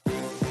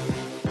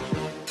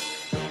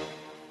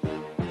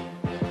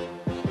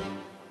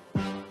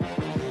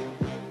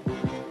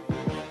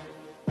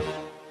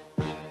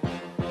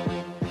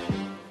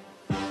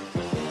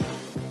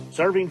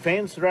Serving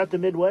fans throughout the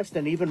Midwest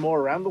and even more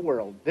around the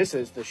world, this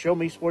is the Show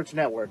Me Sports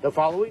Network. The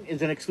following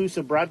is an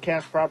exclusive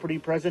broadcast property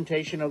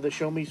presentation of the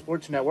Show Me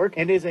Sports Network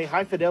and is a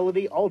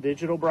high-fidelity,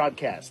 all-digital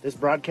broadcast. This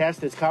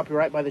broadcast is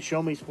copyright by the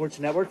Show Me Sports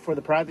Network for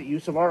the private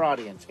use of our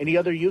audience. Any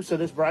other use of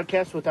this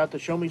broadcast without the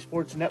Show Me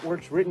Sports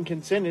Network's written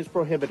consent is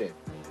prohibited.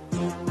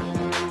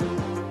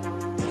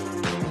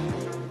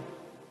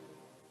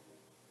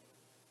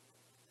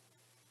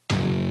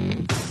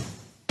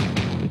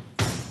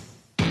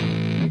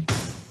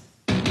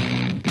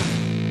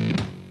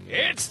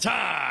 It's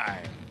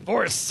time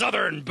for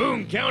Southern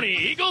Boone County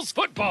Eagles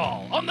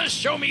football on the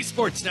Show Me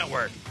Sports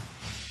Network.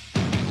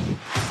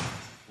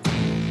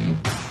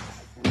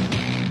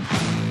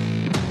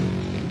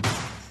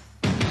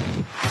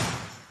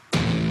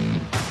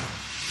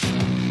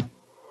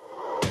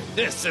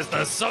 This is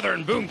the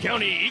Southern Boone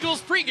County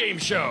Eagles pregame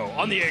show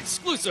on the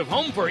exclusive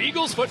home for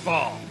Eagles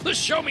football, the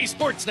Show Me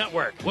Sports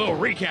Network. We'll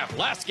recap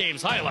last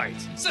game's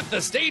highlights, set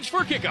the stage for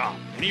kickoff,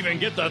 and even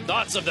get the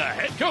thoughts of the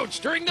head coach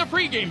during the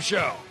pregame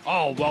show.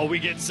 All while we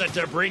get set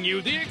to bring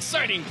you the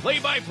exciting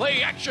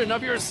play-by-play action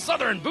of your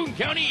Southern Boone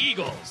County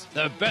Eagles.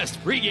 The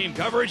best pregame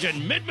coverage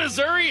in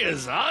mid-Missouri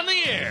is on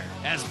the air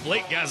as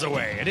Blake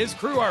Gazaway and his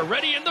crew are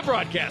ready in the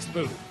broadcast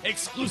booth.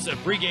 Exclusive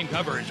pregame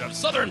coverage of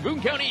Southern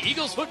Boone County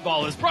Eagles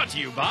football is brought to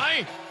you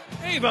by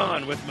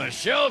Avon with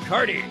Michelle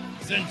Carty,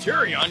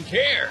 Centurion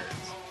Cares,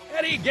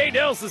 Eddie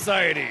Gaydell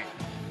Society,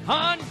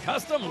 Han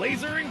Custom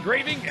Laser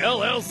Engraving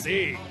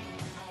LLC,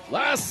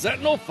 Last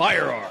Sentinel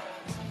Firearms,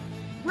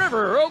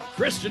 River Oak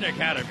Christian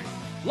Academy,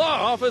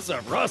 Law Office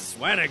of Russ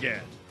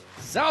Swanigan,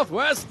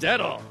 Southwest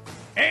Dental,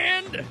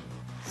 and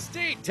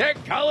State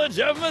Tech College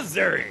of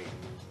Missouri.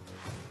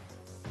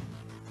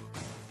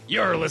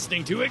 You're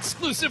listening to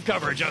exclusive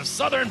coverage of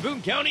Southern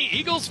Boone County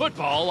Eagles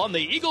football on the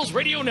Eagles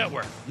Radio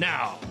Network.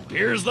 Now,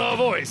 here's the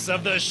voice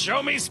of the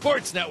Show Me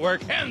Sports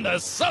Network and the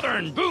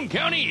Southern Boone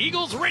County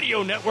Eagles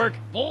Radio Network,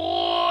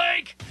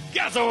 Blake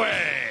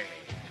Gazaway.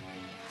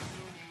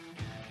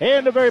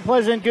 And a very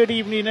pleasant good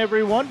evening,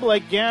 everyone.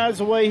 Blake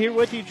Gazaway here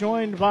with you,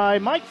 joined by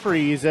Mike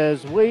Freeze,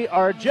 as we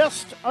are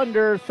just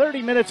under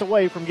 30 minutes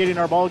away from getting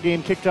our ball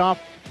game kicked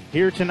off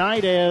here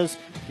tonight, as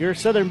your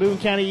Southern Boone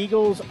County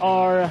Eagles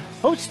are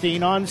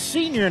hosting on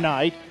senior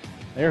night.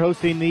 They're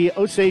hosting the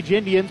Osage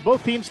Indians.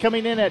 Both teams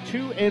coming in at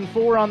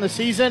 2-4 on the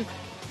season.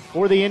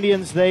 For the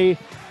Indians, they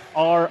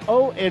are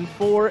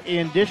 0-4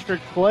 in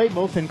district play,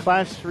 both in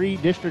Class 3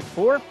 District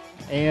 4.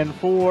 And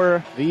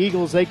for the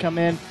Eagles, they come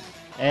in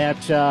at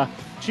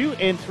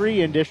 2-3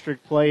 in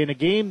district play in a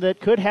game that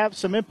could have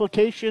some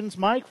implications,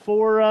 Mike,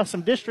 for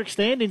some district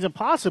standings and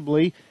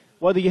possibly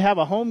whether you have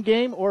a home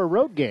game or a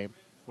road game.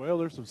 Well,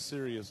 there's some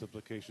serious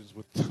implications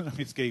with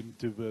tonight's game,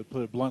 to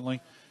put it bluntly.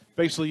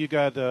 Basically, you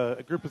got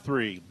a group of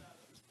three,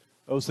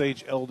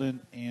 Osage, Eldon,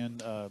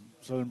 and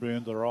Southern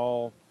Boone. They're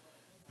all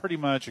pretty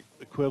much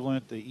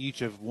equivalent. They each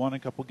have won a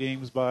couple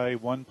games by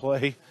one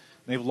play.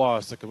 They've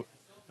lost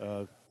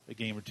a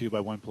game or two by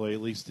one play, at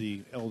least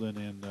the Eldon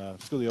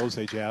and still the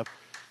Osage have.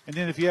 And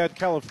then if you add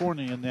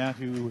California in that,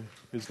 who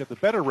has got the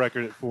better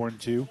record at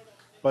 4-2,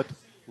 but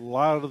a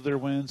lot of their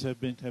wins have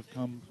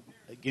come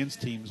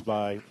against teams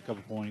by a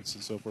couple points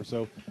and so forth.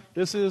 So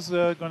this is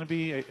going to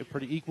be a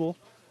pretty equal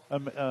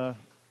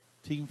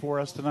team for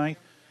us tonight.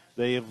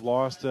 They have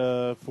lost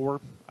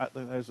four,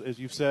 as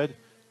you've said,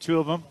 two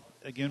of them,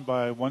 again,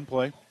 by one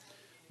play.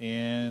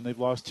 And they've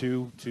lost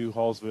two to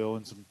Hallsville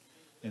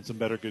and some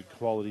better good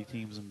quality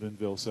teams in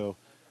Boonville. So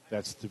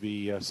that's to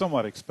be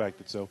somewhat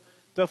expected. So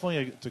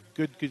definitely it's a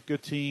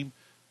good team.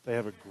 They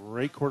have a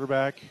great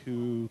quarterback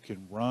who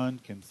can run,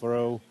 can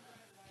throw.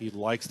 He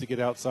likes to get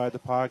outside the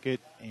pocket,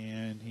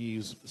 and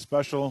he's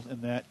special in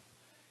that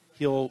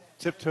he'll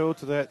tiptoe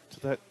to that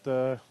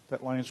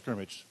line of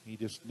scrimmage. He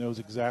just knows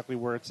exactly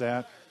where it's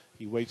at.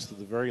 He waits to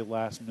the very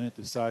last minute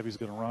to decide if he's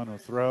going to run or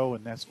throw,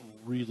 and that's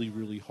really,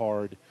 really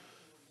hard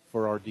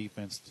for our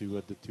defense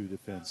to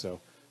defend. So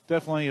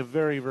definitely a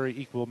very, very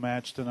equal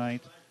match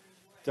tonight.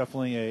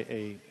 Definitely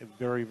a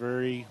very,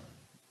 very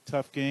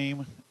tough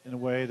game in a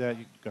way that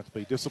you've got to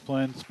be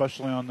disciplined,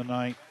 especially on the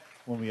night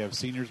when we have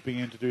seniors being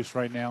introduced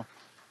right now.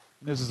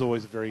 And this is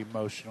always very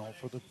emotional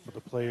for the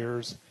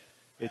players.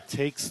 It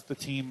takes the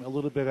team a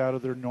little bit out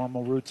of their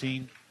normal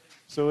routine.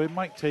 So it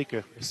might take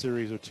a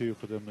series or two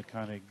for them to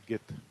kind of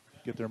get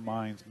their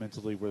minds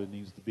mentally where it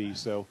needs to be.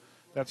 So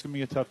that's going to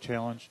be a tough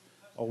challenge,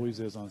 always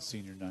is on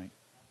senior night.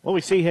 Well,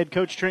 we see head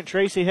coach Trent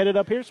Tracy headed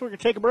up here, so we're going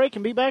to take a break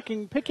and be back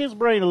and pick his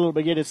brain a little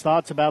bit, get his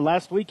thoughts about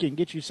last week and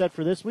get you set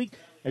for this week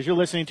as you're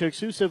listening to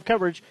exclusive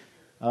coverage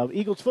of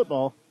Eagles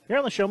football here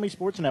on the Show Me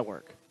Sports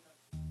Network.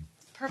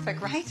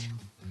 Perfect, right?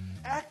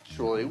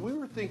 Actually, we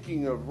were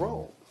thinking of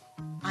Rome.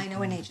 I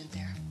know an agent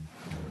there.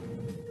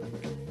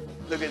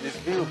 Look at this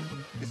view.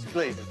 This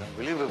place is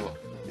unbelievable.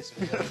 It's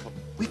beautiful.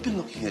 We've been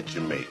looking at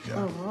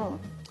Jamaica.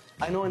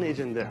 I know an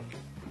agent there.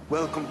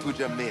 Welcome to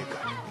Jamaica.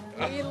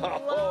 We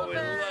love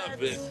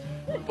it.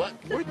 But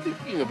we're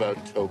thinking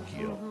about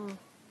Tokyo.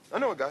 I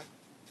know a guy.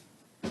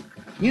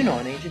 You know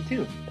an agent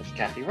too. That's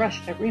Kathy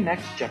Rush at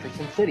RE/MAX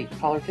Jefferson City.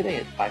 Call her today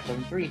at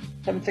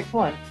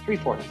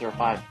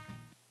 573-761-3405.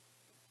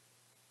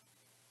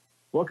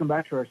 Welcome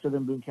back to our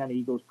Southern Boone County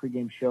Eagles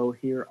pregame show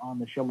here on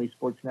the Show Me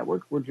Sports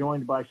Network. We're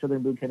joined by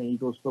Southern Boone County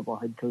Eagles football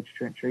head coach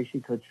Trent Tracy.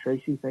 Coach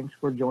Tracy, thanks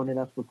for joining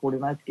us before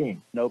tonight's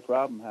game. No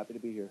problem. Happy to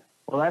be here.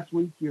 Well, last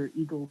week your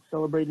Eagles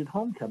celebrated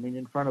homecoming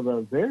in front of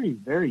a very,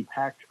 very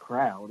packed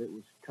crowd. It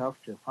was tough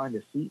to find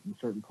a seat in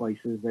certain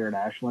places there at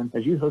Ashland.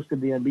 As you hosted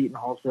the unbeaten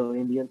Hallsville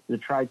Indians, the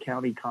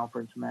Tri-County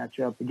Conference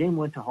matchup, the game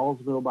went to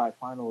Hallsville by a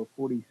final of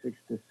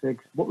 46-6.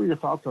 What were your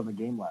thoughts on the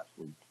game last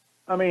week?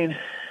 I mean,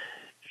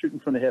 shooting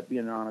from the hip,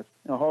 being honest,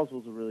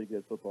 Hallsville's a really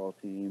good football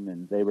team,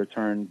 and they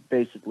returned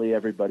basically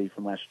everybody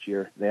from last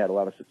year. They had a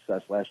lot of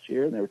success last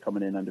year, and they were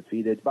coming in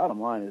undefeated.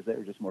 Bottom line is they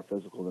were just more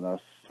physical than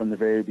us from the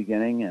very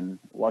beginning, and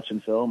watching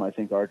film, I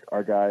think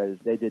our guys,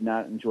 they did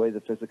not enjoy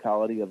the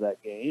physicality of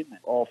that game.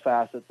 All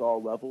facets,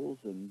 all levels,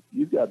 and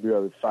you've got to be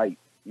able to fight.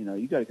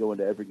 You got to go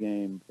into every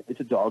game. It's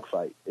a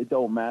dogfight. It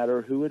don't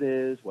matter who it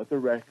is, what the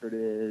record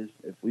is.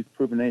 If we've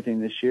proven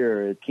anything this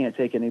year, it can't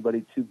take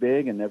anybody too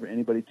big and never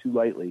anybody too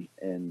lightly.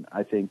 And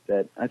I think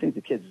the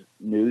kids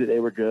knew that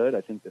they were good.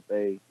 I think that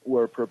they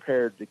were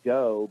prepared to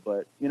go.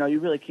 But, you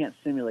really can't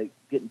simulate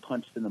getting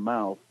punched in the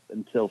mouth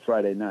until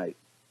Friday night.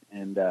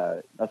 And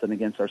nothing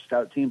against our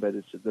scout team, but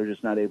they're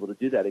just not able to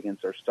do that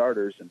against our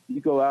starters. And you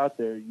go out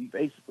there,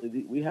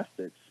 we have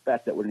to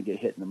expect that we're going to get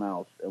hit in the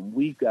mouth, and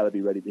we've got to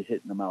be ready to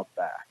hit in the mouth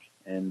back.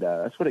 And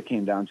that's what it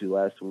came down to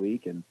last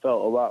week, and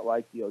felt a lot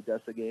like the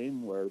Odessa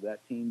game where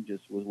that team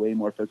just was way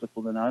more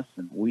physical than us,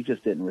 and we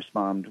just didn't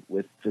respond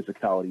with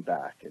physicality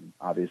back. And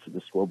obviously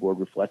the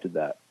scoreboard reflected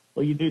that.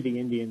 Well, you knew the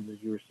Indians, as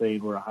you were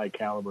saying, were a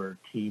high-caliber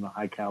team, a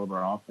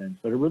high-caliber offense,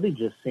 but it really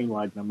just seemed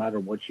like no matter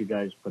what you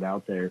guys put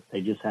out there,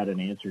 they just had an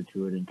answer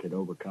to it and could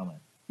overcome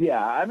it.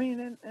 Yeah, I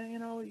mean, and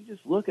you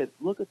just look at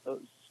those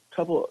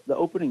the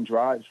opening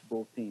drives for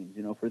both teams.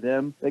 For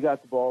them, they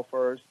got the ball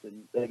first,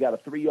 and they got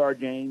a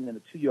 3-yard gain, then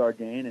a 2-yard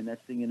gain, and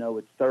next thing you know,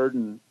 it's third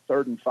and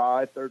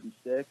 5, 3rd and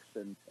 6,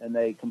 and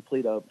they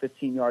complete a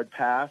 15-yard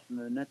pass, and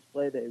the next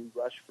play they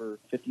rush for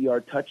a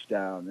 50-yard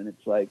touchdown. And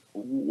it's like,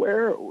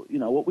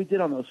 what we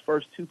did on those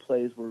first 2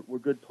 plays were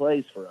good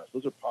plays for us.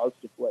 Those are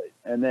positive plays.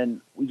 And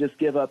then we just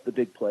give up the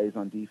big plays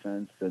on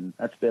defense, and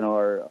that's been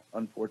our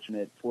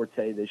unfortunate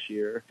forte this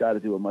year. Got to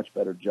do a much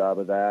better job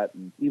of that.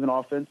 And even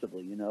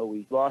offensively,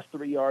 we lost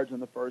 3 yards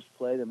on the first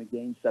play, then we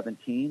gained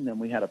 17, then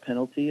we had a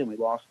penalty, and we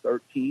lost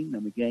 13,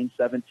 then we gained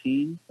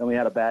 17, then we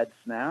had a bad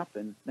snap,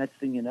 and next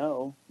thing you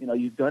know,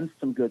 you've done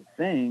some good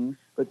things,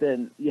 but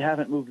then you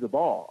haven't moved the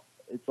ball.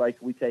 It's like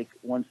we take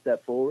 1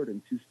 step forward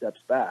and 2 steps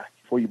back.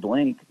 Before you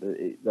blink,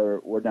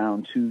 we're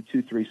down 2,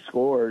 3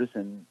 scores,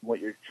 and what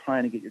you're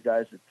trying to get your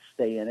guys to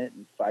stay in it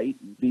and fight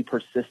and be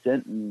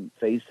persistent and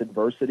face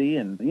adversity.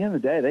 And at the end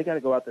of the day, they got to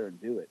go out there and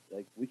do it.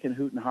 Like, we can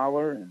hoot and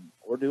holler, and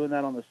we're doing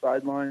that on the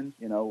sidelines.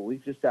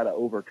 We've just got to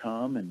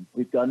overcome, and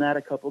we've done that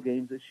a couple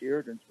games this year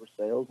against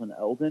Versailles and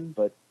Eldon,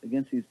 but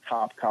against these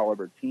top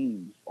caliber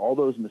teams, all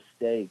those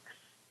mistakes,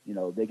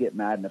 they get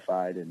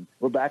magnified. And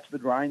we're back to the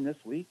grind this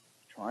week,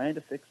 trying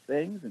to fix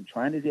things and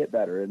trying to get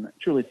better. And I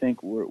truly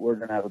think we're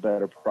going to have a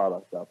better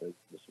product out there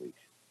this week.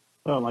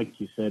 Well, like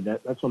you said,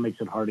 that's what makes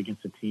it hard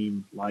against a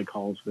team like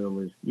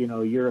Hallsville is,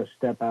 you're a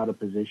step out of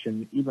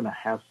position, even a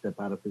half step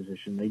out of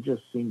position. They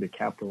just seem to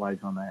capitalize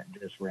on that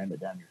and just ram it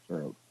down your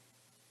throat.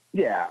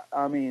 Yeah,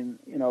 I mean,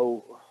 a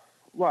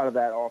lot of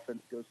that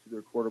offense goes to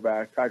their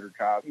quarterback, Tiger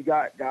Cobb. You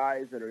got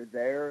guys that are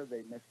there,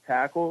 they miss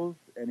tackles,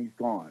 and he's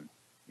gone.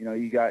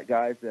 You got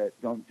guys that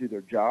don't do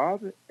their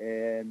job,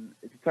 and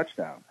it's a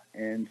touchdown.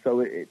 And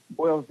so it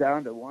boils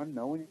down to, 1,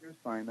 knowing your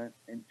assignment,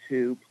 and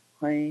 2,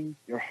 playing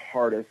your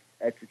hardest,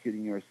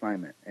 executing your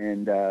assignment.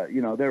 And,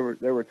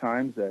 there were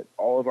times that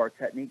all of our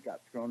technique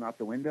got thrown out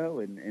the window,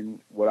 and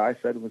what I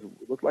said was,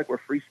 it looked like we're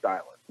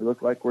freestyling. It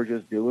looked like we're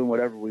just doing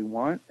whatever we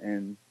want,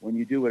 and when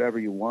you do whatever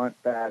you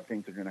want, bad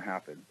things are going to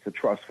happen. It's a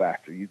trust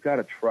factor. You've got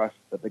to trust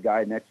that the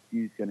guy next to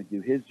you is going to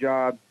do his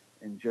job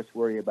and just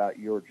worry about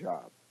your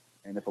job.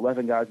 And if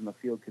 11 guys in the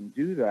field can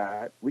do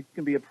that, we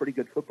can be a pretty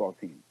good football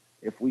team.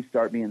 If we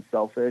start being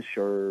selfish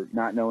or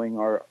not knowing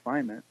our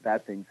assignment,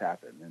 bad things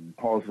happen. And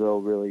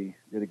Hallsville really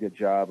did a good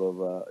job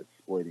of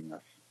exploiting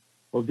us.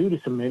 Well, due to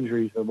some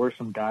injuries, there were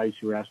some guys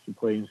who were asked to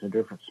play in some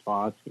different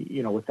spots,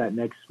 with that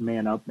next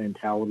man up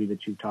mentality that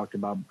you talked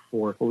about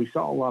before. But we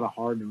saw a lot of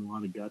heart and a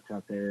lot of guts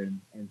out there,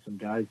 and some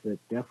guys that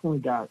definitely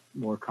got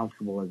more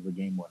comfortable as the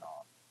game went on.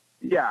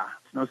 Yeah,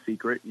 it's no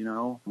secret.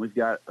 We've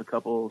got a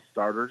couple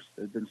starters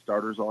that have been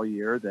starters all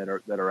year that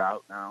are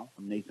out now.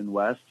 Nathan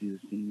West, he's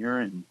a senior,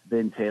 and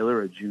Ben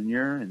Taylor, a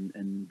junior,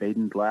 and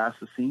Baden Glass,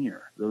 a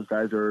senior. Those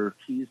guys are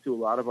keys to a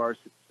lot of our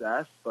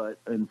success. But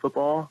in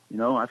football,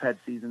 I've had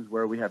seasons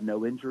where we have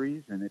no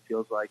injuries, and it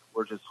feels like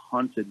we're just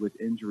hunted with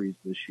injuries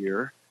this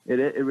year.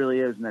 It really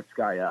is next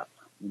guy up.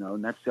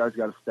 Next guy's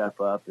got to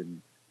step up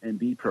and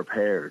be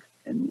prepared.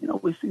 And,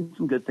 we've seen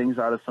some good things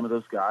out of some of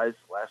those guys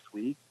last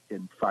week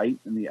and fight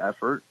and the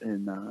effort.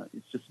 And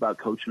it's just about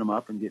coaching them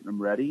up and getting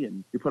them ready.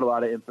 And we put a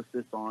lot of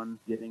emphasis on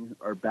getting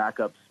our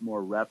backups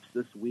more reps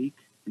this week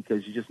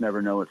because you just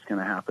never know what's going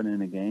to happen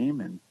in a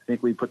game. And I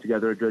think we put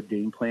together a good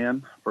game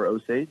plan for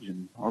Osage,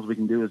 and all we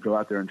can do is go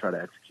out there and try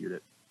to execute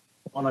it.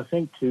 Well, I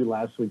think, too,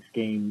 last week's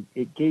game,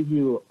 it gave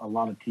you a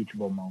lot of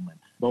teachable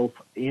moments, both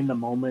in the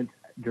moment,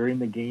 during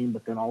the game,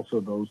 but then also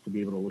those to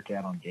be able to look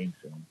at on game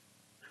film.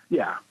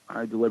 Yeah,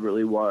 I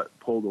deliberately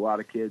pulled a lot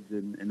of kids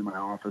into my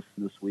office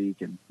this week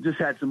and just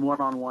had some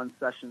one-on-one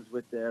sessions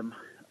with them,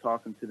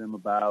 talking to them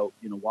about,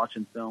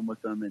 watching film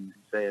with them and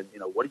saying,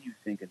 what are you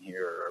thinking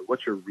here? Or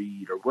what's your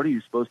read? Or what are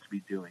you supposed to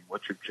be doing?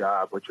 What's your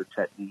job? What's your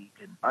technique?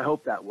 And I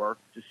hope that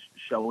worked, just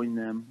showing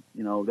them,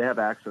 they have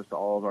access to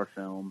all of our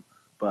film,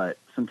 but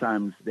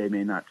sometimes they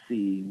may not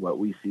see what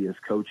we see as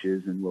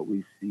coaches and what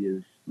we see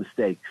as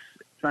mistakes.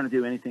 Trying to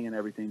do anything and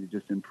everything to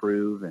just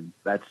improve, and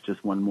that's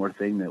just one more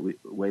thing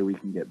way we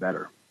can get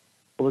better.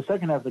 Well, the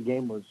second half of the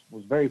game was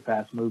very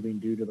fast-moving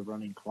due to the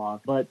running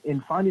clock. But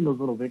in finding those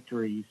little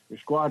victories, your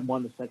squad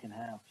won the second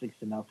half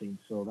 6-0.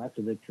 So that's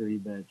a victory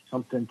that's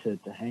something to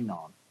hang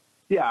on.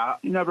 Yeah,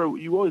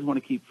 you always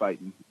want to keep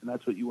fighting, and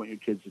that's what you want your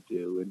kids to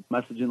do. And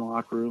message in the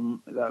locker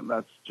room,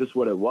 that's just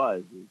what it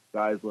was.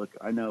 Guys, look,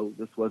 I know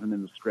this wasn't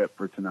in the script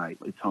for tonight.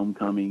 It's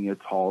homecoming,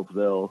 it's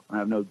Hallsville. I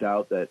have no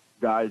doubt that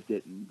guys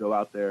didn't go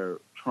out there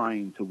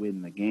trying to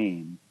win the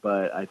game,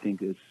 but I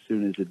think as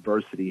soon as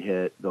adversity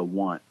hit, the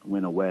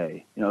went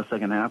away.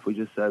 Second half, we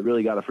just said,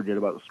 really got to forget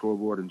about the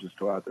scoreboard and just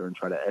go out there and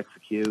try to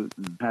execute,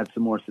 and had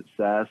some more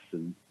success.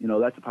 And,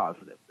 that's a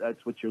positive.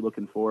 That's what you're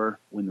looking for.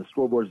 When the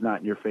scoreboard's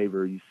not in your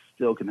favor, you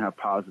still can have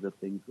positive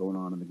things going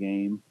on in the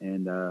game,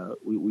 and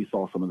we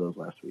saw some of those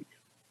last week.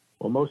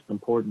 Well, most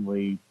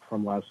importantly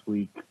from last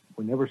week,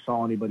 we never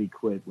saw anybody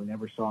quit. We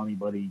never saw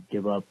anybody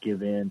give up,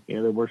 give in.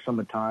 There were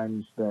some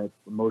times that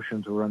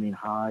emotions were running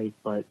high,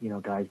 but,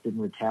 guys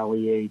didn't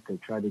retaliate. They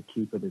tried to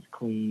keep it as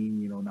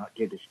clean, not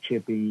get as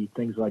chippy,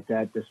 things like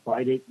that.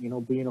 Despite it,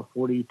 being a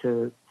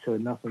 40-0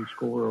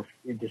 score,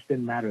 it just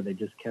didn't matter. They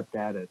just kept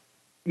at it.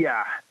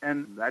 Yeah,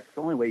 and that's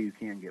the only way you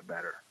can get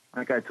better.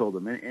 Like I told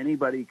them,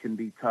 anybody can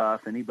be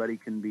tough. Anybody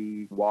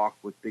can walk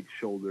with big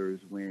shoulders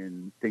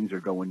when things are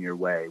going your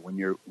way, when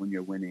you're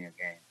winning a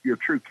game. Your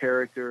true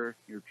character,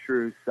 your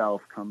true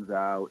self comes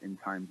out in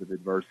times of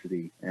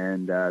adversity,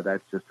 and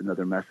that's just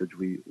another message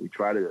we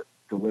try to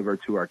deliver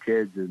to our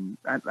kids, and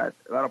that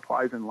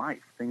applies in life.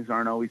 Things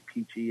aren't always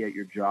peachy at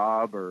your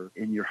job or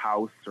in your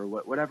house or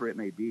whatever it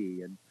may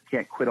be, and you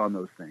can't quit on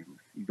those things.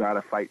 You got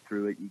to fight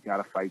through it. You got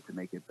to fight to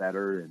make it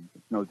better, and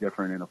it's no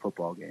different in a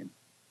football game.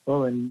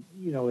 Well, and,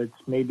 it's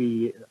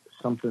maybe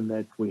something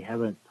that we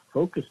haven't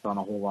focused on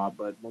a whole lot,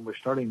 but when we're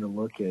starting to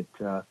look at,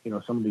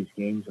 some of these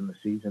games in the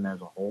season as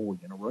a whole,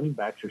 running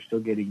backs are still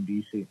getting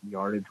decent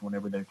yardage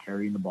whenever they're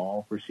carrying the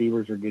ball.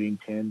 Receivers are getting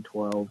 10,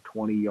 12,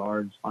 20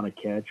 yards on a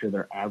catch, or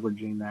they're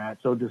averaging that.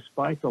 So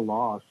despite the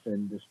loss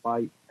and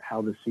despite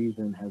how the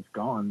season has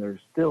gone, there's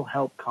still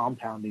help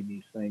compounding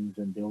these things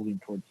and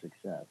building towards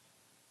success.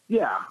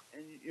 Yeah,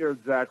 and you're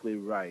exactly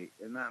right.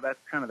 And that's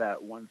kind of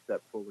that one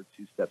step forward,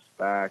 two steps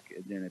back.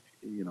 And then,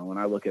 when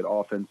I look at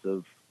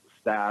offensive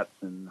stats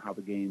and how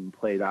the game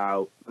played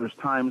out, there's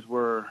times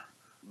where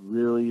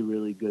really,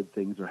 really good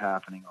things are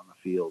happening on the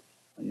field.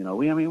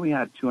 We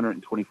had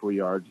 224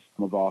 yards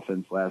of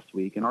offense last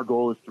week, and our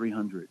goal is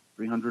 300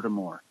 or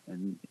more.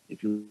 And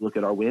if you look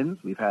at our wins,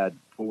 we've had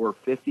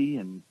 450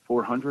 and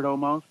 400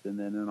 almost, and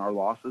then in our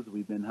losses,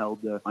 we've been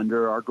held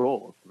under our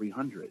goal of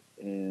 300.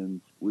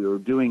 And we were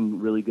doing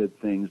really good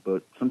things,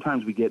 but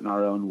sometimes we get in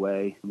our own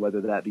way,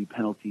 whether that be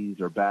penalties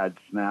or bad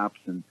snaps.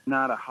 And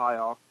not a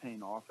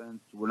high-octane offense.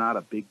 We're not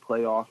a big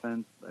play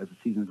offense. As the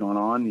season's gone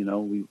on,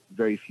 we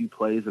very few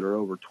plays that are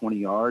over 20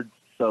 yards.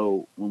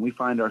 So when we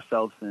find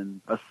ourselves in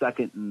a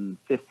 2nd and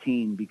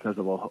 15 because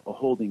of a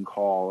holding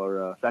call,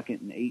 or a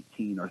 2nd and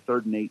 18 or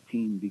 3rd and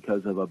 18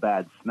 because of a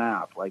bad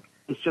snap,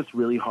 it's just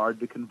really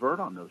hard to convert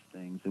on those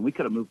things. And we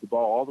could have moved the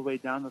ball all the way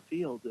down the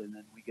field, and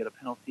then we get a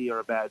penalty or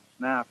a bad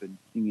snap, and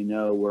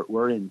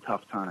we're in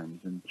tough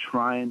times. And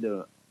trying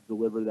to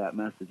deliver that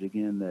message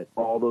again, that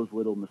all those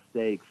little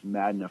mistakes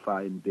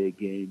magnify in big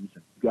games.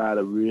 You've got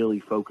to really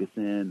focus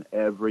in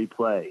every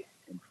play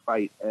and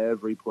fight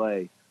every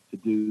play to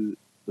do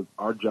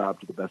our job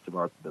to the best of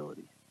our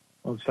ability.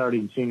 Well,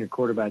 starting senior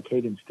quarterback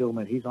Caden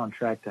Stillman, he's on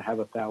track to have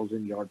a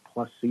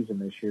 1,000-yard-plus season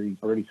this year. He's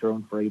already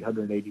thrown for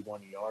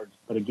 881 yards.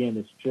 But again,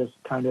 it's just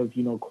kind of,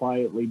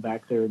 quietly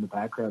back there in the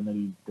background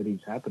that he's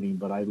happening.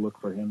 But I look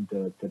for him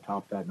to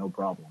top that, no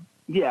problem.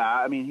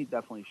 Yeah, he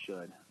definitely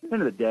should. At the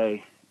end of the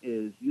day,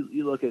 is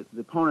you look at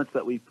the opponents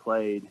that we've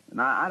played, and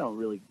I don't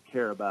really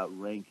care about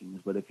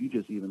rankings, but if you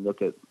just even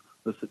look at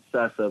the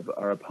success of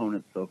our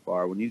opponents so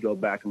far. When you go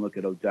back and look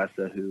at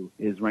Odessa, who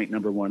is ranked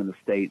number 1 in the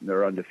state, and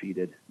they're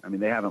undefeated.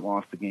 They haven't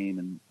lost a game,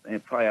 and they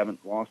probably haven't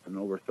lost in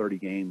over 30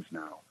 games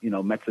now.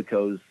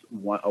 Mexico's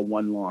a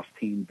one-loss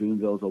team,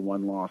 Boonville's a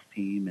one-loss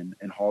team,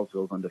 and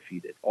Hallsville's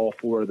undefeated. All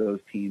 4 of those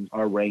teams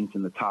are ranked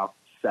in the top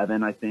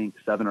 7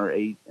 or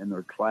 8 in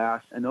their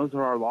class, and those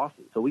are our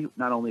losses. So we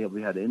not only have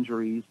we had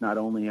injuries, not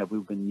only have we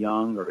been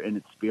young or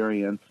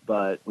inexperienced,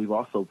 but we've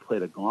also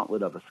played a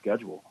gauntlet of a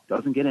schedule.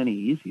 Doesn't get any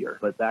easier,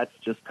 but that's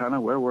just kind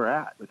of where we're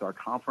at with our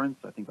conference.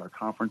 I think our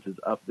conference is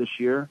up this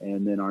year,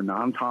 and then our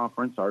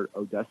non-conference, our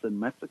Odessa and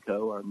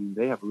Mexico, I mean,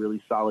 they have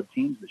really solid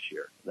teams this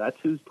year. That's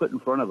who's put in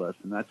front of us,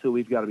 and that's who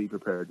we've got to be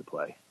prepared to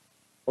play.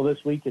 Well,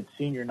 this week at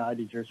Senior Night,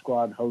 as your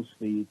squad hosts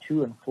the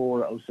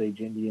 2-4 Osage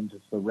Indians,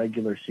 it's the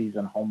regular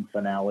season home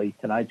finale.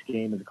 Tonight's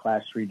game is a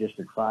Class 3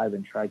 District 5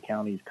 and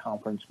Tri-County's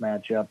conference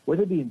matchup.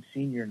 With it being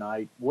Senior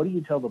Night, what do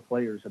you tell the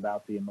players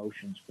about the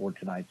emotions for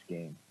tonight's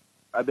game?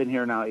 I've been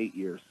here now 8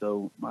 years,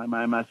 so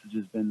my message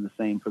has been the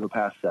same for the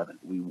past 7.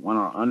 We want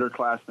our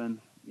underclassmen,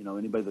 you know,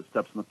 anybody that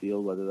steps on the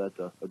field, whether that's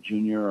a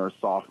junior or a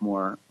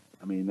sophomore,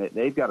 I mean,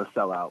 they've got to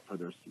sell out for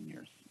their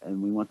seniors.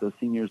 And we want those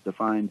seniors to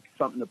find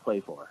something to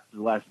play for. It's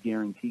the last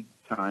guaranteed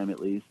time, at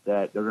least,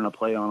 that they're going to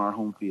play on our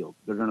home field.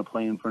 They're going to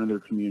play in front of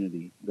their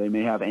community. They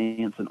may have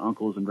aunts and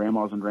uncles and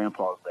grandmas and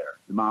grandpas there.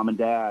 The mom and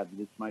dad,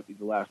 this might be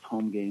the last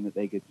home game that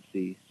they get to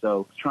see.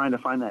 So trying to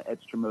find that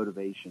extra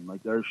motivation.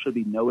 Like, there should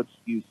be no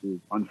excuses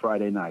on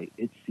Friday night.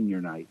 It's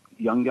senior night.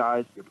 Young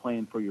guys, you're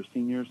playing for your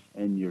seniors,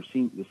 and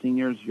the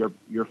seniors,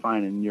 you're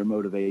finding your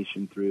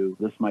motivation through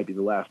this might be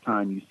the last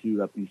time you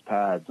suit up these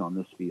pads on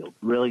this field.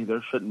 Really,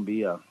 there shouldn't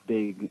be a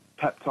big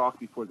pep talk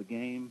before the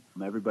game.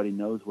 Everybody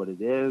knows what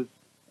it is,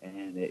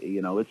 and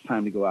it's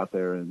time to go out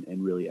there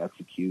and really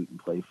execute and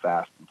play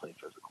fast and play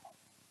physical.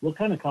 What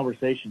kind of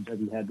conversations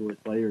have you had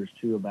with players,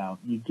 too, about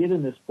you get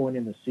in this point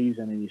in the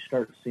season and you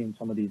start seeing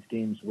some of these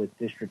games with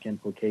district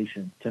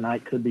implication?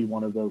 Tonight could be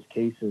one of those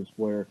cases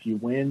where if you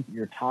win,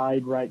 you're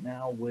tied right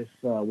now with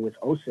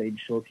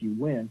Osage. So if you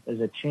win, there's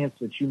a chance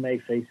that you may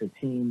face a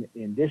team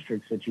in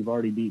districts that you've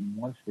already beaten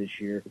once this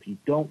year. If you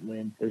don't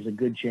win, there's a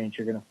good chance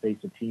you're going to face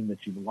a team that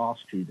you've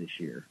lost to this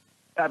year.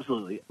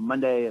 Absolutely.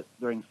 Monday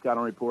during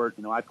Scouting Report,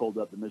 I pulled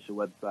up the Misha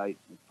website.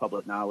 It's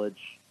public knowledge.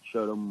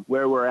 Showed them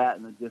where we're at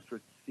in the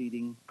district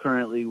seeding.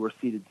 Currently, we're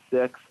seeded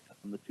 6th.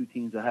 The 2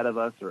 teams ahead of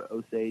us are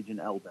Osage and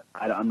Eldon.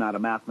 I'm not a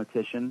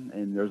mathematician,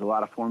 and there's a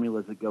lot of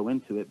formulas that go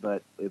into it,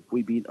 but if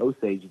we beat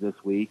Osage this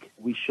week,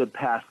 we should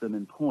pass them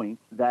in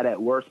points. That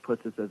at worst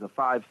puts us as a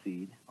 5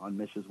 seed on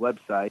Misha's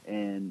website,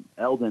 and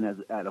Eldon as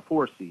at a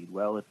 4 seed.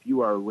 Well, if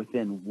you are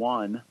within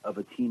 1 of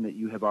a team that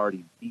you have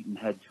already beaten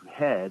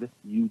head-to-head,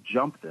 you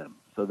jump them.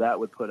 So that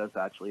would put us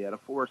actually at a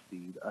 4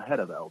 seed ahead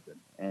of Eldon.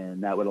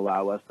 And that would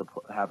allow us to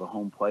have a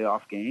home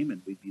playoff game,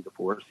 and we'd be the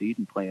 4 seed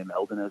and play in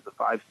Eldon as the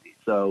 5 seed.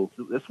 So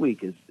this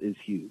week is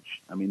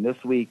huge. I mean, this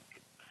week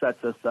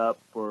sets us up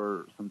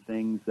for some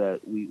things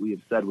that we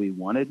have said we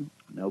wanted.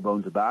 No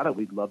bones about it.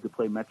 We'd love to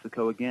play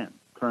Mexico again.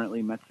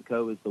 Currently,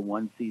 Mexico is the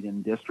 1 seed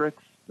in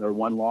districts. They're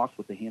 1 loss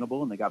with the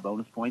Hannibal, and they got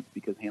bonus points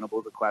because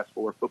Hannibal is a Class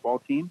 4 football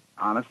team.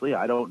 Honestly,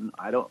 I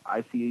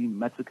see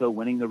Mexico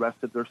winning the rest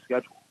of their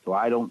schedule. So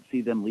I don't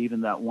see them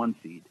leaving that 1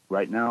 seed.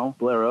 Right now,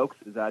 Blair Oaks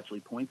is actually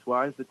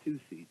points-wise the 2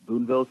 seed.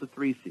 Boonville is the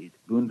 3 seed.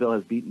 Boonville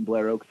has beaten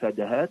Blair Oaks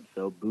head-to-head,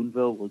 so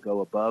Boonville will go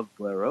above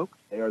Blair Oaks.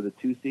 They are the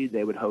 2 seed.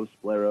 They would host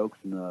Blair Oaks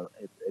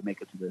if they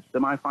make it to the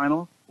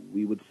semifinals.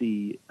 We would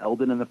see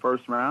Eldon in the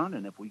first round,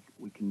 and if we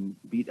can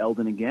beat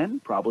Eldon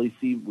again,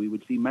 we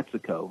would see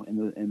Mexico in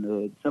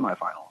the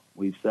semifinals.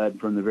 We've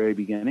said from the very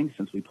beginning,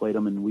 since we played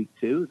them in week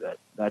 2, that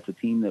that's a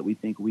team that we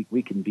think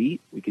we can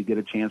beat. We could get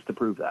a chance to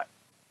prove that.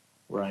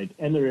 Right.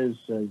 And there is,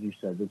 as you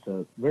said, it's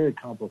a very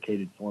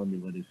complicated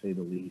formula, to say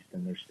the least,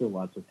 and there's still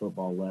lots of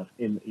football left,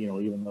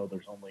 even though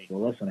there's only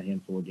less than a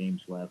handful of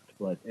games left.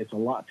 But it's a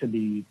lot to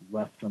be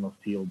left on the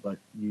field, but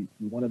you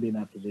want to be in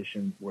that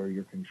position where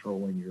you're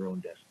controlling your own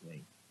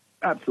destiny.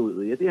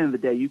 Absolutely. At the end of the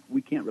day,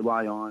 we can't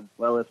rely on,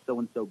 well, if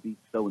so-and-so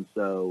beats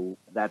so-and-so,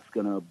 that's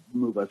going to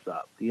move us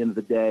up. At the end of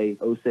the day,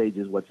 Osage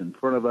is what's in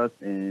front of us,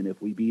 and if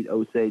we beat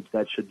Osage,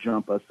 that should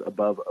jump us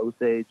above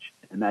Osage,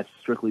 and that's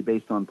strictly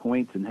based on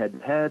points and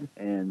head-to-head,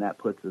 and that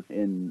puts us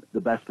in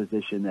the best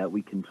position that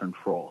we can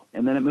control.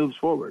 And then it moves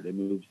forward. It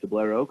moves to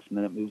Blair Oaks, and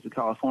then it moves to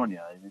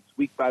California. And it's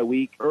week by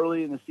week.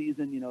 Early in the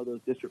season,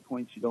 those district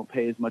points you don't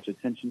pay as much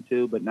attention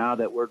to, but now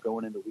that we're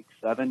going into week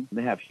 7,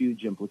 they have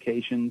huge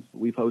implications.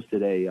 We've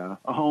hosted a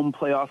home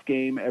playoff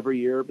game every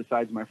year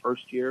besides my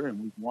first year,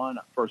 and we've won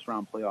a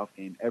first-round playoff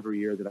game every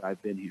year that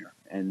I've been here.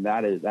 And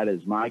that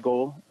is my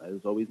goal. That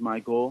is always my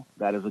goal.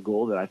 That is a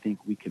goal that I think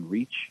we can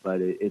reach,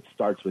 but it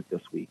starts with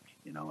this week.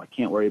 I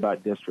can't worry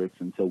about districts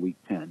until week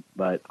 10,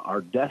 but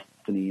our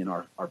destiny and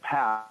our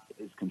path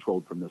is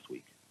controlled from this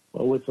week.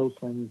 Well, with those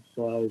things,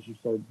 as you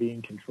said,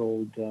 being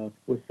controlled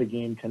with the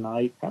game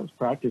tonight, how's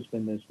practice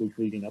been this week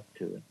leading up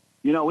to it?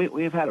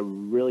 We've had a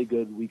really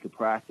good week of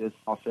practice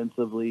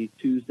offensively.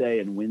 Tuesday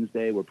and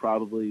Wednesday were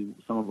probably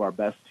some of our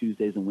best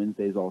Tuesdays and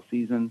Wednesdays all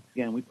season.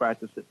 Again, we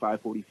practiced at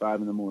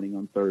 5:45 in the morning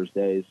on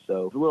Thursdays,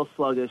 so it was a little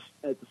sluggish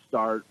at the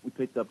start. We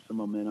picked up some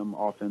momentum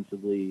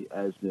offensively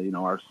as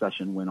our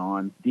session went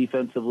on.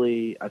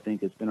 Defensively, I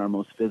think it's been our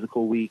most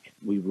physical week.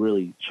 We've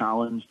really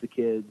challenged the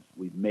kids.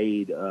 We've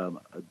made a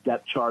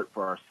depth chart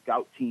for our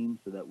scout team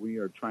so that we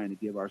are trying to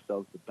give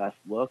ourselves the best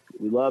look.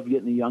 We love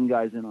getting the young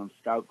guys in on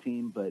scout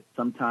team, but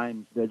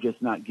sometimes they're just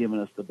not giving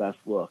us the best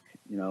look,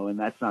 and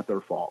that's not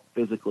their fault.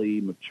 Physically,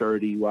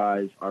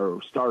 maturity-wise, our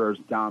starters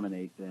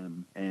dominate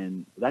them,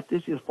 and that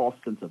gives you a false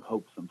sense of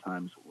hope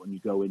sometimes when you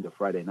go into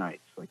Friday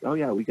nights. Like, oh,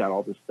 yeah, we got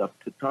all this stuff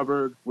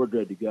covered. We're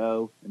good to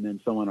go. And then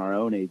someone our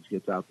own age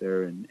gets out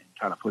there and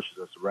kind of pushes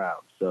us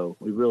around. So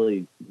we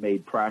really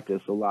made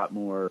practice a lot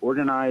more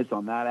organized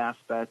on that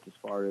aspect as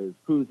far as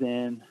who's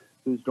in,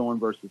 who's going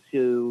versus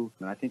who.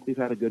 And I think we've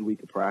had a good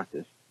week of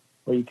practice.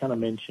 Well, you kind of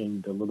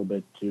mentioned a little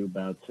bit, too,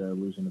 about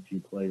losing a few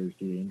players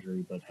due to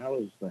injury, but how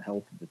is the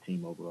health of the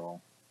team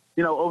overall?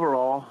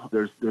 Overall,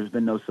 there's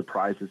been no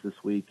surprises this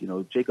week.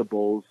 Jacob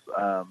Bowles,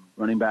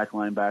 running back,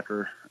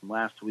 linebacker,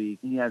 last week,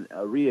 he had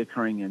a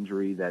reoccurring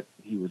injury that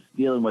he was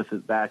dealing with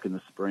it back in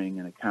the spring,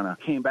 and it kind of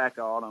came back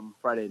on him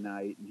Friday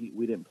night.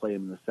 We didn't play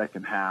him in the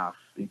second half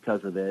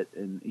because of it,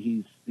 and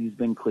he's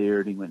been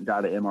cleared. He went and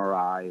got an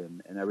MRI,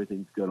 and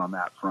everything's good on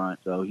that front,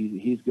 so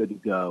he's good to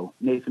go.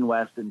 Nathan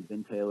West and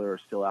Ben Taylor are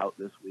still out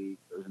this week.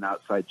 There's an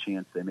outside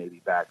chance they may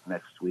be back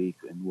next week,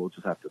 and we'll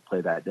just have to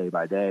play that day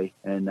by day.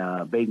 And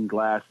Baden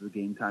Glass is a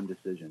game-time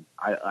decision.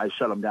 I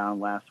shut him down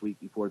last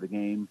week before the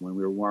game when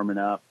we were warming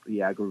up.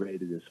 He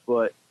aggravated his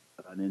foot,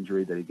 an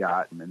injury that he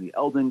got in the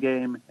Eldon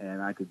game,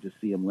 and I could just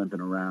see him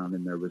limping around,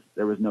 and there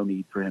was no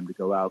need for him to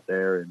go out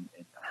there and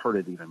hurt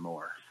it even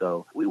more.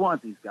 So we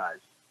want these guys.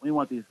 We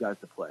want these guys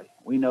to play.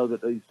 We know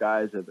that these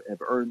guys have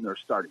earned their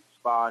starting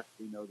spots.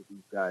 We know that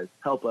these guys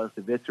help us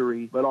to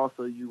victory, but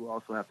also you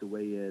also have to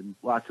weigh in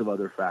lots of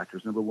other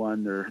factors. Number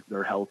one,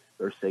 their health,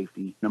 their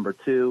safety. Number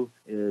two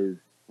is,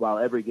 while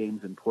every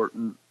game's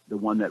important, the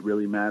one that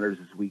really matters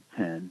is week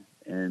 10.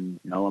 And,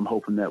 I'm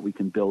hoping that we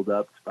can build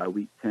up by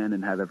week 10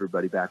 and have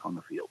everybody back on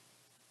the field.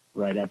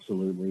 Right,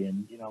 absolutely.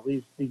 And,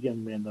 these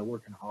young men, they're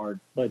working hard.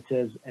 But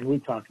and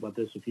we've talked about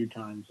this a few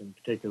times, and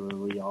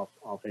particularly off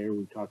air,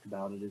 we've talked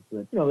about it, is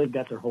that, they've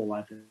got their whole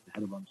life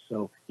ahead of them.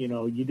 So, you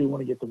do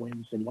want to get the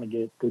wins and you want to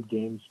get good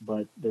games,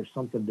 but there's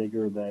something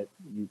bigger that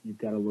you've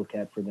got to look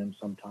at for them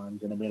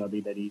sometimes. And it may not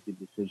be that easy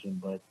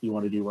decision, but you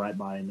want to do right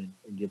by them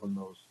and give them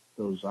those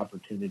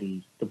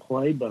opportunities to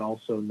play, but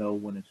also know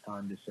when it's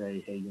time to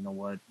say, hey, you know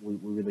what, we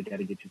really got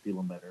to get you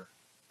feeling better.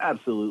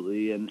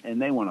 Absolutely,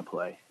 and they want to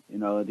play.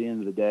 At the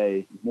end of the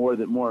day,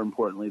 more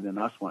importantly than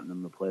us wanting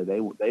them to play, they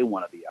want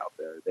to be out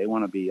there. They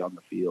want to be on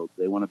the field.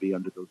 They want to be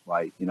under those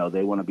lights.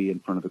 They want to be in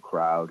front of the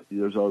crowd.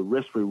 There's a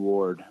risk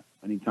reward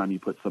anytime you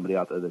put somebody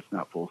out there that's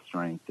not full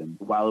strength. And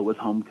while it was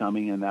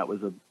homecoming and that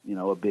was a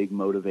big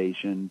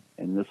motivation,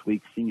 and this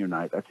week's senior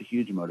night, that's a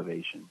huge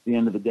motivation. At the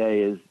end of the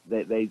day is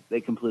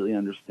they completely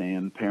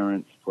understand.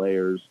 Parents,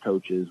 players,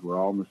 coaches, we're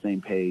all on the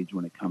same page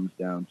when it comes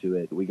down to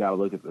it. We got to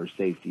look at their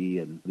safety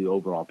and the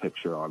overall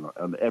picture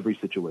on every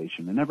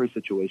situation. And every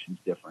situation's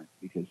different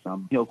because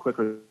some heal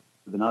quicker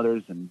than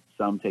others and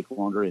some take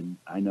longer. And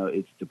I know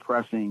it's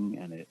depressing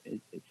and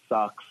it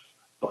sucks,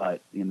 but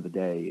at the end of the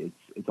day,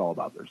 it's all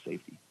about their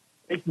safety.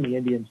 Taking the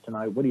Indians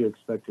tonight, what do you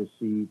expect to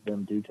see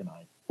them do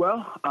tonight?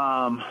 Well,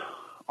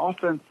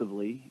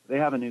 offensively, they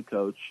have a new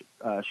coach,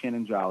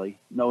 Shannon Jolly.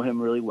 Know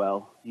him really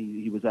well.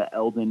 He was at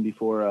Eldon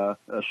before a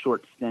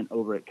short stint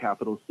over at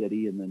Capital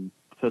City, and then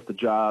took the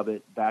job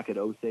back at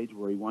Osage,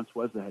 where he once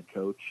was the head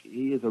coach.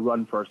 He is a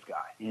run-first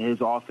guy. His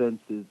offense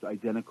is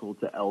identical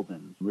to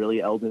Eldon's.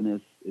 Really, Eldon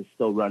is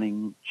still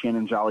running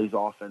Shannon Jolly's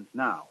offense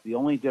now. The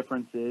only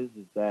difference is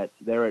that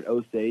there at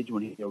Osage,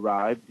 when he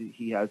arrived,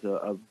 he has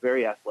a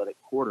very athletic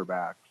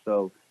quarterback.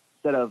 So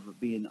instead of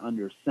being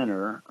under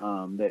center,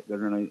 they're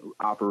going to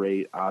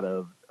operate out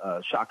of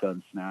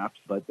shotgun snaps,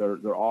 but their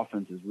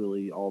offense is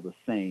really all the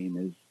same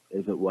as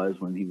it was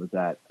when he was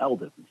at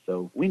Eldon.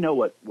 So we know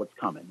what's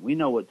coming. We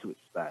know what to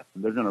expect.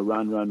 They're going to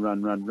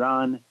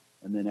run,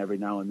 and then every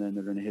now and then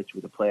they're going to hit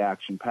you with a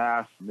play-action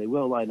pass. They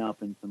will line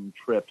up in some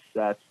trip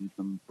sets and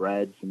some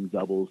spreads, some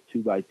doubles,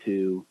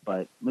 2x2,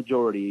 but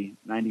majority,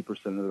 90%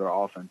 of their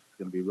offense is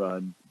going to be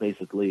run.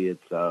 Basically,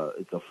 it's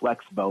a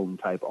flex bone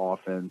type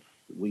offense,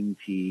 wing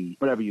tee,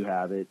 whatever you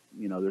have it.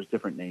 There's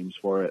different names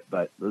for it,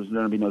 but there's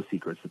going to be no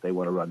secrets that they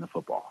want to run the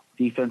football.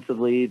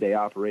 Defensively, they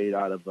operate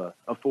out of a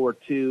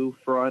 4-2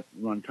 front,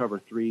 run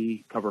cover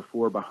 3, cover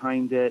 4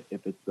 behind it.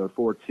 If it's a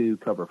 4-2,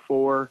 cover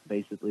 4,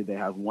 basically they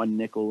have one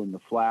nickel in the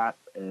flat,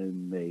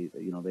 and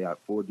they have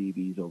 4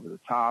 DBs over the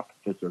top.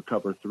 If it's their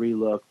cover 3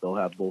 look, they'll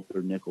have both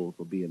their nickels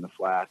will be in the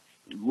flats.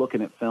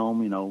 Looking at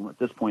film, at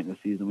this point in the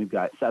season, we've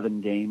got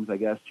 7 games, I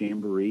guess,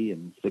 Jamboree,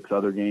 and 6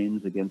 other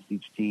games against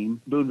each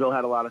team. Boonville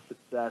had a lot of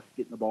success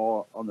getting the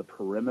ball on the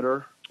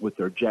perimeter with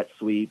their jet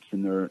sweeps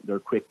and their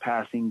quick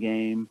passing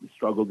game. They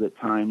struggled at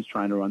times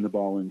trying to run the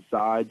ball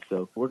inside,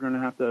 so we're going to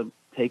have to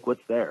take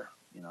what's there,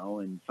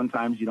 and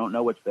sometimes you don't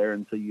know what's there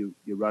until you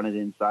run it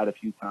inside a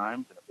few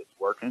times, and if it's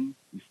working,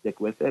 you stick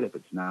with it. If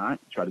it's not,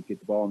 you try to get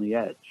the ball on the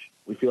edge.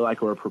 We feel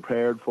like we're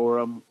prepared for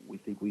them. We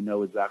think we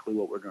know exactly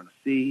what we're going to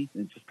see.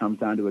 It just comes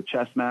down to a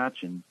chess match,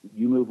 and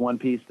you move one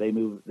piece, they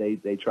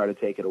try to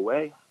take it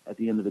away. At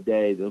the end of the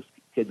day, those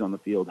kids on the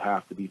field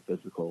have to be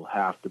physical,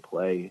 have to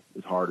play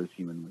as hard as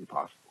humanly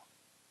possible.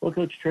 Well,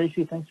 Coach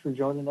Tracy, thanks for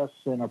joining us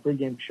in our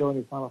pregame show.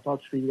 Any final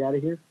thoughts for you out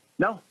of here?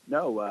 No,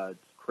 it's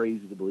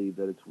crazy to believe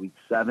that it's week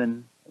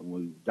 7 and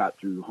we got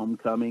through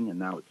homecoming and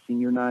now it's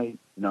senior night.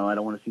 I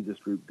don't want to see this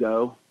group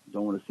go.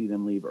 Don't want to see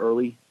them leave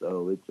early.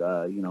 So it's,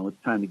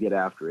 it's time to get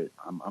after it.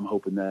 I'm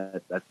hoping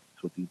that that's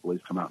what these boys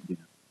come out and do.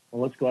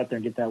 Well, let's go out there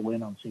and get that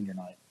win on senior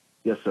night.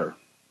 Yes, sir.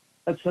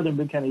 That's Southern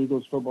Boone County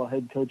Eagles football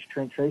head coach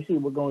Trent Tracy.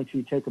 We're going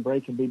to take a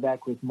break and be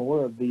back with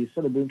more of the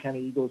Southern Boone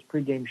County Eagles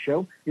pregame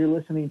show. You're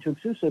listening to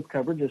exclusive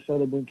coverage of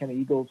Southern Boone County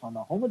Eagles on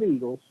the home of the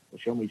Eagles, the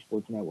Show Me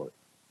Sports Network.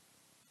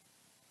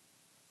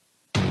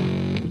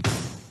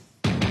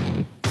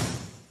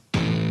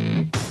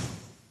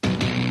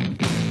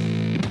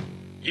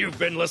 You've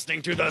been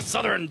listening to the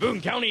Southern Boone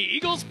County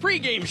Eagles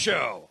pregame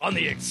show on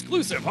the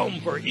exclusive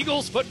home for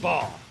Eagles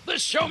football, the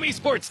Show Me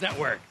Sports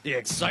Network. The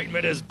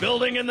excitement is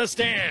building in the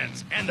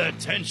stands, and the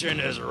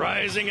tension is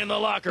rising in the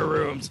locker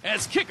rooms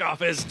as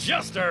kickoff is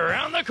just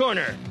around the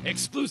corner.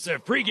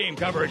 Exclusive pregame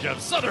coverage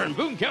of Southern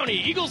Boone County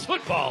Eagles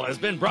football has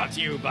been brought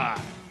to you by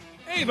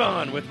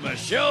Avon with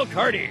Michelle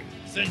Carty,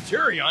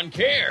 Centurion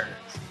Cares,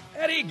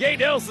 Eddie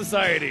Gaydell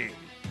Society,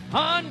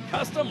 Han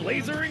Custom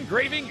Laser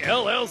Engraving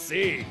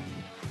LLC,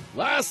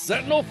 Last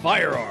Sentinel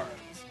Firearms,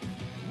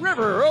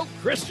 River Oak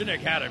Christian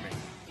Academy,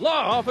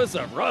 Law Office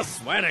of Russ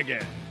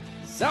Swanigan,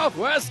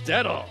 Southwest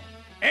Dental,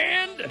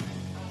 and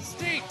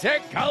State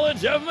Tech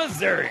College of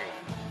Missouri.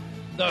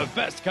 The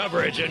best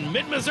coverage in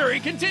mid-Missouri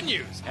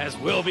continues as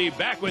we'll be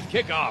back with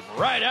kickoff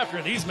right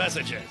after these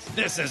messages.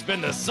 This has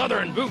been the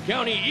Southern Boone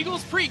County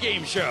Eagles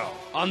pregame show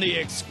on the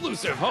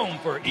exclusive home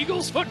for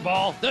Eagles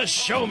football, the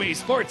Show Me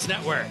Sports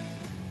Network.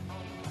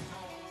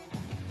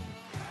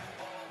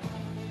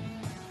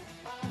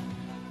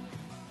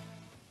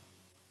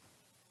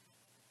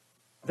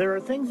 There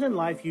are things in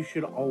life you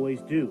should always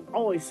do.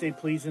 Always say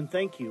please and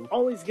thank you.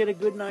 Always get a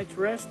good night's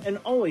rest, and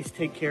always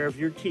take care of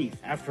your teeth.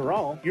 After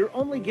all, you're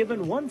only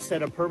given one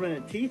set of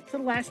permanent teeth to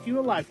last you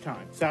a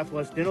lifetime.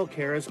 Southwest Dental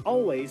Care is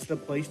always the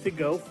place to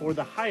go for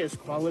the highest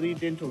quality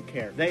dental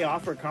care. They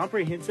offer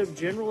comprehensive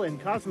general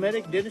and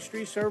cosmetic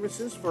dentistry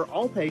services for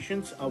all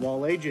patients of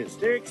all ages.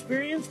 Their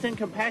experienced and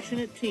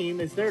compassionate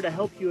team is there to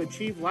help you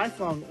achieve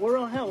lifelong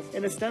oral health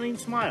and a stunning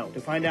smile.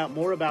 To find out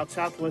more about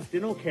Southwest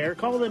Dental Care,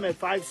 call them at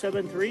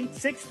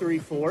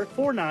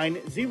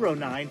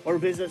 573-634-4909 or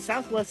visit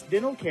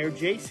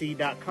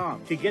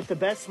southwestdentalcarejc.com. To get the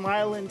best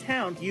smile in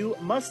town, you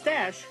must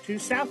dash to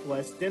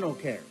Southwest Dental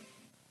Care.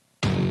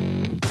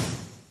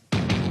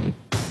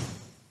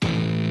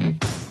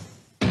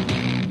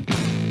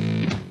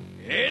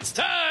 It's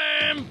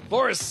time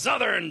for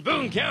Southern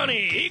Boone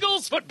County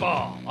Eagles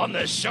football on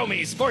the Show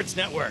Me Sports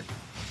Network.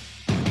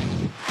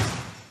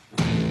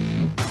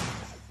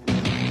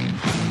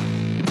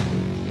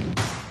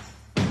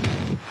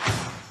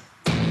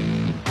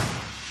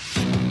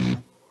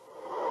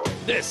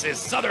 This is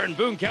Southern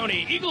Boone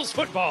County Eagles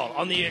football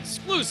on the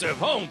exclusive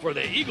home for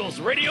the Eagles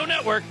radio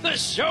network, the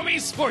Show Me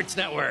Sports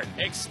Network.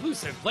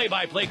 Exclusive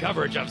play-by-play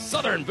coverage of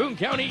Southern Boone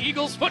County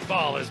Eagles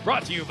football is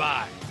brought to you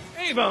by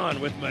Avon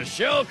with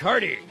Michelle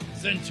Carty,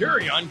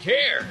 Centurion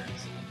Cares,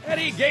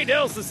 Eddie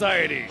Gaydell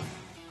Society,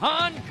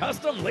 Han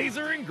Custom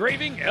Laser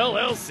Engraving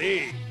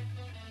LLC,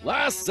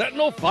 Last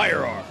Sentinel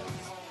Firearms,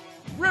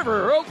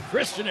 River Oak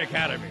Christian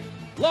Academy,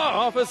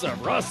 Law Office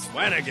of Russ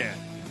Swanigan,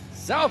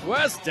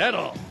 Southwest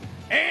Dental,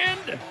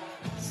 and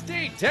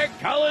State Tech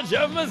College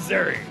of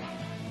Missouri.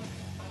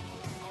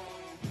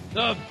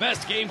 The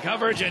best game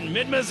coverage in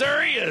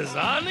mid-Missouri is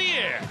on the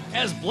air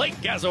as Blake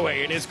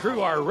Gazaway and his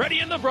crew are ready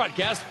in the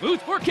broadcast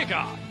booth for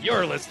kickoff.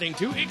 You're listening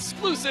to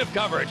exclusive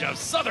coverage of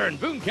Southern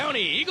Boone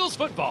County Eagles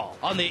football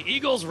on the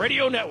Eagles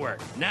Radio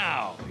Network.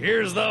 Now,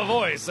 here's the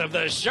voice of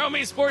the Show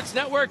Me Sports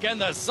Network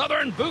and the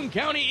Southern Boone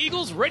County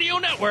Eagles Radio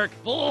Network,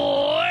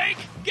 Blake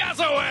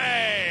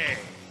Gazaway.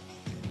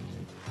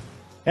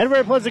 And a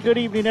very pleasant good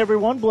evening,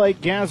 everyone. Blake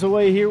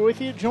Gazaway here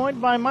with you,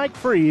 joined by Mike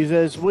Freeze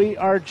as we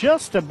are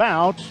just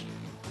about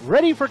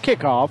ready for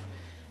kickoff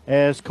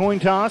as coin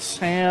toss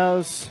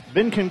has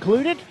been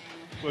concluded.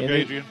 Look,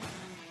 Adrian.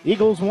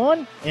 Eagles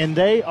won, and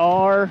they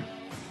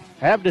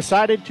have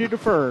decided to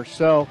defer.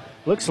 So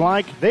looks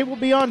like they will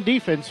be on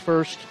defense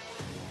first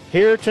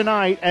here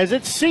tonight as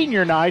it's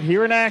senior night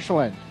here in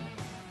Ashland.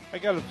 I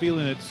got a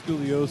feeling at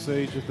Schooley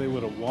Osage, if they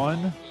would have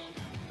won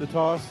the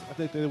toss, I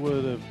think they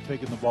would have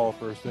taken the ball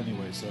first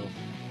anyway. So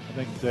I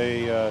think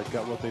they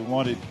got what they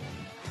wanted.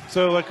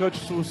 So like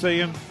Coach was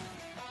saying,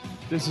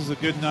 this is a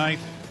good night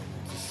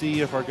to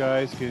see if our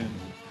guys can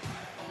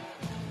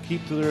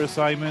keep to their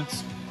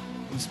assignments.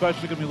 I'm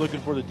especially going to be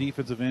looking for the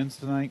defensive ends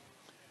tonight.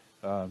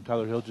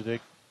 Tyler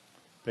Hilgedick,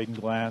 Peyton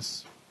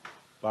Glass,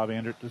 Bob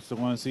Andert. Just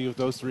want to see if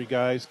those three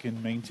guys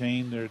can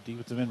maintain their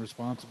defensive end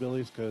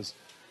responsibilities, because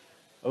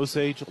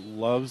Osage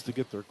loves to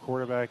get their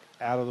quarterback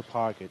out of the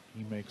pocket.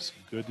 He makes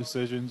good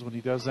decisions when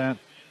he does that.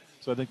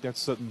 So I think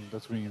that's something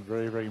that's going to be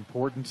very, very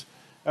important.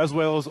 As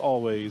well as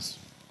always,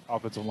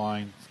 offensive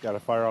line. It's got to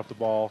fire off the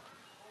ball,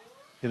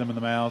 hit him in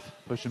the mouth,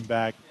 push him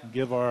back,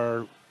 give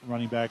our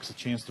running backs a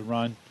chance to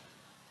run.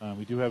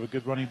 We do have a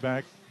good running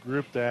back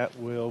group that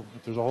will,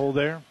 if there's a hole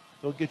there,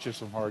 they'll get you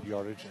some hard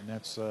yardage, and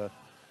that's I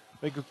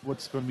think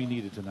what's going to be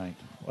needed tonight.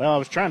 Well, I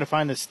was trying to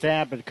find the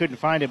stat, but couldn't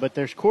find it. But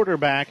there's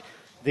quarterback,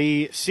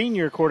 the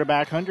senior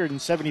quarterback,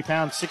 170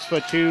 pounds,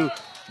 6'2",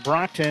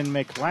 Brockton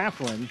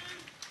McLaughlin.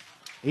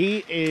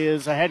 He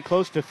had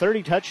close to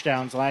 30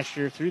 touchdowns last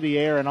year through the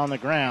air and on the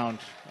ground.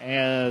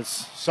 As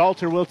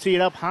Salter will tee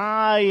it up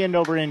high, end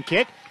over end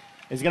kick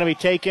is going to be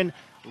taken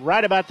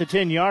right about the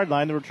 10-yard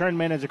line. The return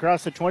man is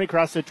across the 20,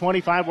 across the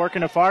 25,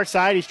 working the far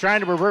side. He's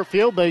trying to revert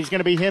field, but he's going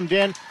to be hemmed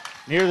in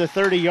near the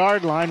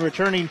 30-yard line.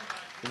 Returning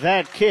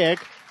that kick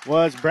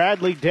was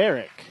Bradley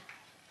Derrick.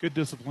 Good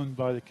discipline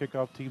by the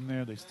kickoff team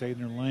there. They stayed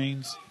in their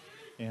lanes,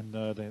 and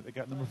they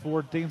got number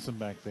 4 dancing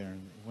back there.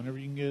 And whenever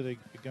you can get a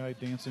guy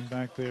dancing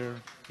back there,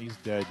 he's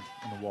dead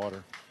in the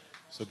water.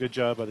 So good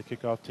job by the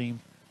kickoff team.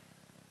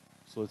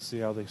 So let's see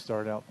how they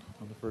start out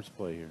on the first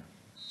play here.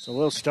 So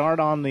we'll start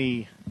on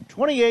the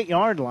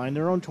 28-yard line,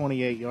 their own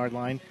 28-yard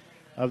line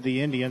of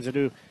the Indians. I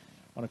do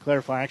want to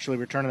clarify, actually,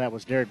 returning that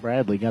was Derek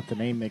Bradley. Got the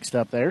name mixed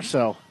up there.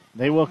 So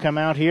they will come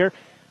out here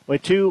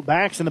with 2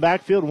 backs in the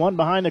backfield, 1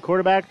 behind the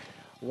quarterback,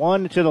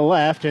 1 to the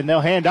left, and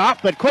they'll hand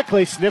off, but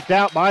quickly sniffed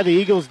out by the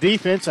Eagles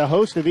defense. A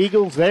host of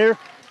Eagles there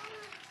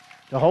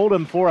to hold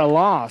him for a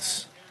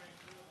loss.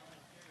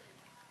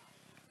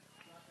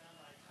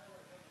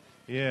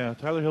 Yeah,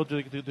 Tyler Hill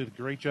did a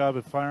great job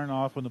of firing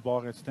off when the ball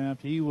got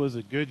snapped. He was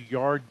a good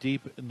yard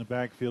deep in the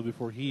backfield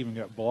before he even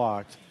got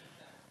blocked.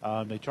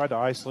 They tried to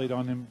isolate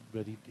on him,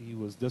 but he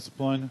was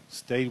disciplined,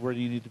 stayed where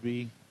he needed to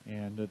be,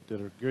 and did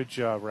a good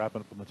job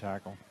wrapping up on the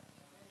tackle.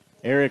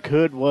 Eric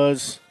Hood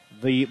was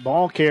the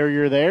ball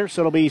carrier there,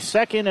 so it'll be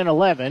 2nd and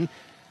 11,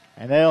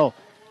 and they'll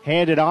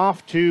hand it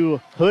off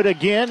to Hood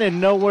again, and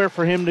nowhere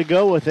for him to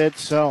go with it.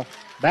 So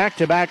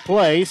back-to-back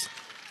plays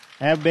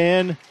have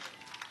been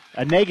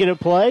a negative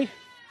play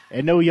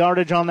and no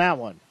yardage on that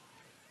one.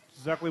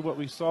 Exactly what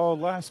we saw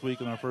last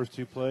week in our first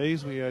 2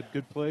 plays. We had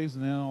good plays,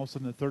 and then all of a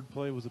sudden the third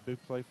play was a big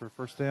play for a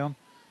first down.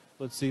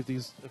 Let's see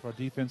if our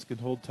defense can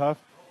hold tough.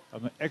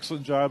 An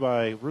excellent job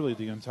by really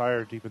the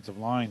entire defensive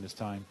line this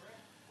time.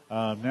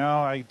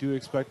 Now I do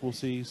expect we'll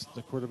see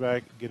the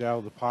quarterback get out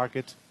of the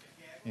pocket,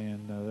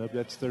 and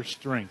that's their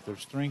strength. Their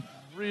strength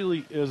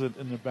really isn't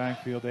in the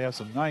backfield. They have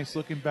some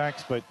nice-looking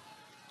backs, but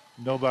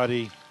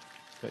nobody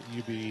that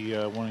you'd be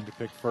wanting to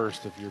pick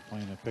first if you're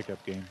playing a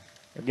pickup game.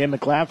 Again,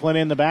 McLaughlin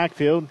in the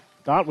backfield.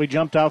 Thought we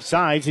jumped off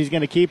sides. He's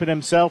going to keep it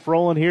himself,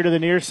 rolling here to the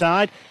near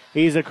side.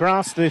 He's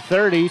across the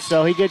 30,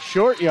 so he gets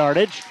short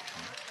yardage,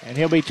 and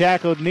he'll be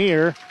tackled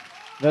near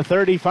the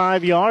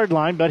 35-yard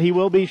line, but he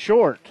will be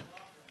short.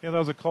 Yeah, that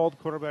was a called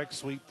quarterback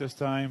sweep this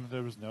time.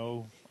 There was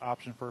no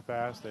option for a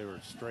pass. They were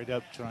straight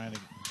up trying to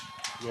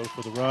go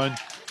for the run.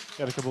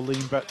 Got a couple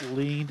lead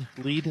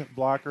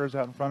blockers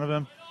out in front of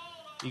him.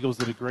 Eagles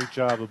did a great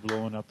job of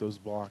blowing up those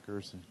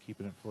blockers and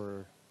keeping it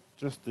for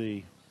just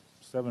the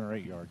 7 or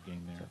 8 yard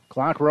gain there.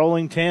 Clock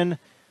rolling,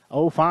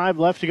 10:05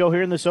 left to go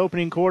here in this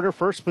opening quarter.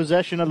 First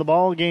possession of the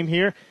ball game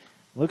here.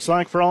 Looks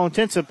like for all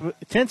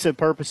intensive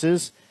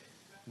purposes,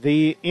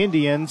 the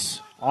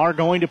Indians are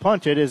going to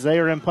punt it as they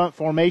are in punt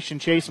formation.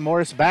 Chase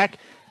Morris back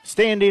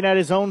standing at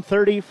his own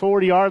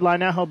 34-yard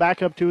line. Now he'll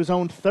back up to his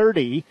own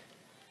 30.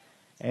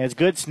 As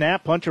good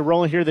snap, punter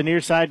rolling here to the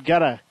near side.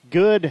 Got a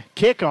good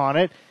kick on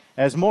it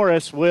as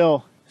Morris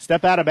will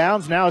step out of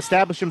bounds, now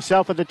establish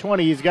himself at the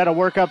 20. He's got to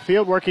work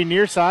upfield, working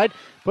near side,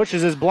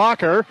 pushes his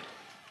blocker,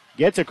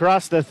 gets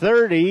across the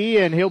 30,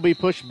 and he'll be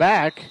pushed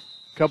back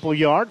a couple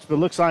yards, but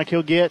looks like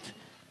he'll get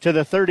to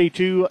the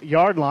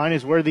 32-yard line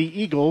is where the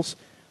Eagles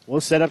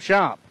will set up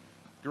shop.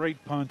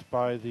 Great punt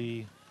by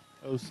the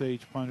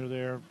Osage punter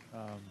there.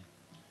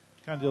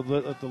 Kind of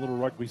the little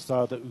rugby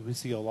style that we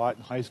see a lot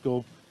in high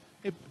school.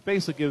 It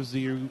basically gives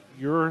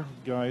your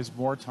guys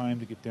more time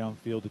to get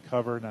downfield to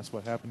cover, and that's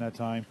what happened that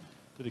time.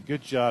 Did a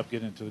good job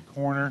getting into the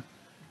corner,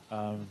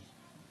 and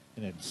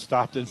it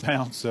stopped in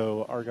bounds,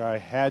 so our guy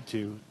had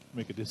to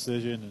make a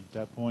decision at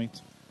that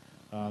point.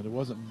 There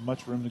wasn't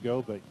much room to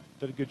go, but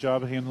did a good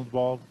job of handling the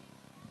ball.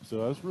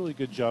 So that was a really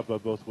good job by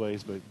both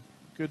ways, but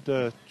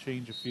good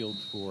change of field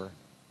for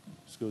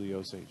Schooley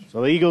Osage.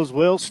 So the Eagles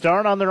will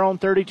start on their own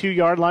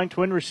 32-yard line.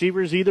 Twin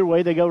receivers, either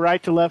way, they go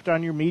right to left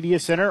on your media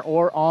center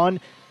or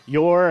on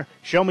your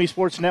Show Me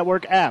Sports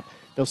Network app.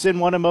 They'll send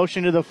one in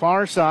motion to the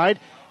far side,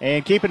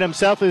 and keeping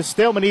himself is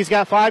Stillman. He's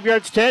got 5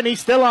 yards, 10. He's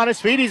still on his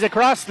feet. He's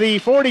across the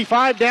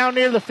 45, down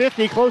near the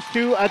 50, close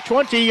to a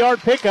 20-yard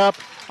pickup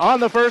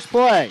on the first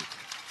play.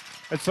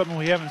 That's something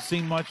we haven't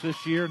seen much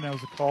this year, and that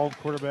was a called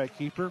quarterback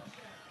keeper.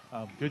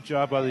 Good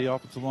job by the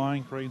offensive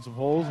line creating some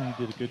holes, and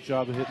he did a good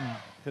job of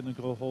hitting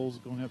the goal holes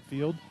going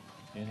upfield,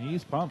 and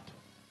he's pumped.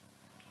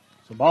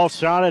 So ball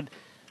spotted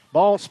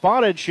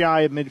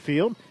shy of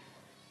midfield,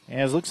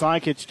 as looks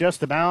like it's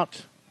just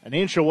about an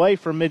inch away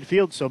from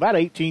midfield, so about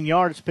 18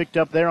 yards picked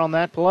up there on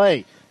that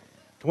play.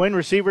 Twin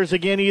receivers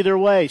again either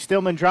way.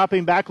 Stillman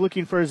dropping back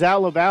looking for his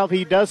outlet valve.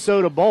 He does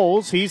so to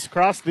Bowles. He's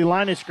crossed the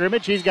line of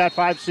scrimmage. He's got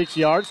 5-6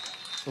 yards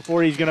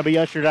before he's going to be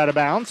ushered out of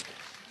bounds.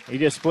 He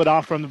just split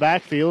off from the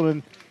backfield,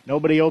 and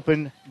nobody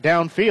open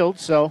downfield,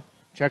 so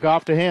check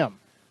off to him.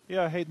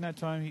 Yeah, Hayden, that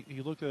time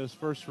he looked at his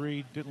first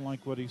read, didn't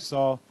like what he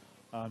saw.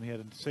 He had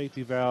a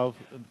safety valve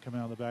coming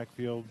out of the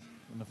backfield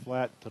in the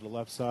flat to the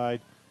left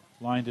side.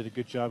 Line did a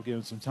good job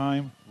giving some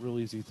time. Real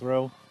easy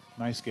throw.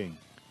 Nice game.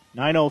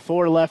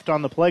 9:04 left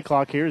on the play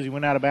clock here as he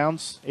went out of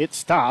bounds. It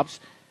stops.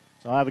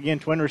 So I'll have again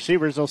twin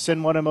receivers. They'll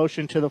send one in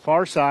motion to the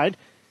far side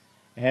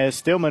as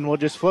Stillman will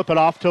just flip it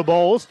off to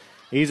Bowles.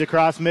 He's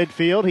across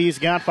midfield. He's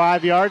got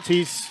 5 yards.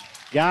 He's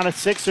got a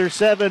 6 or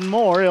 7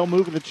 more. He'll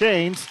move the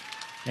chains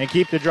and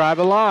keep the drive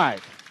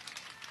alive.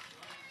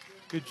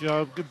 Good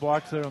job. Good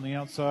blocks there on the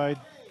outside.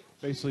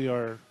 Basically,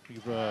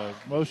 we've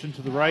motion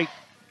to the right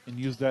and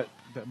use that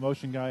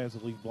motion guy as a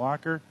lead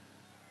blocker.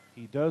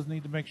 He does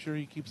need to make sure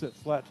he keeps it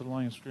flat to the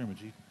line of scrimmage.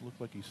 He looked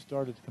like he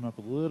started to come up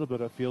a little bit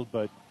upfield,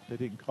 but they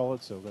didn't call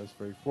it, so that's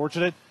very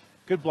fortunate.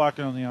 Good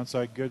blocking on the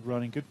outside, good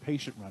running, good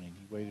patient running.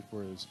 He waited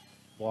for his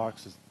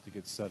blocks to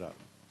get set up.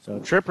 So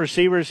trip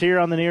receivers here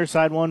on the near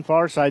side, one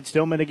far side.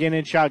 Stillman again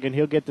in shotgun.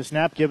 He'll get the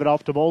snap, give it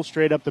off to Bowles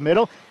straight up the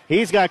middle.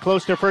 He's got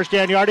close to first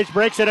down yardage,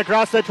 breaks it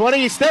across the 20.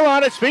 He's still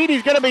on his feet.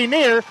 He's going to be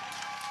near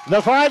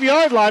the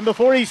 5-yard line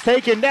before he's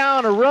taken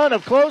down. A run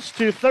of close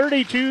to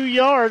 32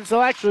 yards.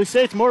 They'll actually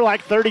say it's more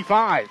like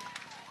 35.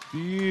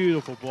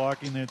 Beautiful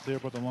blocking there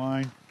by the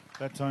line.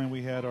 That time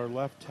we had our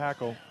left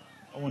tackle,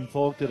 Owen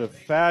Folk, did a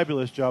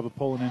fabulous job of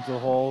pulling into the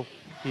hole.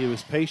 He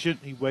was patient.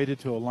 He waited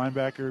till a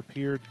linebacker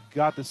appeared,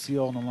 got the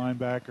seal on the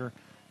linebacker,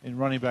 and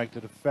running back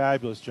did a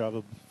fabulous job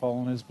of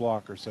following his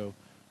blocker. So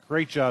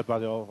great job by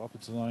the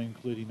offensive line,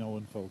 including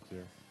Owen Folk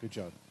there. Good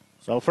job.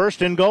 So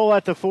first and goal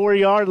at the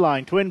 4-yard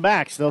line. Twin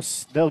backs.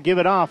 They'll give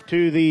it off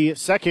to the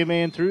second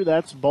man through.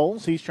 That's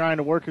Bowles. He's trying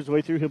to work his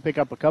way through. He'll pick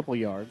up a couple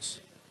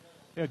yards.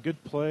 Yeah,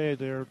 good play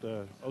there.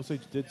 The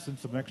Osage did send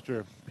some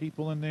extra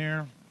people in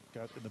there.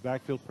 Got in the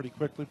backfield pretty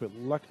quickly, but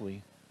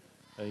luckily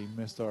they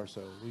missed our.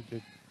 So we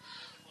did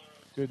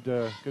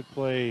good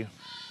play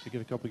to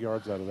get a couple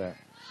yards out of that.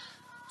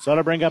 So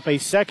to bring up a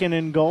second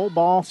and goal.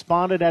 Ball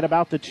spotted at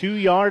about the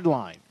 2-yard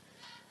line.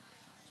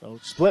 So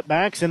split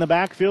backs in the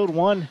backfield,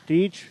 one to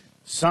each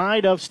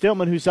side of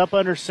Stillman, who's up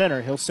under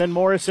center. He'll send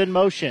Morris in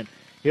motion.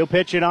 He'll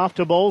pitch it off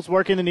to Bowles,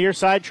 working the near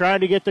side,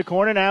 trying to get the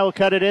corner. Now he'll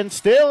cut it in,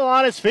 still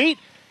on his feet,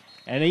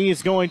 and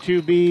he's going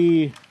to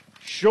be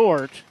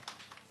short.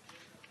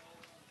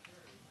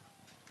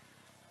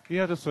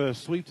 Yeah, just a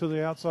sweep to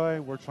the outside.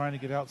 We're trying to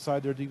get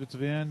outside their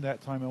defensive end.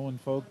 That time Owen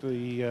Folk,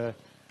 the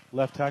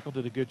left tackle,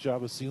 did a good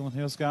job of sealing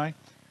his guy.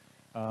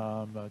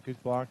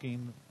 Good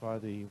blocking by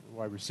the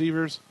wide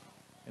receivers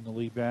and the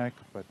lead back,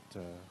 but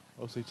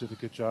Osage did a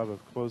good job of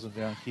closing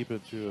down, keep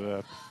it to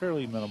a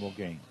fairly minimal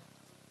gain.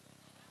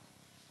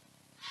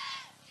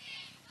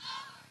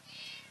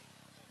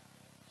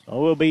 So it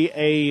will be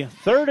a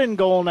third and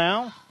goal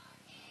now.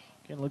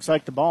 Again, looks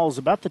like the ball is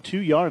about the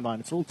 2-yard line.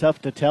 It's a little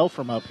tough to tell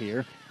from up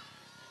here.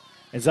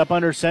 As up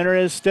under center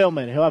is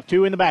Stillman. He'll have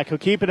 2 in the back. He'll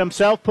keep it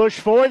himself, push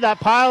forward. That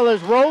pile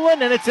is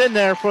rolling, and it's in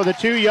there for the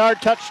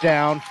 2-yard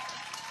touchdown.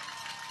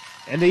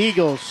 And the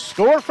Eagles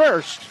score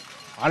first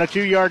on a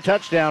 2-yard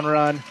touchdown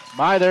run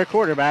by their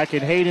quarterback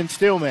in Hayden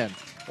Stillman.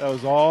 That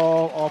was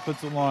all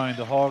offensive line.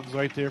 The Hogs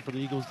right there for the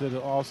Eagles did an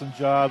awesome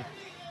job.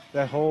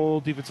 That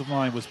whole defensive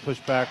line was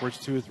pushed backwards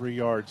 2 or 3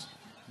 yards.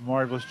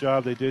 Marvelous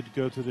job. They did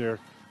go to their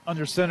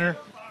under center,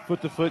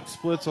 foot-to-foot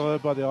splits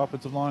by the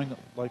offensive line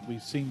like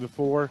we've seen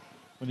before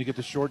when you get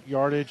the short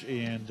yardage,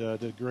 and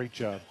did a great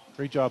job.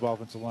 Great job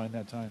offensive line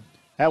that time.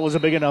 That was a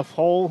big enough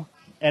hole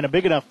and a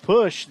big enough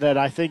push that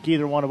I think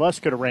either one of us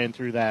could have ran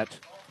through that.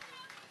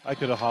 I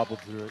could have hobbled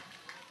through it.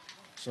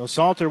 So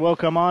Salter will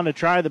come on to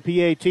try the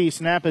PAT.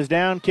 Snap is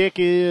down, kick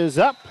is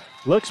up.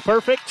 Looks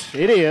perfect.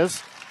 It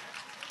is.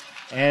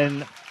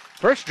 And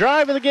first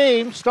drive of the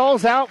game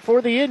stalls out for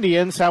the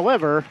Indians.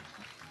 However,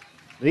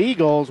 the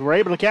Eagles were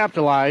able to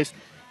capitalize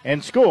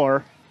and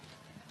score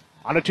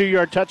on a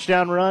 2-yard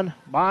touchdown run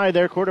by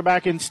their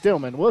quarterback in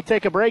Stillman. We'll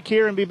take a break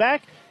here and be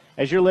back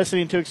as you're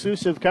listening to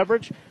exclusive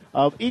coverage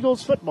of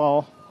Eagles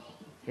football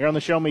here on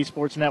the Show Me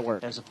Sports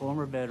Network. As a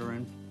former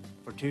veteran,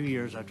 for 2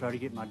 years I tried to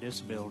get my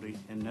disability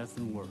and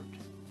nothing worked.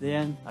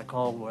 Then I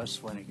called Wes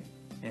Swanigan,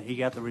 and he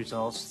got the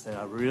results that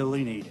I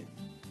really needed.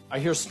 I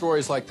hear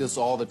stories like this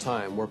all the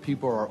time where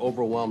people are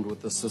overwhelmed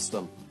with the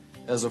system.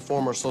 As a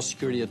former Social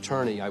Security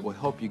attorney, I will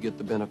help you get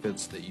the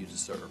benefits that you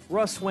deserve.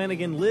 Russ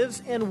Swanigan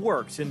lives and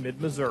works in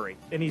mid-Missouri,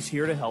 and he's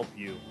here to help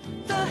you.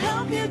 The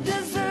help you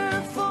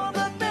deserve for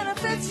the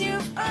benefits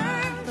you've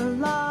earned. The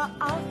law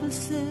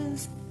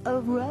offices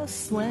of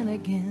Russ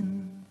Swanigan.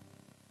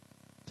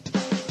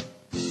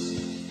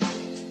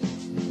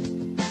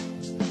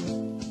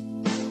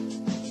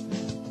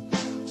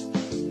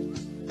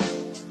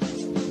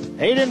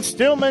 Hayden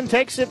Stillman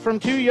takes it from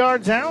 2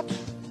 yards out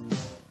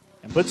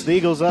and puts the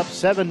Eagles up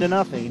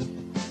 7-0.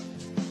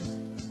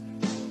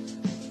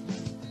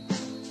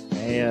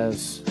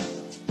 As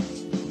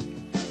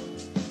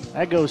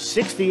that goes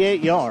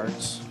 68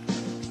 yards.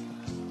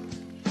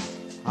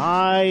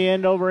 High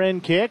end over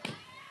end kick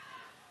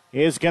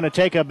is going to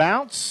take a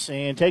bounce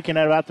and taken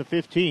at about the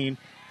 15.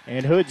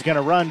 And Hood's going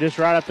to run just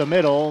right up the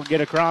middle,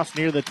 get across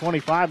near the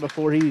 25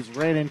 before he's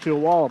ran into a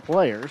wall of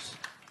players.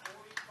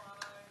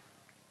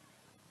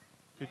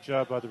 Good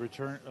job by the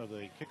return of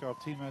the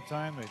kickoff team that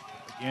time. They,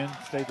 again,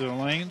 stayed to their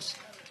lanes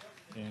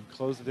and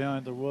closed it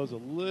down. There was a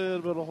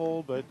little bit of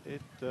hole, but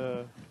it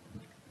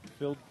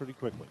filled pretty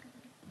quickly.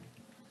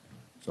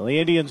 So the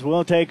Indians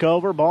will take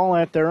over. Ball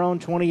at their own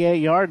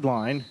 28-yard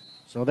line.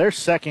 So their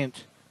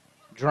second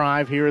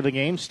drive here of the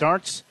game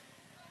starts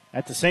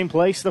at the same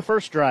place the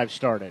first drive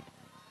started.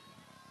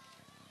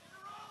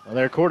 Well,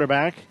 their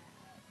quarterback,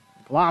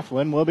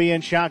 McLaughlin, will be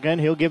in shotgun.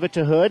 He'll give it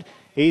to Hood.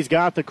 He's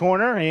got the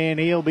corner, and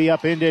he'll be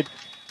upended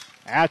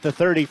at the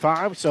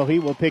 35, so he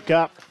will pick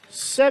up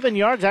 7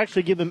 yards,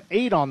 actually give them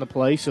 8 on the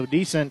play, so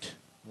decent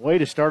way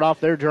to start off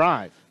their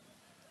drive.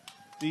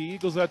 The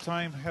Eagles that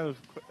time have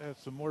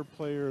some more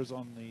players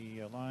on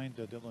the line.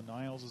 Dylan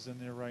Niles is in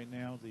there right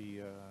now.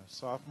 The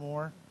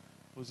sophomore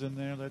was in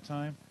there that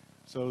time.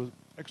 So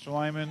extra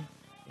linemen,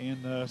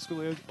 and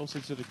School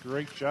Osage did a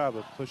great job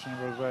of pushing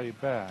everybody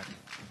back.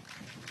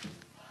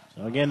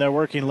 So again, they're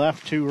working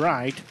left to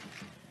right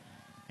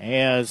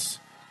as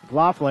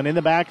McLaughlin in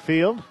the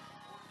backfield.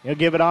 He'll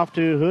give it off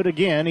to Hood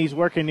again. He's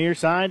working near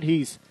side.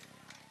 He's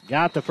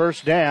got the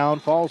first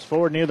down, falls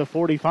forward near the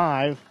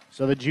 45.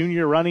 So the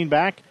junior running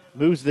back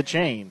moves the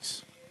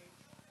chains.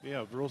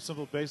 Yeah, real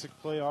simple, basic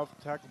play off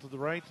tackle to the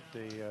right.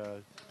 They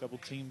double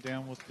team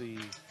down with the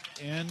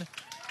end.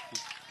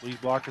 The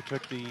lead blocker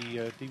took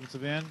the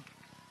defensive end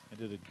and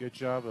did a good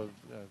job of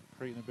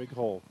creating a big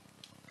hole.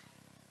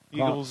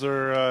 Eagles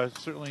are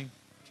certainly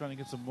trying to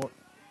get some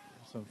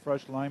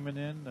fresh linemen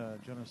in.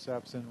 Jonah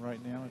Sapp's in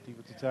right now at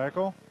defensive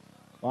tackle.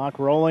 Clock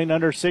rolling,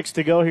 under 6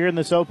 to go here in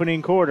this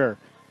opening quarter.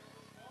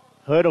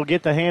 Hood will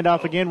get the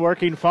handoff again,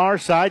 working far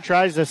side,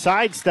 tries to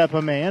sidestep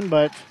a man,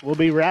 but will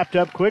be wrapped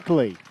up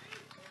quickly.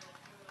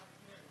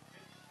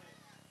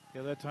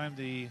 Yeah, that time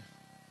the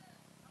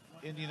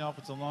Indian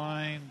offensive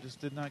line just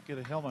did not get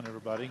a helm on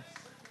everybody,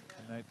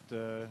 and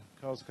that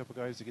caused a couple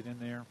guys to get in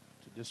there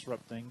to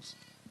disrupt things.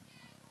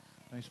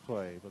 Nice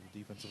play by the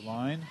defensive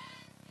line.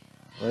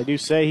 Well, I do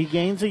say he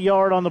gains a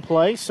yard on the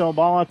play, so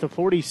ball at the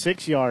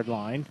 46-yard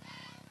line.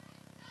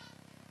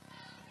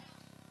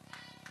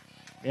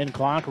 And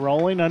clock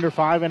rolling, under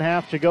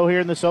 5.5 to go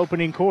here in this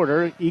opening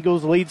quarter.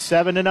 Eagles lead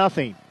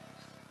 7-0.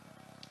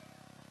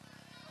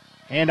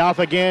 Hand off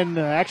again.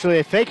 Actually,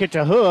 they fake it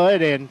to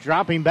Hood and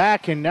dropping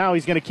back, and now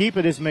he's going to keep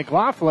it as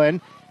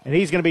McLaughlin, and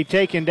he's going to be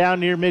taken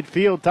down near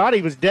midfield. Thought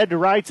he was dead to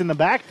rights in the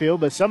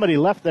backfield, but somebody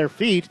left their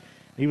feet.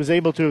 He was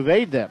able to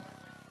evade them.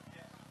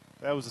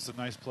 That was just a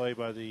nice play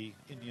by the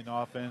Indian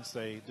offense.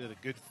 They did a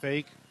good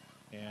fake,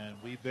 and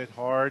we bit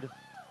hard.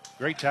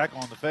 Great tackle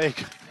on the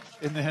fake.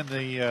 And then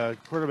the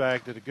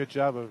quarterback did a good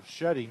job of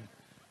shedding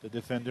the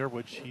defender,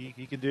 which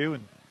he can do,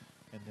 and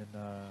then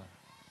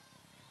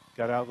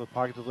got out of the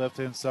pocket to the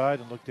left-hand side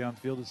and looked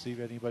downfield to see if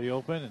anybody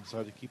open and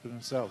decided to keep it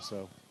himself.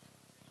 So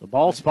the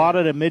ball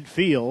spotted at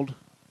midfield.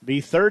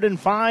 Be 3rd and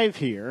 5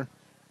 here.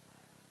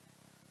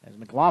 As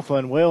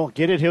McLaughlin will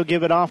get it, he'll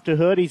give it off to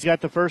Hood. He's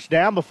got the first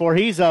down before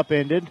he's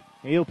upended.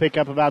 He'll pick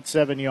up about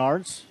 7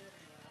 yards.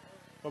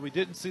 But we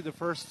didn't see the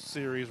first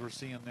series we're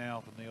seeing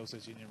now from the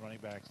Osage Union running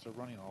backs. They're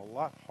running a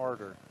lot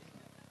harder,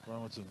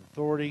 running with some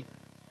authority.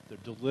 They're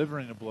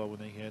delivering a blow when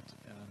they hit,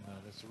 and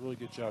that's a really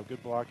good job.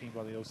 Good blocking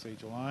by the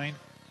Osage line.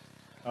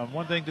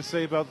 One thing to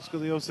say about the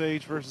School of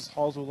Osage versus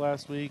Hallsville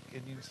last week,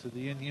 Indians to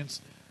the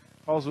Indians.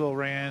 Hallsville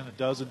ran a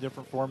dozen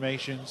different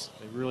formations.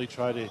 They really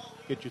try to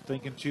get you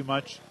thinking too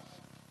much.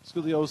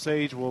 School of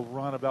Osage will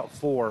run about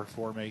 4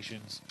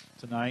 formations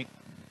tonight,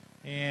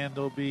 and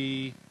they'll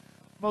be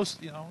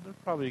they're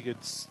probably a good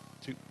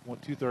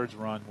 2/3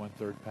 run,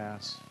 1/3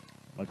 pass.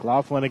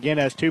 McLaughlin again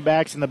has 2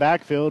 backs in the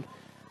backfield.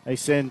 They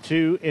send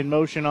 2 in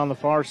motion on the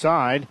far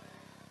side.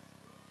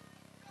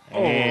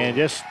 And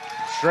just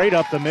straight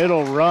up the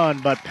middle run,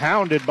 but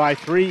pounded by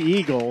 3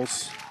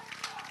 Eagles.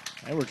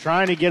 They were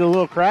trying to get a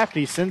little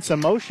crafty, send some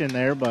motion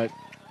there, but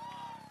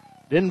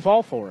didn't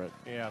fall for it.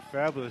 Yeah,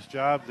 fabulous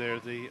job there.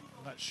 I'm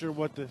not sure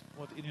what the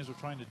Indians were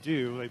trying to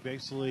do. They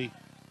basically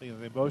they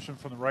motioned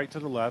from the right to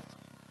the left,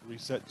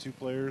 reset 2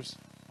 players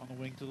on the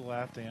wing to the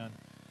left, and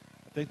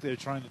I think they're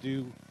trying to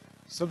do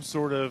some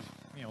sort of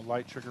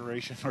light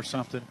trickeration or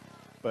something,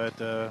 but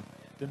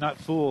did not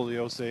fool the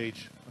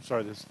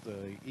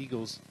the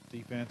Eagles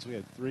defense. We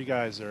had 3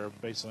 guys there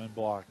basically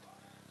unblocked.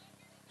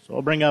 So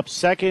we'll bring up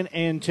 2nd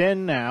and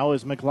 10 now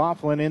as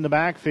McLaughlin in the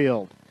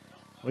backfield.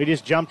 We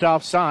just jumped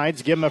off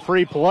sides, give him a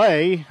free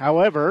play.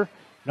 However,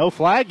 no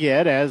flag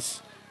yet,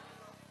 as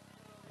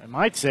I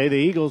might say the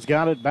Eagles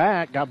got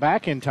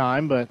back in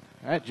time, but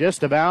that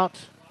just about.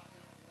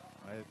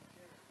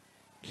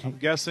 I'm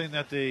guessing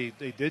that they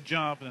did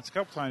jump, and it's a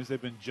couple times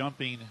they've been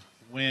jumping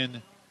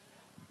when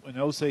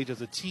Osage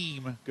as a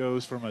team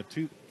goes from a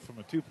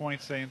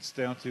 2-point stance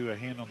down to a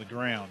hand on the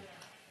ground.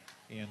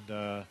 And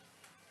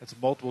that's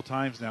multiple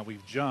times now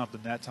we've jumped,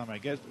 and that time I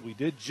guess we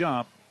did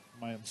jump.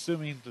 I'm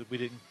assuming that we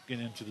didn't get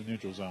into the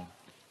neutral zone.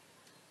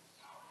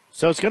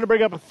 So it's going to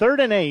bring up a 3rd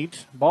and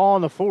 8, ball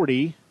on the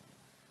 40.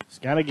 He's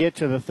got to get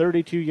to the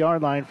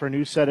 32-yard line for a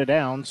new set of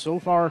downs. So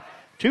far,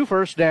 2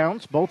 first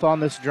downs, both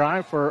on this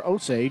drive for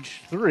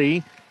Osage,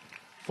 3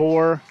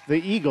 for the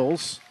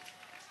Eagles,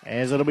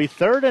 as it'll be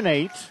 3rd and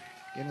 8.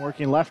 Again,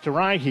 working left to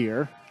right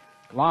here.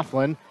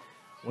 McLaughlin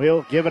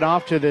will give it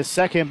off to the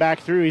second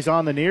back through. He's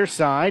on the near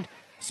side.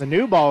 It's a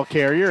new ball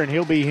carrier, and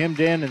he'll be hemmed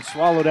in and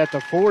swallowed at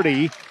the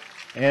 40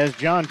 as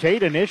John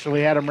Tate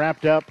initially had him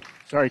wrapped up.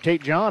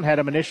 Tate John had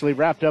him initially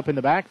wrapped up in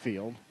the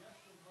backfield.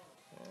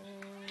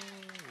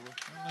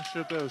 I'm not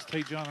sure if that was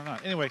Tate John or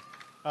not. Anyway,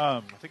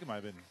 I think it might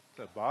have been, is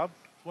that Bob?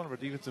 One of our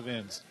defensive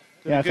ends.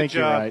 I think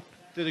you're right.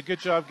 Did a good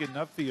job getting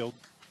upfield.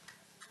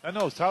 I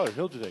know it's Tyler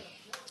Hilgedik.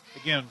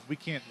 Again, we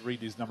can't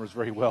read these numbers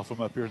very well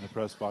from up here in the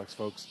press box,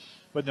 folks.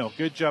 But no,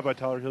 good job by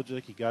Tyler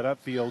Hilgedik. He got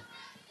upfield,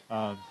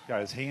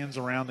 got his hands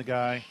around the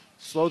guy,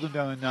 slowed him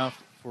down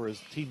enough for his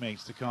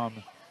teammates to come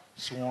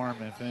swarm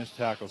and finish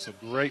tackle. So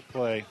great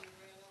play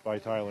by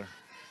Tyler.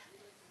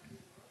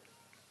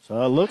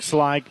 So it looks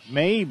like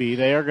maybe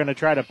they are going to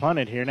try to punt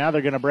it here. Now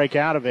they're going to break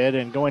out of it,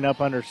 and going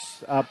up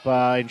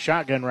in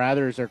shotgun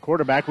rather is their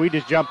quarterback. We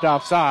just jumped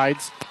off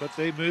sides. But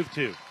they moved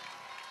too.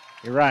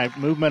 You're right.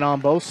 Movement on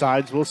both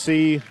sides. We'll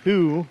see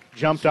who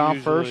jumped off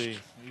first.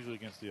 Usually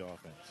against the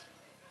offense.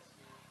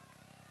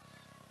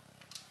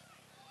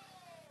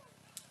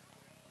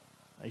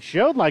 They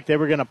showed like they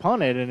were going to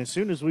punt it, and as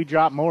soon as we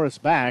dropped Morris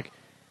back,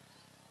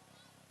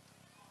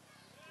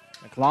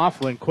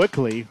 McLaughlin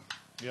quickly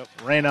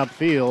ran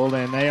upfield,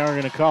 and they are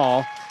going to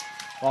call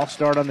false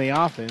start on the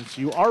offense.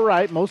 You are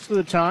right. Most of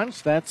the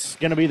times that's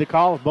going to be the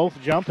call. If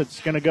both jump,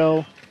 it's going to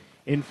go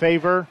in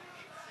favor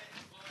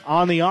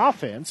on the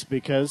offense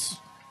because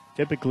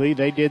typically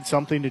they did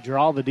something to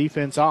draw the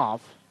defense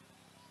off.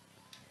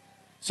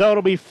 So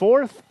it'll be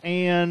 4th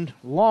and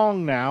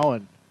long now,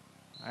 and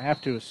I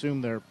have to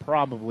assume they're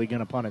probably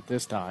going to punt it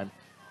this time.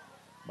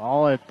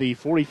 Ball at the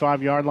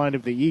 45-yard line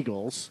of the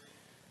Eagles.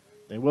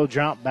 They will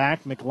drop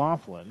back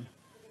McLaughlin.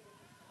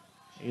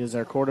 He is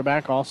our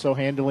quarterback, also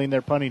handling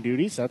their punting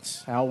duties.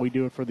 That's how we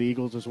do it for the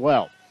Eagles as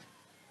well.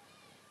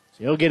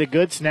 So he'll get a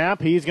good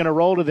snap. He's going to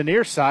roll to the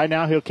near side.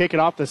 Now he'll kick it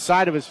off the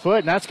side of his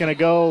foot, and that's going to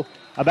go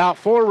about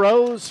 5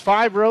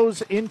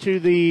 rows into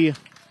the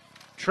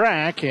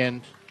track,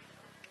 and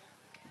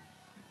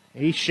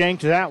he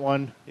shanked that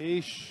one.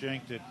 He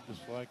shanked it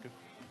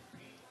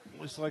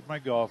just like my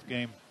golf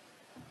game.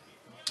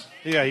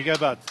 Yeah, he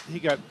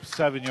got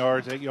 7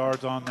 yards, 8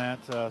 yards on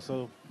that.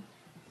 So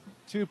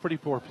 2 pretty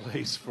poor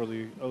plays for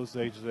the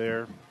Osage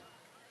there.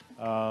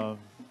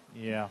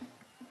 Yeah.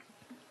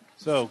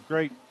 So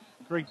great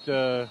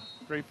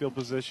field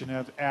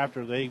position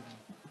after they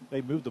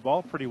moved the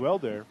ball pretty well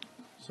there.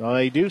 So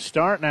they do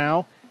start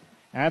now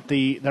at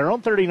their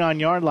own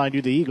 39-yard line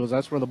to the Eagles.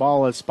 That's where the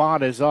ball is.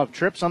 Spot is up.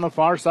 Trips on the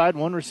far side.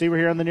 One receiver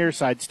here on the near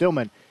side.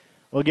 Stillman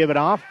will give it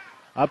off.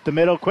 Up the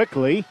middle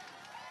quickly.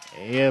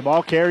 And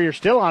ball carrier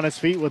still on his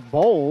feet with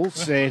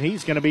Bowles, and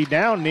he's going to be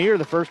down near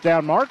the first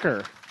down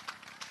marker.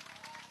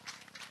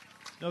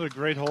 Another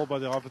great hold by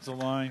the offensive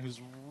line.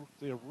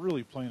 They're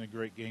really playing a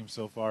great game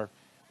so far.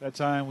 That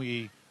time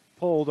we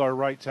pulled our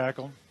right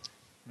tackle.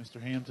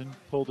 Mr. Hampton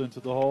pulled into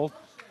the hole.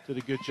 Did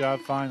a good job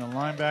finding the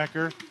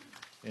linebacker.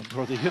 And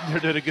toward the end there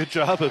did a good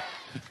job of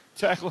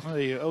tackling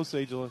the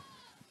Osage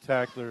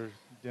tackler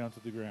down to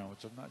the ground,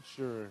 which I'm not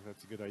sure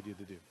that's a good idea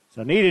to do.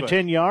 So needed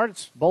 10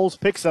 yards. Bowles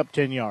picks up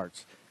 10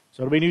 yards.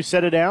 So it'll be a new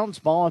set of downs.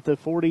 Ball at the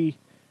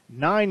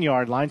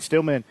 49-yard line.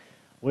 Stillman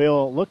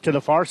will look to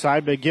the far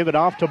side, but give it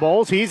off to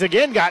Bowles. He's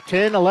again got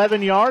 10,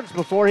 11 yards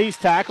before he's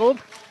tackled.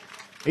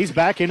 He's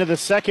back into the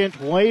second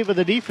wave of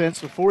the defense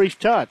before he's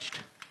touched.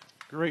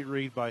 Great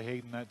read by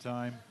Hayden that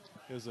time.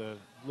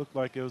 Looked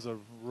like it was a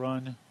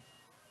run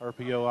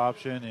RPO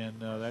option, and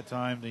that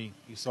time he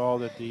saw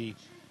that the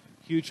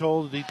huge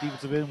hole the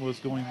defensive end was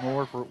going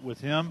more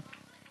with him.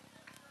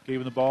 Gave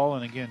him the ball,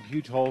 and again,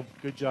 huge hole.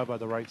 Good job by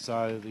the right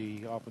side of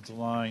the offensive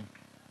line,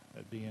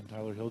 that being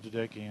Tyler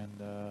Hilgedik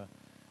and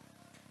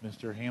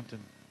Mr. Hampton.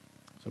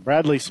 So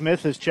Bradley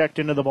Smith has checked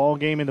into the ball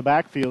game in the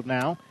backfield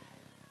now,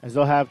 as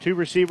they'll have 2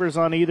 receivers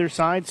on either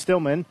side.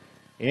 Stillman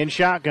in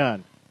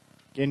shotgun.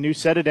 Again, new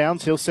set of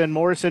downs. He'll send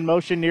Morris in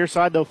motion near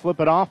side. They'll flip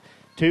it off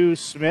to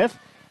Smith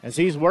as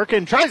he's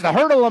working. Tries to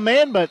hurdle a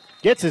man, but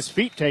gets his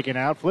feet taken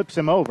out. Flips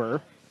him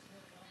over.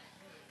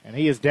 And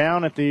he is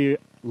down at the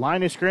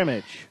line of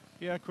scrimmage.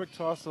 Yeah, quick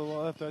toss to the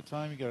left that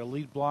time. You got a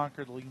lead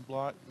blocker. The lead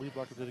blocker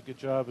did a good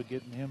job of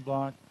getting him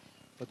blocked.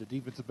 But the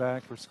defensive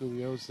back for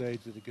Schooley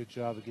Osage did a good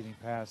job of getting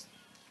past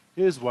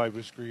his wide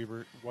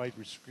receiver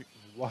blocking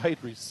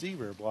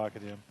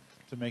him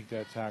to make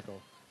that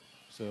tackle.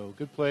 So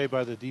good play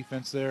by the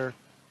defense there.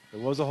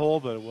 There was a hole,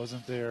 but it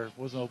wasn't there. It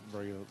wasn't open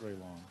very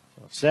long.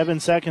 7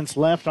 seconds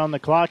left on the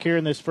clock here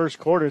in this first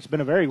quarter. It's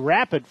been a very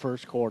rapid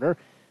first quarter.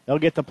 They'll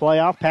get the play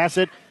off, pass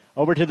it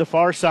over to the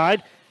far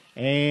side.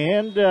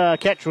 And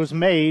catch was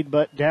made,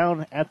 but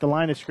down at the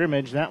line of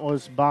scrimmage. That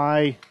was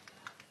by...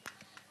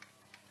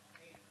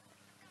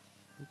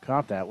 Who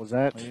caught that? Was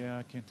that? Yeah,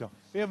 I can't tell.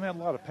 We haven't had a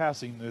lot of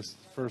passing this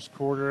first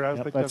quarter. I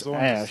think that's only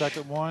Ash. the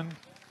second one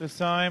this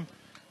time.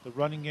 The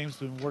running game's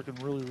been working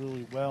really,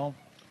 really well.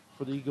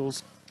 for the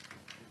Eagles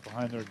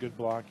behind their good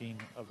blocking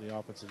of the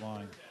offensive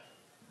line.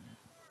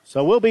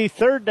 So we'll be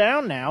third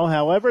down now.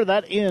 However,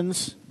 that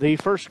ends the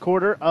first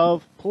quarter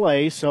of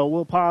play. So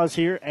we'll pause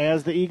here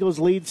as the Eagles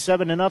lead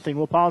 7-0.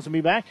 We'll pause and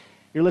be back.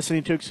 You're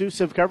listening to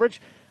exclusive coverage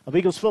of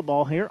Eagles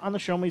football here on the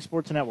Show Me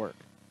Sports Network.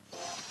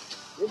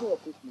 Riverwalk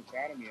Christian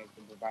Academy has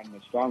been providing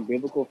a strong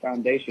biblical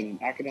foundation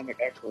and academic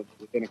excellence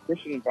within a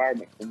Christian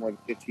environment for more than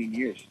 15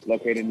 years.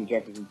 Located in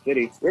Jefferson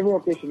City,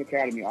 Riverwalk Christian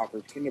Academy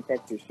offers kinder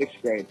prep through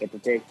 6th grade that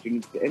prepares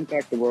students to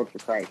impact the world for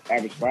Christ.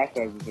 Average class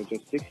sizes are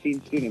just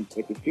 16 students,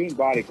 with the student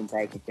body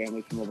comprised of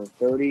families from over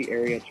 30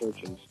 area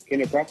churches.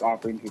 Kinder prep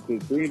offerings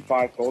include 3 and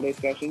 5 full-day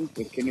sessions,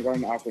 with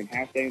kindergarten offering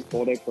half-day and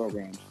full-day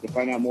programs. To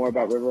find out more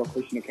about Riverwalk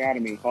Christian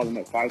Academy, call them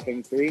at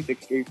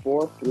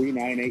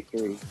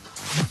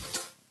 573-634-3983.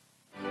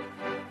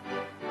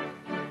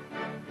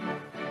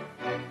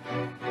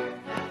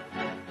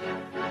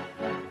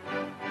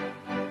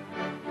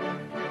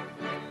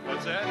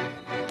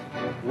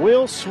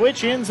 We'll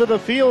switch ends of the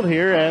field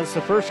here as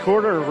the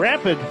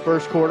rapid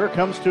first quarter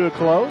comes to a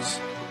close.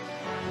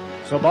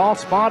 So ball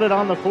spotted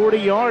on the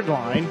 40-yard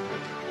line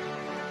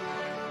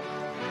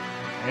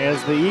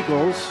as the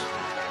Eagles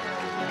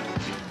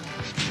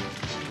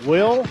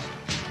will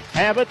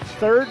have it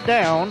third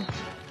down.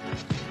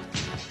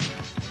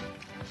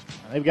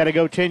 They've got to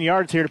go 10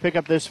 yards here to pick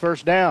up this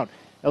first down.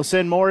 They'll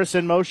send Morris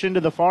in motion to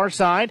the far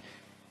side.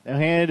 They'll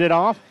hand it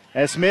off.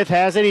 As Smith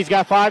has it, he's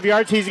got 5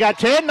 yards, he's got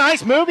 10,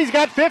 nice move, he's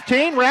got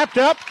 15, wrapped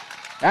up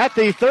at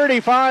the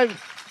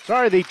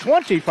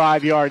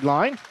 25-yard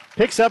line,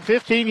 picks up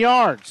 15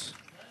 yards.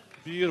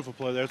 Beautiful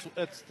play there.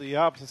 That's the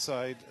opposite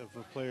side of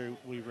the play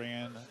we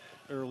ran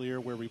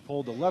earlier where we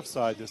pulled the left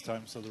side this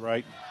time, so the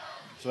right.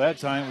 So that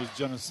time was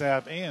Jonas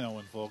Sapp and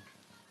Owen Folk.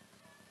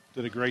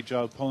 Did a great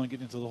job pulling,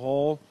 getting into the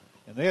hole,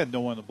 and they had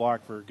no one to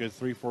block for a good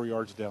 3-4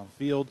 yards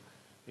downfield.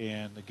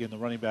 And again, the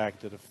running back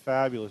did a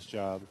fabulous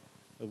job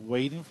of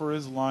waiting for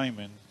his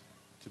linemen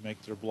to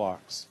make their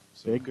blocks.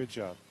 So good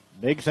job.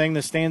 Big thing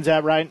that stands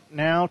out right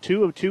now,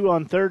 2 of 2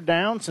 on third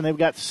downs, and they've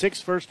got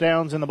 6 first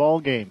downs in the ball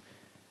game.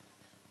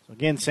 So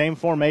again, same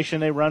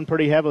formation. They run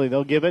pretty heavily.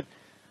 They'll give it.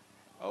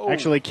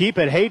 Actually keep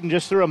it. Hayden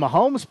just threw a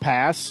Mahomes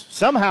pass.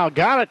 Somehow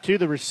got it to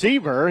the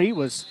receiver. He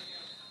was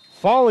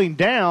falling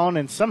down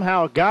and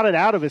somehow got it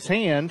out of his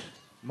hand.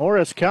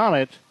 Morris caught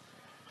it.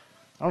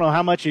 I don't know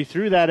how much he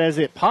threw that as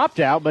it popped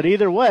out, but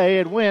either way,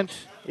 it went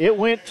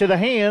to the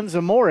hands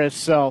of Morris.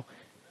 So,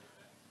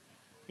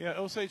 yeah,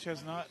 Osage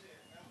has not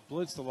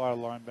blitzed a lot of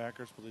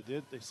linebackers, but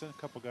they sent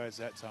a couple guys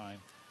that time,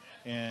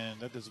 and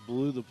that just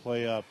blew the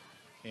play up.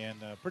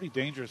 And a pretty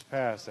dangerous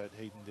pass that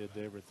Hayden did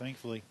there, but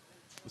thankfully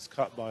was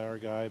caught by our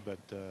guy, but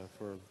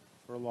for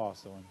a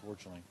loss, though,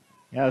 unfortunately.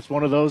 Yeah, it's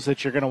one of those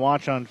that you're going to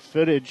watch on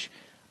footage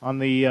on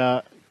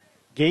the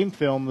game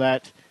film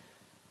that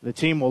the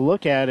team will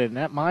look at, and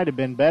that might have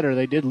been better.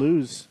 They did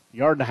lose a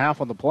yard and a half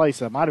on the play,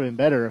 so it might have been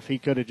better if he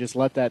could have just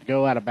let that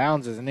go out of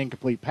bounds as an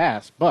incomplete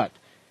pass. But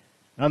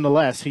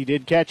nonetheless, he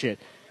did catch it.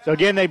 So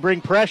again, they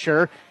bring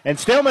pressure, and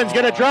Stillman's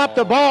going to drop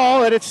the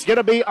ball, and it's going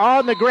to be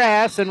on the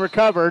grass and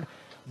recovered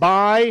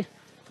by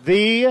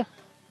the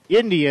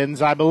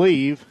Indians, I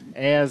believe,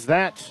 as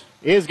that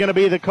is going to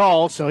be the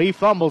call. So he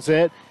fumbles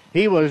it.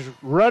 He was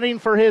running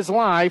for his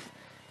life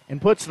and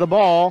puts the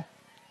ball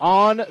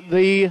on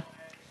the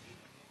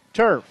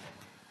turf.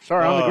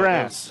 On the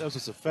grass. That was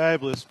just a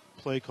fabulous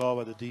play call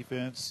by the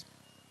defense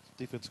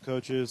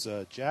coaches.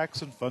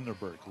 Jackson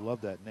Funderburg,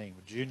 love that name.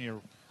 Junior,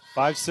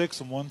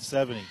 5'6" and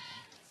 170.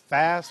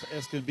 Fast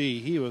as can be.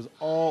 He was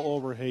all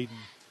over Hayden.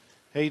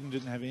 Hayden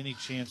didn't have any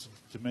chance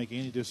to make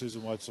any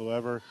decision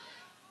whatsoever.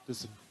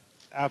 Just an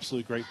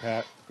absolutely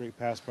great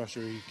pass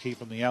pressure. He came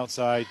from the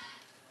outside.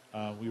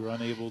 We were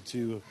unable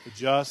to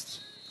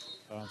adjust.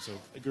 So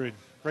a great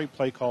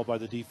play call by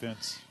the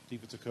defensive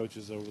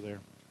coaches over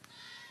there.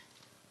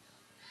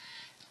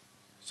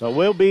 So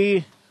will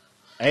be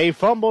a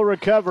fumble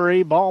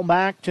recovery, ball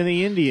back to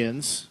the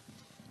Indians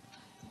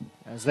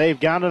as they've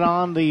got it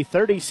on the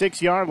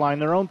 36-yard line,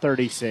 their own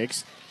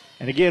 36.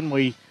 And again,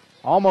 we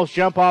almost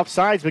jump off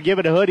sides, but give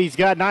it to Hood. He's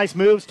got nice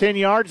moves, 10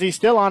 yards. He's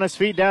still on his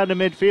feet down to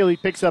midfield. He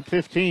picks up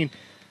 15.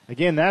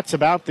 Again, that's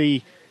about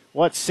the,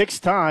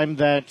 sixth time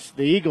that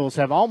the Eagles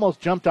have almost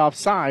jumped off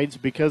sides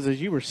because,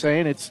 as you were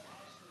saying, it's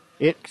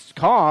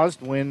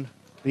caused when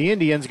the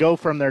Indians go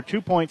from their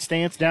 2-point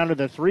stance down to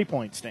their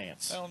 3-point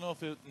stance. I don't know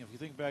if if you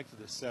think back to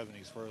the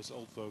 70s for us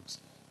old folks,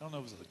 I don't know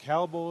if it was the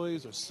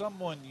Cowboys or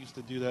someone used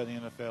to do that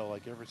in the NFL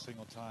like every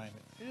single time.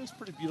 It is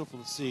pretty beautiful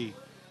to see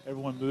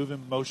everyone move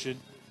in motion,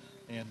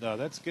 and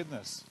that's getting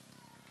us.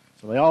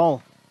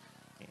 So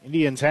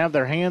Indians have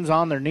their hands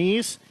on their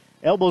knees,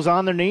 elbows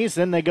on their knees,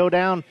 then they go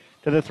down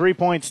to the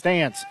 3-point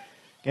stance.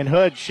 And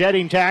Hood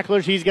shedding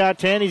tacklers. He's got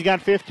 10, he's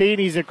got 15,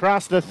 he's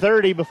across the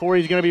 30 before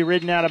he's going to be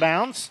ridden out of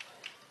bounds.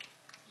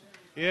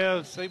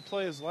 Yeah, same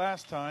play as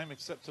last time,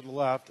 except to the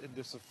left, and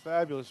just a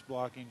fabulous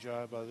blocking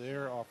job by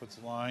their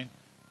offensive line.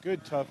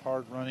 Good, tough,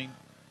 hard running,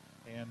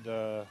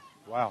 and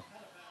wow.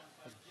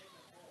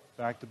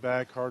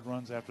 Back-to-back hard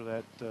runs after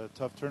that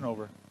tough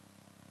turnover.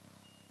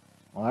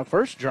 Well, that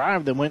first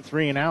drive that went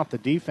 3 and out, the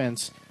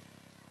defense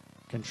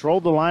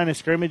controlled the line of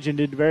scrimmage and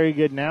did very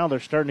good now. They're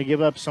starting to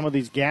give up some of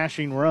these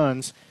gashing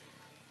runs.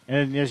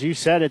 And as you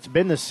said, it's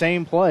been the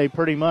same play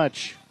pretty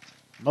much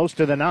most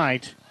of the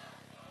night.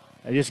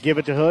 They just give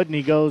it to Hood, and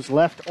he goes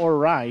left or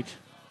right.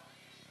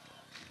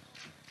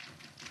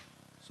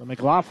 So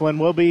McLaughlin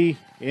will be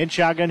in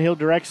shotgun. He'll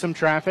direct some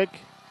traffic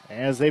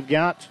as they've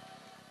got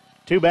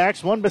 2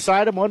 backs, one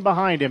beside him, one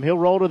behind him. He'll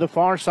roll to the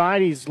far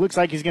side. He looks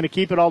like he's going to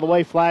keep it all the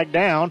way flagged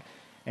down,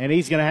 and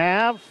he's going to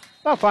have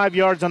about 5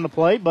 yards on the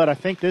play, but I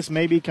think this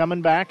may be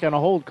coming back on a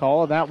hold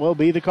call, and that will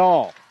be the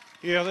call.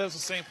 Yeah, that was the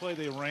same play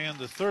they ran,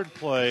 the third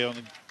play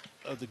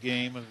of the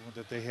game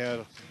that they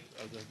had,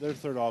 their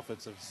third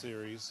offensive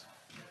series.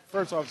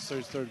 First offensive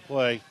series, third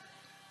play.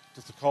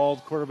 Just a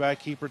called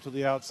quarterback keeper to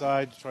the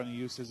outside, trying to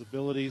use his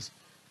abilities,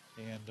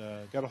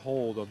 and got a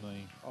hold on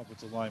the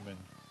offensive lineman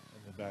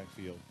in the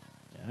backfield.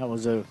 Yeah, that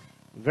was a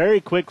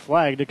very quick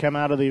flag to come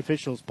out of the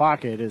official's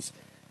pocket as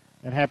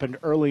that happened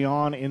early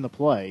on in the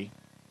play.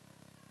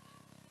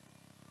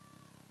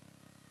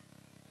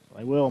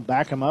 They will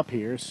back him up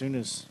here as soon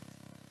as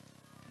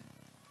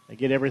they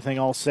get everything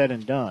all said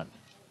and done.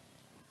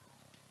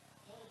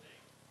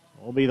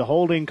 Will be the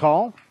holding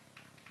call.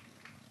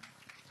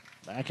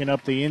 Backing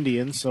up the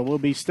Indians, so we'll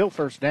be still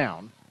first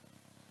down.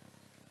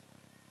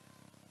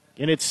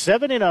 And it's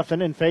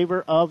 7-0 in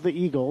favor of the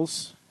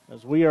Eagles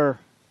as we are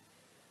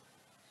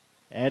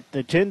at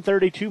the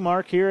 10:32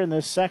 mark here in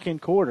the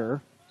second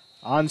quarter.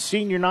 On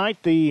senior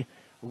night, the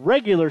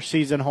regular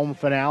season home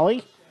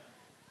finale.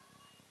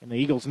 And the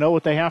Eagles know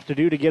what they have to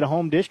do to get a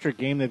home district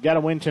game. They've got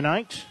to win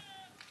tonight.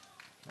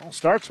 It all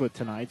starts with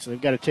tonight, so they've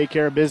got to take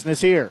care of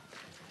business here.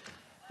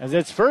 As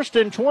it's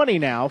 1st and 20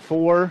 now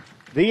for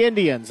the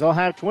Indians. They'll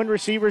have twin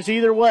receivers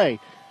either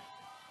way.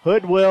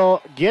 Hood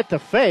will get the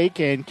fake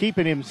and keep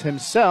it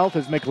himself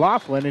as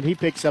McLaughlin, and he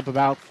picks up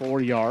about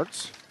 4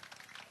 yards.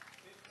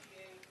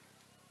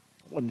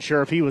 Wasn't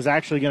sure if he was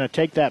actually going to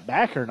take that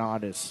back or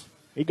not, as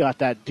he got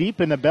that deep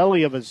in the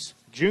belly of his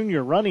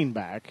junior running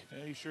back.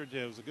 Yeah, he sure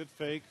did. It was a good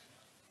fake.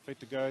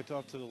 Faked the guy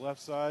off to the left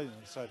side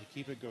and decided to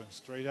keep it going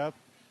straight up.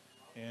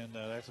 And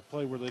that's a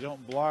play where they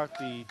don't block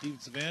the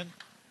defensive end.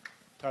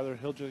 Tyler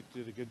Hiljic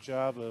did a good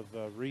job of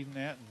reading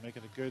that and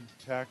making a good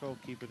tackle,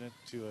 keeping it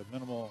to a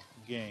minimal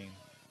gain.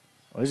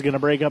 Well, he's going to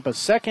break up a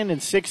 2nd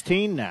and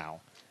 16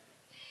 now.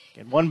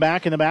 Get one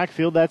back in the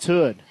backfield, that's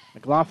Hood.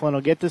 McLaughlin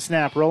will get the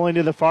snap, rolling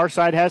to the far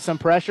side, has some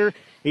pressure.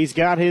 He's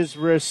got his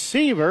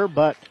receiver,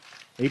 but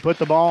he put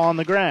the ball on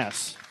the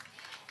grass.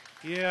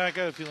 Yeah, I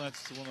got a feeling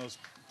that's one of those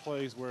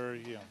plays where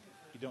you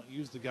don't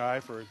use the guy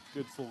for a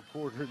good full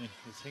quarter, and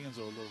his hands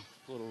are a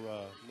little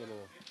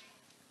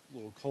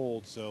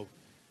cold. So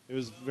it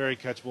was very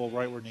catchable,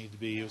 right where it needed to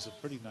be. It was a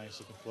pretty nice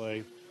looking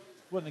play.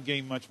 Wasn't a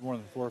game much more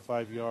than 4 or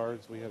 5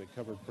 yards. We had it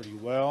covered pretty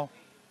well,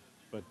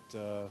 but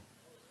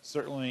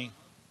certainly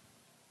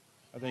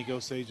I think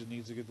Osage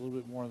needs to get a little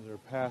bit more of their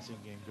passing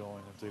game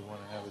going if they want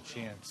to have a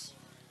chance.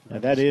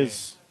 And that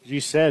is, as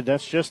you said,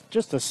 that's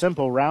just a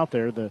simple route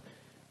there. The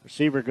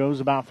receiver goes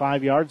about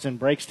 5 yards and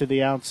breaks to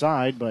the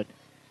outside, but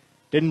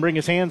didn't bring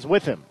his hands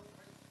with him.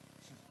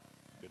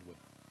 Good one.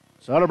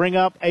 So that'll bring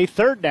up a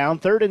 3rd down,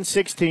 3rd and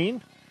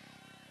 16,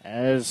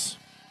 as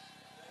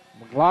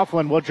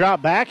McLaughlin will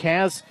drop back,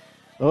 has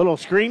a little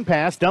screen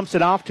pass, dumps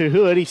it off to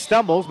Hood. He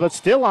stumbles, but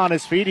still on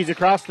his feet. He's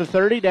across the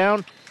 30,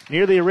 down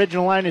near the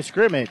original line of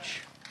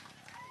scrimmage.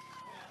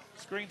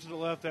 Screen to the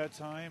left that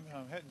time.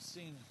 Hadn't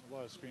seen a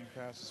lot of screen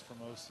passes from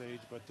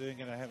Osage, but then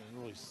again, I haven't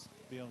really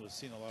been able to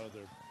see a lot of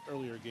their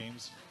earlier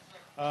games.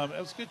 It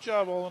was a good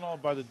job all in all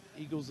by the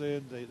Eagles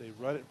end. They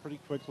read it pretty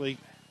quickly.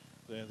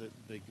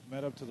 They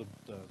met up to the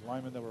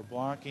linemen that were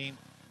blocking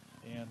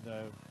and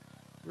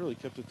really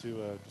kept it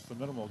to just a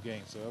minimal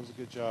gain. So that was a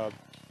good job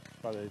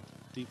by the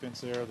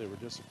defense there. They were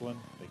disciplined.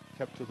 They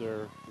kept to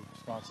their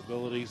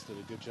responsibilities, did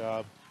a good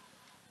job.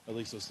 At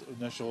least those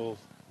initial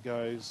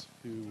guys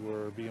who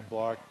were being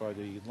blocked by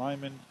the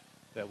linemen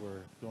that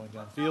were going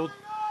downfield.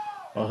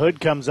 Well,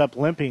 Hood comes up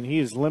limping. He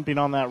is limping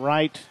on that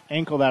right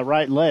ankle, that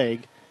right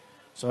leg.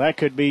 So that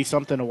could be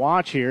something to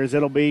watch here as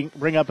it'll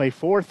bring up a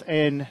 4th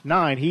and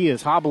 9. He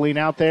is hobbling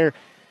out there.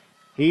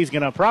 He's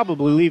going to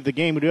probably leave the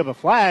game. We do have a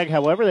flag.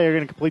 However, they're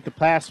going to complete the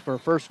pass for a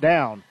 1st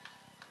down.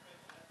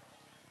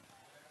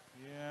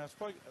 Yeah, I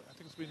think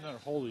it's been another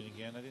holding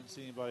again. I didn't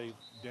see anybody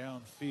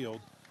downfield.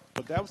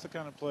 But that was the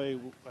kind of play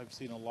I've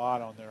seen a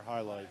lot on their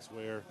highlights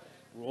where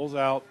rolls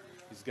out,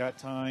 he's got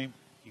time,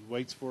 he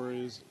waits for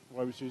his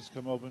wide receivers to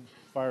come open,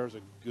 fires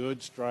a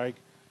good strike,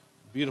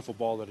 beautiful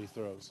ball that he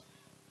throws.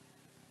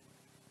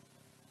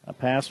 That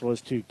pass was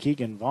to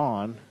Keegan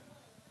Vaughn.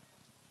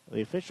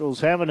 The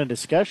officials having a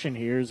discussion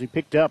here as he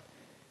picked up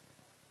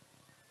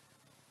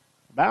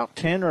about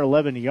 10 or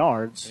 11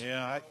 yards.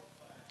 Yeah,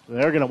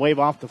 they're going to wave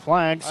off the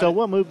flag, so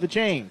we'll move the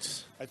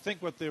chains. I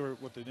think what they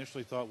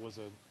initially thought was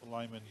a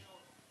lineman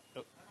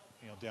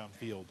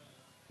downfield,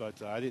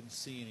 but I didn't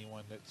see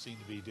anyone that seemed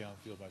to be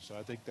downfield much, so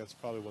I think that's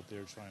probably what they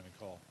were trying to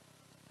call.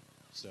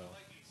 So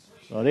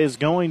it is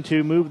going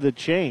to move the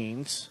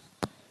chains.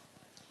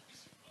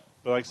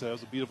 But like I said, it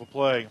was a beautiful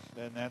play,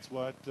 and that's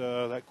what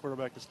that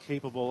quarterback is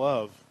capable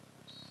of.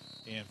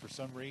 And for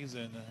some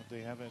reason,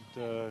 they haven't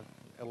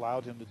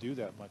allowed him to do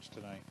that much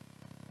tonight.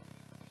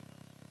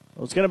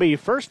 Well, it's going to be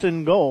first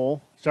and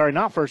goal. Sorry,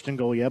 not first and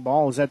goal yet.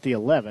 Ball is at the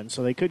 11,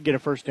 so they could get a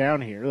first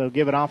down here. They'll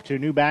give it off to a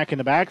new back in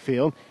the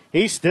backfield.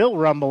 He's still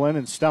rumbling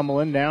and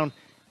stumbling down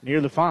near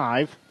the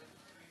 5.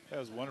 That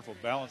was wonderful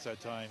balance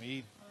that time.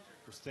 He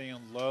was staying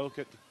low,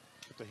 kept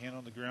the hand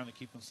on the ground to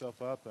keep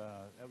himself up.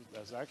 That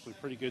was actually a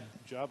pretty good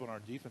job on our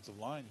defensive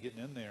line getting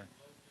in there.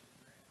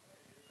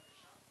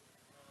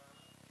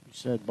 You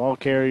said ball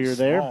carrier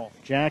there.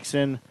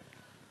 Jackson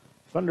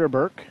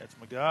Thunderberg. That's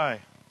my guy.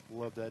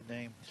 Love that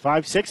name.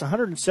 5'6",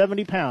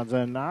 170 pounds.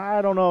 And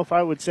I don't know if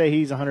I would say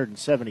he's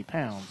 170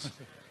 pounds.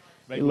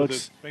 maybe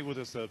with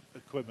this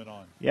equipment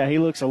on. Yeah, he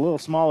looks a little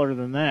smaller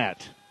than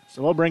that.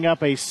 So we'll bring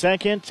up a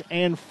 2nd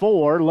and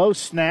 4. Low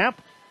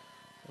snap.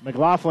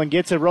 McLaughlin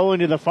gets it rolling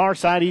to the far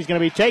side. He's going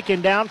to be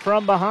taken down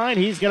from behind.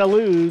 He's going to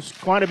lose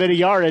quite a bit of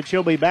yardage.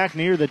 He'll be back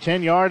near the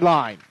 10-yard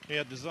line.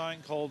 Yeah, design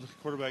called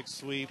quarterback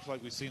sweep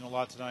like we've seen a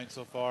lot tonight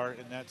so far.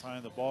 In that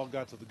time, the ball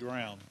got to the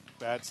ground.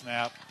 Bad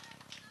snap.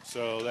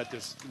 So that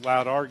just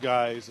allowed our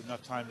guys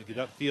enough time to get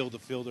upfield to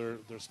fill their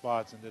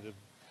spots. And the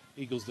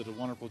Eagles did a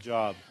wonderful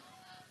job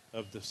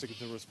of sticking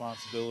to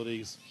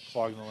responsibilities,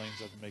 clogging the lanes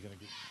up, and making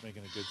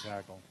a good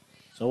tackle.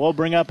 So we'll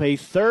bring up a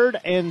 3rd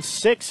and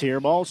 6 here.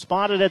 Ball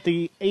spotted at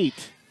the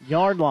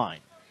 8-yard line.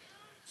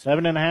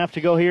 7.5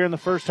 to go here in the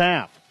first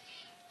half.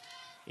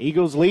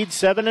 Eagles lead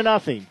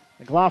 7-0.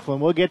 McLaughlin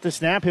will get the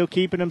snap. He'll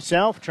keep it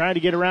himself, trying to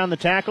get around the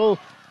tackle.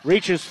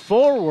 Reaches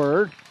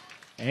forward,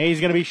 and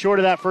he's going to be short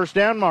of that first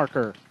down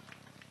marker.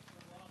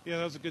 Yeah,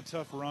 that was a good,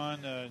 tough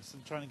run. Instead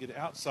of trying to get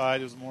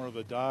outside, it was more of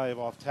a dive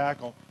off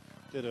tackle.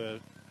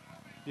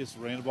 Just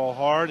ran the ball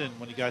hard, and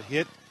when he got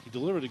hit, he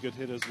delivered a good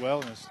hit as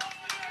well, and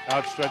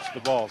outstretched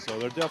the ball. So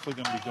they're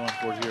definitely going to be going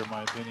for it here, in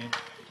my opinion.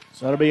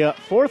 So it'll be a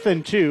 4th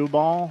and 2,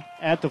 ball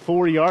at the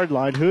 4-yard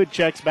line. Hood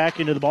checks back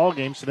into the ball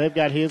game, so they've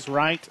got his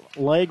right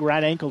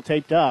ankle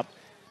taped up.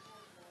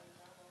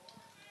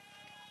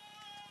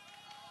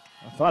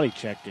 I thought he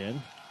checked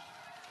in.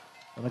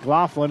 So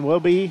McLaughlin will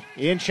be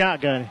in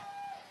shotgun.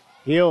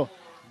 He'll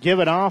give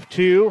it off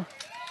to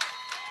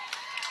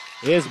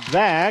his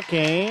back,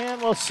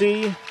 and we'll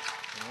see. Yeah,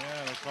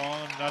 they're calling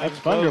him. That's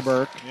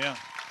Thunderberg. Yeah.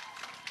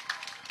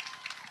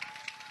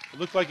 It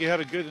looked like he had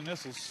a good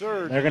initial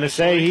surge. They're going to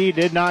say he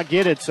did not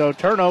get it, so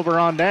turnover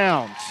on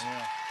downs.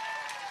 Yeah.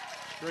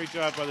 Great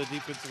job by the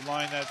defensive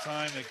line that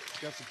time. They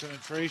got some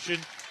penetration,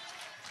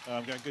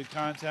 got good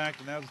contact,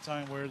 and that was a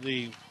time where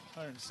the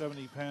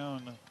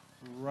 170-pound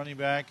running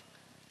back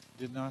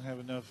did not have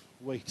enough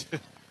weight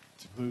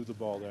to move the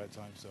ball that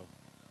time. So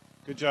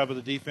good job of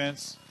the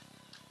defense.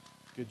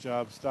 Good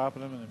job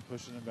stopping him and then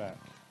pushing him back.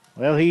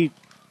 Well, you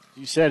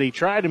said he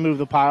tried to move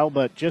the pile,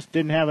 but just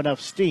didn't have enough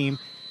steam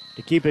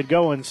to keep it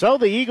going. So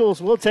the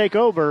Eagles will take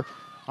over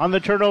on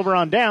the turnover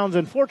on downs.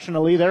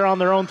 Unfortunately, they're on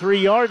their own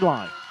 3-yard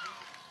line.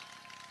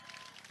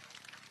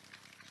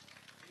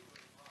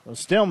 So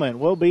Stillman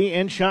will be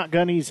in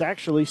shotgun. He's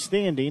actually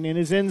standing in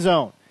his end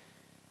zone.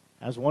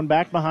 Has one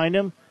back behind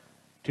him,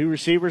 2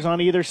 receivers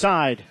on either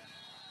side.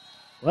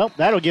 Well,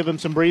 that'll give him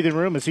some breathing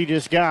room as he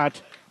just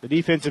got the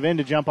defensive end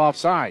to jump off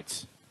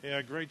sides.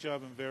 Yeah, great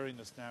job in varying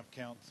the snap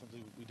count,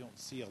 something we don't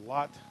see a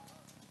lot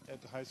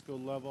at the high school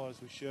level as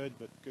we should,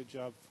 but good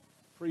job.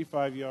 Free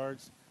 5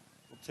 yards.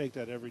 We'll take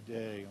that every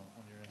day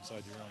when you're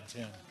inside your own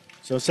 10.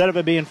 So instead of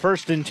it being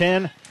 1st and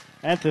 10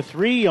 at the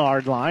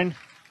 3-yard line,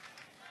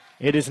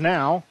 it is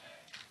now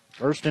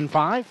 1st and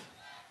 5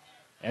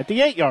 at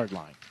the 8-yard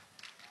line.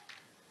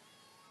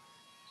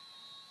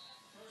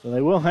 So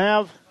they will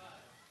have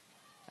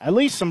at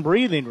least some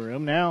breathing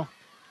room. Now,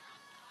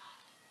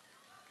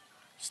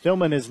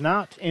 Stillman is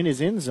not in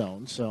his end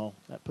zone, so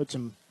that puts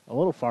him a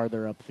little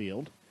farther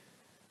upfield.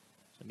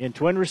 So again,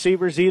 twin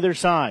receivers either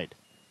side.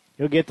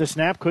 He'll get the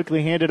snap,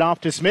 quickly hand it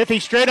off to Smith.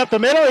 He's straight up the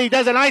middle. He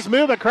does a nice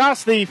move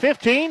across the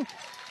 15,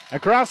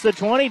 across the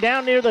 20,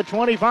 down near the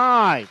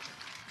 25.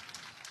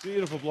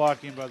 Beautiful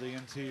blocking by the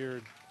interior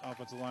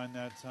offensive line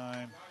that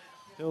time.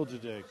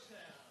 Hilgedick,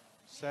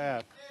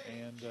 Sapp,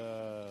 and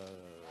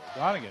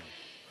Donegan.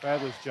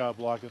 Fabulous job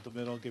blocking at the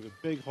middle. Gave a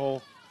big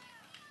hole.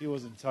 He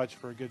was in touch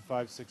for a good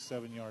 5, 6,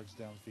 7 yards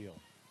downfield.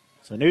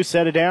 So new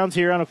set of downs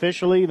here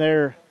unofficially.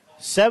 Their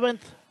 7th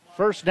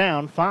first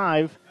down,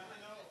 5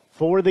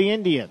 for the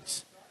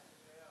Indians.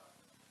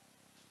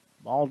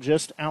 Ball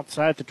just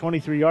outside the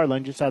 23-yard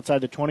line, just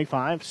outside the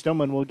 25.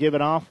 Stillman will give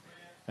it off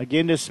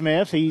again to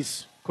Smith.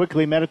 He's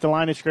quickly met at the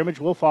line of scrimmage.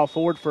 Will fall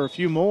forward for a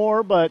few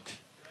more, but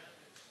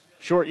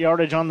short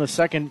yardage on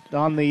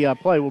the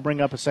play will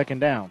bring up a 2nd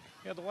down.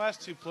 Yeah, the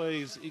last 2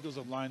 plays, Eagles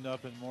have lined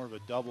up in more of a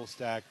double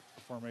stack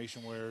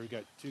formation where we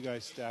got 2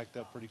 guys stacked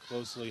up pretty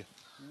closely,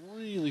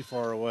 really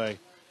far away.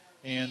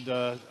 And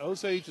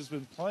Osage has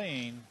been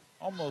playing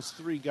almost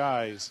 3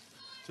 guys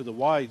to the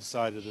wide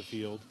side of the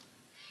field,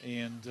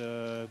 and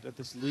that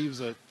just leaves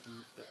a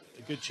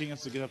good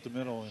chance to get up the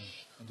middle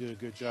and do a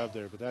good job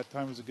there. But that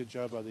time was a good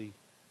job by the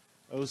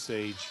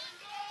Osage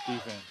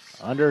defense.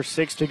 Under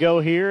 6 to go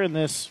here in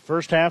this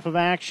first half of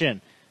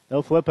action.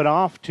 They'll flip it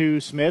off to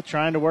Smith,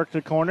 trying to work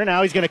the corner.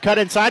 Now he's going to cut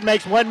inside,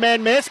 makes one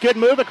man miss. Good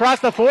move across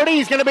the 40.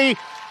 He's going to be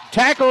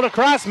tackled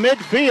across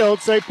midfield,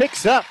 so he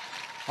picks up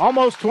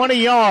almost 20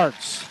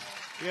 yards.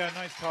 Yeah,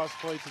 nice toss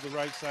play to the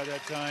right side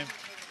that time.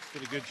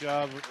 Did a good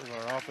job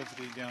of our offense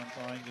getting down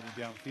line, getting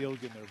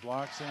downfield, getting their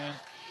blocks in.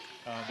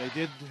 They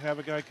did have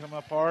a guy come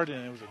up hard,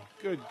 and it was a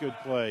good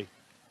play,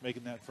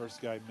 making that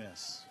first guy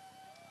miss.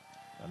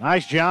 A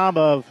nice job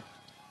of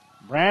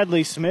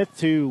Bradley Smith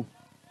to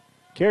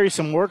carry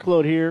some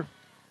workload here.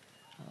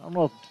 I don't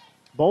know if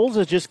Bowles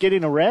is just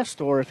getting a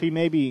rest or if he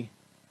maybe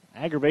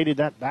aggravated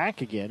that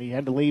back again. He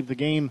had to leave the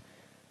game,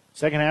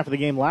 second half of the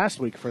game last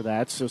week for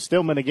that. So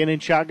Stillman again in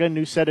shotgun,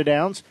 new set of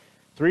downs.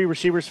 3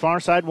 receivers far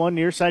side, 1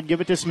 near side.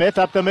 Give it to Smith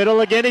up the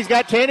middle again. He's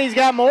got 10, he's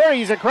got more.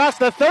 He's across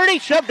the 30,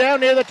 shoved down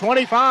near the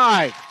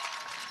 25.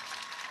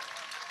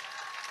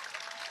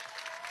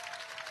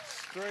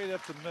 Straight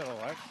up the middle.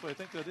 Actually, I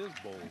think that is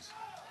Bowles.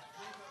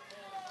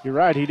 You're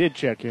right, he did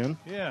check in.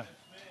 Yeah.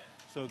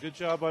 So good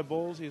job by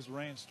Bowles. He's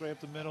ran straight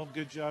up the middle.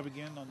 Good job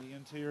again on the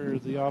interior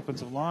of the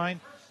offensive line.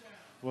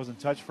 Wasn't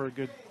touched for a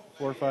good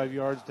 4 or 5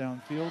 yards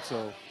downfield.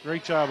 So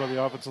great job by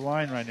the offensive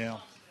line right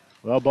now.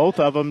 Well, both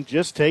of them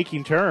just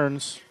taking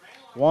turns.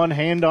 One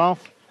handoff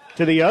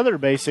to the other,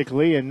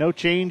 basically, and no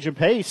change of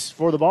pace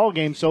for the ball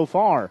game so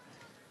far.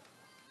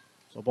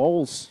 So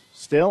Bowles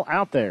still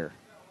out there.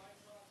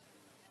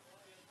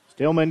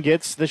 Stillman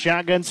gets the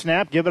shotgun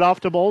snap. Give it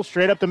off to Bowles.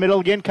 Straight up the middle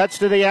again. Cuts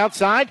to the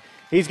outside.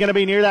 He's going to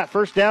be near that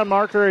first down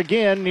marker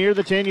again, near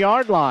the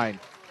 10-yard line.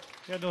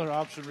 He had another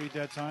option read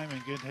that time, and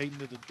again, Hayden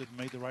did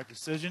made the right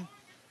decision.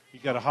 You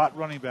got a hot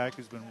running back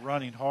who's been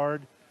running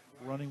hard,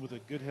 running with a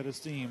good head of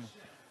steam.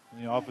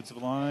 And the offensive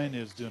line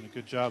is doing a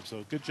good job.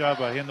 So good job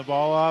by hitting the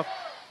ball off.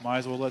 Might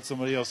as well let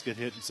somebody else get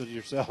hit instead of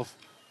yourself.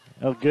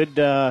 Oh, good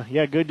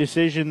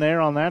decision there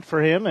on that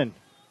for him. And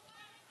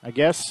I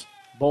guess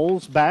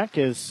Bowles' back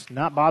is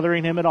not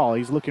bothering him at all.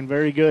 He's looking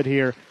very good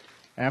here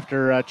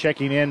after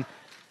checking in,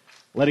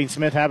 letting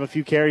Smith have a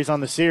few carries on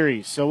the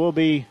series. So we'll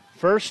be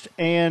 1st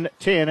and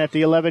 10 at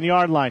the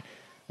 11-yard line.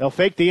 They'll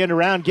fake the end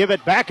around, give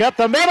it back up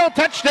the middle,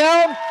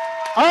 touchdown,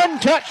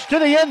 untouched to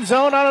the end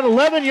zone on an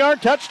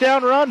 11-yard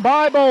touchdown run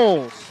by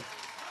Bowles.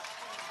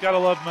 Got to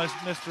love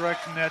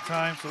misdirection that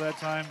time. So that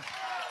time,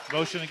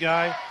 motion a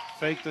guy,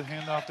 fake the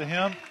handoff to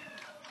him,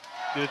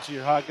 get it to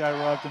your hot guy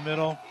right up the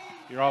middle.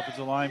 Your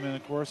offensive linemen,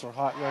 of course, are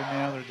hot right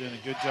now. They're doing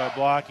a good job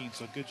blocking.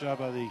 So good job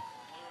by the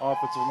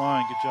offensive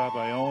line. Good job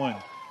by Owen.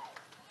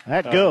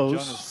 That goes.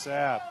 Jonas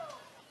Sapp.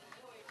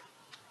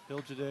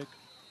 Hilgedick.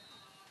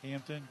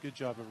 Hampton. Good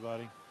job,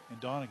 everybody. And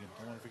Donegan.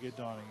 Don't want to forget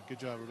Donegan. Good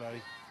job, everybody.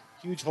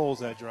 Huge holes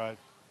that drive.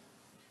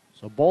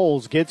 So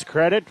Bowles gets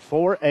credit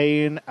for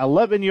an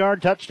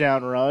 11-yard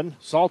touchdown run.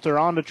 Salter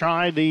on to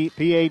try the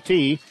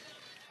PAT.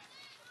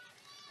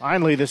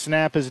 Finally, the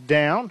snap is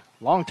down.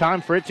 Long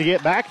time for it to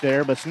get back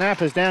there, but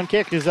snap is down,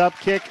 kick is up,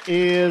 kick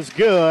is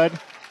good.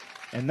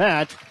 And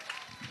that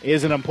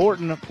is an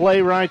important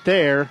play right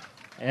there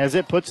as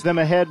it puts them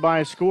ahead by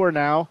a score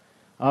now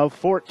of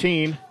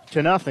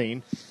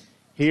 14-0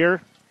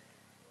 here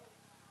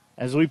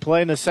as we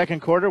play in the second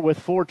quarter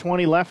with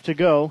 4:20 left to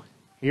go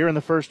here in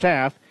the first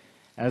half.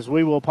 As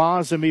we will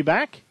pause and be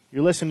back,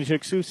 you're listening to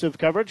exclusive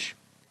coverage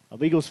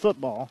of Eagles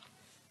football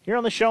here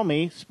on the Show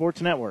Me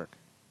Sports Network.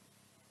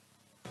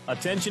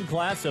 Attention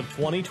class of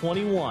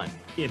 2021.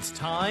 It's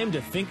time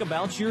to think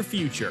about your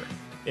future.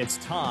 It's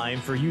time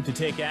for you to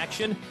take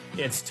action.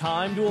 It's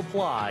time to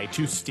apply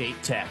to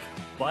State Tech.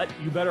 But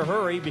you better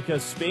hurry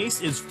because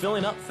space is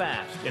filling up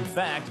fast. In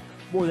fact,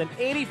 more than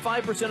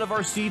 85% of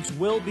our seats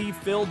will be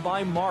filled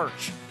by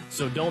March.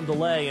 So don't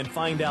delay and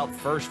find out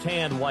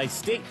firsthand why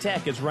State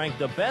Tech is ranked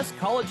the best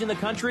college in the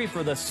country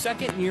for the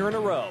 2nd year in a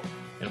row.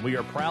 And we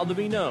are proud to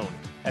be known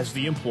as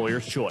the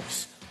employer's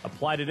choice.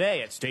 Apply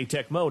today at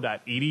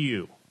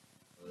statetechmo.edu.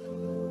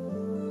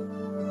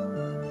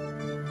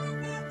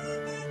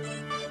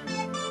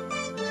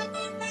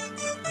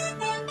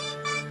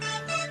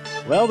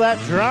 Well, that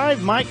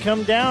drive might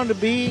come down to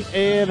be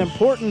an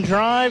important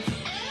drive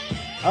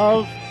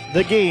of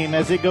the game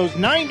as it goes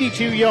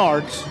 92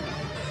 yards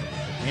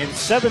in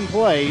 7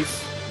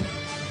 plays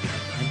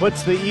and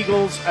puts the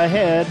Eagles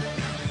ahead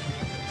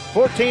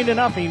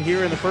 14-0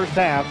 here in the first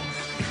half.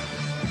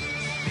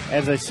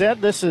 As I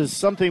said, this is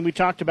something we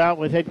talked about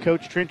with head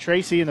coach Trent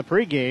Tracy in the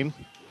pregame.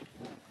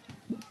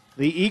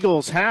 The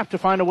Eagles have to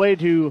find a way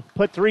to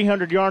put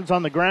 300 yards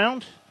on the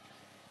ground,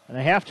 and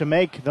they have to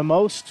make the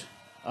most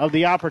of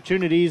the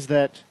opportunities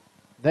that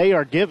they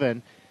are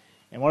given.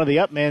 And one of the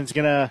up men is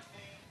going to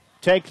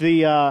take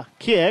the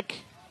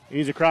kick.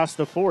 He's across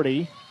the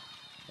 40.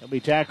 He'll be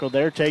tackled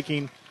there.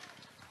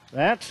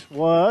 That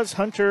was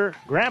Hunter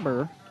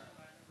Grabber.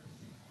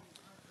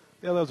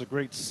 Yeah, that was a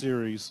great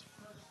series.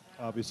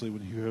 Obviously,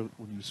 when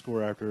you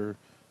score after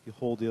you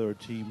hold the other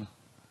team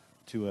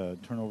to a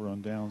turnover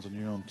on downs on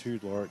your own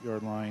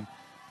 2-yard line.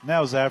 And that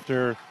was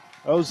after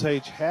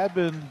Osage had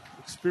been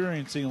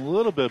experiencing a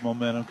little bit of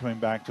momentum coming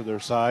back to their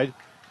side,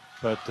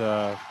 but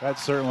that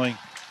certainly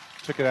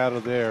took it out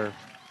of there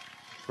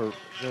for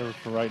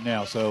right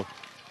now. So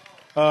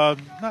not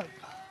a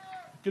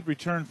good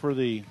return for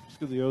the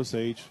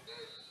Osage.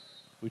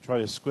 We try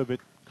to squib it,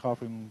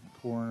 coffin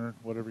corner,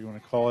 whatever you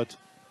want to call it,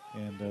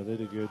 and they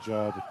did a good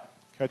job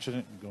catching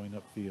it and going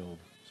upfield.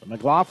 So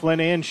McLaughlin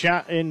in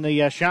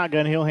the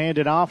shotgun. He'll hand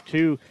it off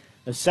to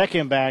the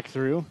second back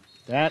through.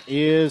 That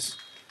is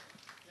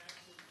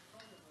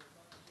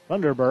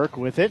Funderburk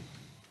with it.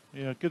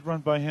 Yeah, good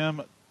run by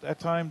him. That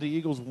time the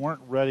Eagles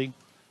weren't ready.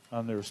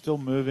 They were still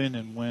moving,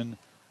 and when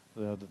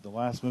the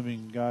last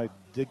moving guy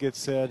did get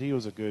set, he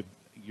was a good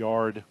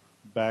yard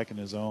back in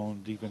his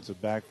own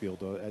defensive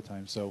backfield at that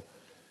time. So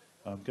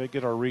got to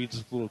get our reads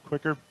a little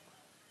quicker.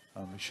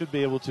 We should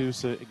be able to.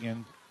 So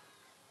again,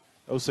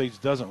 Osage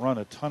doesn't run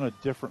a ton of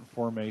different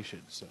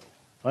formations. So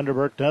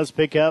Funderburk does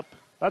pick up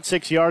about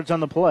 6 yards on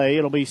the play.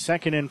 It'll be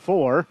 2nd and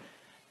 4.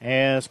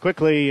 As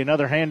quickly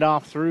another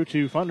handoff through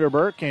to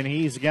Funderburk, and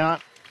he's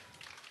got,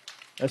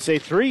 let's say,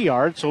 3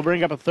 yards. So we'll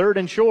bring up a 3rd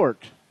and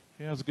short.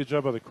 Yeah, it was a good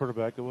job by the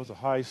quarterback. It was a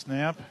high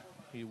snap.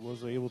 He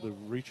was able to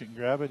reach it and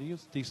grab it. He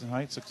was decent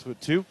height,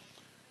 6'2".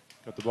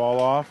 Got the ball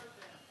off.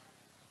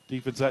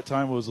 Defense that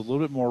time was a little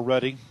bit more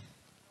ready.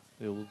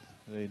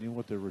 They knew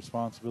what their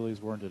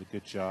responsibilities were and did a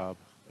good job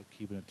of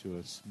keeping it to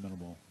a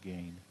minimal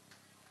gain.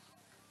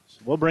 So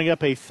we'll bring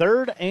up a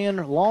 3rd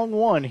and long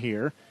 1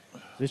 here.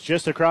 It's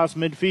just across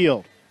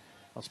midfield.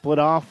 I'll split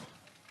off.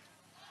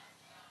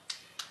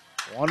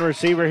 One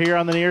receiver here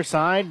on the near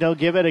side. They'll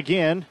give it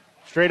again.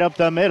 Straight up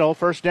the middle.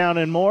 1st down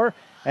and more.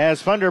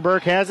 As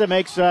Funderburk has it.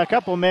 Makes a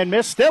couple men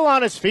miss. Still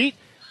on his feet.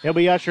 He'll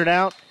be ushered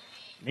out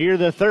near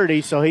the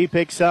 30. So he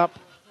picks up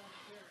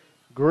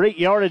great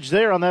yardage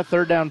there on that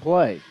 3rd down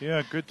play.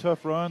 Yeah, good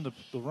tough run.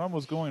 The run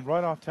was going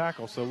right off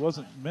tackle, so it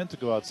wasn't meant to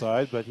go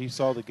outside, but he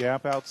saw the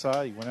gap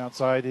outside. He went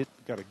outside. It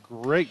got a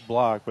great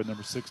block by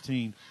number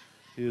 16,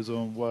 his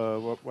own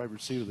wide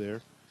receiver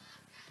there.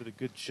 Did a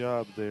good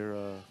job there.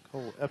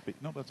 Cole Epic.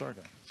 No, that's our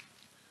guy.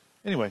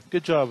 Anyway,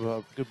 good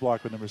job. Good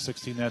block by number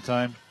 16 that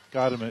time.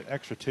 Got him an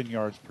extra 10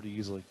 yards pretty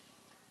easily.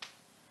 I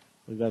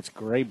believe that's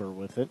Graber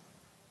with it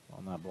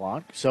on that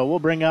block. So we'll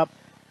bring up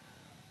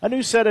a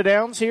new set of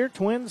downs here.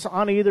 Twins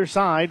on either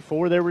side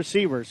for their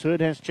receivers. Hood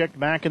has checked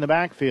back in the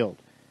backfield.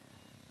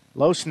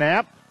 Low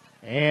snap,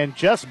 and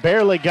just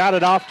barely got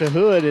it off to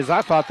Hood, as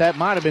I thought that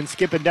might have been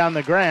skipping down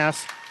the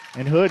grass.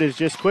 And Hood is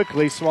just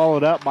quickly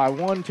swallowed up by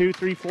 1, 2,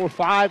 3, 4,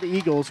 5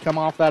 Eagles come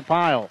off that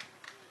pile.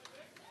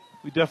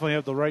 We definitely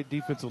have the right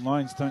defensive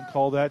line stunt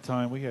call that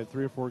time. We had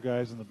 3 or 4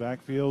 guys in the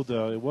backfield.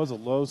 It was a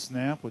low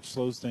snap, which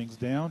slows things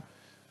down.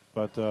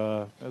 But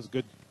that was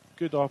a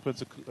good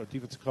offensive or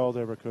defensive call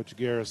there by Coach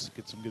Garris.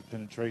 Get some good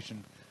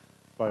penetration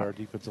by our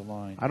defensive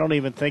line. I don't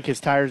even think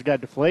his tires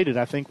got deflated.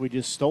 I think we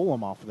just stole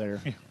him off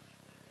there.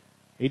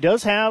 He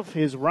does have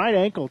his right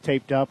ankle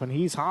taped up, and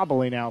he's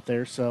hobbling out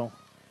there. So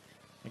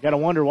I got to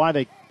wonder why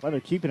they're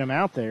keeping him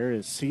out there.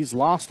 Is he's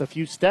lost a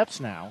few steps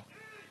now.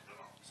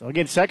 So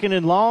again, 2nd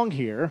and long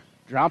here.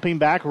 Dropping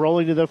back,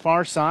 rolling to the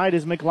far side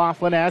as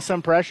McLaughlin has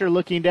some pressure,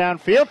 looking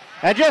downfield,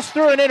 and just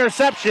threw an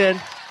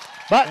interception.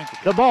 But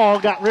the ball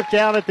got ripped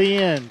out at the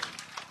end.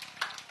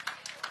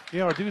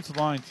 Yeah, our defensive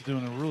line's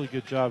doing a really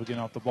good job of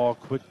getting off the ball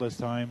quick this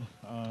time.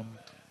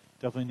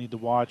 Definitely need to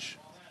watch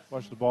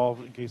the ball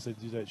in case they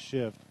do that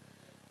shift.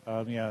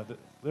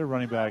 Their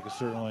running back is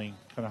certainly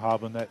kind of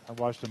hobbling. I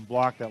watched him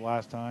block that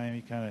last time.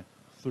 He kind of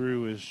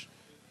threw his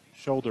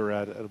shoulder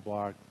at a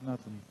block.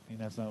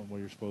 That's not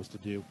what you're supposed to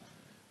do.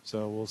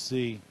 So we'll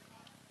see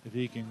if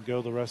he can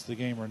go the rest of the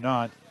game or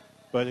not.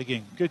 But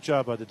again, good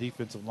job by the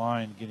defensive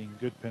line getting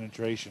good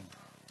penetration.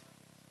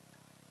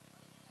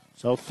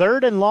 So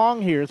 3rd and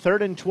long here,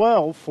 3rd and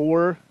 12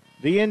 for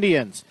the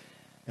Indians.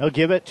 They'll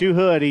give it to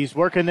Hood. He's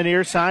working the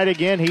near side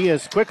again. He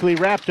is quickly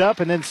wrapped up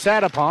and then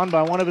sat upon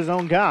by one of his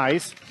own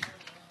guys.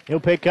 He'll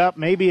pick up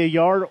maybe a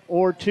yard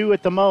or 2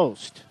 at the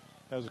most.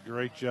 That was a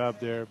great job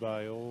there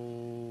by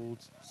old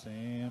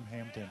Sam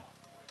Hampton.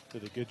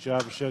 Did a good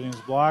job of shutting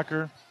his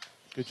blocker.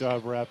 Good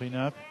job wrapping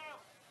up.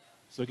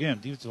 So again,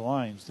 defensive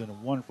line's done a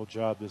wonderful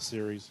job this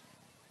series.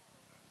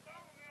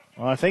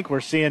 Well, I think we're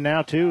seeing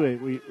now,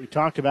 too, we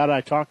talked about it. I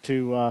talked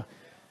to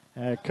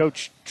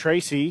Coach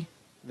Tracy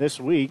this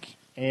week,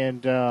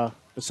 and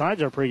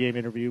besides our pregame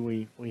interview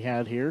we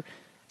had here,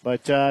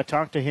 but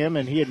talked to him,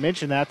 and he had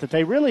mentioned that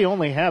they really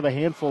only have a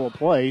handful of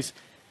plays,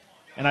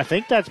 and I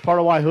think that's part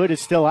of why Hood is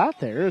still out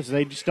there, is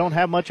they just don't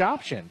have much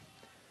option.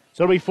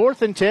 So it'll be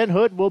 4th and 10.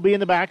 Hood will be in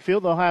the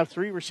backfield. They'll have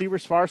 3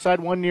 receivers far side,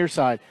 1 near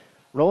side.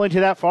 Rolling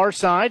to that far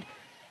side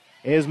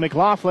is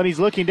McLaughlin. He's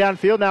looking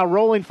downfield now,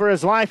 rolling for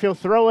his life. He'll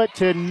throw it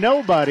to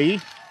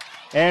nobody.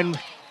 And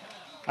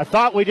I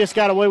thought we just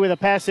got away with a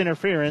pass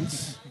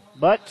interference,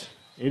 but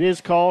it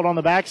is called on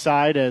the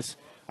backside, as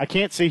I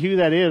can't see who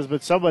that is,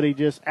 but somebody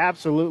just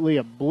absolutely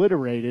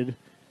obliterated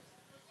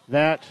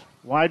that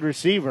wide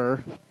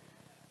receiver.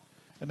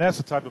 And that's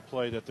the type of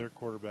play that their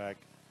quarterback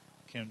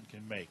can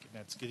make, and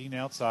that's getting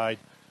outside.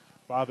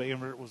 Bob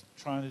Amert was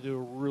trying to do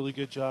a really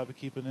good job of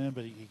keeping in,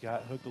 but he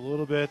got hooked a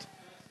little bit.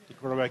 The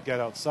quarterback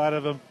got outside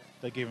of him.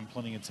 They gave him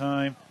plenty of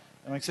time.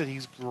 And like I said,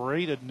 he's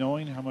great at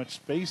knowing how much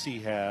space he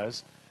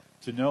has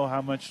to know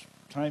how much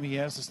time he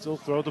has to still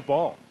throw the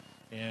ball.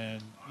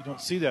 And you don't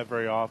see that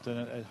very often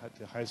at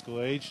the high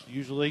school age.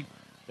 Usually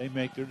they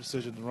make their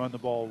decision to run the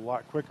ball a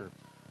lot quicker.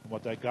 And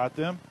what that got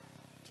them,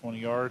 20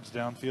 yards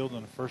downfield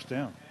and a first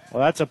down.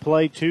 Well, that's a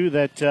play, too,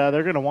 that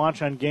they're going to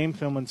watch on game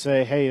film and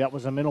say, hey, that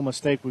was a mental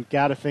mistake. We've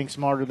got to think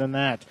smarter than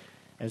that,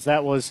 as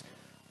that was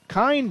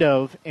kind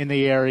of in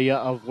the area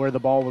of where the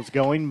ball was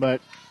going,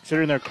 but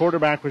considering their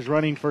quarterback was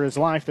running for his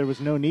life, there was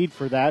no need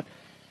for that.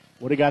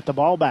 Would have got the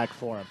ball back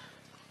for him.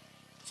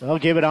 So they'll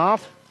give it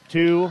off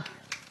to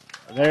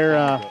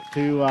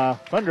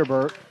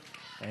Thunderbird,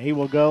 and he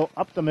will go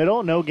up the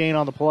middle. No gain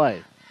on the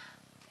play.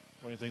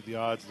 What do you think the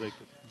odds they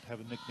could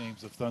have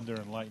nicknames of Thunder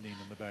and Lightning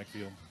in the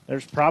backfield?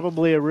 There's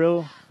probably a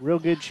real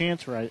good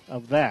chance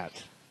of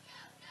that.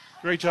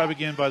 Great job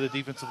again by the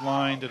defensive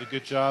line. Did a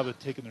good job of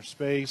taking their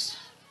space,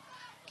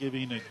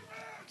 giving a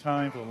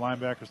time for the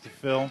linebackers to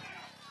fill.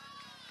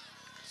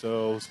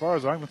 So as far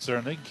as I'm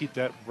concerned, they can keep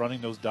that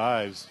running those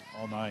dives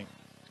all night.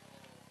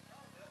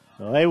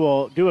 Well, they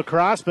will do a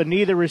cross, but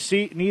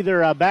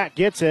neither back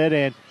gets it,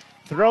 and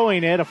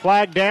throwing it, a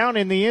flag down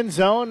in the end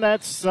zone.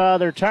 That's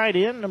their tight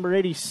end, number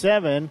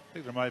 87. I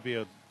think there might be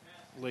a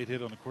late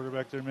hit on the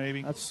quarterback there,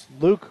 maybe. That's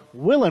Luke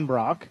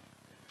Willenbrock.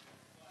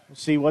 We'll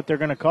see what they're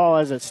going to call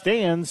as it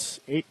stands.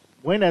 It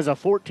went as a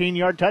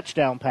 14-yard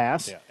touchdown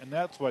pass. Yeah, and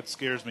that's what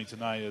scares me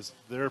tonight is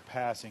their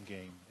passing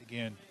game.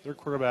 Again, their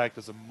quarterback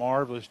does a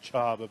marvelous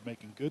job of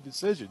making good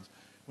decisions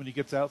when he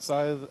gets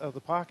outside of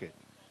the pocket,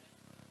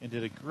 and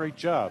did a great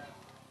job.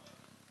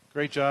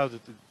 Great job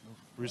that the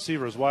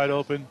receiver is wide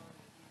open,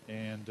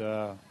 and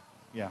and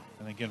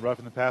again,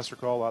 roughing the passer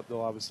call,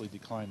 they'll obviously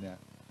decline that.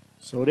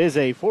 So it is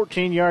a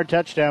 14-yard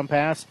touchdown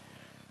pass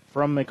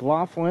from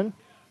McLaughlin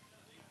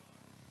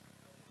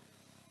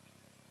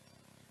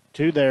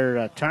to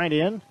their tight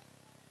end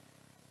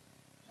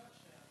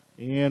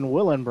in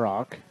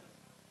Willenbrock.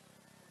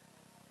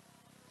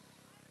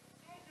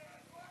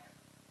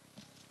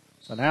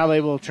 So now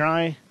they will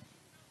try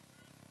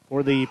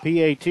for the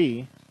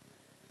PAT.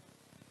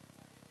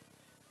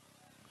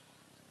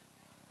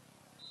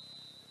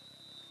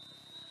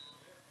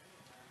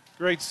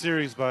 Great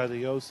series by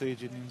the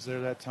Osage Indians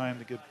there that time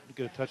to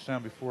get a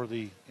touchdown before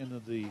the end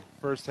of the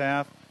first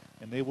half,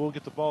 and they will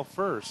get the ball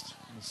first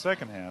in the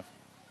second half.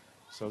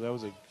 So that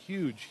was a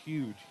huge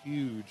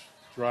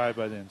drive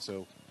by them.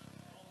 So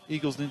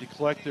Eagles need to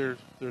collect their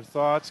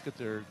thoughts, get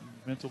their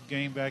mental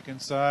game back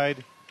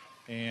inside,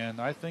 and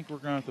I think we're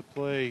going to have to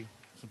play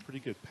some pretty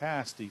good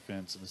pass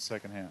defense in the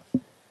second half.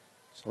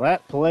 So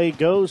that play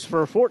goes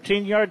for a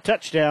 14-yard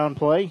touchdown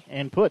play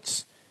and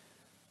puts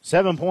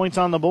 7 points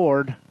on the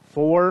board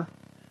for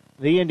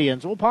the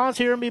Indians. We'll pause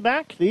here and be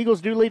back. The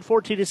Eagles do lead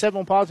 14-7.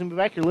 We'll pause and be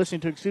back. You're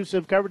listening to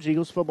exclusive coverage of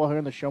Eagles football here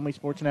on the Show Me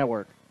Sports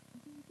Network.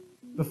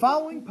 The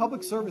following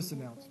public service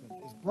announcement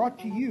is brought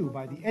to you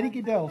by the Eddie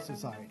Goodell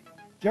Society,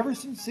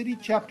 Jefferson City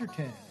Chapter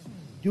 10,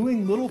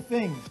 doing little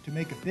things to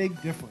make a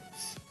big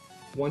difference.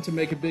 Want to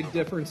make a big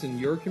difference in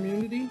your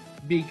community?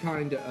 Be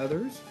kind to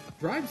others,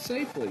 drive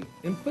safely,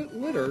 and put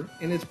litter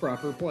in its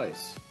proper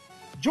place.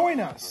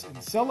 Join us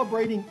in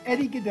celebrating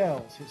Eddie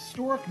Goodell's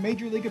historic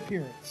Major League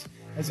appearance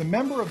as a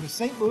member of the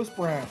St. Louis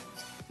Browns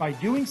by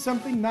doing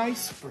something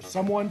nice for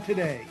someone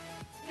today.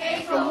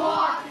 Take a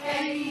walk,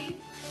 Eddie.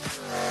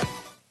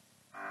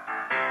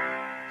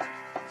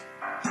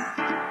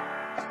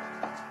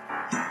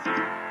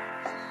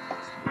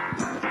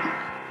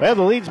 Well,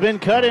 the lead's been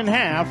cut in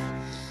half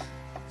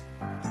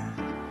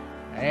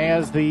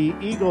as the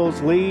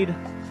Eagles lead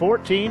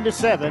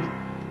 14-7.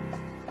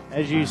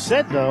 As you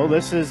said, though,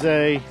 this is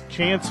a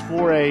chance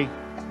for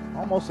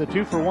almost a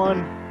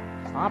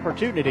 2-for-1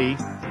 opportunity.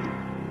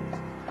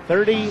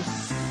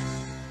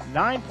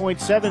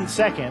 39.7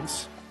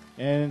 seconds.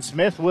 And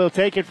Smith will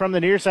take it from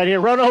the near side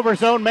here. Run over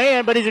his own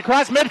man, but he's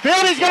across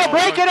midfield. He's going to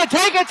break it and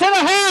take it to the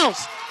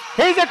house.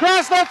 He's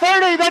across the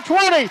 30, the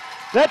 20,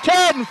 the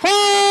 10, 4,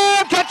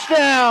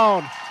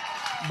 touchdown.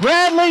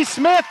 Bradley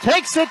Smith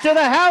takes it to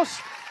the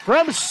house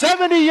from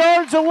 70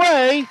 yards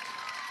away.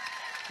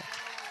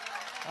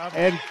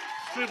 And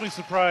extremely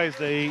surprised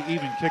they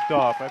even kicked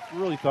off. I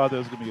really thought that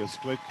was going to be a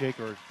squib kick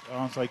or an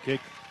onside kick,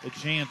 a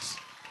chance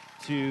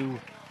to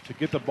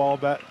get the ball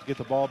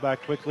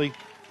back quickly.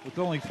 With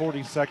only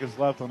 40 seconds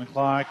left on the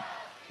clock,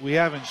 we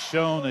haven't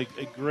shown a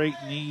great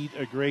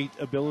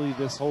ability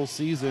this whole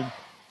season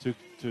to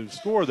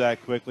score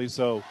that quickly.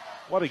 So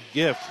what a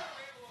gift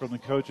from the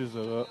coaches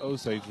of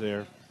Osage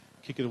there.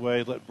 Kick it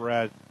away, let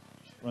Brad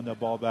run that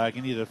ball back.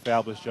 He did a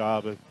fabulous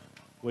job of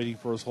waiting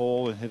for his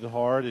hole and hit it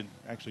hard, and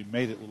actually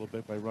made it a little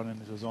bit by running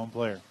into his own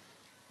player.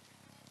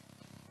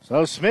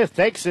 So Smith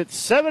takes it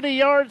 70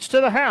 yards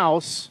to the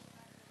house,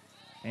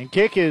 and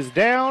kick is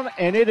down,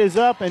 and it is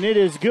up, and it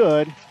is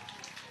good.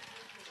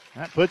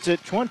 That puts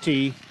it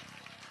 26.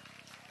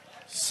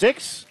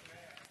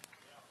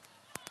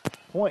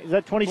 Is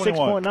that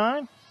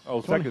 26.9?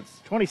 Oh,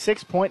 seconds.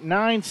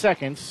 26.9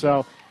 seconds.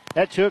 So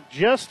that took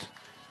just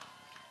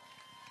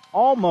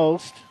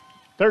almost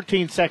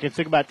 13 seconds.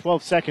 Took about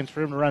 12 seconds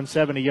for him to run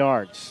 70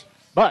 yards.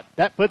 But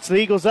that puts the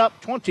Eagles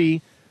up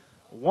 20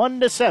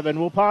 1-7.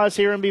 We'll pause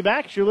here and be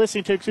back. You're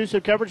listening to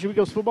exclusive coverage of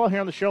Eagles football here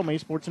on the Show Me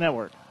Sports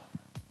Network.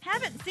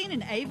 Haven't seen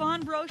an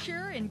Avon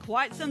brochure in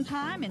quite some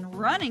time and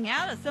running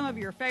out of some of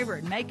your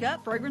favorite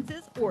makeup,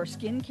 fragrances, or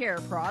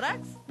skincare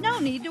products? No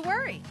need to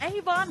worry.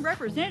 Avon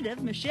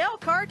representative Michelle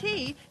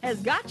Carty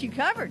has got you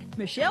covered.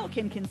 Michelle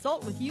can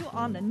consult with you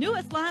on the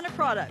newest line of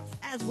products,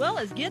 as well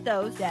as get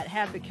those that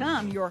have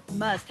become your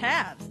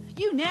must-haves.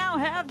 You now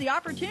have the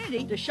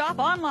opportunity to shop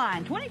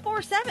online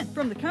 24/7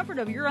 from the comfort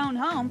of your own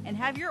home and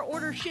have your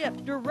order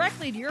shipped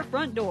directly to your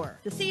front door.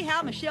 To see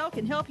how Michelle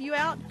can help you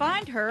out,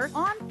 find her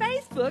on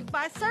Facebook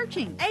by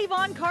searching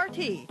Avon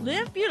Carty.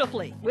 Live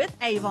beautifully with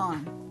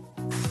Avon.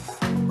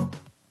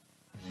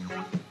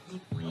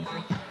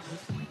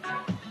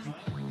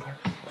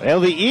 Well,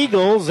 the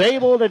Eagles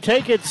able to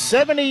take it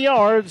 70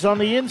 yards on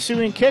the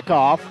ensuing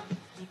kickoff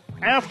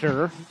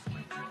after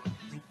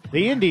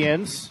the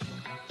Indians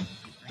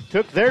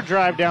took their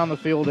drive down the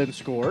field and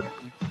scored.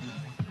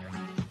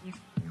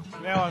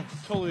 Now I'm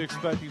totally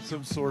expecting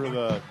some sort of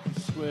a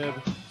squib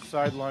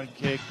sideline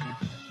kick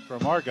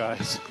from our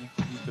guys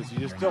because you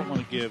just don't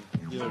want to give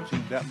the other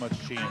team that much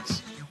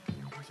chance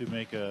to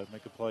make a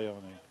play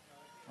on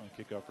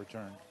a kickoff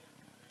return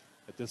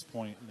at this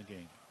point in the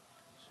game.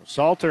 So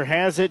Salter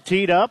has it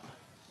teed up.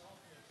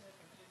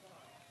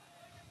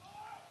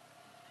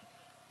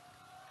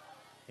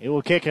 He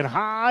will kick it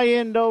high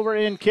end over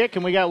end kick,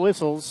 and we got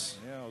whistles.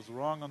 Yeah, I was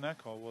wrong on that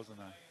call, wasn't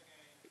I?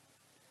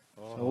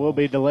 Oh. So it will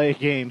be a delay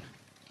game.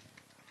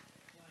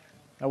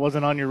 That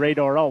wasn't on your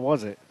radar at all,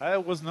 was it? I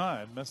was not.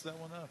 I messed that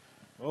one up.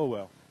 Oh,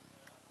 well.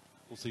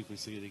 We'll see if we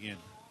see it again.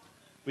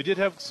 We did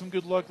have some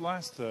good luck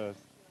last game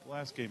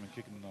in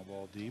kicking the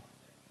ball deep.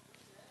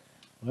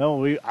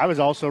 Well, I was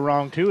also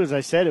wrong, too. As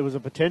I said, it was a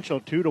potential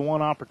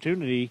 2-to-1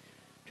 opportunity,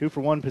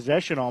 2-for-1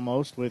 possession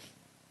almost, with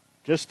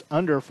just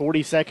under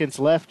 40 seconds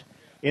left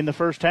in the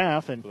first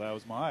half. And well, that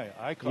was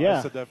I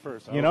said that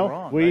first. I was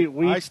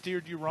wrong. I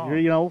steered you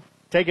wrong.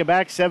 Take it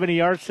back 70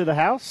 yards to the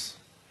house.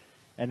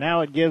 And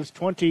now it gives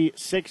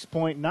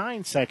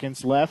 26.9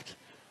 seconds left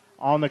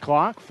on the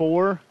clock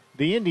for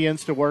the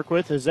Indians to work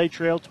with as they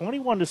trail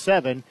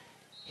 21-7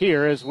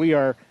 here as we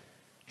are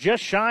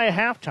just shy of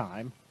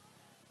halftime.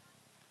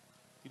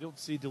 You don't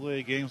see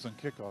delay games on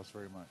kickoffs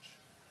very much.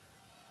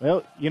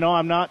 Well,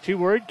 I'm not too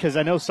worried because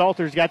I know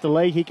Salter's got the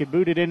leg. He could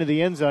boot it into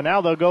the end zone.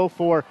 Now they'll go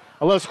for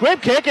a low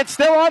squib kick. It's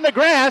still on the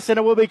grass, and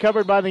it will be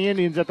covered by the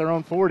Indians at their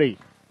own 40.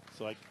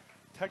 So I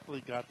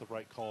technically got the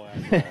right call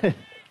after all.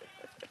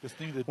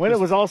 When it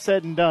was all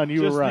said and done,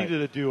 you were right. Just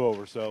needed a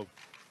do-over. So,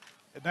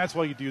 and that's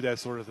why you do that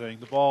sort of thing.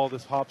 The ball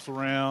just hops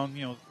around.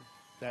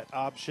 That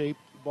odd-shaped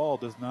ball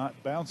does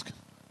not bounce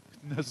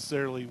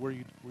necessarily where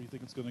you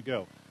think it's going to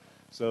go.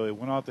 So it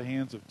went off the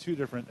hands of two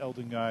different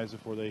Eldon guys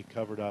before they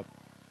covered up.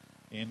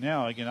 And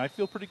now, again, I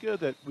feel pretty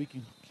good that we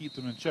can keep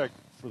them in check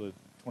for the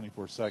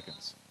 24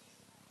 seconds.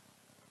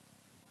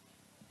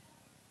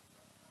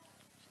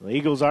 So the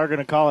Eagles are going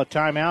to call a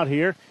timeout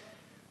here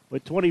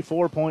with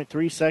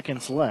 24.3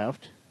 seconds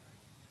left.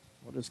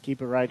 We'll just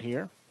keep it right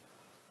here.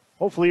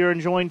 Hopefully you're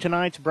enjoying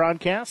tonight's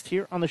broadcast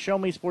here on the Show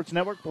Me Sports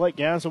Network. Blake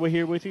Gazaway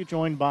here with you,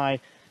 joined by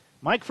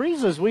Mike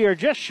Freese as we are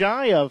just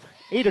shy of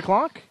 8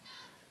 o'clock.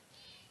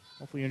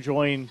 Hopefully you're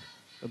enjoying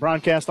the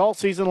broadcast all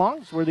season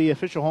long. We're the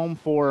official home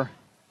for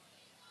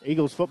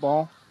Eagles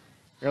football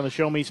here on the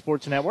Show Me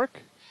Sports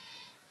Network.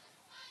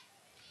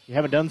 If you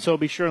haven't done so,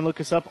 be sure and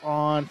look us up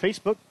on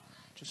Facebook.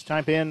 Just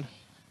type in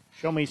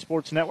Show Me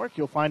Sports Network.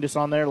 You'll find us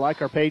on there.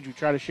 Like our page. We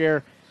try to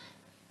share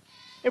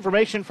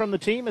information from the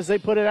team as they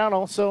put it out.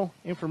 Also,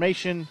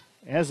 information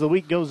as the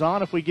week goes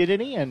on if we get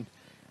any. And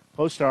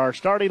post our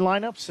starting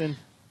lineups and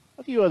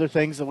a few other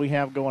things that we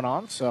have going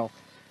on. So,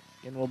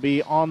 again, we'll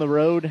be on the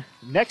road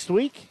next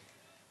week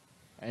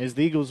as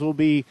the Eagles will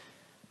be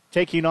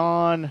taking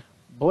on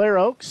Blair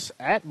Oaks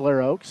at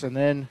Blair Oaks. And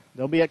then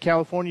they'll be at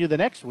California the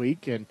next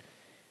week. And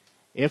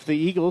if the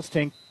Eagles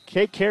can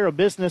take care of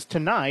business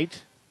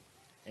tonight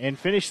and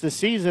finish the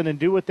season and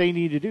do what they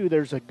need to do,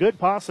 there's a good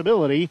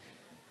possibility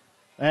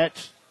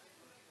that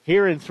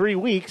here in 3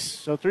 weeks,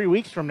 so 3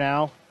 weeks from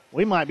now,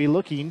 we might be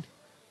looking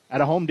at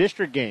a home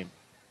district game.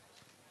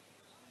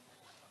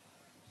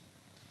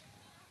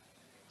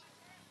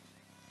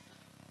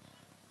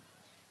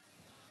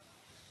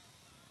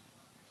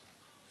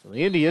 So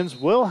the Indians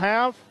will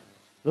have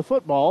the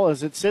football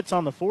as it sits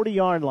on the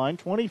 40-yard line,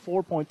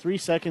 24.3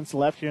 seconds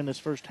left here in this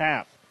first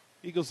half.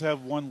 Eagles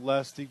have one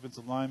less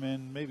defensive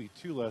lineman, maybe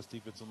two less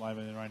defensive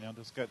linemen in right now.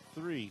 Just got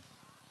three.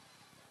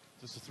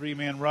 Just a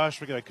three-man rush.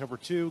 We got a cover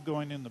two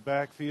going in the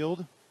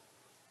backfield.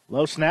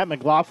 Low snap.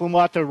 McLaughlin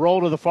will have to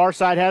roll to the far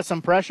side, has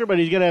some pressure, but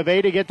he's going to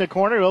evade to get the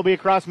corner. He'll be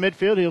across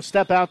midfield. He'll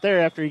step out there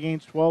after he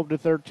gains 12 to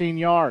 13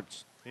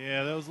 yards.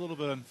 Yeah, that was a little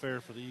bit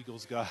unfair for the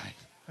Eagles guy.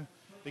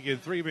 They get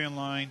a three-man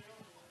line,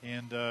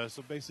 and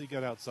so basically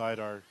got outside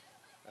our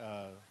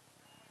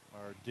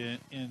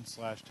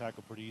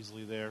in/tackle pretty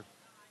easily there.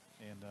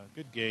 And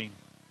good gain.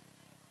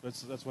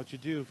 That's what you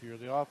do if you're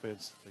the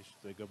offense.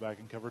 They go back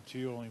and cover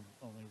two, only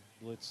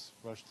blitz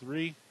rush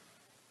three.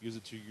 Use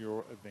it to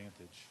your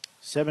advantage.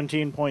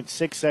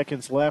 17.6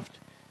 seconds left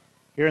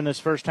here in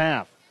this first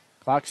half.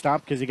 Clock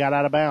stopped because he got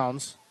out of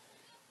bounds.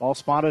 Ball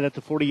spotted at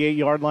the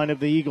 48-yard line of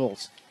the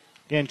Eagles.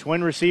 Again,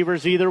 twin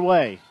receivers either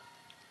way.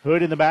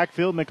 Hood in the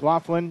backfield,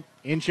 McLaughlin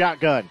in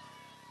shotgun.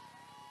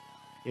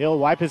 He'll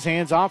wipe his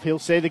hands off. He'll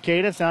say the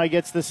cadence. Now he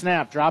gets the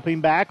snap.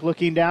 Dropping back,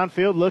 looking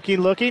downfield,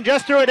 looking.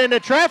 Just threw it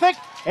into traffic.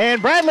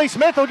 And Bradley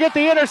Smith will get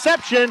the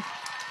interception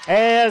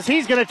as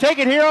he's going to take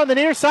it here on the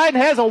near side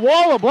and has a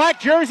wall of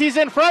black jerseys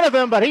in front of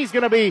him, but he's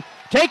going to be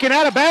taken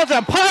out of bounds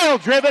and pile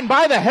driven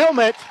by the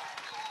helmet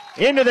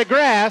into the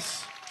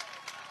grass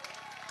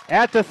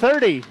at the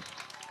 30.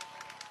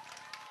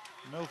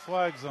 No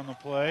flags on the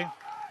play.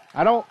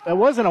 It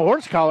wasn't a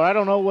horse collar. I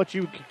don't know what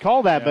you could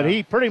call that, but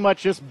he pretty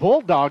much just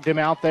bulldogged him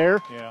out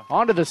there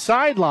onto the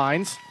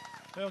sidelines.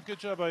 Well, good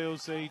job by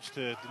Osage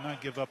to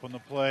not give up on the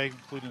play,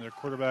 including their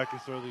quarterback who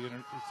threw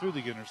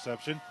the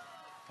interception.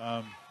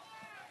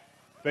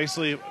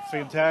 Basically,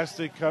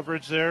 fantastic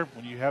coverage there.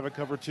 When you have a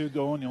cover 2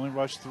 going, you only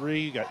rush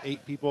 3. You got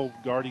 8 people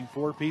guarding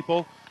 4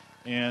 people,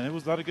 and it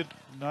was not a good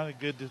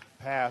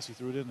pass. He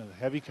threw it into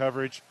heavy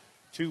coverage.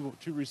 Two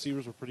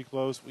receivers were pretty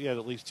close. We had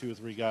at least 2 or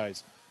 3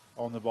 guys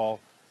on the ball.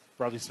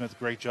 Bradley Smith,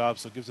 great job.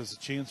 So it gives us a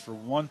chance for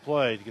one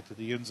play to get to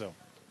the end zone.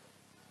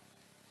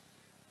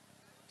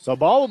 So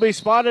ball will be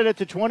spotted at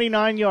the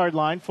 29-yard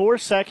line. 4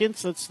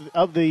 seconds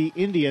of the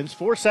Indians.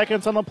 4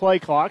 seconds on the play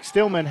clock.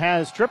 Stillman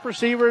has trip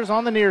receivers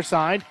on the near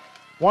side,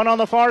 1 on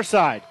the far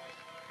side.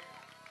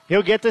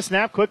 He'll get the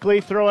snap,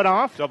 quickly throw it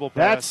off. Double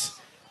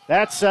pass.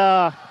 That's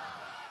sure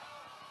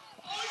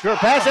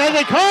pass, and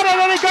they caught it,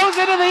 and it goes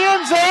into the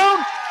end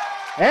zone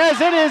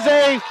as it is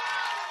a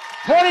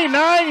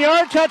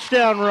 29-yard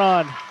touchdown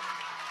run.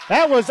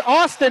 That was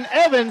Austin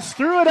Evans,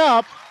 threw it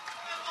up.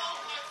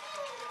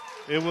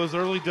 It was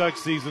early duck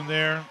season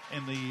there,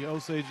 and the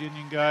Osage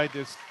Indian guy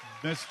just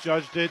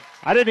misjudged it.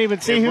 I didn't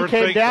even see who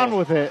came down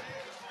with it.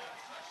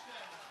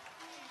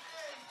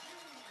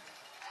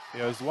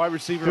 Yeah, it was the wide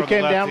receiver on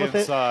the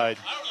left-hand side.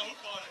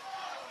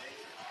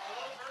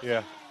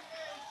 Yeah.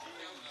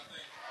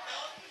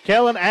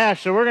 Kellen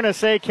Ash. So we're going to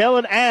say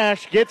Kellen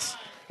Ash gets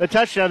the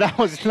touchdown. That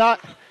was not.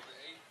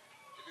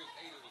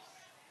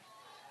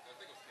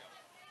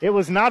 It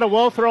was not a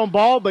well-thrown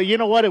ball, but you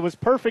know what? It was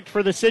perfect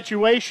for the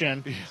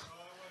situation. It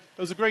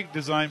was a great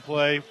design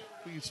play.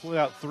 We split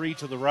out 3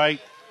 to the right,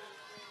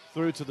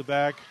 threw it to the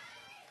back.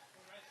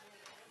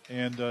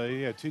 And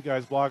he had 2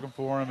 guys blocking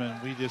for him,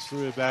 and we just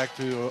threw it back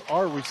to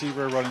our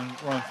receiver running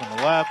from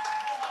the left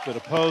to the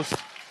post.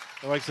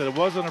 But like I said, it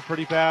wasn't a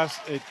pretty pass.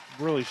 It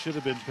really should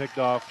have been picked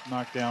off,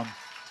 knocked down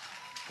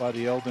by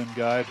the Eldon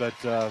guy. But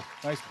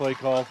nice play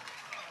call.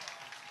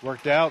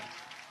 Worked out.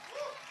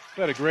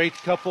 We had a great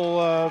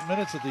couple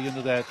minutes at the end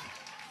of that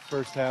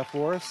first half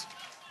for us.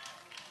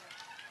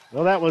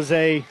 Well, that was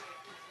a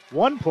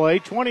one-play,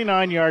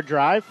 29-yard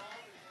drive.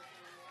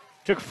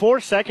 Took 4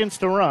 seconds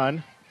to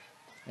run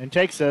and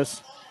takes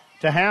us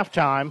to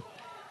halftime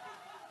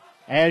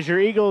as your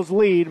Eagles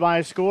lead by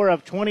a score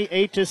of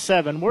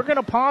 28-7. We're going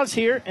to pause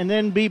here and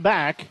then be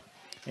back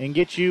and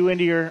get you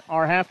into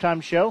our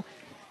halftime show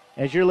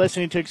as you're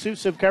listening to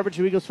exclusive coverage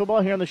of Eagles football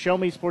here on the Show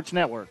Me Sports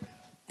Network.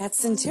 At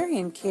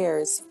Centurion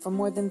Cares, for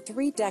more than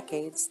 3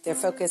 decades, their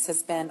focus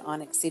has been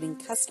on exceeding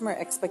customer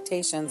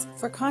expectations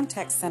for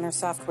contact center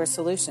software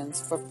solutions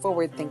for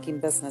forward-thinking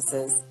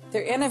businesses.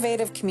 Their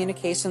innovative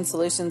communication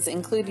solutions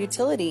include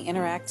utility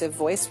interactive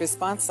voice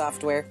response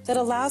software that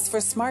allows for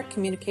smart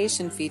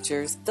communication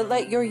features that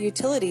let your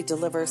utility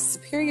deliver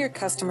superior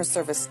customer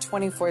service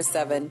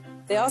 24/7.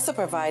 They also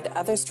provide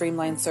other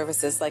streamlined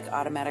services like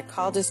automatic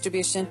call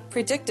distribution,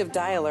 predictive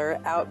dialer,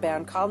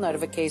 outbound call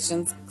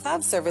notifications,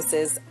 cloud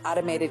services,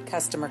 automated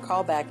customer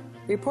callback,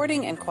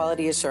 reporting, and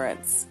quality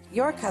assurance.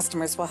 Your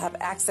customers will have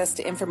access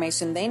to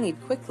information they need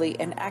quickly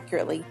and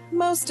accurately.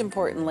 Most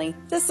importantly,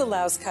 this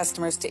allows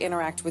customers to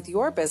interact with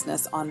your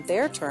business on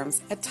their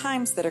terms at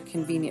times that are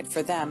convenient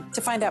for them.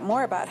 To find out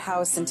more about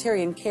how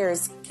Centurion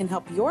Cares can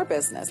help your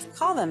business,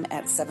 call them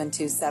at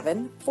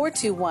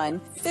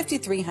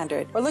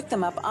 727-421-5300 or look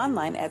them up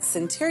online at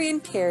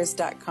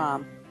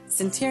centurioncares.com.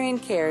 Centurion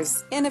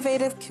Cares,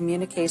 innovative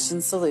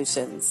communication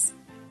solutions.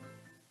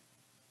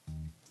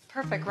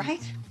 Perfect,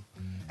 right?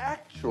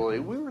 Actually,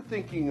 we were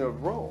thinking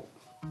of Rome.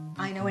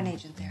 I know an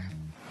agent there.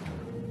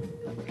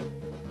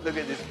 Look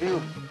at this view.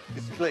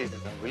 This place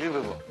is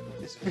unbelievable.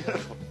 It's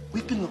beautiful.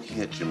 We've been looking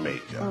at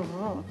Jamaica.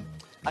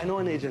 I know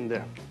an agent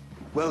there.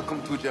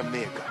 Welcome to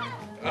Jamaica.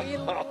 We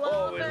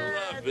love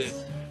it.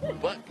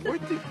 But we're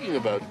thinking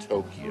about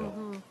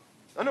Tokyo.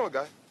 I know a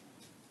guy.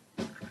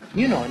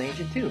 You know an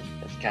agent too.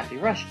 That's Kathy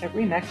Rush at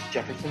RE/MAX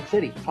Jefferson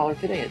City. Call her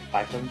today at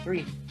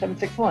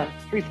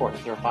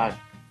 573-761-3405.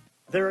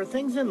 There are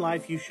things in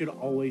life you should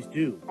always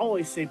do.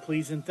 Always say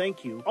please and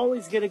thank you.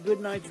 Always get a good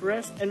night's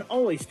rest, and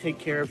always take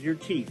care of your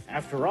teeth.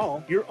 After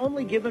all, you're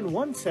only given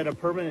one set of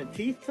permanent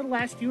teeth to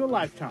last you a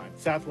lifetime.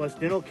 Southwest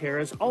Dental Care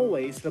is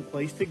always the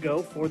place to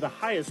go for the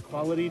highest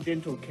quality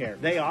dental care.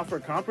 They offer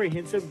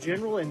comprehensive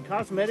general and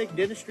cosmetic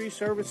dentistry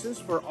services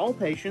for all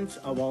patients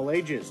of all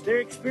ages. Their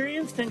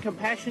experienced and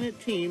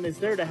compassionate team is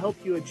there to help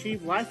you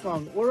achieve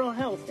lifelong oral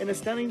health and a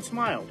stunning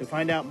smile. To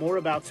find out more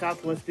about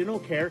Southwest Dental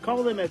Care,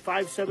 call them at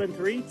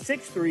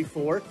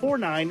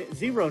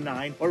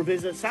 573-634-4909 or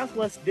visit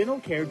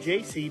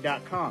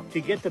southwestdentalcarejc.com. To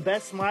get the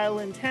best smile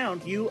in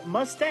town, you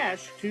must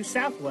dash to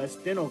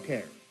Southwest Dental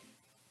Care.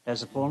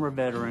 As a former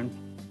veteran,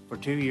 for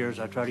 2 years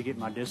I tried to get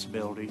my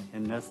disability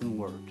and nothing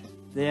worked.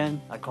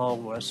 Then I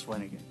called Wes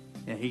Flanagan,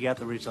 and he got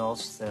the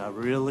results that I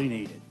really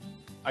needed.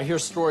 I hear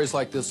stories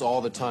like this all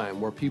the time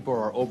where people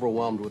are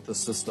overwhelmed with the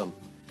system.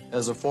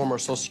 As a former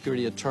Social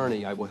Security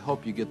attorney, I will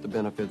help you get the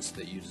benefits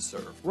that you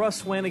deserve. Russ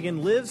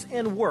Flanagan lives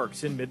and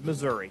works in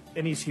mid-Missouri,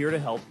 and he's here to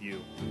help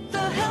you. The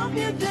help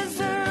you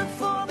deserve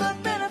for the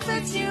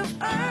benefits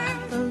you've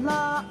earned. The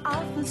law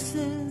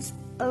offices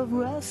of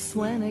Russ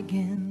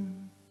Flanagan.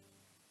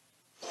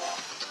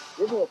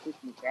 Riverwalk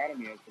Christian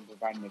Academy has been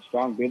providing a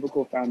strong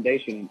biblical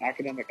foundation and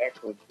academic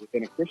excellence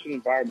within a Christian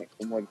environment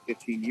for more than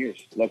 15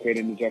 years. Located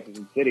in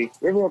Jefferson City,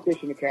 Riverwalk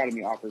Christian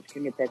Academy offers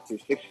kindergarten through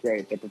 6th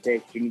grade that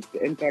prepares students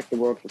to impact the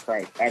world for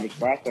Christ. Average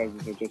class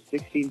sizes are just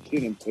 16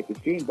 students, with the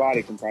student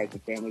body comprised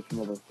of families from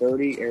over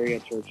 30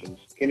 area churches.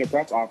 Kinder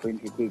prep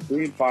offerings include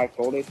 3 and 5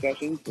 full-day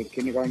sessions, with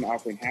kindergarten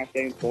offering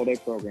half-day and full-day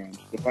programs.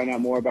 To find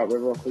out more about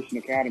Riverwalk Christian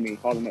Academy,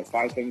 call them at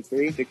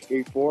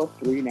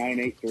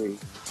 573-634-3983.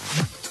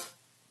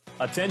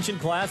 Attention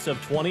class of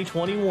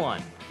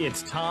 2021.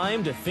 It's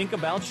time to think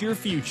about your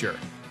future.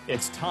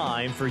 It's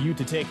time for you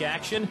to take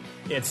action.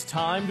 It's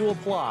time to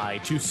apply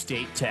to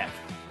State Tech.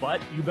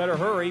 But you better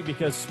hurry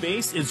because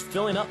space is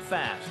filling up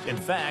fast. In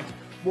fact,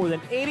 more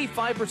than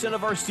 85%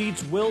 of our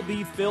seats will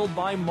be filled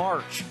by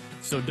March.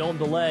 So don't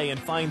delay and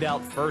find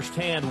out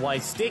firsthand why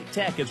State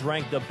Tech is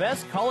ranked the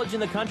best college in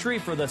the country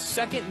for the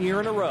 2nd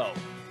year in a row.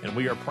 And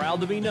we are proud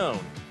to be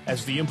known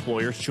as the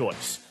employer's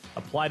choice.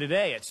 Apply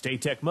today at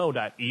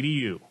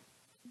statetechmo.edu.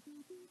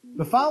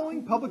 The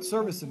following public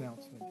service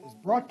announcement is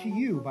brought to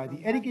you by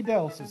the Eddie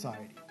Gaedel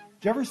Society,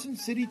 Jefferson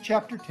City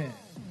Chapter 10,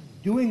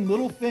 doing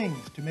little things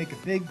to make a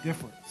big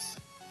difference.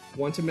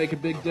 Want to make a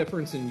big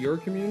difference in your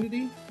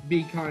community?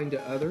 Be kind to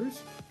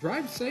others,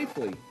 drive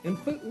safely, and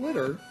put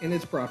litter in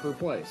its proper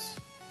place.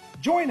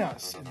 Join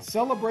us in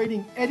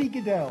celebrating Eddie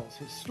Gaedel's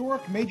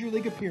historic Major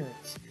League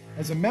appearance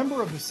as a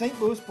member of the St.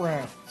 Louis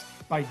Browns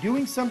by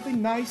doing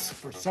something nice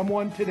for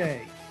someone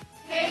today.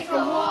 Take a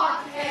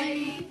walk,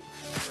 Eddie.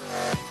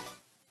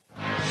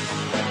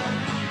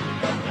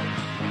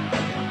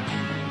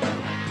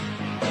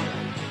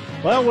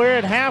 Well, we're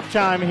at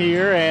halftime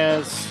here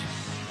as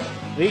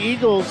the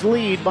Eagles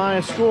lead by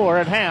a score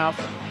at half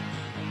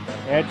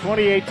at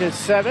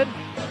 28-7.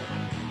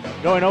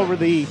 Going over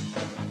the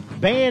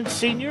band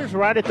seniors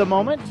right at the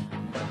moment.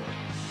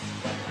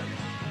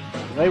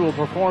 They will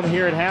perform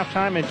here at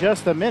halftime in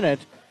just a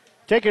minute.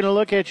 Taking a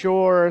look at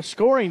your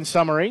scoring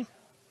summary.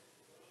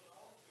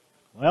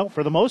 Well,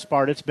 for the most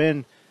part, it's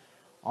been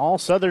all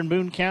Southern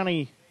Boone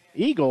County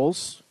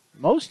Eagles.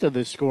 Most of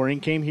the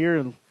scoring came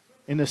here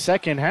in the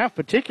second half,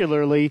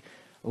 particularly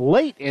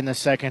late in the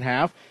second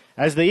half,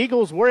 as the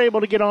Eagles were able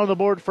to get on the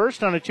board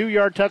first on a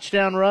 2-yard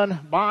touchdown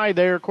run by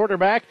their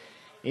quarterback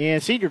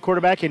and senior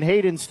quarterback in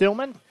Hayden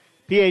Stillman.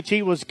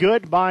 PAT was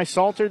good by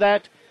Salter.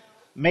 That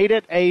made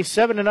it a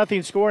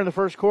 7-0 score in the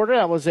first quarter.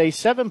 That was a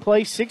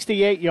 7-play,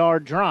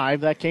 68-yard drive.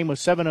 That came with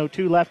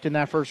 7:02 left in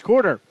that first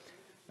quarter.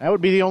 That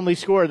would be the only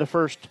score of the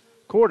first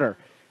quarter.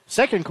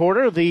 Second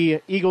quarter,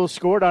 the Eagles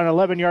scored on an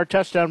 11-yard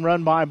touchdown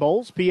run by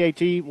Bowles.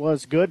 PAT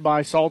was good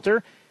by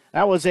Salter.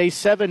 That was a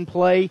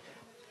 7-play,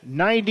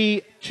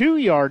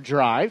 92-yard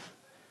drive.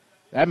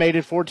 That made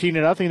it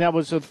 14-0. That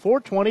was with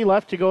 4:20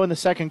 left to go in the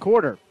second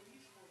quarter.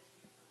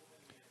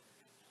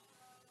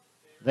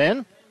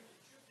 Then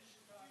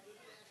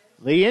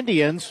the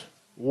Indians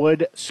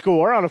would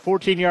score on a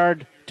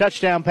 14-yard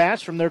touchdown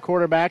pass from their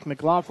quarterback,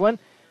 McLaughlin,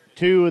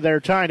 to their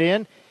tight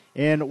end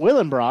in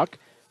Willenbrock.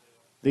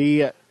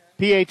 The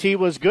PAT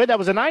was good. That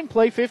was a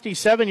 9-play,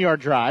 57-yard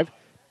drive.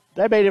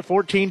 That made it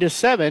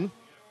 14-7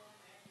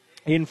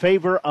 in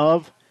favor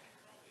of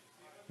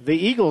the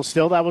Eagles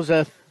still. That was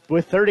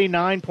with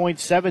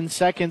 39.7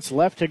 seconds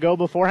left to go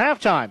before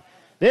halftime.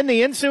 Then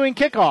the ensuing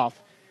kickoff,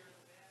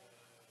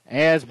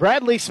 as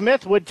Bradley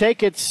Smith would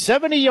take it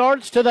 70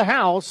 yards to the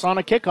house on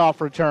a kickoff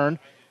return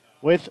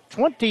with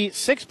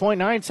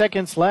 26.9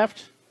 seconds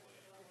left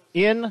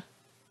in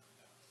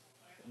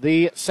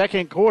the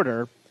second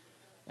quarter.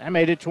 That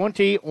made it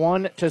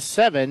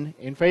 21-7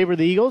 in favor of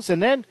the Eagles.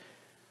 And then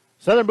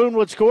Southern Boone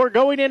would score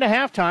going into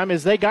halftime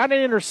as they got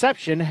an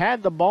interception,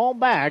 had the ball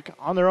back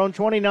on their own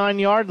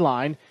 29-yard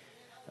line.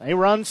 They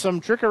run some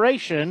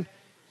trickeration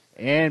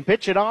and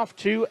pitch it off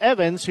to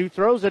Evans, who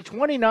throws a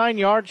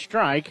 29-yard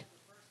strike.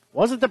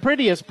 Wasn't the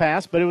prettiest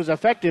pass, but it was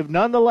effective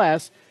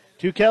nonetheless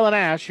to Kellen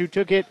Ash, who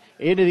took it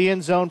into the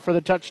end zone for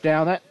the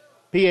touchdown. That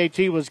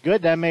PAT was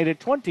good. That made it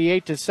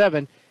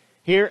 28-7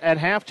 here at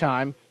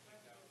halftime.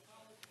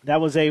 That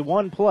was a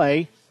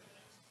one-play,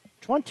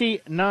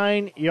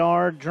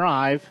 29-yard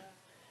drive.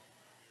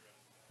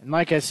 And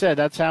like I said,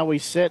 that's how we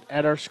sit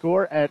at our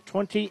score at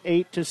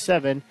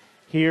 28-7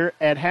 here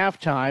at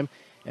halftime.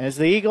 As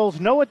the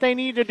Eagles know what they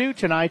need to do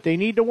tonight, they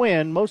need to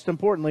win. Most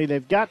importantly,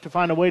 they've got to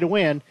find a way to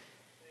win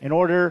in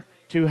order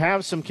to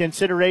have some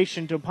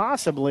consideration to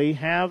possibly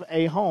have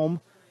a home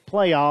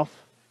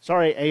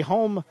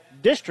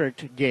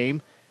district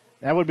game.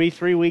 That would be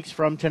 3 weeks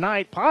from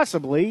tonight,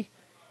 possibly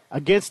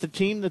against a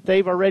team that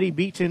they've already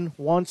beaten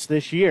once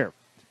this year.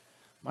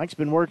 Mike's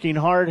been working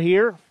hard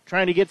here,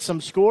 trying to get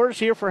some scores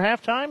here for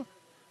halftime. I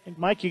think,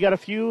 Mike, you got a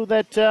few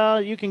that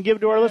you can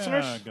give to our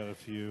listeners? I got a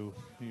few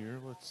here.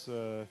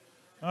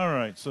 All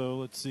right, so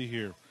let's see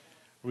here.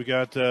 We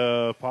got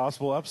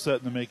possible upset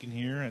in the making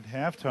here at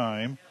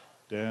halftime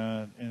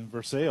down in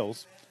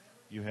Versailles.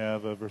 You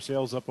have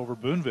Versailles up over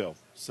Boonville,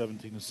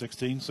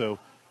 17-16. So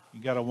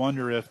you got to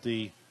wonder if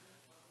the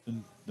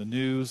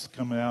news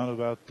coming out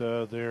about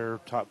their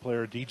top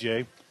player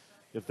DJ,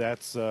 if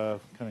that's kind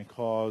of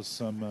caused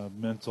some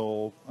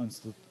mental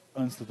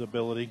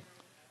instability.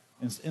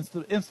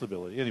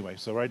 Anyway,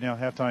 so right now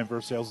halftime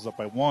Versailles is up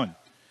by 1.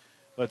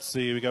 Let's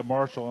see. We got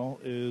Marshall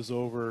is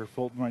over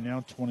Fulton right now,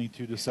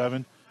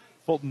 22-7.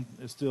 Fulton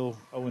is still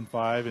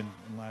 0-5 in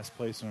last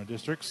place in our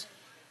districts.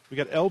 We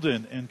got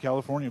Eldon and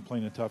California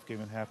playing a tough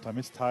game at halftime.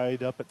 It's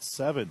tied up at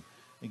 7.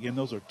 Again,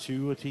 those are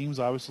two teams,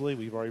 obviously.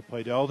 We've already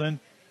played Eldon.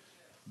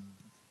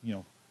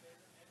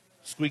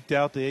 Squeaked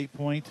out the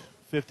 8-point,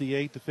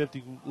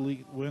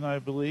 58-50 win, I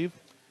believe.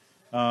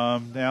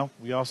 Now,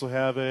 we also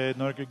have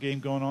another good game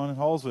going on in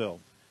Hallsville.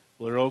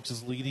 Blair Oaks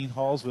is leading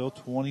Hallsville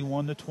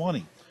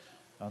 21-20.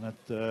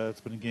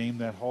 It's been a game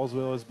that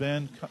Hallsville has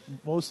been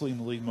mostly in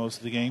the lead most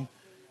of the game.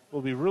 What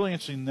will be really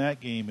interesting in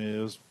that game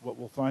is what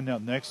we'll find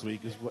out next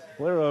week is what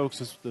Blair Oaks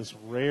is this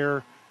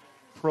rare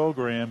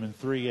program in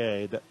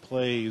 3A that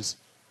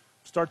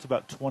starts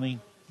about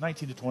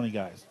 19 to 20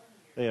 guys.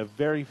 They have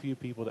very few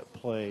people that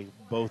play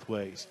both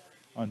ways.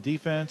 On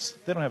defense,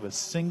 they don't have a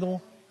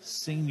single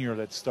senior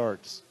that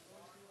starts.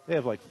 They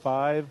have like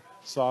 5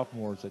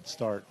 sophomores that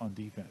start on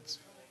defense.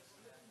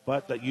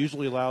 But that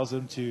usually allows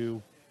them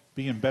to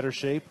be in better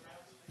shape,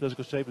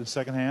 physical shape in the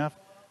second half.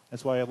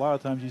 That's why a lot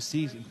of times you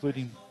see,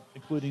 including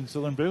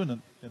Southern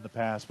Boone in the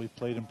past, we've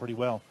played them pretty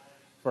well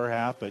for a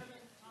half, but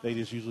they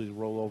just usually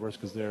roll over us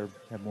because they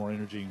have more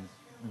energy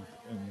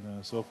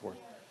and so forth.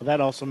 Well, that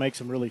also makes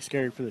them really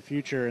scary for the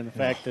future, and the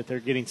fact that they're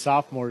getting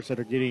sophomores that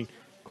are getting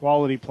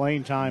quality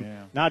playing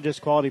time, not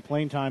just quality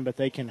playing time, but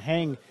they can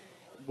hang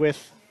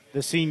with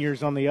the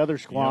seniors on the other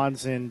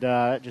squads, and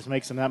it just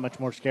makes them that much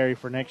more scary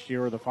for next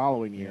year or the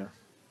following year.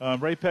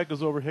 Ray Peck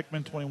is over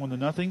Hickman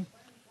 21-0.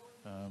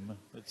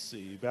 Let's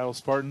see. Battle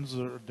Spartans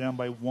are down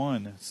by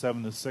 1,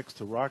 7-6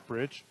 to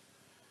Rockbridge.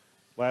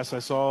 Last I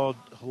saw,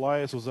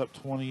 Elias was up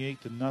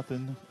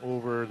 28-0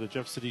 over the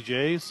Jeff City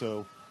Jays.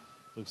 So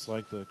looks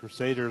like the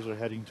Crusaders are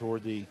heading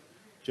toward the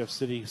Jeff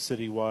City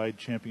citywide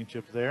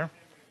championship there.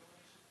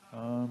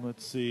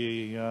 Let's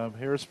see.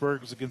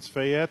 Harrisburg is against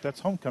Fayette. That's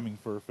homecoming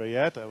for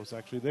Fayette. I was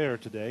actually there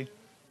today,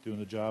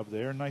 doing a job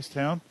there. Nice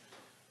town,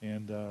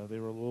 and they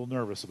were a little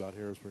nervous about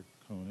Harrisburg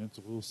coming in.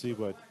 So we'll see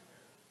what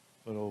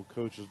old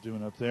coach is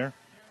doing up there.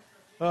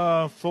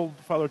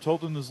 Father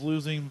Tolton is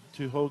losing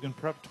to Hogan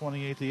Prep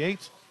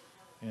 28-8,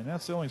 and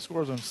that's the only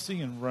scores I'm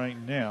seeing right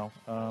now.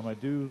 I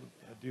do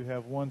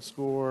have one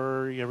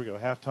score. Here we go.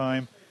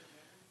 Halftime.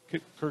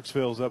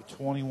 Kirksville is up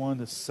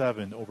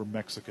 21-7 over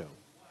Mexico.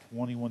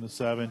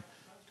 21-7.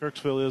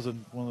 Kirksville is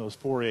one of those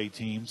 4A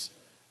teams.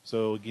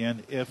 So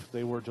again, if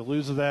they were to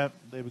lose to that,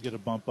 they would get a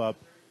bump up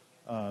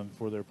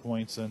for their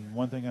points. And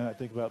one thing I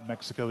think about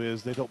Mexico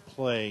is they don't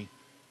play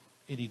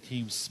any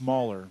teams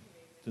smaller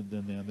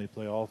than them. They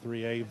play all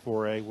 3A and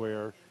 4A,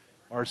 where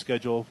our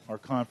schedule, our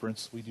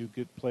conference, we do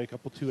play a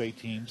couple 2A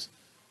teams.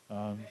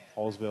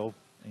 Hallsville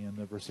and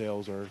the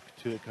Versailles are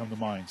two that come to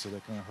mind, so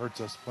that kind of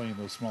hurts us playing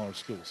those smaller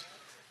schools.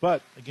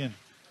 But again,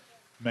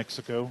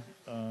 Mexico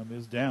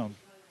is down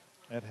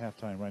at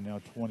halftime right now,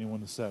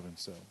 21-7.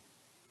 So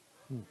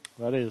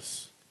we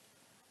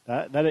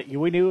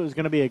knew it was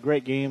going to be a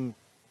great game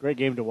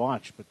to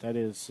watch, but that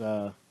is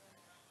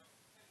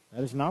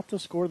not the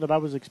score that I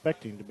was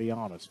expecting, to be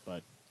honest. But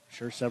I'm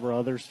sure several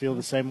others feel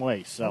the same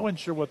way. So I wasn't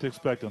sure what to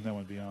expect on that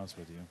one, to be honest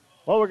with you.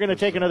 Well, we're going to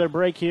take another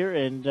break here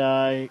and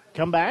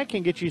come back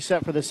and get you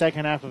set for the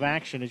second half of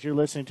action as you're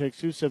listening to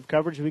exclusive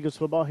coverage of Eagles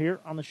football here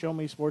on the Show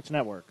Me Sports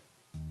Network.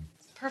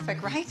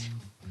 Perfect, right?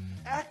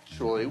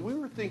 Actually, we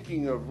were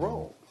thinking of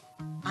Rome.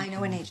 I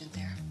know an agent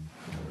there.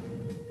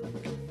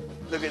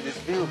 Look at this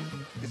view.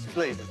 This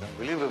place is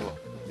unbelievable.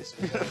 It's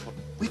beautiful.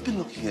 We've been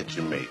looking at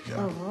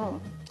Jamaica.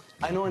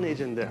 I know an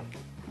agent there.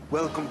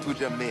 Welcome to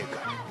Jamaica.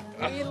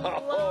 We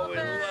love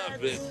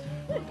it.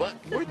 But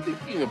we're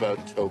thinking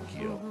about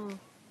Tokyo.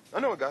 I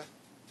know a guy.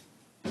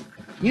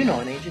 You know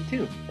an agent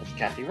too. That's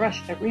Kathy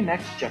Rush at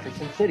RE/MAX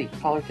Jefferson City.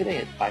 Call her today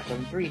at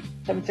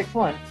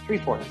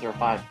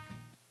 573-761-3405.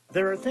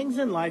 There are things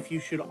in life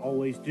you should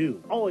always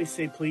do. Always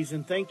say please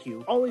and thank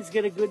you. Always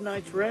get a good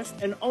night's rest,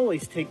 and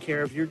always take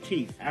care of your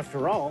teeth.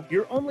 After all,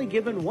 you're only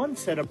given one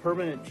set of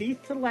permanent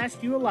teeth to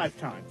last you a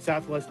lifetime.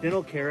 Southwest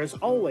Dental Care is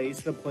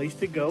always the place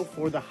to go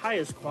for the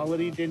highest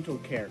quality dental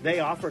care. They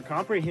offer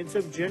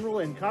comprehensive general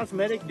and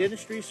cosmetic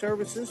dentistry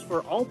services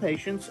for all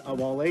patients of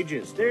all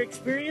ages. Their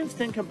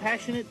experienced and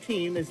compassionate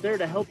team is there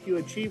to help you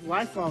achieve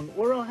lifelong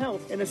oral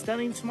health and a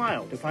stunning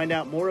smile. To find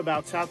out more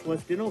about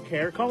Southwest Dental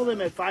Care, call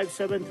them at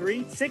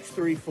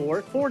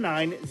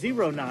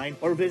 573-634-4909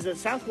 or visit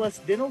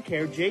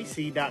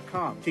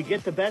southwestdentalcarejc.com. To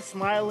get the best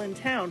smile in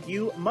town,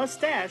 you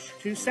must dash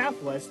to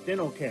Southwest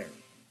Dental Care.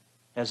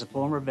 As a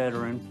former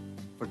veteran,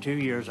 for 2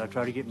 years I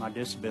tried to get my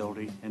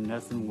disability and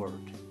nothing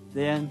worked.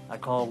 Then I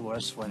called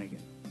Wes Flanagan,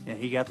 and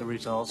he got the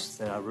results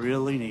that I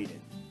really needed.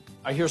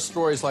 I hear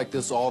stories like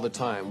this all the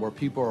time where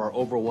people are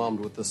overwhelmed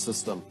with the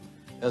system.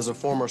 As a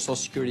former Social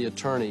Security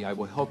attorney, I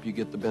will help you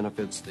get the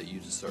benefits that you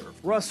deserve.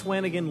 Russ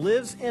Flanagan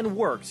lives and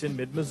works in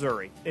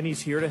mid-Missouri, and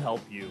he's here to help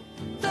you.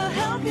 The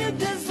help you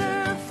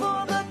deserve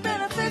for the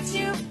benefits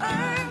you've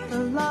earned.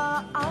 The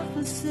law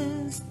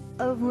offices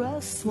of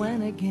Russ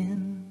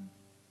Flanagan.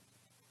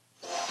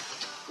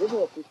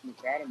 Riverwalk Christian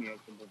Academy has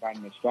been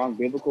providing a strong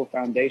biblical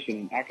foundation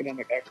and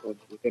academic excellence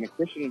within a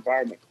Christian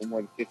environment for more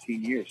than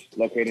 15 years.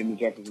 Located in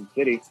Jefferson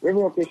City,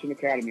 Riverwalk Christian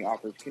Academy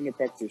offers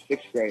kindergarten through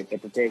 6th grade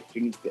that prepares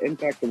students to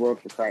impact the world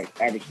for Christ.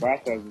 Average class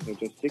sizes are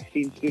just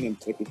 16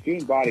 students, with the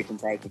student body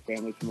comprised of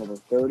families from over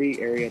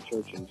 30 area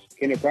churches.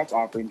 Kinder Prep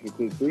offerings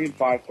include 3 and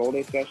 5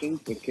 full-day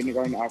sessions, with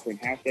kindergarten offering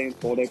half-day and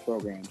full-day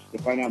programs. To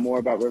find out more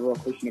about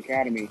Riverwalk Christian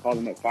Academy, call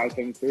them at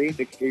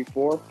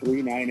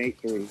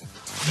 573-634-3983.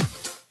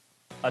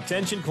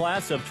 Attention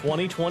class of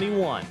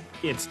 2021.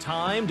 It's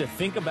time to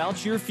think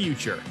about your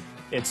future.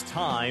 It's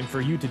time for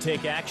you to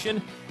take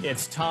action.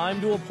 It's time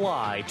to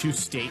apply to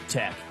State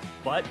Tech.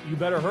 But you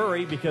better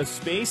hurry because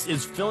space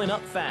is filling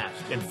up fast.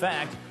 In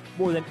fact,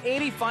 more than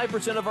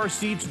 85% of our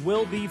seats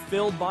will be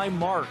filled by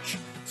March.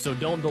 So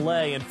don't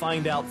delay and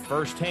find out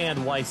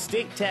firsthand why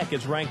State Tech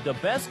is ranked the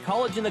best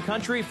college in the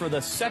country for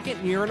the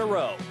second year in a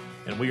row.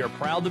 And we are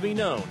proud to be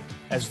known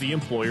as the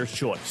employer's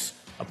choice.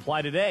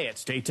 Apply today at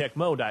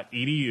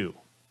statetechmo.edu.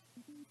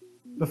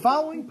 The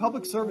following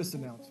public service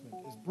announcement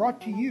is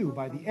brought to you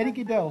by the Eddie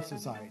Gaedel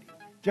Society,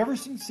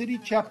 Jefferson City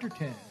Chapter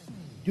 10,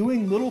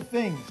 doing little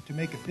things to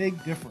make a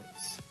big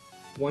difference.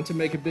 Want to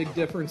make a big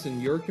difference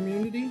in your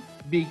community?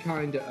 Be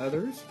kind to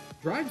others,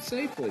 drive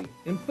safely,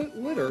 and put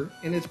litter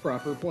in its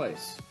proper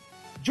place.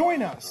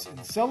 Join us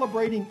in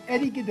celebrating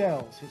Eddie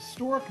Gaedel's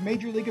historic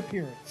Major League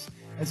appearance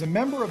as a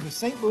member of the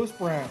St. Louis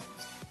Browns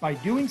by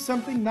doing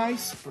something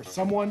nice for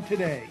someone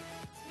today.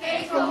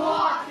 Take a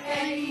walk,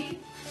 Eddie.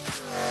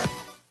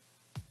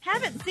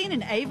 Haven't seen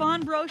an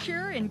Avon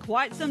brochure in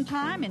quite some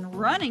time and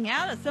running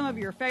out of some of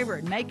your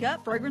favorite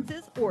makeup,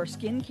 fragrances, or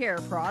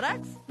skincare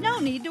products? No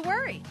need to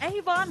worry.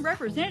 Avon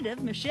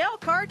representative Michelle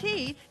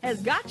Carty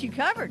has got you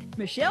covered.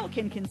 Michelle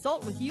can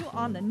consult with you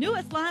on the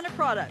newest line of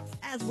products,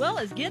 as well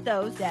as get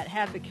those that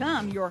have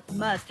become your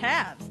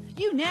must-haves.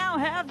 You now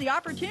have the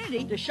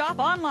opportunity to shop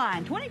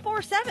online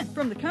 24/7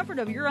 from the comfort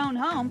of your own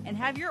home and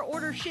have your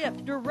order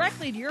shipped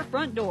directly to your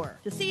front door.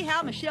 To see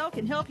how Michelle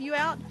can help you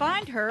out,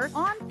 find her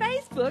on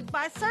Facebook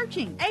by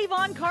searching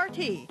Avon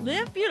Carty.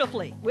 Live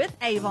beautifully with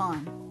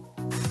Avon.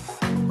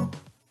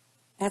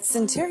 At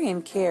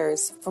Centurion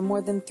Cares, for more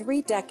than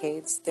 3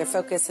 decades, their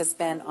focus has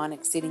been on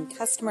exceeding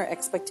customer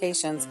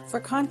expectations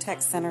for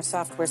contact center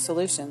software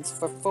solutions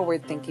for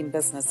forward-thinking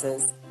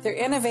businesses. Their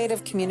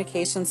innovative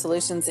communication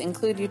solutions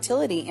include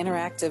utility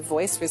interactive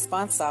voice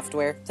response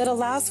software that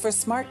allows for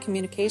smart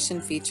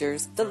communication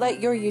features that let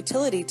your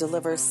utility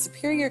deliver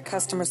superior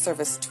customer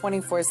service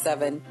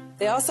 24/7.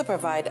 They also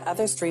provide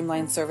other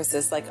streamlined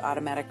services like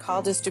automatic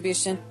call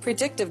distribution,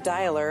 predictive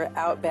dialer,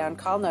 outbound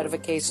call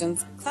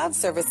notifications, cloud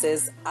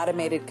services,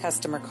 automated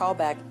customer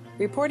callback,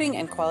 reporting,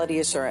 and quality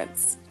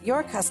assurance.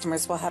 Your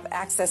customers will have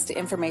access to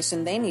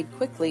information they need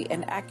quickly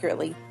and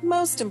accurately.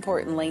 Most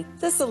importantly,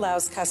 this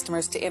allows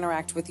customers to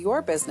interact with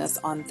your business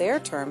on their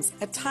terms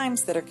at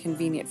times that are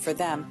convenient for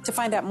them. To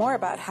find out more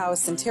about how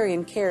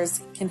Centurion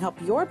Cares can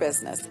help your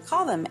business,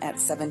 call them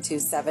at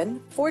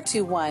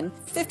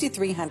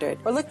 727-421-5300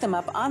 or look them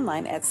up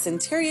online at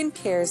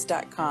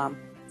centurioncares.com.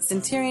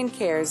 Centurion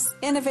Cares,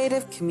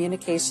 innovative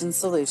communication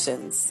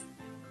solutions.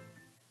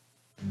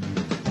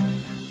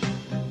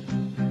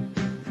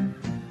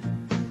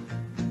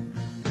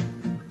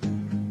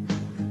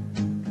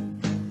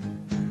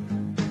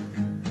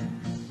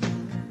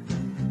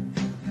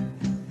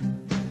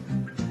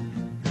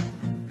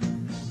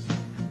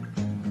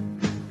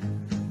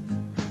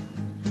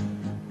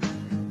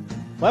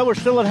 Well, we're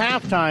still at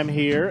halftime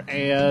here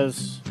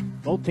as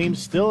both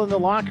teams still in the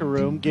locker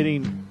room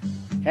getting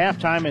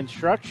halftime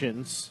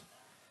instructions.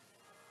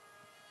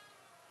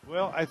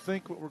 Well, I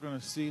think what we're going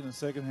to see in the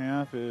second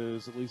half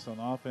is, at least on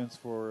offense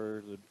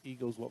for the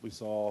Eagles, what we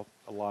saw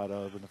a lot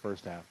of in the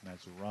first half, and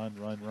that's run,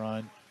 run,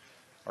 run.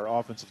 Our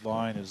offensive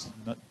line is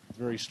not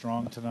very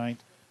strong tonight.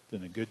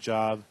 Doing a good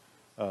job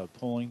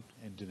pulling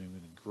and doing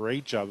a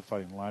great job of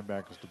finding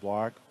linebackers to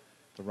block.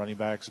 The running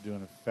backs are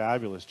doing a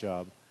fabulous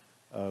job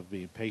of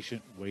being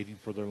patient, waiting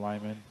for their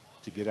linemen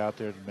to get out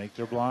there to make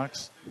their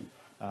blocks.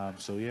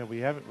 We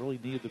haven't really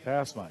needed to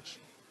pass much.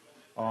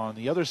 On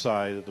the other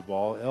side of the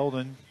ball,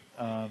 Eldon,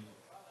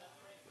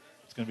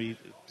 it's going to be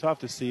tough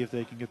to see if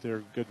they can get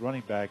their good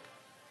running back,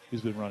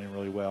 who's been running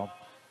really well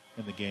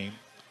in the game.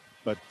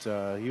 But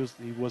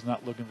he was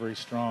not looking very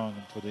strong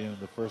until the end of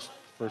the first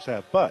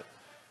half. But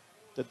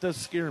that does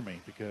scare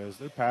me because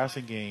their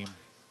passing game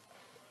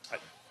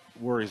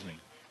worries me.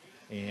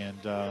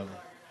 And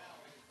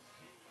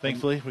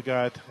thankfully, we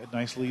got a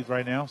nice lead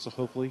right now, so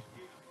hopefully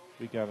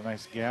we got a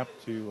nice gap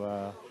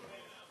to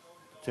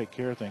take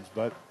care of things.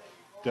 But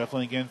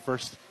definitely, again,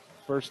 first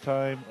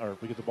time, or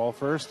we get the ball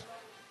first.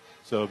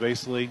 So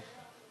basically,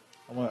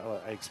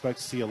 I expect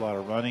to see a lot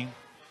of running,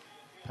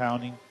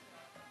 pounding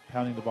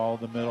the ball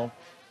in the middle,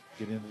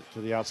 get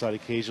into the outside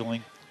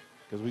occasionally,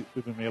 because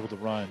we've been able to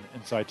run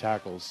inside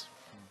tackles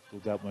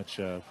without much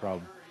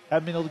problem.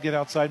 Haven't been able to get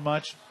outside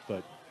much,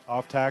 but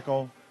off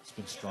tackle, it's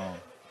been strong.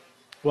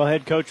 Well,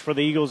 head coach for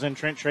the Eagles and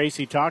Trent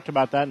Tracy talked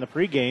about that in the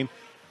pregame,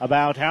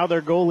 about how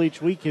their goal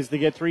each week is to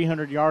get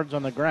 300 yards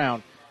on the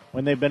ground.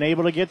 When they've been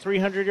able to get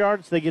 300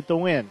 yards, they get the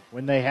win.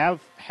 When they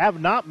have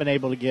not been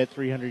able to get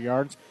 300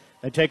 yards,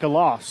 they take a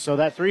loss. So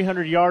that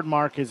 300-yard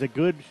mark is a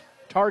good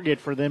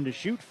target for them to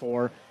shoot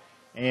for.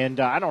 And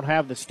I don't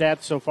have the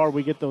stats so far.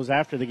 We get those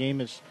after the game.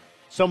 There's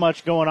so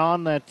much going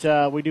on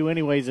that we do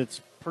anyways.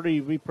 It's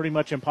pretty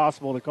much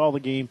impossible to call the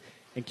game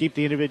and keep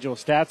the individual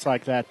stats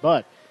like that.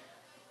 But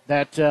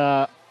that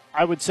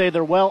I would say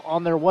they're well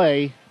on their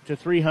way to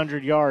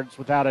 300 yards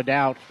without a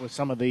doubt with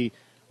some of the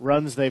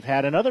runs they've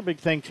had. Another big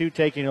thing, too,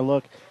 taking a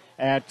look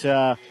at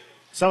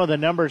some of the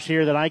numbers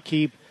here that I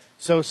keep.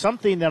 So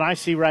something that I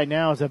see right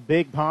now is a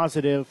big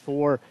positive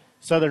for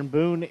Southern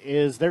Boone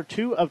is they're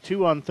 2 of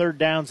 2 on third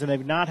downs, and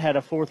they've not had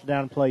a fourth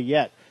down play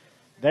yet.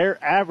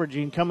 They're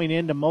averaging, coming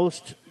into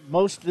most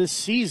this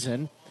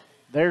season,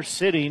 they're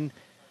sitting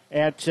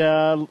at,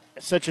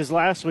 such as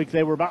last week,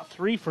 they were about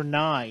 3 for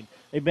 9.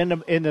 They've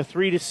been in the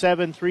 3 to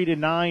 7, 3 to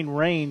 9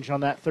 range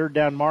on that third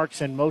down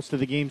marks in most of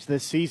the games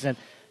this season.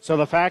 So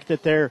the fact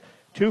that they're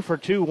 2 for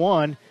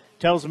 2-1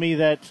 tells me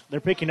that they're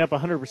picking up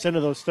 100%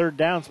 of those third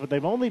downs, but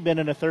they've only been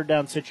in a third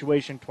down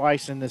situation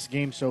twice in this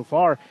game so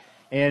far.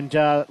 And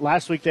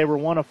last week they were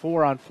 1 of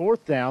 4 on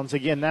fourth downs.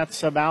 Again,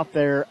 that's about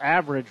their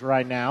average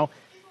right now.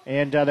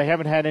 And they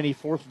haven't had any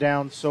fourth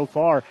downs so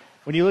far.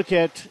 When you look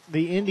at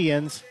the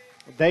Indians,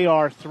 they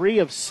are 3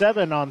 of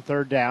 7 on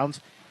third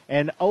downs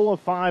and 0 of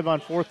 5 on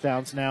fourth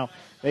downs. Now,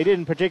 they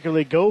didn't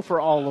particularly go for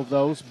all of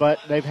those, but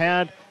they've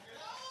had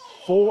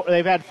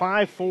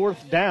 5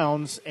 fourth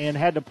downs and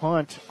had to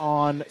punt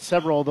on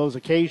several of those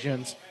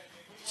occasions.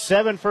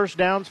 7 first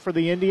downs for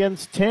the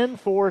Indians, 10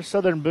 for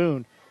Southern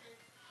Boone.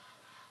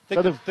 I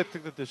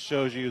think that this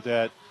shows you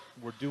that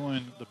we're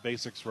doing the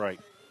basics right.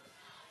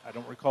 I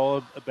don't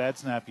recall a bad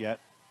snap yet,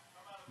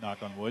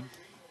 knock on wood.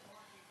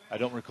 I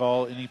don't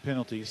recall any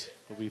penalties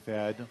that we've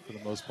had for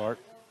the most part.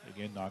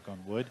 Again, knock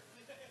on wood.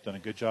 Done a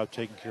good job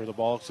taking care of the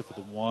ball, except for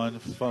the one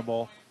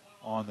fumble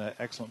on that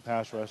excellent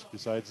pass rush.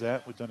 Besides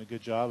that, we've done a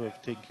good job of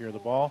taking care of the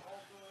ball.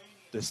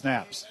 The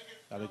snaps,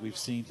 I think we've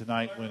seen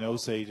tonight when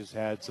Osage has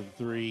had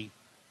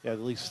at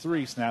least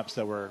 3 snaps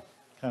that were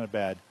kind of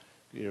bad,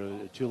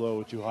 too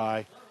low or too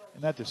high.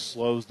 And that just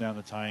slows down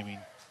the timing,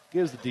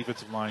 gives the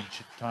defensive line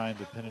time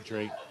to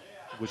penetrate,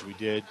 which we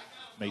did.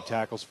 Made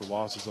tackles for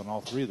losses on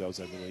all 3 of those,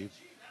 I believe.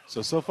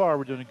 So far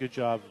we're doing a good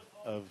job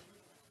of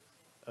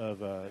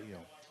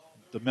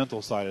the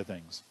mental side of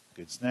things.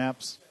 Good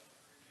snaps,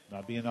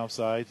 not being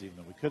offsides, even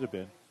though we could have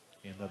been.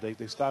 And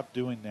they stopped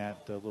doing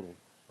that little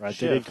right.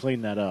 shift. They did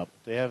clean that up.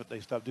 They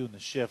stopped doing the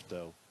shift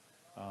though,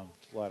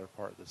 the latter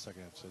part of the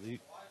second half. So you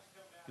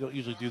don't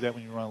usually do that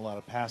when you run a lot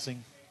of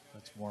passing.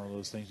 That's more of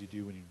those things you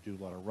do when you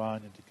do a lot of run,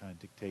 and it kind of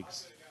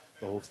dictates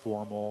the whole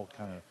formal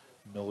kind of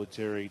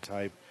military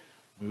type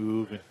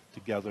move and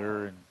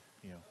together, and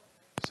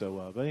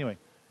So, but anyway,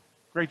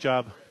 great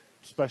job,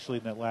 especially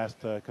in that last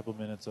couple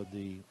minutes of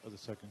the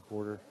second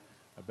quarter.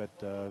 I bet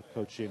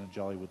Coach Shannon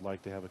Jolly would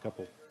like to have a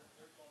couple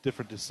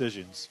different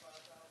decisions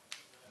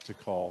to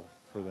call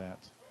for that.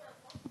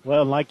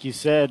 Well, like you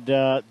said,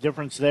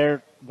 difference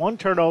there. 1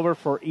 turnover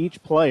for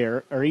each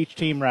player, or each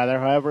team rather.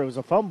 However, it was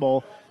a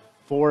fumble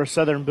for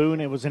Southern Boone.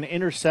 It was an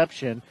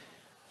interception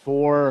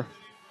for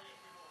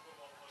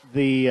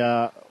the,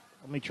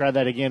 let me try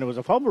that again. It was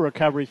a fumble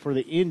recovery for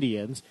the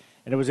Indians,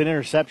 and it was an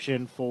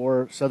interception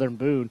for Southern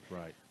Boone.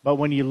 Right. But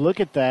when you look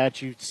at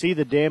that, you see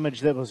the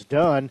damage that was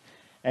done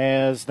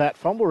as that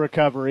fumble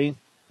recovery,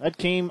 that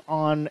came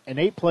on an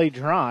 8-play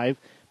drive,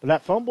 but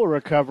that fumble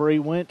recovery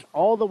went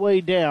all the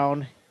way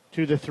down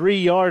to the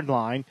 3-yard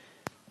line.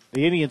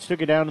 The Indians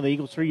took it down to the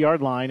Eagles'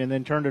 3-yard line and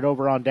then turned it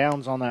over on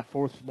downs on that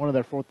one of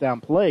their fourth down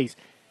plays.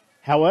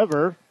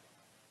 However,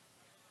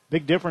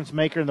 big difference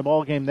maker in the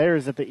ball game there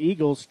is that the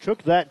Eagles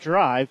took that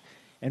drive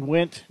and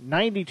went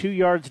 92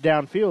 yards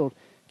downfield.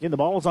 Again, the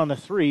ball was on the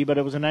 3, but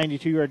it was a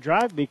 92-yard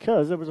drive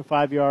because there was a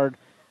 5-yard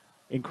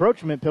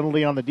encroachment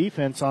penalty on the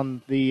defense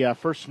on the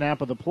first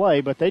snap of the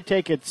play. But they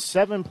take it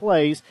 7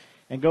 plays,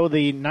 and go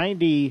the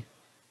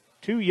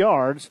 92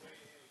 yards,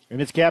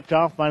 and it's capped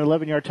off by an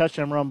 11-yard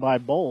touchdown run by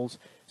Bowles.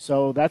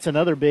 So that's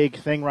another big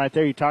thing right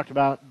there. You talked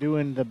about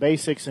doing the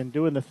basics and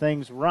doing the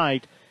things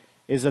right,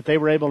 is that they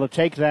were able to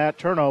take that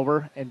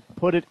turnover and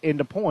put it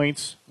into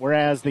points,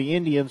 whereas the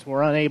Indians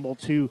were unable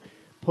to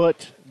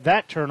put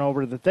that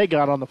turnover that they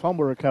got on the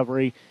fumble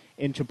recovery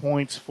into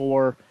points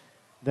for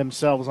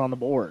themselves on the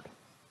board.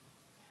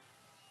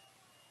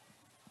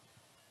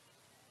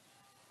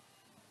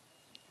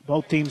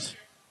 Both teams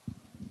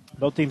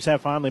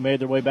have finally made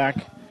their way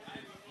back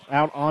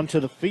out onto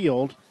the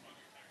field,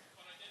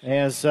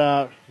 as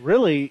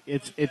really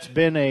it's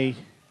been a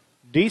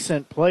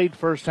decent played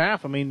first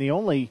half. I mean, the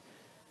only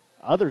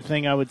other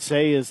thing I would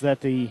say is that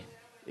the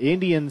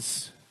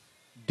Indians'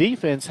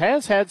 defense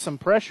has had some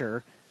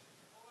pressure,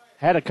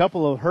 had a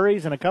couple of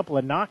hurries and a couple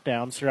of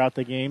knockdowns throughout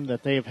the game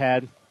that they've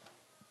had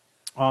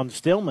on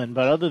Stillman.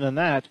 But other than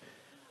that,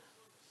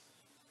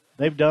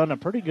 they've done a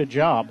pretty good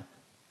job.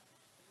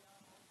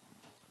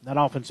 That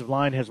offensive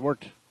line has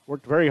worked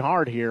very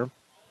hard here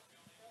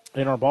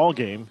in our ball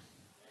game.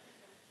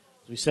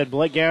 As we said,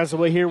 Blake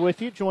Gazaway here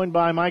with you, joined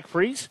by Mike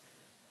Freeze.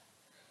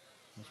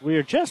 We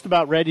are just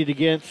about ready to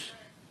get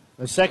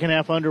the second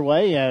half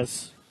underway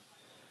as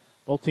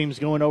both teams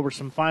going over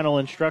some final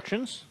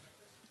instructions.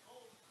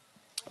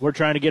 We're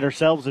trying to get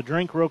ourselves a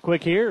drink real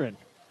quick here and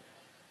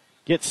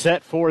get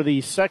set for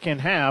the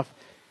second half.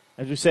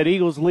 As we said,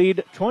 Eagles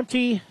lead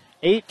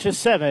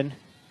 28-7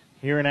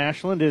 here in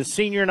Ashland. It is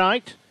senior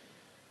night.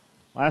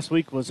 Last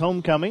week was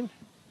homecoming.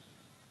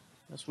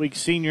 This week's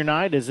senior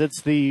night is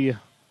it's the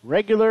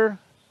regular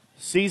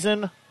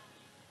season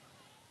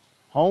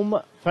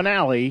home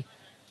finale.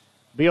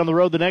 Be on the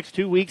road the next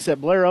 2 weeks at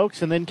Blair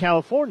Oaks and then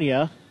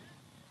California.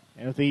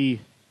 And if the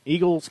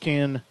Eagles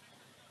can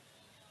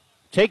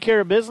take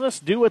care of business,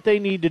 do what they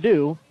need to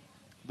do,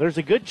 there's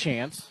a good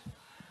chance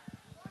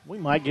we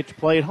might get to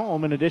play at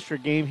home in a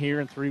district game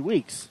here in 3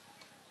 weeks.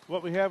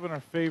 What we have in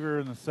our favor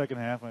in the second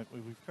half,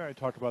 we've kind of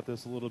talked about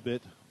this a little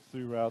bit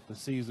throughout the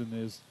season,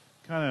 is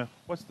kind of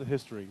what's the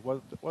history?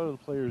 What are the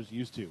players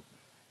used to?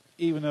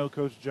 Even though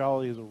Coach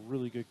Jolly is a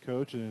really good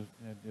coach and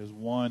has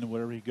won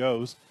wherever he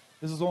goes,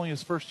 this is only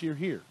his first year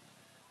here,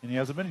 and he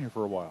hasn't been here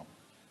for a while.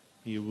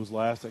 He was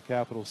last at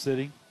Capital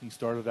City. He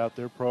started out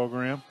their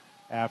program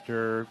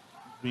after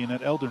being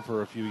at Eldon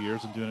for a few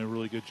years and doing a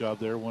really good job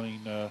there,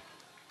 winning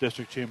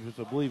district championships,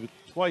 I believe,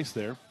 twice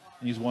there,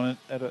 and he's won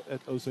it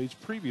at Osage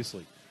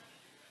previously.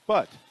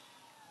 But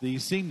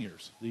these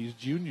seniors, these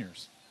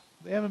juniors,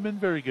 they haven't been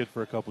very good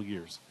for a couple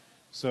years.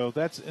 So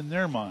that's in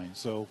their mind.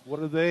 So what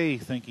are they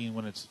thinking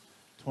when it's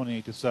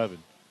 28-7?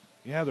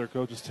 Yeah, their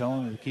coach is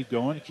telling them to keep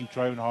going, to keep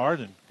driving hard,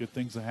 and good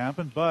things will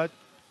happen, but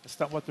that's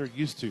not what they're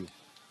used to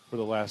for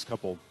the last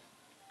couple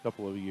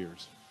of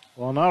years.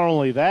 Well, not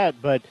only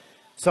that, but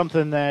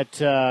something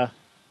that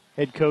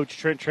head coach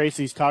Trent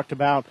Tracy's talked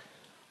about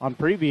on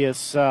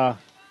previous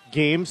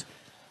games,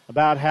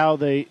 about how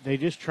they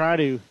just try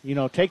to,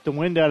 take the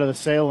wind out of the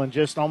sail and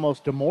just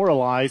almost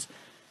demoralize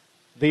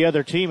the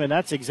other team, and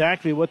that's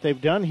exactly what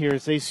they've done here.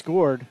 Is they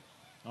scored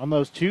on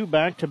those two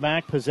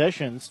back-to-back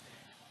possessions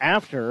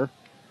after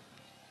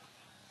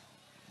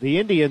the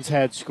Indians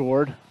had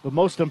scored, but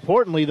most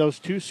importantly, those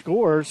two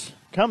scores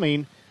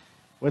coming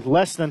with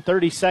less than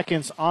 30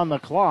 seconds on the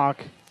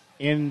clock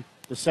in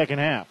the second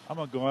half. I'm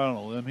going to go out on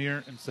a limb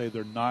here and say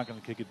they're not going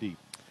to kick it deep.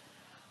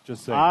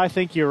 Just saying. I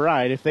think you're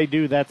right. If they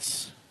do,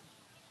 that's,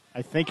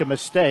 I think, a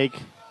mistake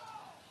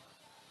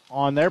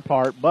on their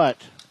part, but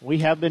we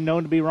have been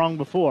known to be wrong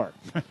before.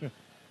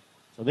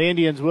 So the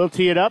Indians will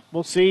tee it up.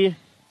 We'll see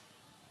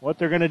what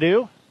they're going to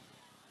do.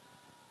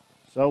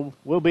 So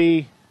will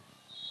be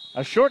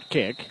a short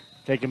kick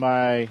taken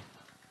by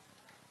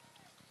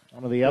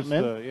one of the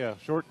upmen.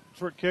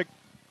 Short kick.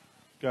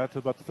 Got to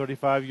about the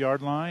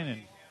 35-yard line,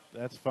 and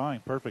that's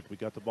fine. Perfect. We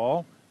got the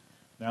ball.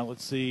 Now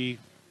let's see.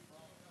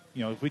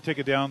 If we take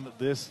it down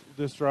this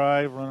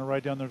drive, run it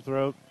right down their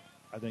throat,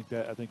 I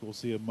think we'll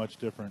see a much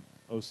different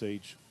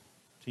Osage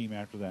team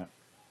after that.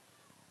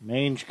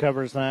 Mange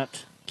covers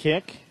that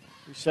kick.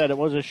 We said it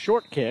was a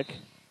short kick.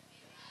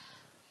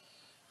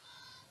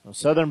 So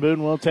Southern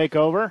Boone will take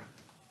over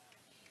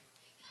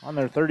on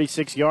their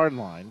 36-yard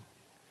line.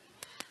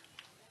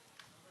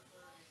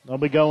 They'll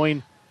be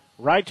going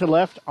right to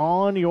left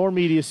on your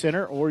media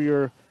center or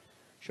your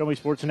Show Me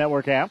Sports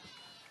Network app.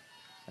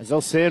 As they'll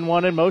send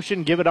one in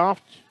motion, give it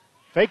off.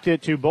 Faked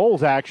it to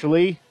Bowles,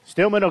 actually.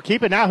 Stillman will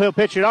keep it. Now he'll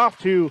pitch it off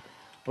to,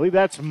 I believe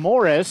that's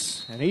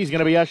Morris, and he's going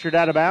to be ushered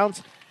out of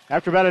bounds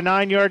after about a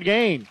 9-yard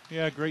gain.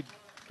 Yeah, great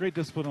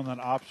discipline on that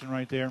option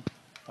right there.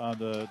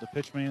 The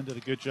pitch man did a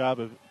good job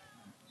of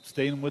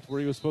staying with where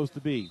he was supposed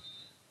to be.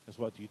 That's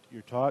what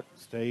you're taught.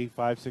 Stay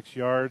 5-6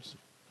 yards,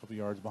 a couple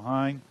yards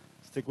behind.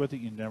 Stick with it.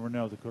 You never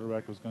know the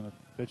quarterback was going to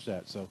pitch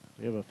that. So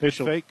we have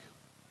official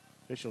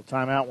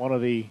timeout. One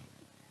of the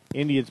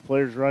Indians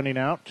players running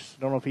out.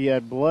 Don't know if he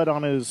had blood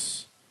on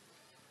his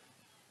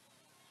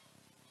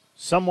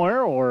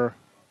somewhere or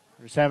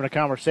just having a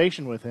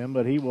conversation with him,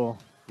 but he will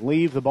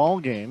leave the ball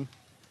game.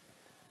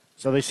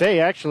 So they say he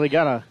actually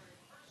got a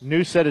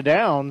new set of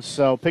downs,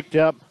 so picked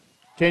up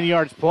 10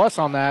 yards plus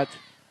on that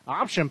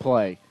option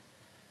play.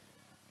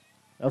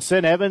 They'll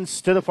send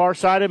Evans to the far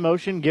side in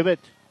motion, give it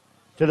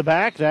to the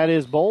back. That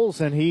is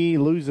Bowles, and he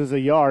loses a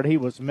yard. He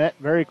was met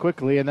very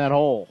quickly in that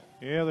hole.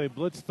 Yeah, they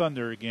blitzed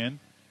Thunder again.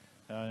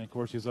 And, of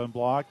course, he's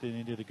unblocked, and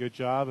he did a good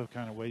job of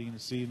kind of waiting to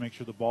see, make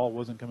sure the ball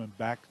wasn't coming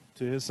back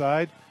to his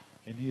side.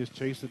 And he just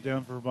chased it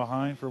down from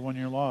behind for a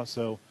 1-yard loss.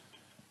 So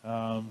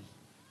our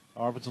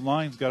offensive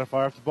line's got to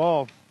fire off the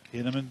ball,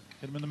 hit him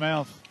in the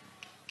mouth,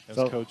 as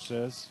Coach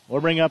says.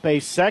 We'll bring up a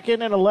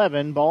 2nd and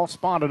 11. Ball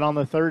spotted on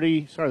the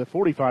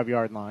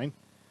 45-yard line.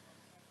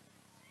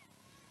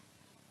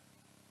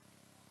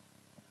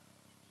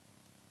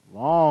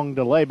 Long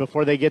delay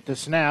before they get the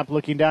snap.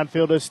 Looking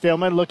downfield is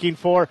Stillman, looking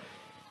for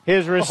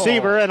his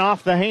receiver, and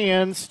off the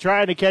hands,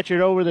 trying to catch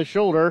it over the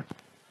shoulder,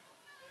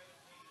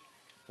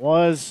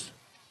 was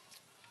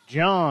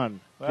John.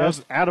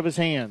 Just out of his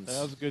hands.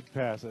 That was a good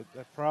pass.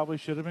 That probably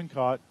should have been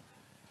caught.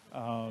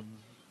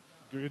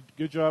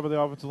 Good job of the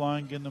offensive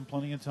line, getting them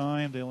plenty of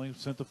time. They only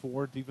sent the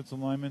 4 defensive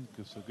linemen,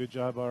 so good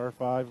job by our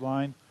 5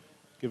 line,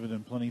 giving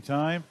them plenty of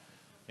time.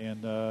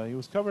 And he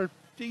was covered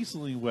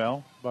decently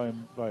well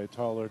by a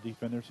taller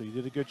defender, so he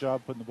did a good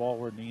job putting the ball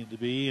where it needed to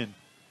be. And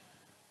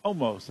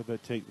almost, I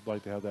bet Tate would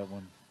like to have that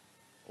one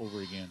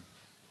over again.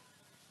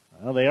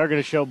 Well, they are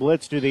going to show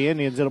blitz to the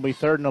Indians. It'll be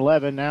 3rd and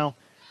 11 now.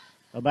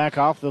 They'll back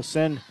off. They'll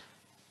send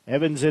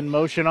Evans in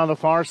motion on the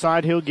far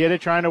side. He'll get it,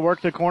 trying to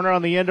work the corner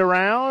on the end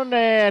around,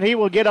 and he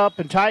will get up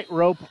and tight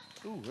rope.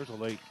 Ooh, there's a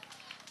late.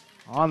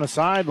 On the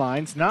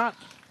sidelines. Not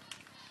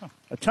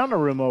a ton of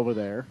room over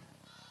there.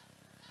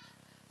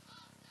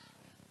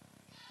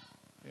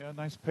 Yeah,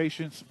 nice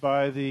patience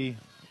by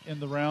in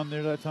the round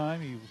there that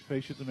time. He was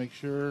patient to make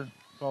sure,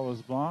 follow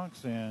his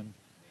blocks, and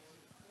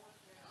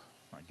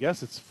I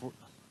guess it's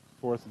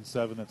 4th and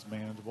 7 that's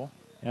manageable.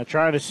 Now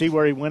trying to see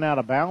where he went out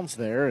of bounds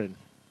there, and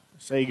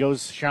say he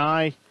goes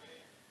shy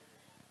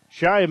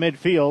of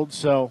midfield,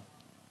 so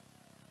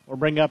we'll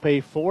bring up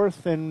a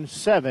 4th and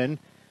 7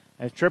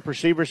 as trip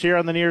receivers here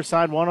on the near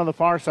side, one on the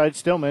far side.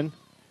 Stillman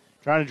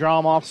trying to draw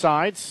him off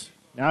sides.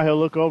 Now he'll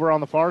look over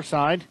on the far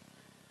side.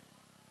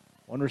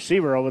 One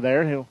receiver over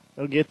there. He'll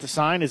get the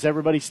sign as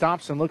everybody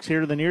stops and looks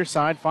here to the near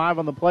side. 5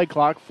 on the play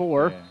clock,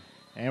 4. Yeah.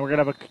 And we're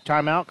going to have a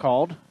timeout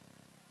called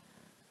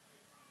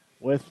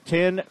with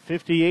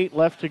 10:58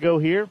 left to go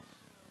here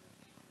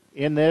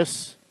in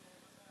this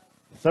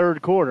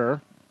third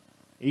quarter.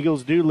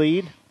 Eagles do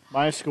lead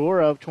by a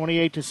score of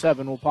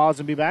 28-7. We'll pause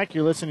and be back.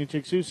 You're listening to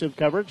exclusive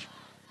coverage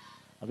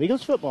of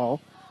Eagles football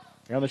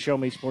here on the Show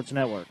Me Sports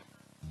Network.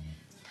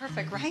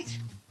 Perfect, right?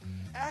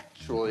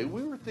 Actually,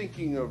 we were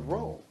thinking of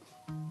Rome.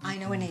 I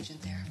know an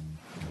agent there.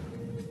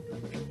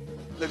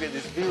 Look at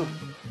this view.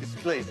 This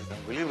place is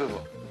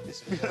unbelievable.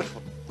 It's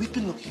beautiful. We've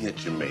been looking at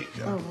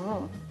Jamaica.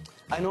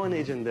 I know an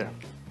agent there.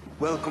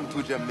 Welcome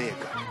to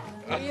Jamaica.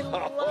 We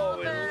love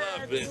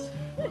it.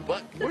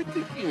 But we're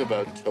thinking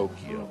about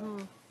Tokyo.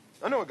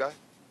 I know a guy.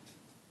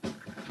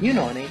 You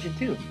know an agent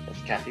too.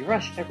 That's Kathy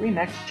Rush at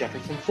RE/MAX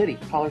Jefferson City.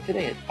 Call her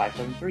today at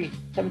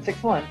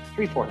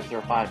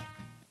 573-761-3405.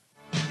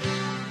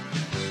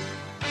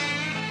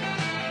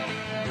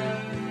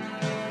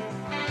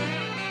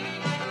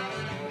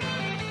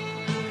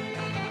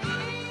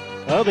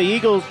 Well, the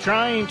Eagles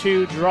trying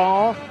to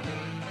draw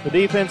the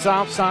defense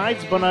off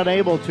sides, but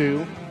unable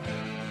to.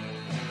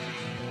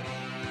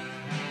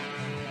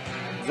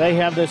 They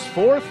have this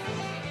 4th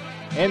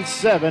and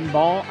 7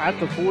 ball at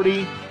the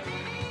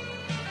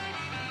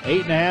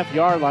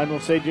 48.5-yard line. We'll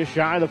say just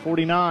shy of the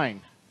 49.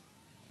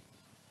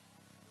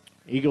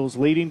 Eagles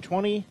leading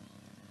 28-7.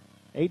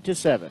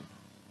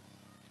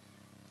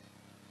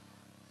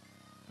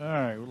 All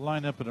right, we'll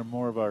line up in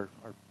more of our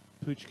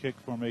pooch kick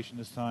formation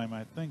this time.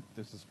 I think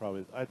this is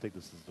the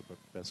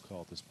best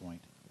call at this point.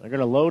 They're going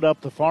to load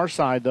up the far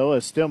side, though,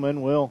 as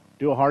Stillman will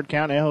do a hard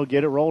count, and he'll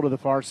get it rolled to the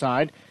far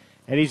side.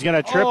 And he's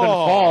going to trip and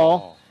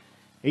fall.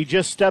 He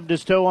just stubbed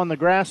his toe on the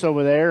grass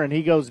over there, and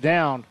he goes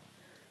down.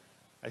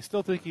 I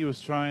still think he was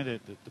trying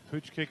to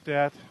pooch kick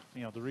that.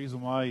 You know, the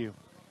reason why you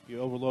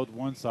overload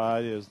one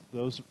side is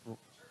those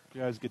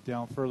guys get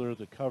down further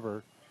to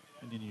cover,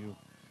 and then you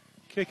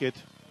kick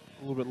it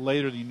a little bit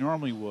later than you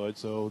normally would,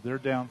 so they're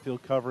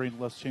downfield covering,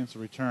 less chance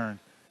of return.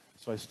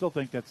 So I still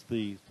think that's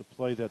the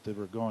play that they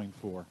were going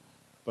for.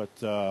 But,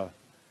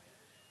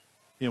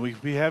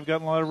 we have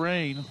gotten a lot of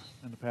rain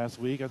in the past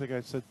week. I think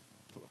I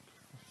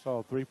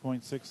saw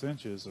 3.6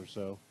 inches or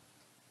so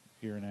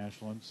here in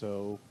Ashland.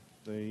 So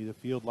the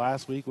field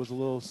last week was a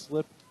little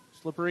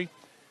slippery.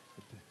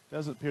 It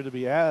doesn't appear to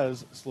be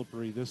as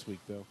slippery this week,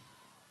 though.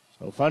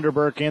 So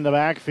Thunderberg in the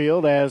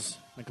backfield as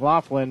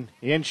McLaughlin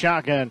in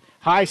shotgun.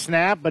 High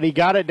snap, but he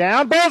got it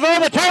down. Balls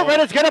over the target.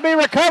 It's going to be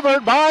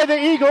recovered by the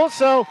Eagles.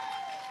 So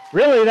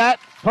really that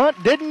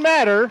punt didn't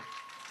matter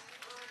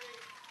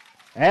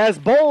as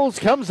Bowles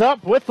comes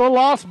up with the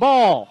lost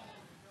ball.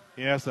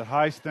 Yes, a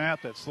high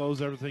snap that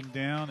slows everything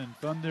down, and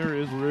Thunder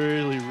is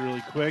really,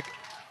 really quick.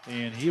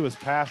 And he was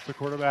past the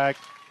quarterback,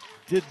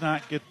 did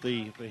not get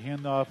the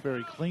handoff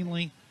very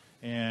cleanly,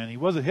 And he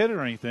wasn't hit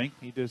or anything.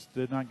 He just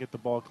did not get the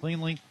ball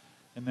cleanly,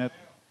 and that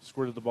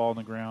squirted the ball on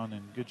the ground,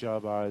 and good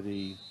job by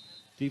the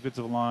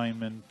defensive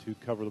lineman to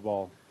cover the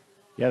ball.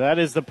 Yeah, that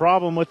is the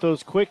problem with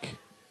those quick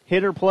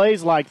hitter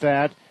plays like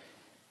that,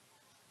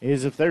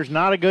 is if there's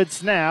not a good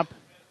snap,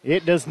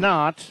 it does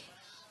not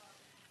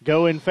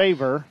go in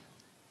favor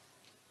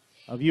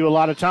of you a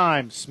lot of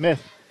times.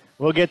 Smith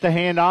will get the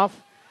handoff.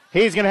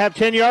 He's going to have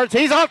 10 yards.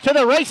 He's off to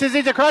the races.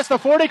 He's across the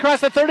 40,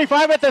 across the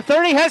 35, at the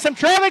 30, has some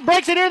traffic,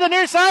 breaks it near the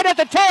near side at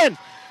the 10.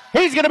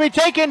 He's going to be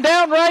taken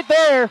down right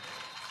there.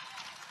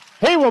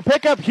 He will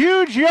pick up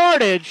huge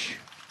yardage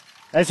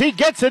as he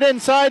gets it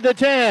inside the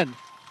 10.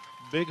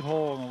 Big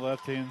hole on the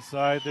left-hand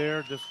side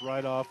there, just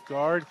right off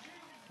guard.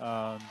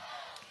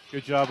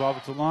 Good job,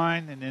 offensive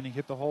line, and then he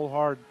hit the hole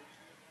hard.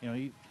 You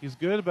know, he's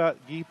good about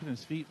keeping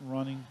his feet and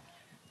running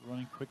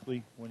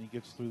quickly when he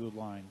gets through the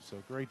line. So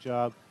great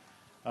job.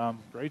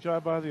 Great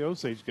job by the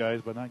Osage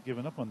guys by not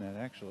giving up on that,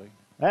 actually.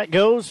 That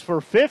goes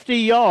for 50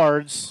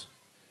 yards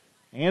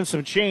and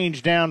some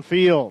change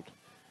downfield.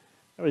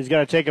 Everybody's got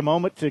to take a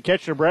moment to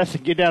catch their breath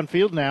and get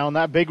downfield now on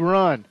that big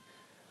run.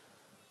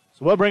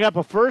 So we'll bring up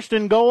a 1st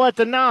and goal at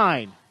the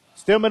 9.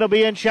 Stillman will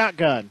be in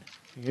shotgun.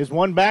 He has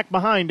one back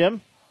behind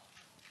him.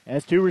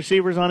 Has 2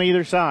 receivers on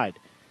either side.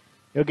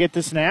 He'll get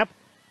the snap.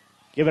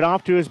 Give it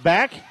off to his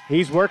back.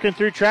 He's working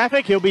through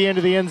traffic. He'll be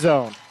into the end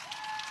zone.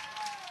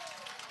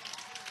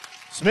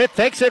 Smith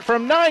takes it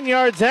from 9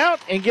 yards out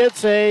and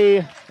gets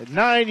a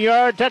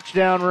 9-yard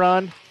touchdown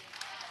run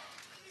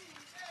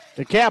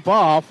to cap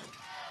off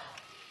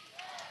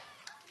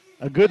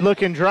a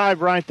good-looking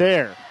drive right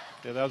there.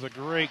 Yeah, that was a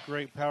great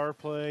power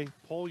play.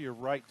 Pull your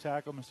right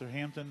tackle, Mr.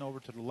 Hampton, over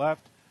to the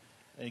left.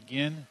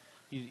 Again,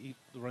 the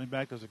running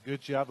back does a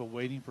good job of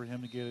waiting for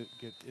him to get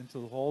into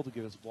the hole to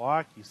get his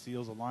block. He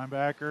seals a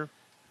linebacker.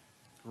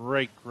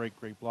 Great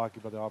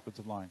blocking by the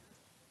offensive line.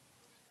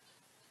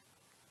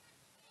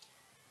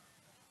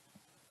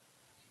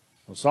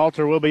 Well,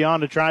 Salter will be on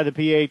to try the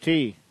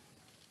PAT.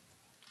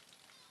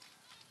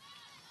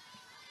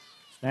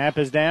 Snap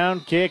is down,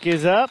 kick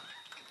is up,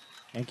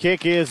 and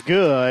kick is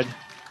good.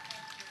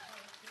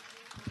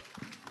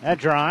 That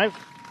drive.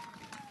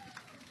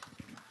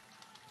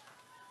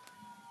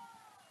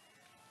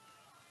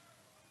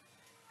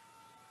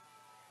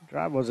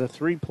 Drive was a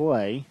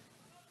 3-play,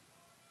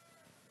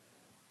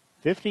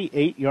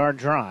 58-yard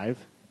drive,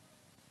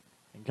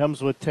 and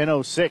comes with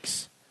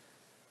 10:06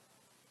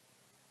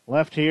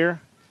 left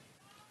here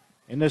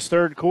in this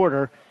third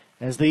quarter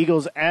as the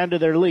Eagles add to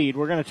their lead.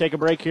 We're going to take a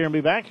break here and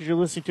be back as you're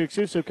listening to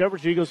exclusive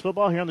coverage of Eagles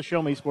football here on the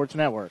Show Me Sports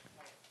Network.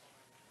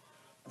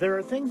 There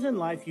are things in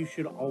life you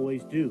should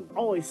always do.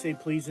 Always say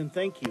please and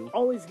thank you.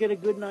 Always get a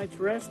good night's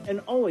rest, and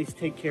always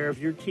take care of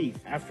your teeth.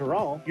 After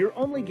all, you're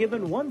only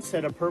given one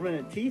set of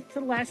permanent teeth to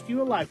last you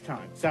a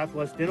lifetime.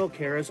 Southwest Dental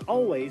Care is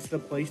always the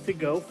place to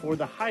go for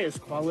the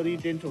highest quality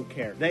dental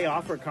care. They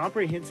offer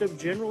comprehensive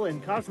general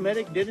and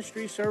cosmetic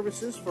dentistry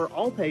services for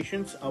all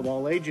patients of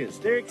all ages.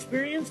 Their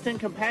experienced and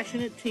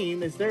compassionate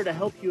team is there to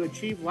help you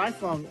achieve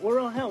lifelong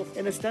oral health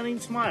and a stunning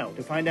smile.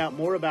 To find out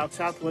more about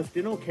Southwest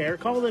Dental Care,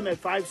 call them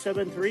at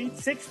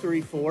 573-634-4909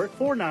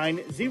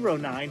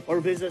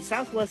 or visit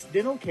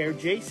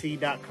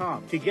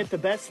southwestdentalcarejc.com. To get the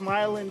best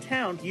smile in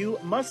town, you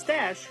must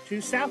dash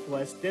to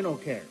Southwest Dental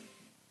Care.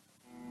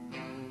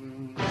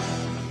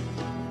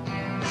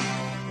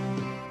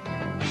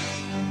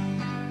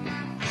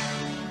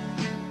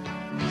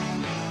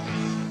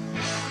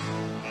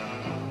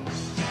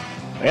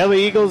 Well, the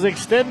Eagles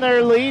extend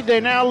their lead.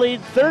 They now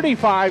lead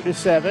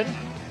 35-7.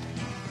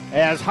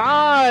 As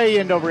high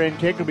end-over-end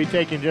kick will be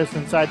taken just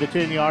inside the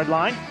 10-yard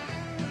line.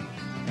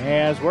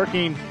 As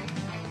working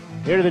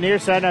here to the near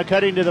side, now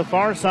cutting to the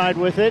far side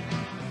with it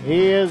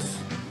is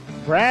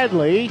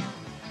Bradley.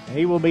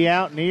 He will be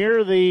out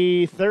near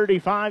the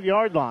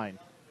 35-yard line.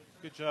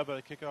 Good job by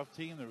the kickoff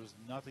team. There was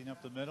nothing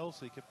up the middle,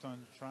 so he kept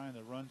on trying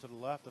to run to the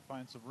left to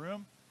find some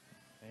room.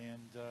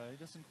 And he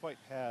doesn't quite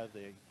have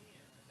the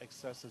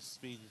excessive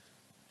speed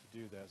to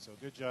do that. So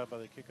good job by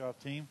the kickoff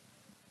team.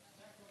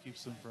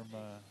 Keeps them from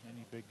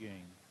any big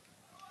gain.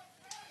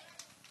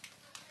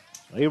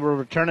 He will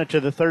return it to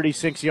the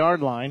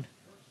 36-yard line.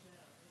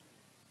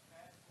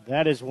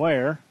 That is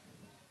where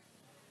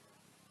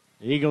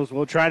the Eagles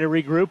will try to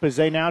regroup as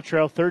they now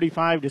trail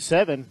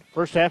 35-7.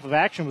 First half of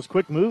action was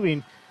quick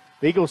moving.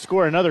 The Eagles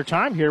score another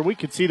time here. We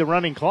could see the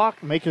running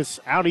clock make us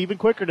out even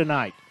quicker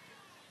tonight.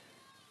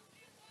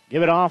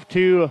 Give it off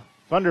to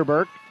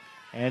Thunderbird,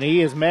 and he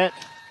is met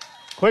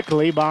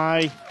quickly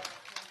by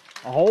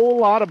a whole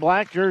lot of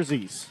black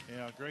jerseys.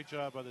 Yeah, great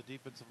job by the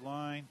defensive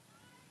line,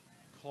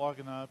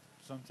 clogging up.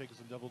 Some taking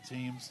some double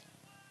teams,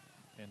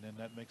 and then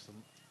that makes the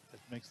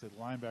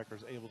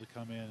linebackers able to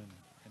come in and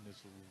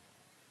just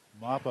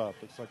mop up.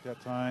 Looks like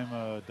that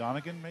time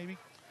Donegan maybe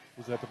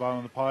was at the bottom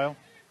of the pile.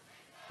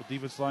 The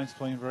defense line's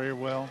playing very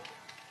well.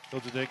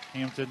 Dick,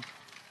 Hampton,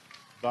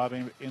 Bob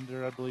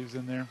Ender, I believe, is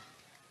in there.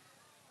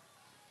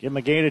 Give him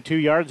a gain of 2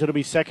 yards. It'll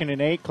be 2nd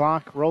and 8.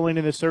 Clock rolling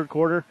in this third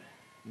quarter.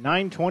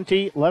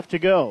 9:20 left to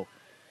go.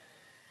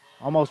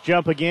 Almost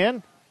jump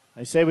again.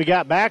 They say we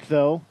got back,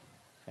 though,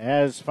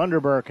 as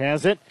Funderburk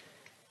has it.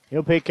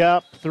 He'll pick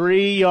up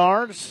 3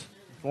 yards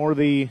for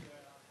the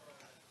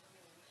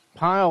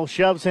pile,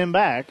 shoves him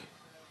back.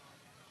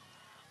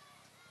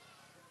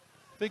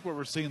 I think what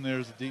we're seeing there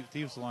is the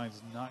defensive line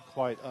is not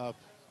quite up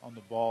on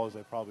the ball as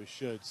they probably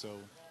should, so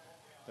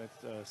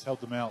that's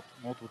helped them out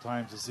multiple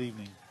times this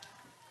evening.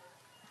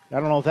 I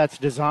don't know if that's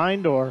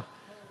designed or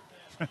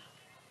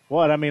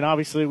what. I mean,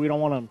 obviously we don't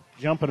want them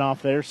jumping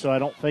off there, so I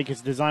don't think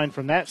it's designed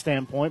from that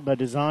standpoint, but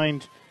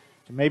designed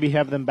to maybe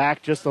have them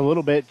back just a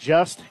little bit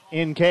just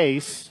in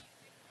case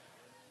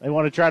they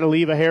want to try to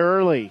leave a hair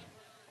early.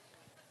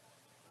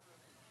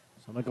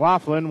 So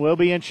McLaughlin will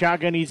be in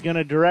shotgun. He's going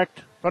to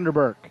direct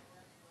Funderburk.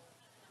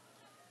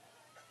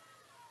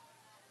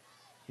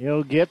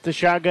 He'll get the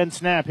shotgun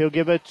snap. He'll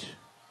give it,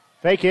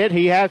 fake it.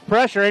 He has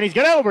pressure, and he's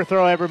going to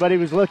overthrow everybody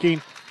who's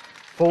looking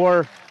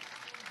for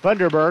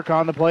Funderburk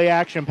on the play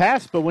action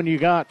pass. But when you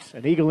got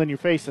an eagle in your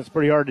face, that's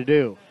pretty hard to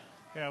do.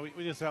 Yeah, we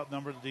just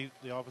outnumbered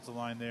the offensive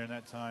line there in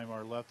that time.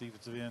 Our left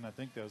defensive end, I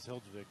think that was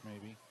Hilderdick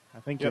maybe. I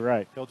think you're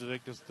right.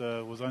 Hilderdick just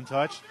was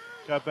untouched.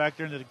 Got back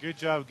there and did a good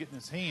job of getting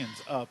his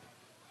hands up,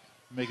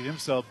 making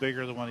himself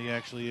bigger than what he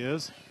actually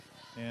is.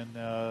 And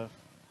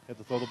had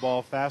to throw the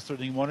ball faster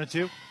than he wanted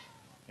to.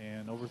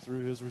 And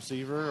overthrew his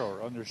receiver or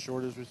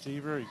undershort his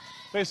receiver. He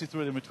basically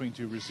threw it in between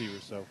 2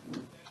 receivers. So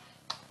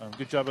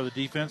good job by the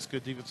defense.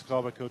 Good defensive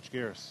call by Coach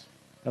Garris.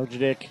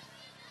 Hilderdick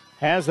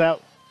has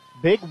that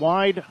big,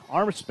 wide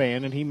arm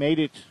span, and he made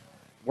it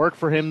work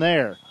for him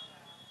there.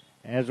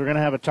 As we're going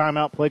to have a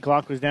timeout. Play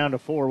clock was down to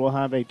 4. We'll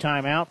have a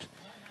timeout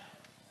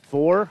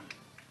for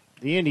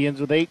the Indians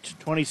with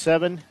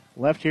 8:27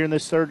 left here in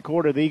this third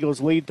quarter. The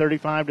Eagles lead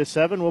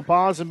 35-7. We'll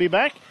pause and be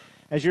back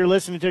as you're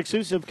listening to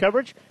exclusive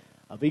coverage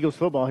of Eagles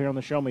football here on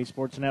the Show Me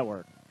Sports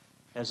Network.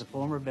 As a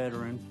former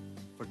veteran,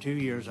 for 2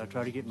 years I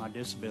tried to get my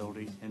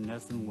disability and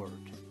nothing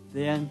worked.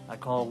 Then I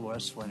called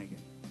Wes Flanagan,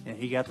 and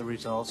he got the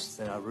results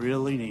that I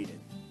really needed.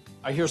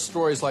 I hear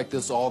stories like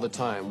this all the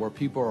time where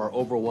people are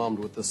overwhelmed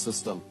with the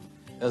system.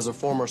 As a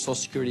former Social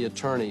Security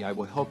attorney, I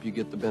will help you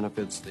get the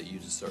benefits that you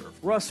deserve.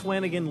 Russ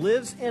Flanagan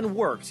lives and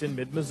works in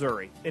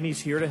mid-Missouri, and he's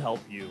here to help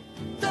you.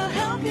 The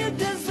help you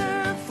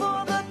deserve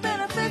for the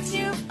benefits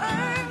you've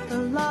earned. The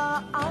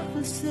law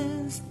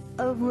offices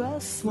of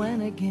Russ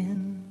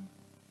Flanagan.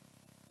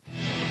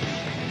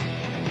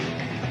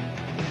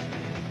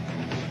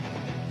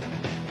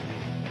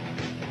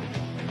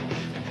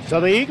 So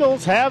the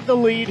Eagles have the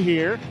lead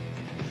here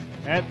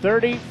at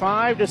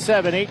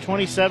 35-7,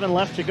 8:27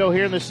 left to go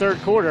here in this third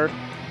quarter.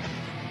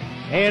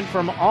 And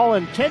from all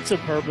intents and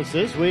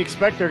purposes, we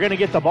expect they're going to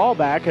get the ball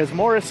back as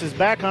Morris is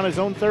back on his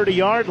own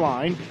 30-yard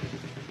line.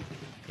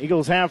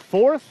 Eagles have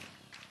 4th.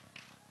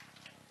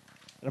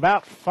 And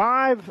about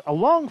 5, a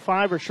long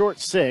 5 or short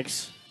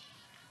 6.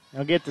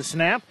 They'll get the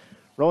snap.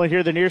 Rolling here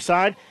to the near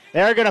side.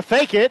 They're going to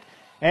fake it,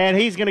 and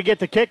he's going to get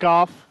the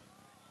kickoff.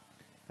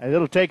 And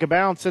it'll take a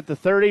bounce at the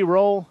 30,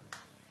 roll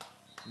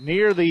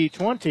near the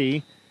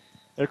 20.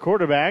 Their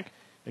quarterback,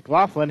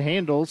 McLaughlin,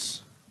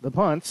 handles the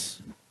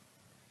punts,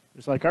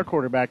 just like our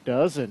quarterback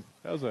does. And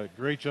that was a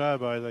great job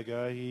by that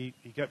guy. He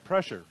got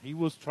pressure. He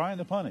was trying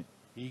to punt it.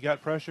 He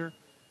got pressure.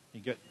 He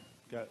got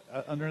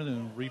under it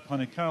and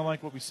repunted, kind of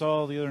like what we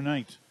saw the other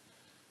night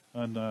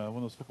on one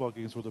of those football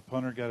games where the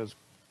punter got his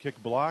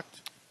kick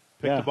blocked,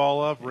 picked the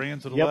ball up, ran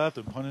to the left,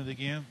 and punted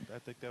again. I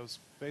think that was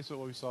basically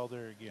what we saw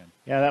there again.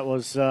 Yeah, that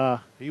was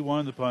he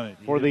wanted to punt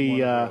it. For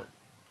the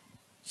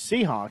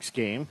Seahawks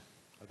game.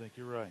 I think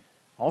you're right.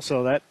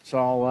 Also, that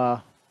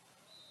saw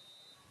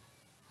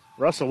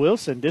Russell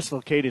Wilson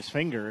dislocate his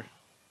finger.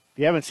 If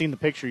you haven't seen the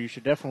picture, you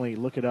should definitely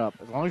look it up,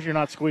 as long as you're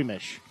not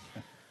squeamish.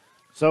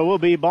 So it will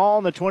be ball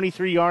on the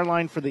 23-yard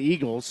line for the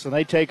Eagles, so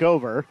they take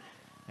over.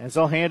 As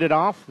they'll hand it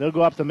off, they'll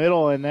go up the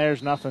middle, and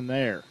there's nothing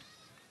there.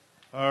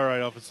 All right,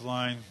 offensive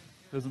line.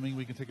 Doesn't mean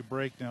we can take a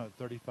break now at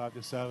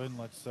 35-7.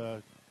 Let's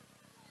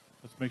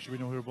make sure we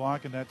know who we're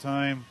blocking that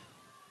time.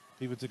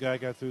 Defensive guy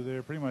got through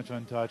there pretty much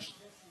untouched.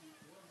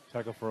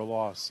 Tackle for a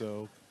loss.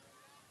 So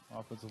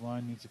offensive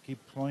line needs to keep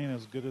playing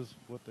as good as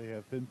what they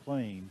have been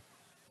playing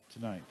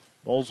tonight.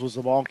 Bowles was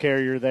the ball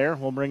carrier there.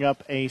 We'll bring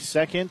up a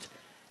 2nd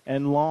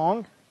and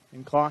long.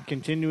 And clock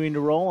continuing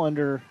to roll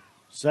under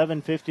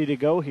 7:50 to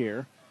go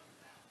here.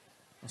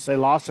 I'll say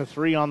loss of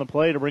 3 on the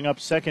play to bring up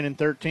 2nd and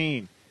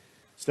 13.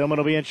 Stillman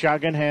will be in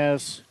shotgun,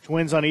 has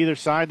twins on either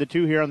side. The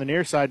 2 here on the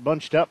near side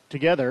bunched up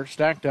together,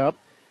 stacked up.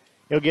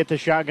 He'll get the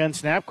shotgun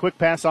snap. Quick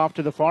pass off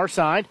to the far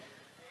side.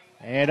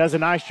 And does a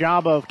nice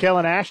job of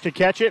Kellen Ash to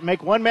catch it,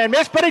 make one man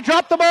miss, but he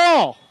dropped the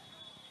ball.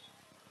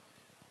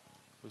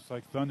 Looks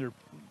like Thunder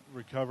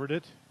recovered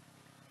it.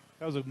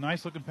 That was a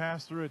nice-looking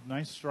pass through it,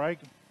 nice strike.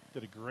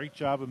 Did a great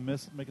job of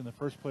making the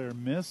first player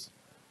miss.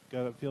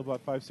 Got it field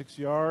about 5-6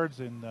 yards,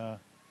 and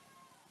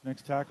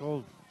next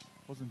tackle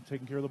wasn't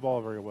taking care of the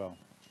ball very well.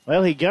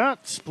 Well, he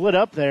got split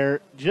up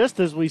there just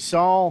as we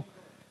saw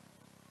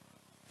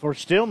for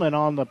Stillman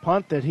on the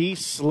punt that he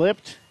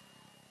slipped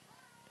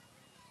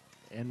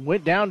and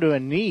went down to a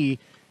knee.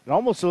 It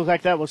almost looked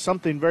like that was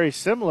something very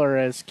similar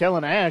as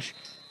Kellen Ash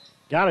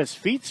got his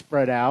feet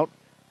spread out,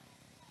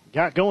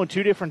 got going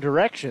two different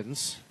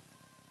directions.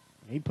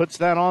 He puts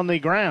that on the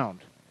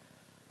ground.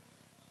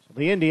 So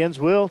the Indians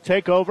will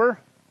take over.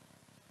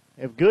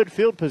 Have good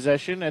field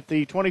possession at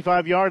the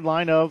 25-yard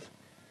line of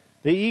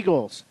the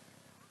Eagles.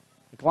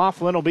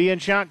 McLaughlin will be in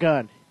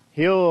shotgun.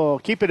 He'll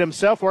keep it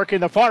himself, working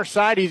the far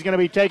side. He's going to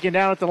be taken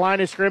down at the line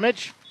of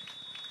scrimmage.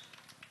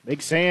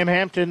 Big Sam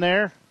Hampton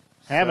there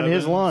having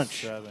his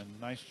lunch. 7.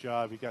 Nice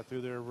job. He got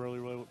through there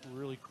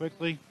really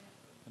quickly,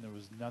 and there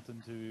was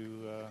nothing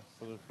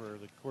for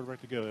the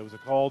quarterback to go. It was a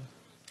called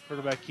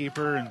quarterback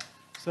keeper, and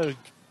instead of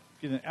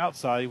getting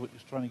outside, he was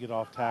trying to get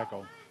off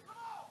tackle.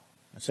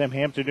 Sam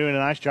Hampton doing a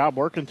nice job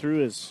working through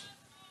his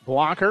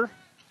blocker.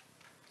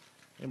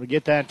 Able to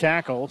get that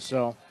tackle.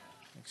 So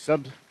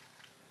sub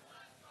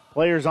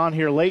players on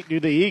here late do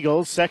the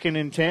Eagles. 2nd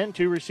and 10.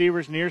 2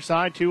 receivers near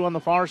side, 2 on the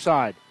far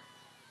side.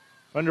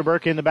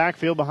 Thunderberg in the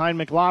backfield behind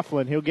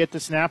McLaughlin. He'll get the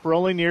snap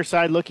rolling near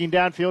side, looking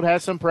downfield,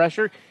 has some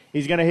pressure.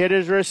 He's going to hit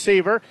his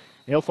receiver.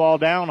 He'll fall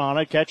down on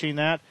it. Catching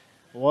that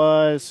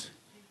was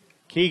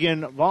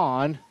Keegan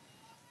Vaughn.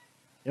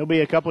 He'll be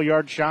a couple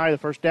yards shy of the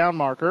first down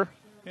marker.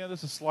 Yeah,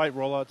 there's a slight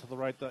rollout to the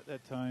right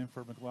that time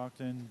for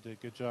McLaughlin. Did a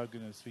good job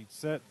getting his feet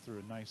set, threw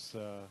a nice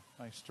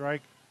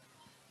strike.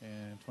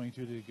 And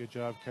 22 did a good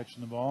job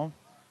catching the ball.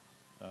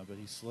 But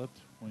he slipped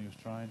when he was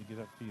trying to get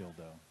upfield,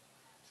 though.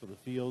 So the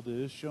field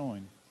is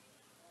showing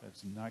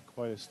that's not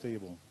quite as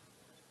stable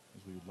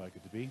as we would like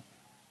it to be.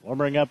 We'll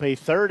bring up a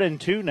 3rd and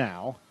 2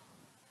 now.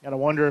 Got to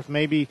wonder if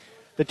maybe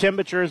the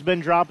temperature has been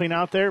dropping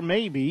out there.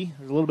 Maybe.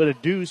 There's a little bit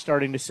of dew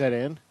starting to set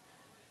in.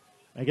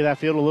 Making that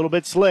field a little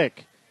bit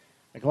slick.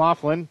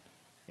 McLaughlin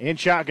in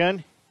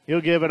shotgun.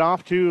 He'll give it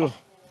off to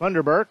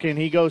Thunderberg, and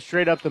he goes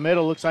straight up the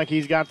middle. Looks like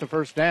he's got the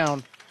first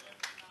down.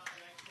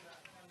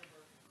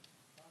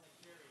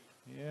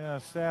 Yeah,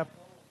 Sapp,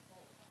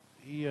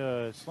 he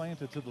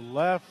slanted to the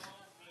left,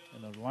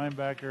 and the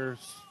linebacker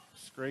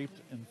scraped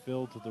and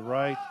filled to the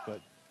right,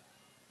 but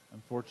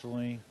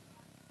unfortunately,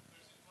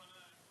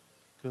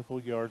 a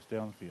couple yards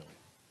downfield.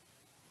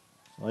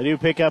 Well, they do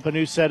pick up a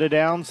new set of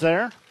downs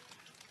there.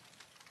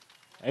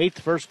 8th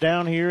first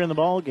down here in the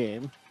ball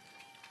game.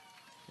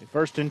 A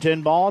 1st and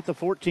 10 ball at the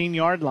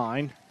 14-yard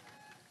line.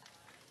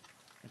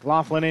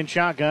 McLaughlin in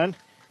shotgun.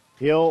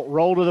 He'll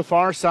roll to the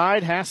far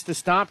side, has to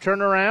stop,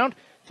 turn around,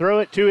 throw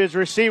it to his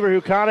receiver who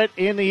caught it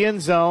in the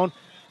end zone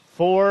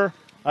for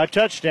a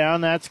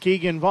touchdown. That's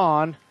Keegan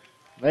Vaughn.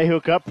 They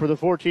hook up for the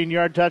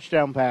 14-yard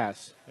touchdown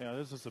pass. Yeah,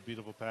 this is a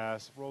beautiful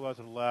pass. Roll out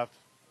to the left.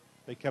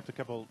 They kept a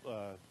couple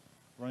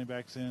running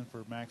backs in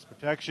for max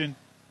protection,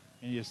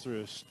 and he just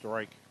threw a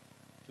strike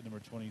to number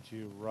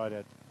 22 right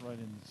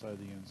inside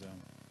the end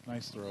zone.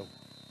 Nice throw.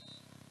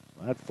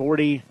 That's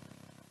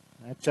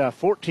a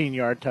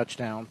 14-yard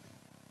touchdown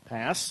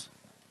pass.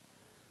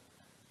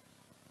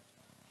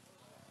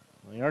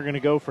 They are going to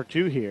go for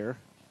 2 here.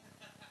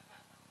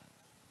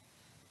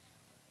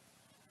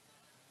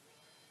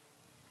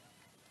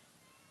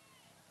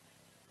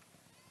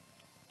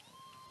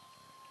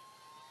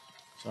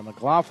 So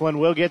McLaughlin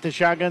will get the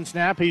shotgun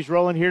snap. He's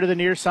rolling here to the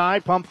near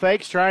side. Pump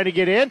fakes, trying to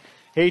get in.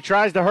 He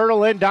tries to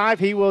hurdle in, dive.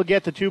 He will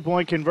get the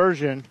 2-point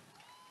conversion.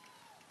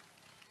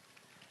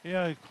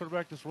 Yeah, the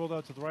quarterback just rolled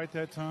out to the right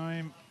that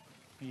time.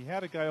 He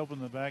had a guy open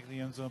in the back of the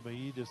end zone, but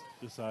he just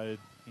decided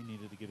he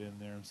needed to get in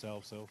there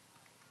himself. So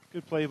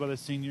good play by the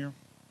senior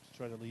to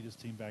try to lead his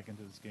team back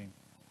into this game.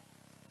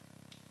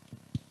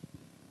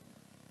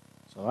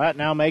 So that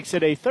now makes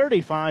it a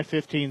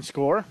 35-15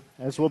 score.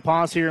 As we'll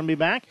pause here and be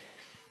back.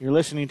 You're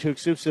listening to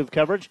exclusive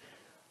coverage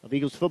of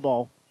Eagles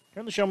football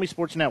here on the Show Me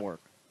Sports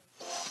Network.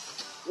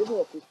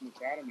 Riverwalk Christian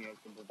Academy has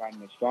been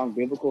providing a strong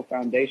biblical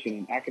foundation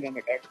and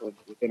academic excellence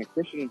within a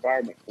Christian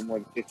environment for more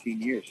than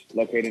 15 years.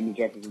 Located in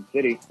Jefferson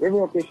City,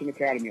 Riverwalk Christian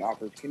Academy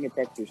offers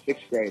kindergarten through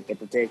 6th grade that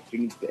prepares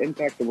students to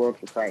impact the world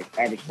for Christ.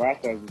 Average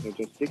class sizes are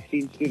just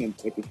 16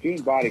 students, with the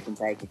student body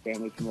comprised of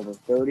families from over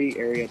 30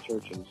 area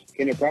churches.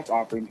 Kinder Prep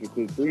offerings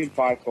include 3 and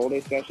 5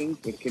 full-day sessions,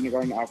 with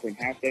kindergarten offering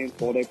half-day and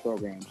full-day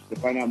programs. To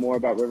find out more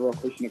about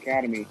Riverwalk Christian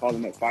Academy, call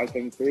them at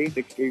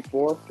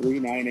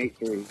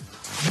 573-634-3983.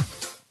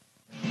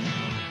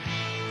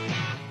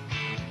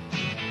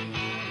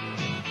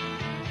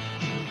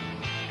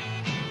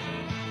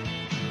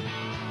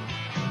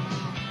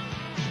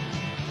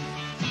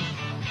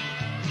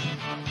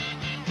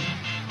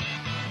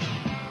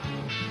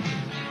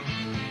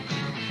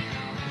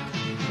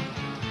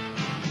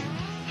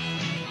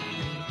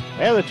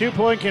 Yeah, the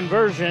 2-point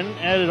conversion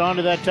added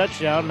onto that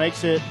touchdown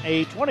makes it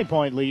a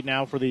 20-point lead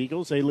now for the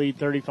Eagles. They lead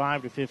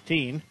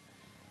 35-15.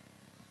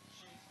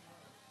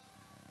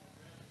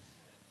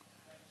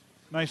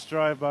 Nice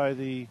drive by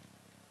the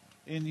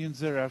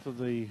Indians there after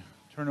the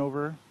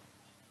turnover.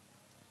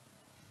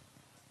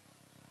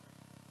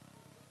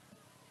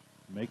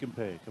 Make him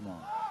pay. Come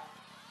on.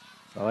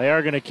 So they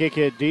are going to kick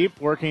it deep,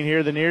 working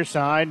here the near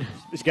side.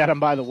 Just got him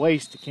by the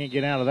waist. Can't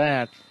get out of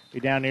that. Be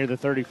down near the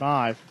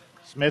 35.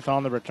 Smith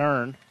on the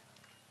return.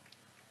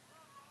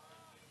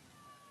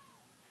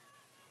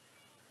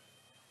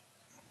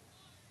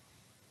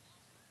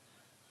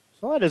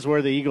 So that is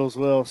where the Eagles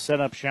will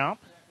set up shop.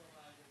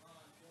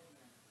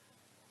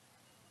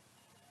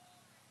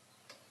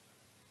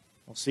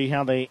 We'll see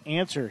how they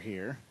answer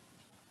here.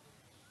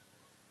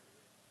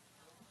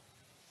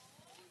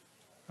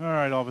 All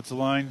right, offensive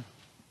line.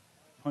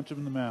 Punch him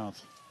in the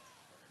mouth.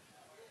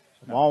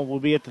 The ball will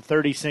be at the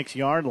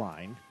 36-yard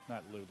line.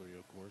 Not literally,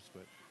 of course,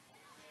 but.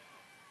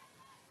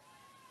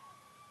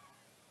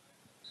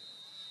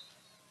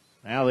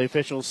 Now the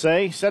officials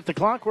say, set the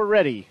clock, we're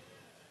ready.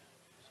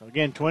 So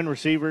again, twin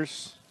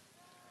receivers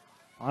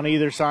on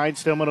either side.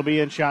 Stillman will be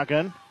in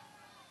shotgun.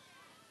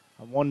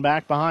 One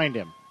back behind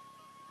him.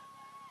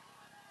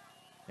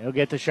 He'll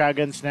get the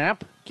shotgun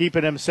snap. Keep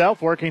it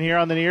himself, working here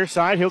on the near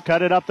side. He'll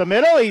cut it up the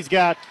middle. He's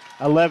got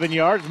 11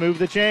 yards, move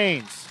the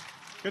chains.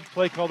 Good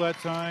play call that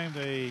time.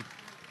 They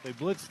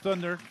blitzed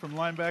Thunder from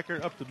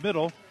linebacker up the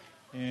middle,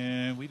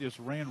 and we just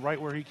ran right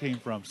where he came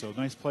from. So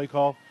nice play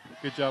call.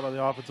 Good job by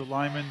the offensive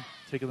lineman,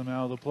 taking them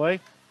out of the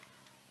play.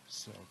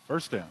 So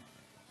first down.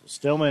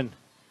 Stillman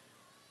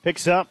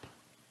picks up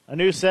a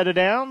new set of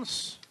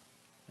downs.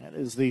 That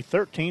is the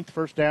 13th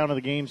first down of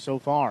the game so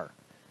far.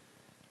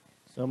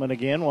 Stillman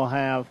again will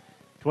have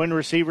twin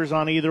receivers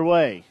on either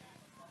way.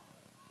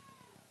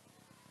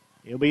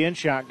 He'll be in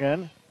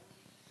shotgun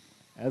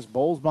as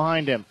Bowles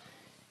behind him.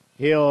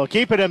 He'll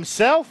keep it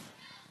himself,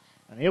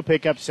 and he'll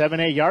pick up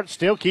 7-8 yards,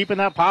 still keeping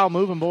that pile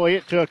moving. Boy,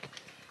 it took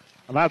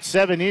about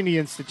 7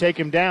 Indians to take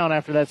him down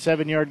after that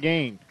 7-yard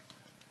gain.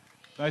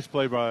 Nice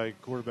play by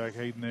quarterback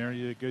Hayden there.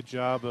 He did a good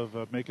job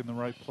of making the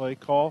right play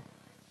call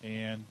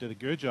and did a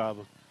good job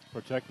of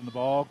protecting the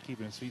ball,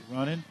 keeping his feet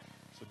running.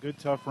 It's a good,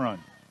 tough run.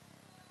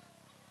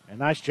 A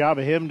nice job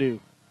of him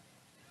to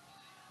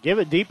give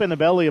it deep in the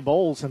belly of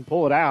Bowles and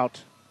pull it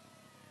out.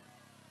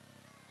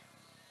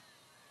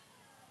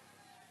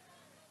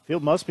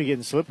 Field must be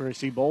getting slippery.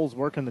 See Bowles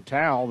working the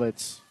towel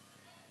that's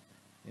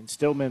in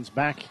Stillman's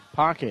back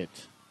pocket.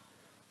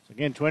 So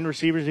again, twin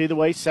receivers either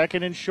way,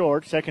 second and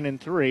short, 2nd and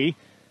 3.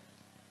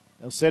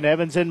 They'll send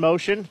Evans in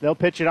motion. They'll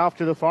pitch it off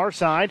to the far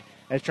side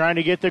as trying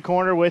to get the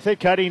corner with it,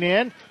 cutting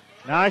in.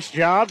 Nice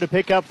job to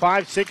pick up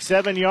 5, 6,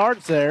 7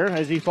 yards there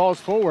as he falls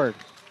forward.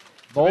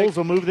 Bowles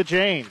will move the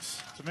chains.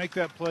 To make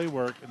that play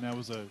work, and that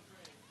was a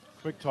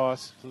quick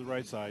toss to the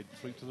right side,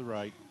 sweep to the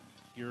right.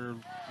 Your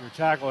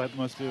tackle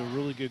must do a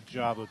really good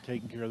job of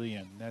taking care of the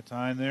end. That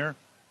time there,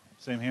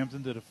 Sam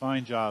Hampton did a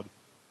fine job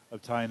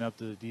of tying up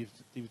the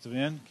defensive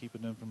end,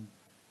 keeping them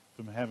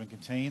from having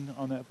contained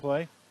on that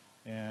play.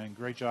 And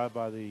great job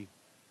by the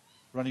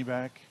running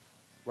back,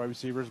 wide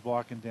receivers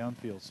blocking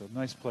downfield. So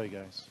nice play,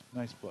 guys.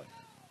 Nice play.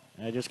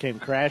 And it just came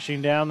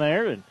crashing down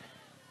there and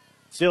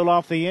sealed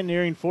off the end,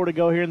 nearing 4 to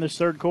go here in this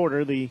third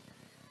quarter. The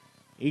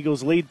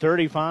Eagles lead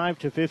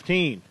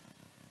 35-15.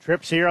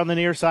 Trips here on the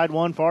near side,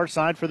 one far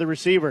side for the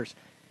receivers.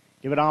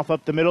 Give it off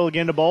up the middle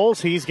again to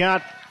Bowles. He's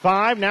got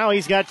 5. Now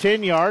he's got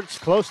 10 yards.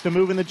 Close to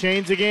moving the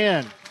chains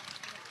again.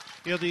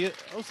 Yeah, the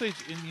Osage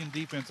Indian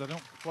defense, I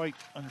don't quite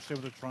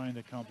understand what they're trying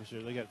to accomplish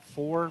here. They got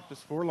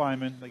just four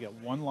linemen. They got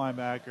 1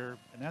 linebacker,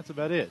 and that's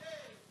about it.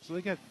 So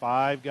they got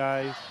 5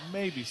 guys,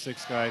 maybe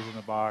 6 guys in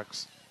the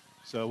box.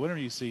 So whenever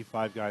you see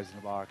 5 guys in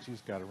the box, you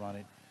just got to run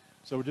it.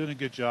 So we're doing a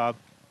good job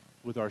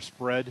with our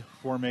spread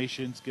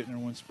formations, getting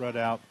everyone spread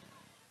out.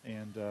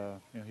 And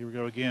here we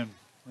go again.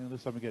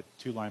 This time we get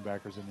 2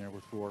 linebackers in there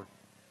with 4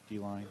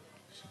 D-line.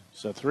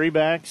 So 3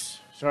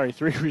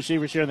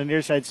 receivers here on the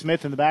near side.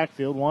 Smith in the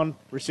backfield, 1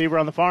 receiver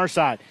on the far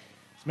side.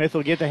 Smith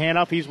will get the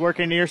handoff. He's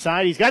working near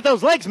side. He's got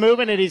those legs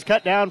moving, and he's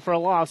cut down for a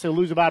loss. He'll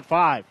lose about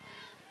 5.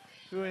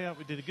 So, yeah,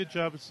 we did a good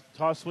job of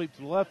toss sweep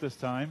to the left this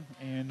time,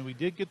 and we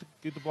did get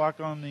the block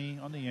on the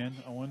end.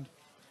 Owen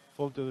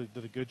Folk did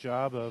a good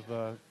job of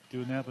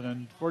doing that, but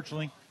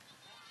unfortunately,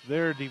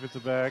 their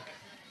defensive back,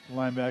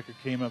 linebacker,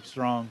 came up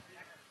strong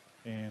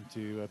and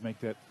to make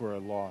that for a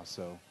loss.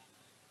 So.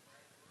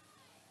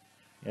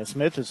 Yeah,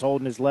 Smith is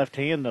holding his left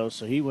hand, though,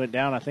 so he went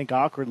down, I think,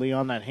 awkwardly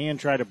on that hand,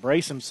 tried to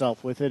brace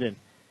himself with it, and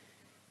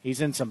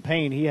he's in some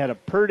pain. He had a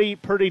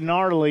pretty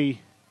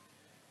gnarly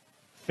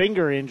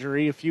finger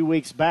injury a few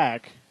weeks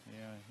back.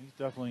 Yeah, he's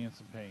definitely in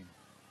some pain.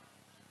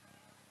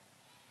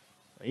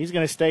 He's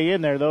going to stay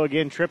in there, though.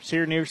 Again, trips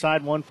here near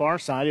side, 1 far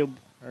side.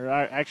 Or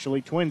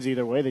actually twins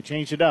either way. They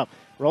changed it up.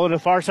 Rolling to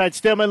the far side.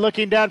 Stillman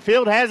looking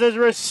downfield. Has his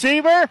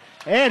receiver.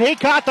 And he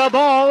caught the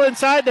ball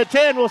inside the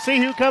 10. We'll see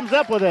who comes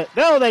up with it.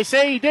 No, they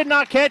say he did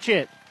not catch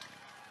it.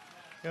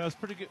 Yeah, it was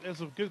pretty good. It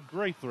was a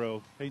great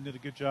throw. Hayden did a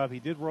good job. He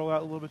did roll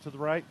out a little bit to the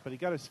right, but he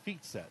got his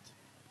feet set.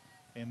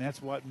 And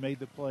that's what made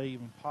the play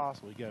even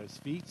possible. He got his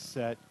feet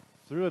set,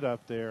 threw it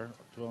up there.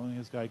 Only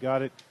his guy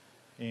got it.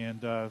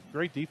 And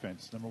great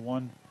defense. Number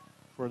 1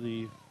 for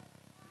the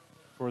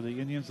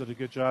Indians did a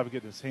good job of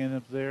getting his hand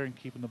up there and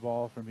keeping the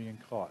ball from being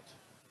caught.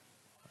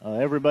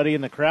 Everybody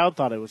in the crowd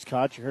thought it was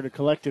caught. You heard a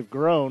collective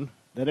groan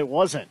that it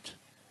wasn't.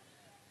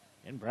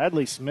 And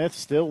Bradley Smith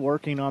still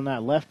working on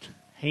that left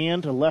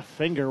hand to left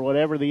finger,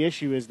 whatever the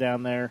issue is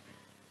down there.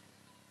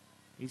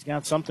 He's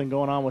got something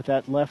going on with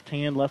that left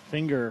hand, left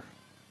finger,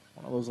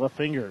 one of those left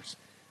fingers.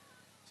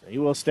 So he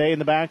will stay in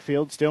the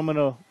backfield. Stillman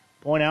will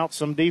point out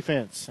some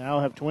defense. Now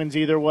have twins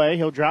either way.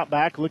 He'll drop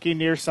back, looking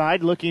near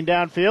side, looking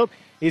downfield.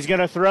 He's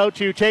going to throw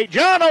to Tate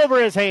John over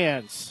his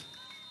hands.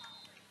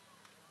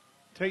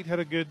 Tate had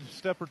a good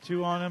step or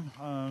two on him.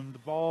 The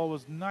ball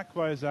was not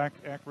quite as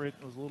accurate.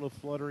 It was a little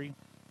fluttery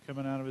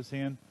coming out of his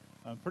hand.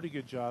 Pretty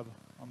good job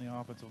on the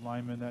offensive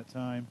lineman that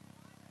time.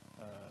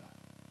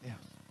 Yeah,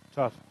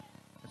 tough.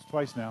 It's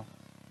twice now.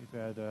 We've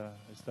had a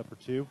step or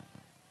two.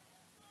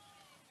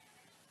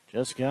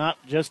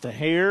 Just a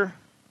hair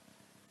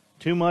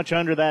too much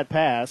under that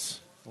pass.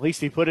 At least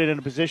he put it in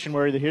a position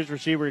where either his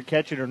receiver could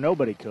catch it or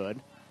nobody could.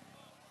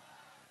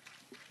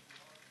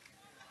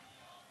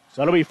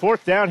 So it'll be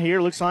fourth down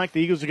here. Looks like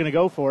the Eagles are going to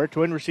go for it.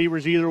 Twin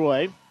receivers either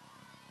way.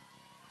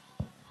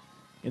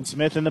 And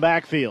Smith in the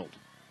backfield.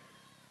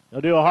 They'll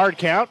do a hard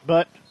count,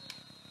 but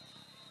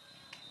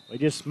we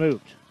just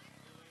moved.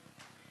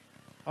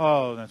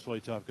 Oh, that's really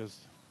tough because,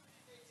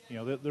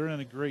 they're in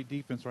a great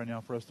defense right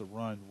now for us to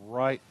run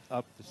right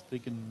up the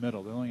stinking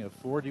middle. They only have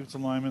 4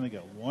 defensive linemen. They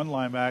got 1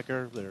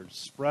 linebacker. They're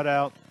spread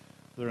out.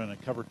 They're in a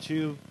cover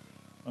 2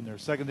 on their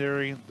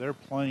secondary. They're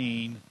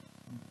playing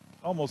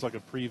almost like a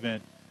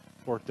prevent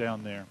fourth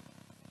down there,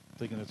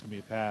 thinking it's going to be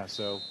a pass.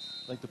 So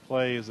I think the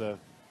play is a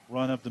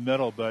run up the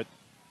middle, but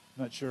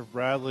I'm not sure if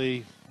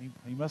Bradley,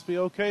 he must be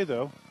okay,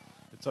 though.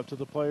 It's up to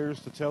the players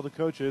to tell the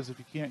coaches if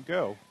you can't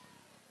go.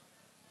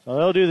 So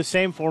they'll do the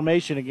same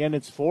formation again.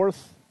 It's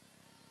fourth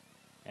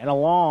and a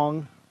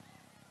long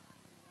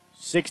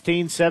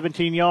 16,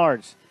 17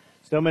 yards.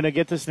 Stillman to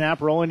get the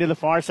snap, rolling to the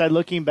far side,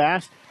 looking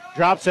back.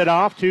 Drops it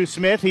off to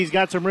Smith. He's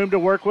got some room to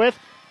work with.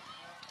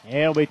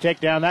 And we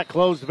take down that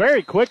closed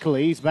very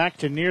quickly. He's back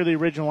to near the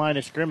original line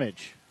of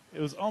scrimmage.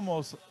 It was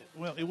almost,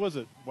 it was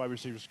a wide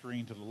receiver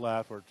screen to the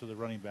left or to the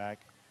running back.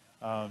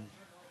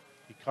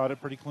 He caught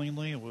it pretty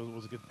cleanly. It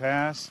was a good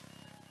pass.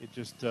 It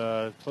just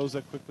closed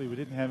up quickly. We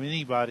didn't have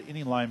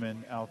any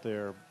linemen out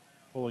there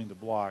pulling the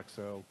block,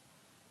 so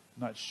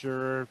I'm not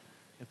sure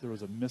if there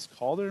was a missed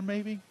call there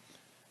maybe.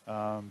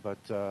 But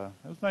it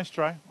was a nice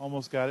try.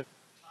 Almost got it.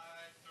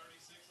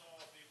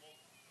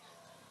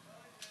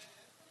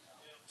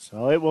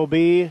 So it will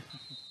be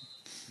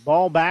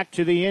ball back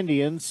to the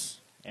Indians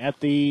at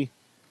the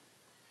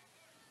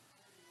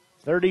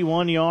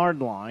 31-yard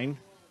line.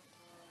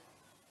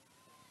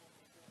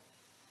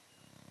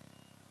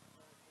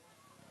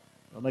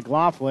 Well,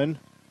 McLaughlin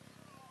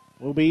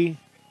will be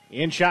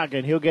in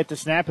shotgun. He'll get the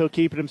snap. He'll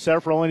keep it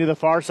himself, rolling to the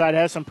far side,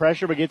 has some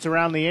pressure, but gets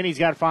around the end. He's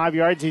got 5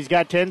 yards. He's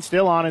got 10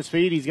 still on his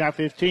feet. He's got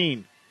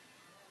 15.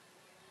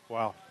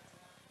 Wow.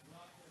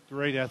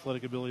 Great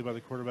athletic ability by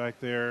the quarterback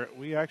there.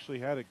 We actually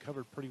had it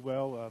covered pretty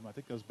well. I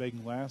think that was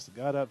Bagan last.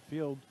 Got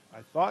upfield. I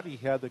thought he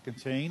had the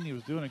contain. He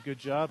was doing a good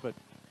job, but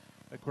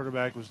that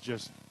quarterback was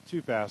just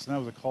too fast. And that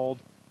was a called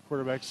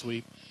quarterback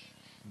sweep.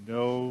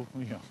 No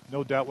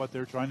doubt what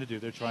they're trying to do.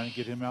 They're trying to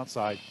get him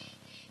outside,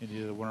 and he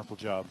did a wonderful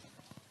job.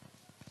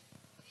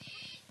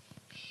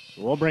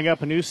 So we'll bring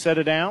up a new set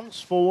of downs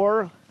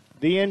for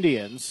the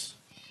Indians.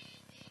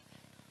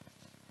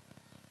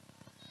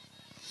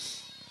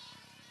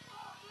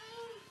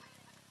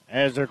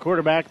 As their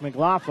quarterback,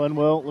 McLaughlin,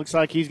 looks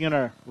like he's going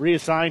to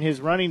reassign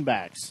his running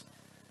backs.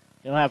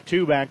 He'll have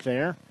 2 back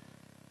there.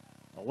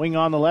 A wing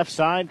on the left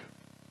side.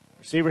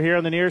 Receiver here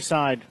on the near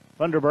side.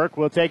 Thunderberg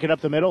will take it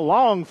up the middle.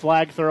 Long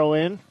flag throw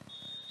in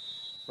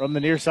from the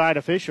near side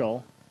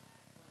official.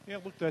 Yeah,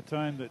 it looked that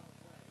time that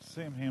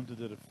Sam Hampton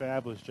did a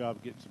fabulous job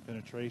of getting some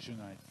penetration.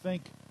 I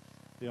think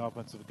the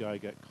offensive guy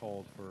got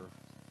called for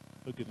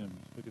hooking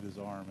his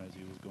arm as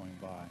he was going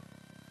by.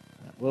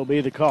 That will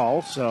be the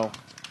call, so...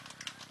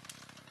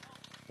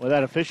 Well,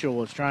 that official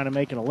was trying to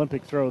make an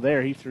Olympic throw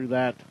there. He threw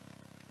that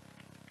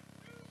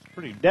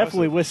pretty impressive.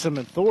 Definitely with some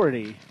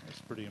authority.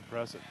 That's pretty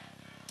impressive.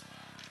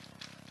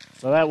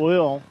 So that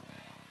will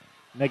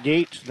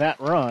negate that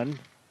run.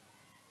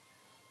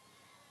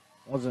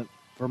 Wasn't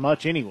for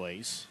much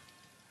anyways.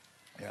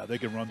 Yeah, they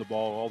can run the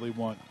ball all they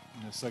want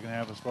in the second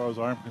half as far as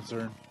I'm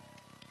concerned.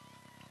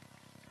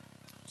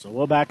 So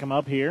we'll back them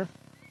up here.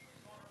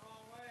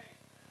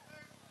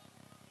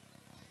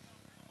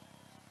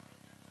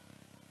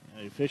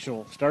 The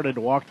official started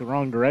to walk the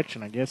wrong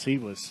direction. I guess he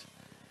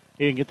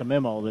didn't get the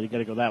memo that he got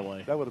to go that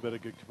way. That would have been a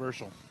good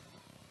commercial.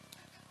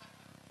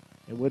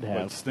 It would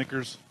have. Like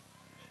Snickers.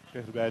 You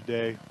had a bad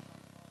day.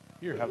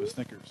 Here, have a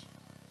Snickers.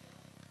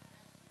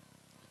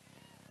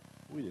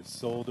 We just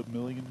sold 1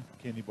 million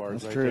candy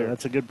bars. That's right true. there.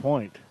 That's a good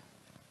point.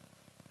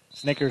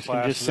 Snickers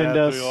Flash can just send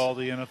us all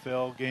the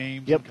NFL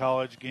games, and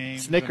college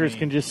games. Snickers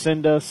can just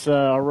send us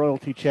our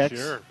royalty checks.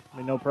 Sure. I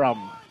mean, no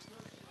problem.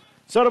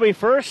 So it'll be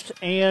 1st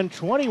and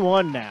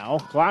 21 now.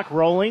 Clock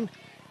rolling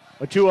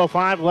with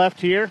 2:05 left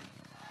here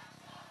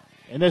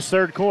in this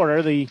third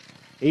quarter. The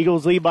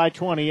Eagles lead by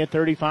 20 at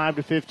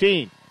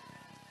 35-15.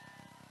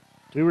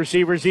 2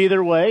 receivers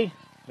either way.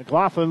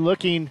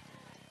 McLaughlin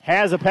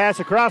has a pass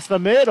across the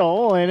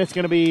middle, and it's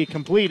going to be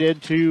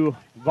completed to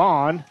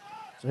Vaughn.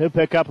 So he'll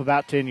pick up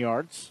about 10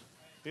 yards.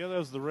 Yeah, that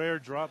was the rare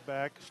drop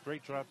back,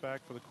 straight drop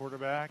back for the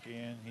quarterback,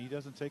 and he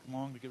doesn't take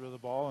long to get rid of the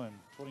ball, and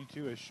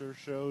 22 has sure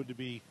showed to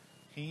be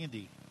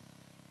handy.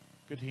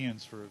 Good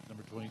hands for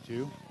number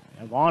 22.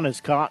 And Vaughn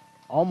has caught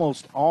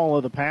almost all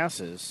of the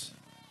passes.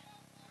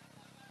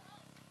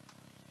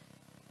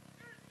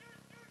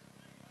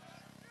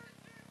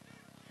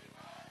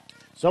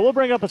 So we'll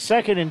bring up a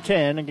 2nd and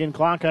 10. Again,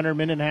 clock under a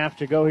minute and a half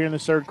to go here in the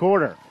third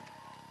quarter.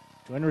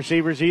 Twin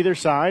receivers either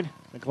side.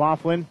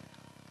 McLaughlin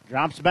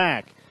drops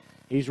back.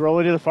 He's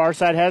rolling to the far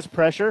side, has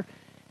pressure,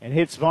 and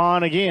hits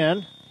Vaughn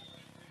again.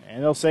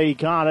 And they'll say he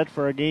caught it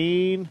for a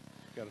gain.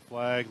 Got a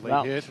flag, late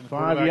About hit, and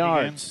 5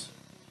 yards.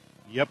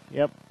 Again.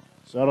 Yep.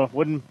 So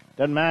it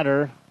doesn't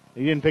matter.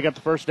 He didn't pick up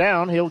the first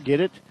down. He'll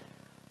get it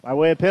by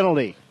way of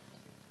penalty.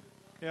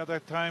 Yeah,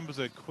 that time was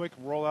a quick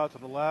rollout to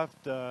the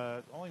left.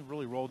 Only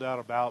really rolled out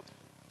about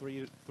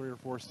three or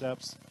four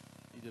steps.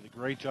 He did a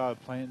great job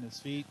planting his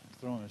feet,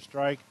 throwing a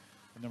strike.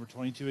 And number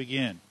 22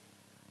 again.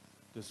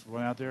 Just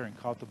went out there and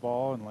caught the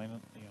ball and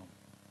landed,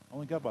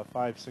 only got about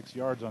 5-6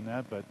 yards on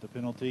that, but the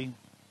penalty,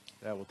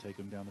 that will take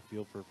him down the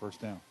field for a first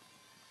down.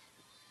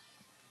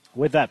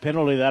 With that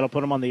penalty, that'll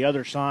put him on the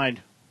other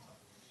side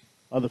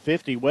of the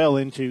 50, well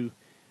into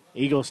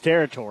Eagles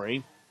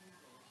territory.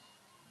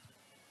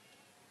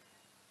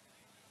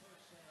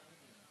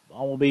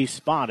 Ball will be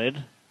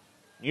spotted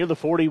near the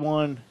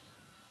 41.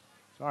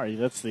 Sorry,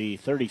 that's the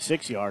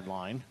 36-yard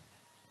line.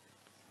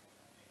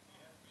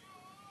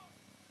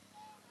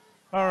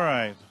 All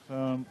right.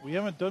 We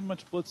haven't done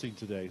much blitzing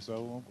today,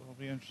 so we'll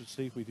be interested to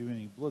see if we do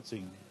any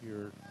blitzing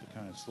here to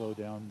kind of slow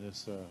down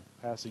this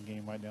passing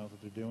game right now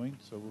that they're doing.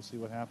 So we'll see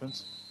what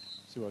happens,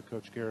 see what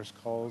Coach Garris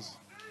calls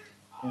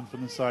in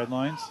from the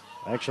sidelines.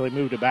 Actually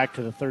moved it back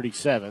to the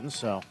 37,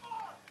 so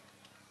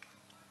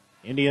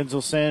Indians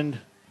will send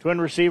twin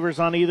receivers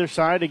on either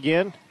side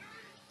again.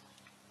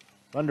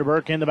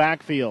 Thunderberg in the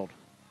backfield.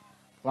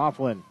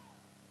 Laughlin.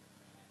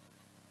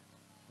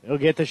 He'll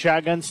get the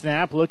shotgun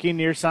snap, looking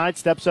near side,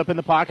 steps up in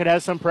the pocket,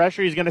 has some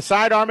pressure. He's going to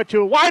sidearm it to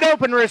a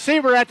wide-open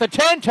receiver at the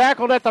 10,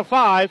 tackled at the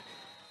 5.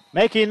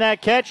 Making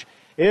that catch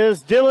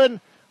is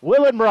Dylan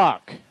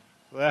Willenbrock.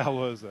 That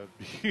was a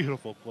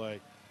beautiful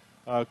play.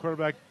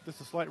 Quarterback,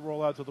 just a slight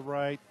rollout to the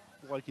right,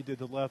 like he did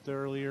to the left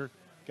earlier.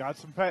 Got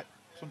some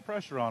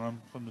pressure on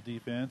him from the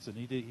defense, and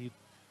he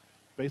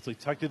basically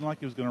tucked in like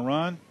he was going to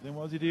run. Then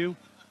what does he do?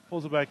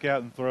 Pulls it back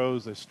out and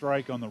throws a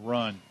strike on the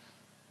run.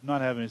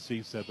 Not having his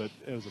feet set, but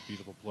it was a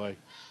beautiful play.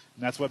 And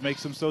that's what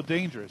makes him so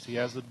dangerous. He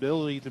has the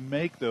ability to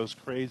make those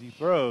crazy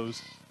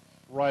throws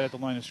right at the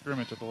line of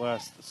scrimmage at the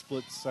last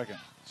split second.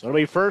 So it'll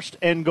be 1st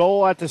and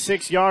goal at the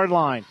 6-yard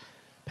line.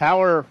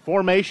 Power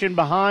formation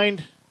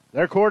behind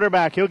their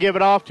quarterback. He'll give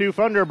it off to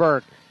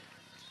Thunderberg.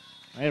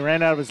 He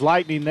ran out of his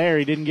lightning there.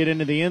 He didn't get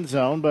into the end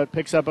zone, but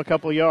picks up a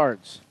couple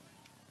yards.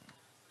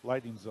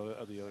 Lightning's the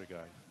other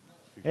guy.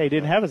 Hey, he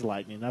didn't have his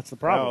lightning. That's the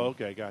problem. Oh,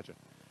 okay, gotcha.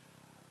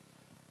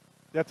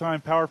 That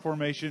time, power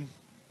formation.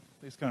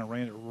 They just kind of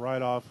ran it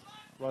right off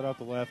the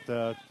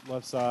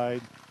left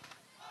side.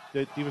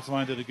 The defensive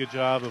line did a good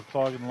job of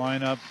clogging the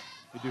lineup.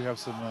 We do have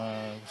some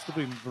still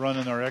be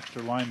running our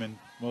extra linemen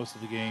most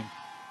of the game.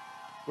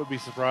 Would be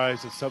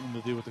surprised it's something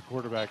to do with the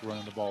quarterback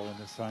running the ball in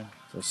this time.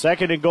 So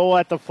 2nd and goal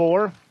at the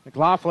 4.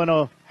 McLaughlin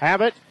will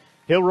have it.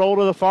 He'll roll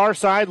to the far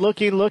side,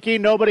 looking,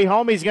 nobody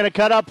home. He's going to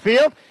cut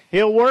upfield.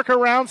 He'll work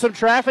around some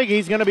traffic.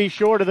 He's going to be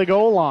short of the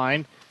goal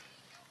line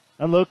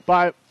and look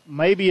by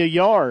maybe a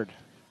yard.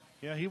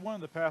 Yeah, he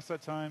wanted to pass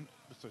that time.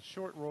 Just a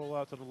short roll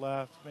out to the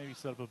left, maybe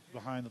set up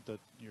behind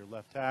your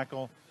left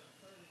tackle.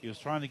 He was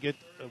trying to get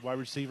a wide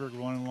receiver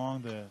going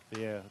along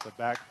the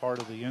back part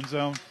of the end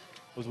zone.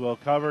 Was well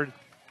covered.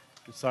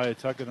 Decided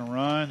to tuck it and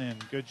run,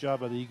 and good job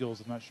by the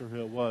Eagles. I'm not sure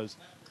who it was,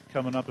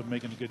 coming up and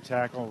making a good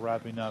tackle,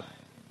 wrapping up.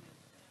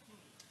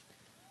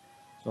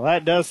 So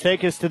that does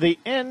take us to the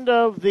end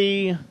of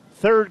the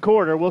third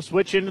quarter. We'll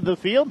switch into the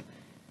field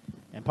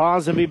and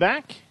pause and be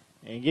back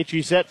and get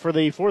you set for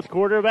the fourth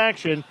quarter of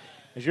action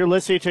as you're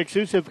listening to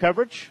exclusive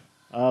coverage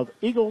of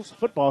Eagles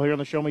football here on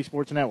the Show Me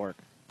Sports Network.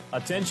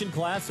 Attention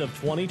class of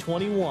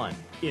 2021.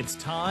 It's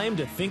time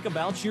to think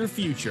about your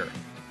future.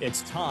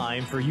 It's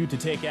time for you to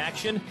take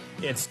action.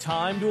 It's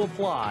time to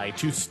apply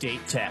to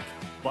State Tech.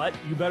 But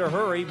you better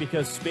hurry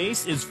because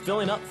space is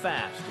filling up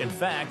fast. In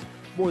fact,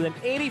 more than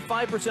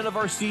 85% of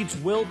our seats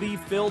will be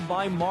filled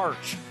by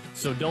March.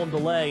 So don't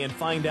delay and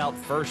find out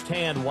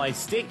firsthand why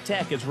State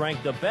Tech is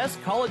ranked the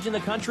best college in the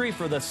country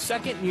for the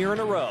second year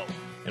in a row.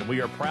 And we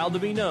are proud to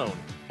be known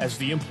as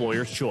the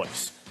employer's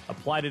choice.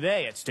 Apply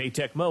today at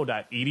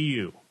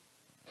statetechmo.edu.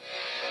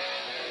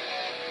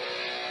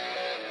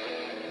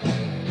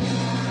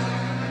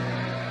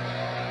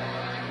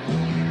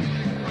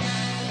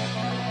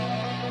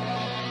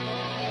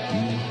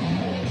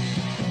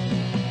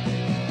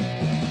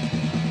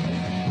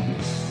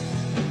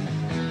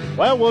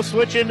 Well, we'll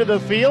switch into the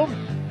field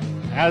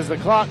as the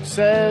clock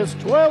says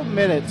 12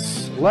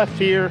 minutes left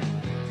here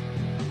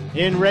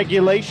in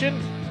regulation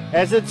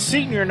as it's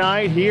senior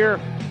night here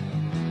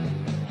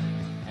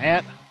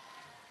at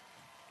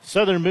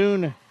Southern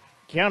Boone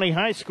County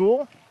High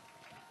School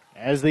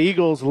as the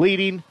Eagles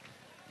leading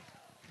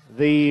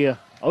the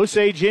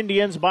Osage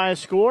Indians by a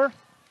score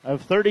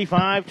of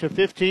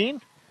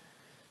 35-15. So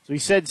we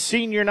said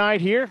senior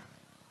night here.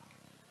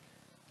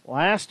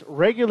 Last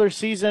regular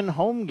season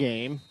home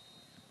game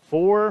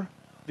for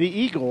the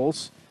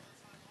Eagles.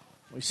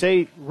 We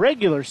say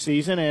regular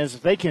season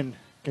as they can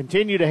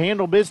continue to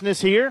handle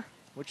business here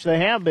which they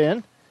have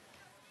been,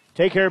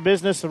 take care of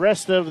business the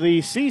rest of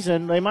the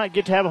season, they might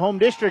get to have a home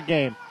district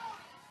game.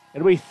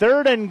 It'll be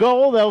 3rd and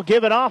goal. They'll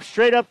give it off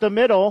straight up the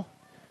middle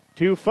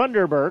to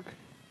Funderburk.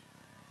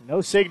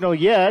 No signal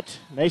yet.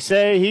 They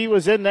say he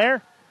was in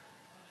there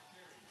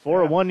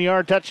for a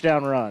 1-yard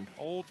touchdown run.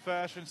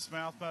 Old-fashioned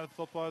Smouth-mouth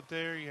football out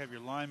there. You have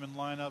your linemen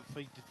line up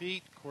feet to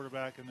feet,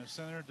 quarterback in the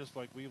center, just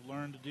like we've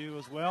learned to do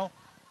as well.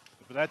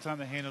 But for that time,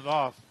 they hand it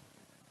off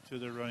to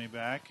their running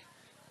back.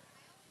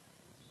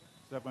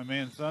 Is that my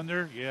man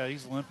Thunder? Yeah,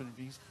 he's limping.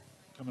 He's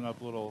coming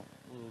up a little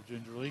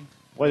gingerly.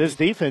 Well, this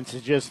defense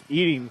is just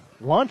eating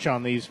lunch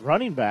on these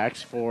running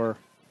backs for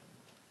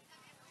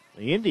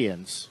the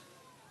Indians.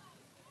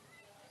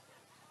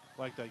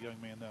 Like that young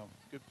man, though.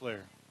 Good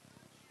player.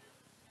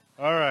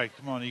 All right,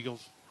 come on,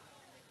 Eagles.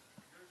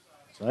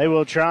 So they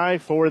will try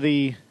for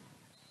the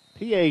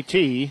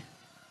PAT.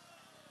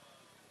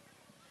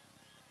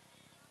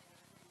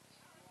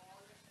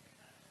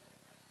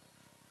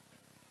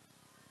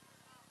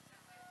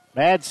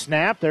 Bad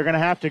snap. They're going to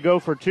have to go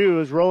for 2.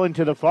 Is rolling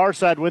to the far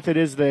side with it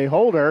is the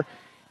holder.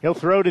 He'll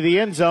throw to the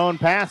end zone.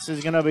 Pass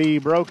is going to be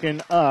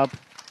broken up.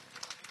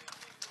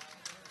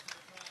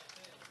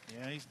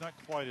 Yeah, he's not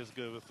quite as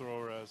good of a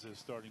thrower as his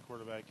starting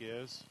quarterback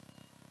is.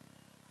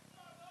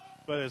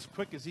 But as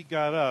quick as he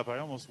got up, I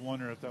almost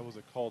wonder if that was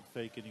a called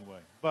fake anyway.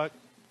 But,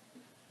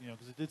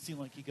 because it did seem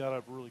like he got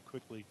up really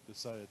quickly,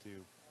 decided to.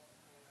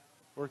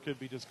 Or it could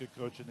be just good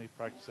coaching. They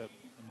practiced that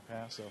in the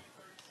past. So,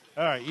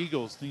 all right,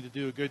 Eagles need to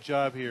do a good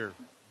job here.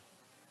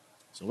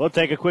 So we'll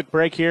take a quick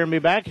break here and be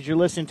back as you're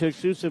listening to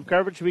exclusive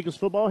coverage of Eagles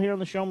football here on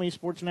the Show Me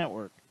Sports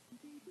Network.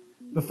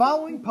 The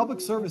following public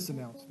service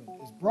announcement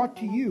is brought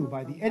to you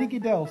by the Eddie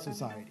Gaedel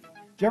Society,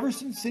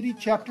 Jefferson City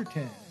Chapter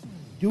 10,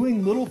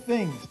 doing little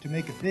things to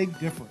make a big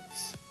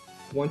difference.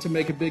 Want to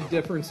make a big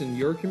difference in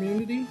your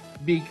community?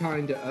 Be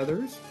kind to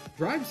others,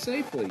 drive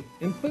safely,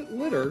 and put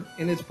litter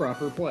in its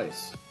proper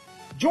place.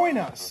 Join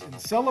us in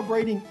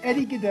celebrating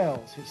Eddie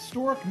Gaedel's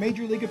historic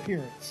Major League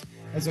appearance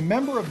as a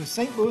member of the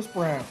St. Louis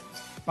Browns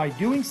by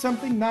doing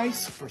something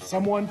nice for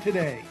someone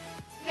today.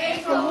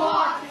 Take a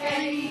walk,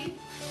 Eddie.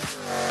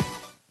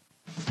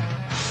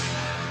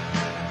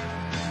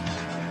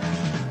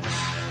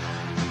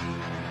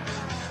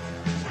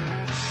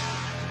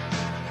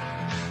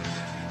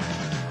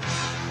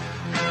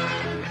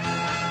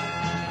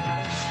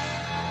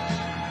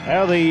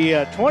 Well, the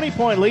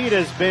 20-point lead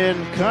has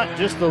been cut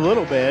just a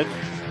little bit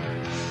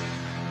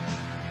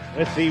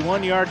with the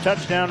 1-yard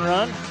touchdown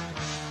run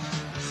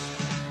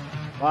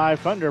by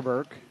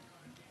Funderburk.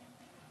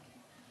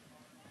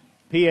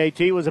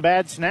 PAT was a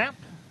bad snap.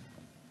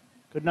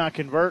 Could not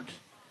convert.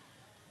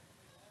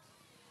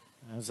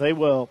 As they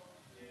will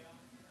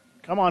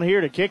come on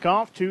here to kick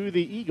off to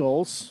the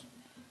Eagles.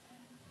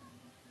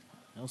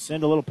 They'll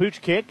send a little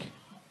pooch kick.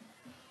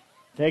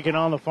 Taken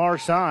on the far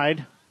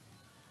side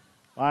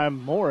by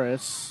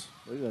Morris.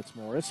 I believe that's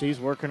Morris. He's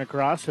working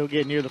across. He'll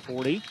get near the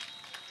 40.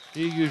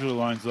 He usually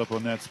lines up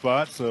on that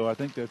spot, so I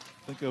think that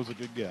was a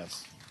good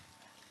guess.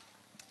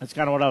 That's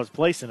kind of what I was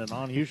placing it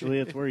on. Usually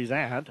it's where he's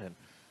at. And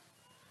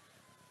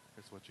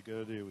that's what you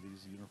got to do with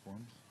these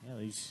uniforms. Yeah,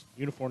 these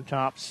uniform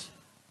tops,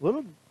 a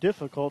little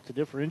difficult to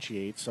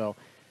differentiate. So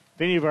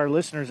if any of our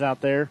listeners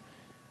out there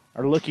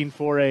are looking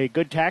for a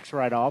good tax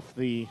write-off,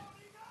 the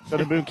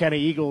Southern Boone County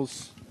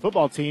Eagles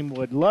football team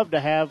would love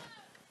to have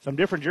some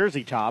different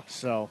jersey tops.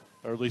 So,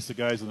 or at least the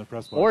guys in the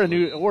press box. Or a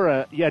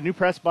new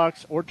press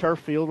box or turf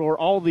field or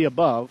all the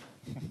above.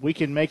 We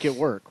can make it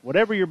work.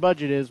 Whatever your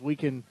budget is, we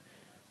can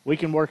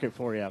work it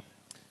for you.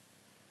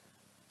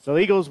 So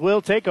the Eagles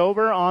will take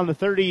over on the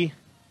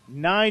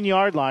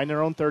 39-yard line,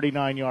 their own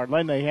 39-yard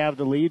line. They have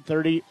the lead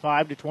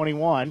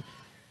 35-21.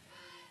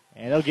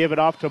 And they'll give it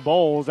off to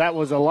Bowles. That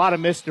was a lot of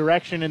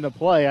misdirection in the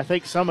play. I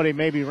think somebody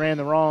maybe ran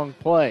the wrong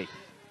play.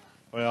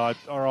 Well,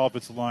 our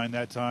offensive line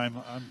that time,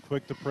 I'm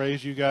quick to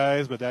praise you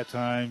guys, but that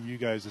time you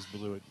guys just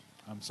blew it.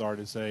 I'm sorry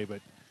to say,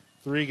 but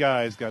 3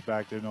 guys got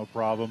back there, no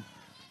problem.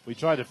 We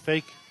tried to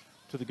fake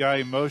to the guy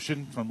in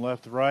motion from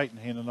left to right and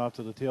hand it off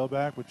to the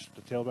tailback, which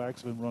the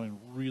tailback's been running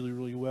really,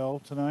 really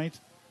well tonight.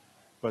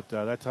 But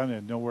that time they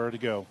had nowhere to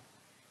go.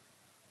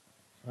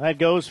 That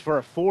goes for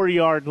a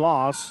 4-yard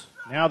loss.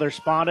 Now they're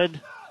spotted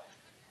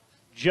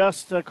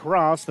just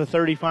across the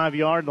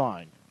 35-yard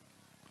line.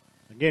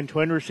 Again,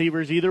 twin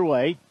receivers either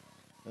way.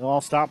 They'll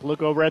all stop,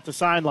 look over at the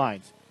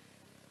sidelines.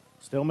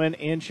 Stillman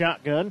in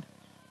shotgun.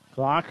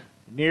 Clock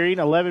nearing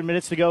 11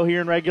 minutes to go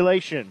here in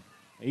regulation.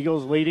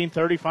 Eagles leading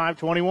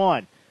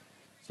 35-21.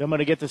 Stillman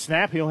to get the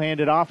snap. He'll hand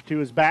it off to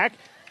his back.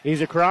 He's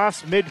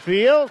across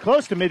midfield,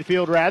 close to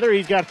midfield rather.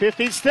 He's got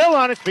 50, still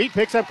on his feet,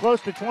 picks up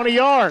close to 20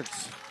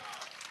 yards.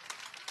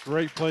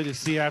 Great play to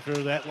see after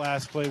that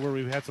last play where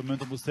we had some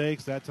mental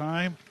mistakes that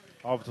time.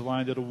 Offensive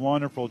line did a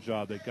wonderful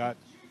job. They got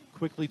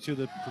quickly to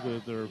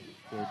their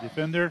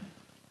defender,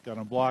 got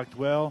him blocked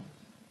well,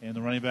 and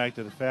the running back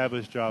did a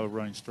fabulous job of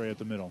running straight up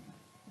the middle.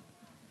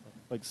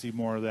 I'd like to see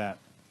more of that.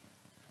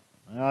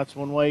 Well, that's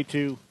one way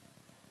to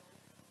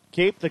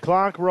keep the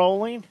clock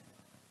rolling,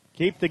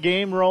 keep the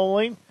game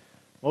rolling.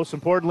 most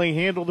importantly,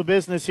 handle the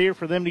business here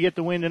for them to get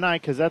the win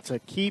tonight, because that's a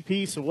key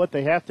piece of what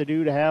they have to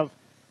do to have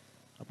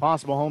a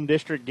possible home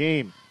district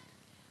game.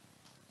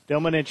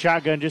 Stillman in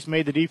shotgun just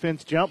made the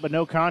defense jump, but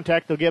no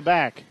contact. They'll get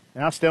back.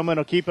 Now Stillman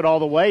will keep it all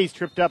the way. He's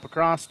tripped up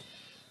across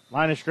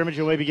line of scrimmage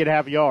and maybe get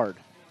half a yard.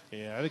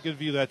 Yeah, I had a good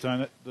view that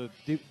time. The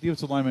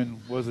defensive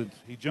lineman wasn't.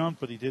 He jumped,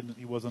 but he didn't.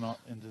 He wasn't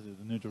into the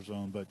neutral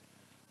zone. But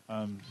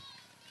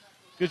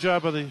good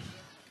job by the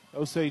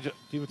Osage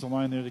defensive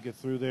line there to get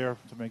through there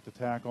to make the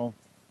tackle.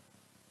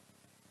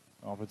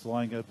 Offensive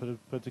line got to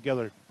put it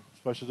together,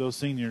 especially those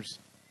seniors.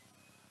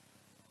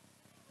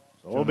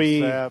 So we'll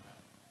be Sapp,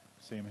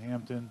 Sam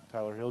Hampton,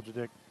 Tyler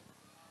Hilgedick,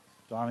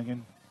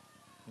 Donegan.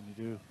 And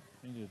you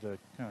need to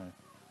kind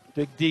of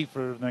dig deep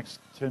for the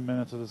next 10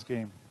 minutes of this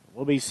game.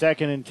 We'll be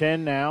 2nd and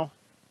 10 now.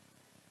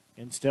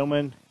 And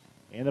Stillman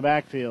in the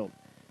backfield.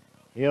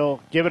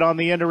 He'll give it on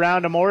the end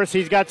around to Morris.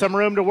 He's got some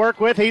room to work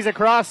with. He's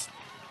across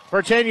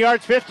for 10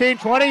 yards, 15,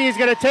 20. He's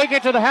going to take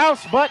it to the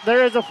house, but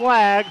there is a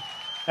flag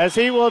as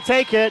he will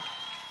take it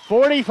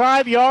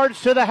 45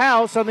 yards to the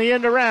house on the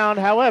end around.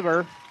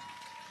 However,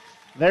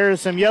 there is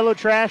some yellow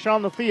trash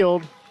on the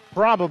field,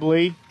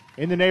 probably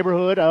in the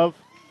neighborhood of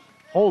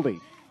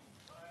holding.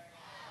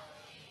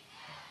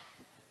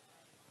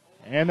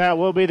 And that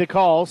will be the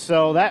call.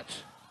 So that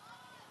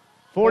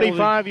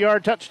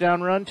 45-yard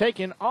touchdown run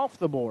taken off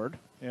the board.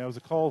 Yeah, it was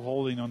a call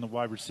holding on the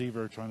wide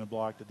receiver trying to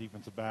block the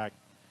defensive back.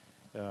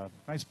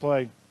 Nice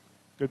play.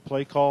 Good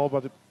play call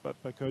by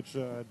Coach,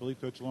 I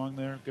believe Coach Long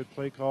there. Good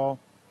play call.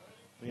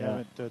 We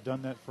haven't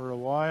done that for a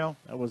while.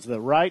 That was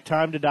the right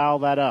time to dial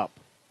that up.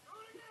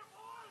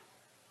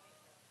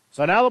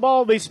 So now the ball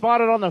will be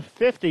spotted on the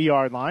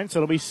 50-yard line. So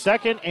it'll be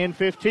 2nd and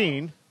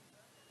 15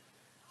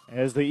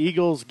 as the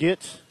Eagles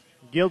get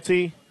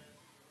guilty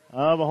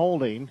of a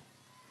holding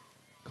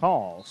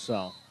call.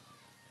 So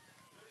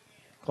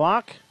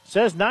clock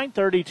says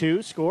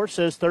 9:32. Score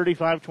says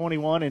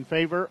 35-21 in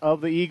favor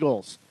of the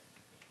Eagles.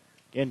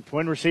 Again,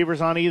 twin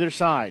receivers on either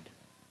side.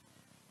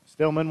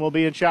 Stillman will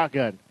be in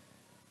shotgun.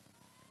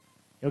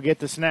 He'll get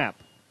the snap.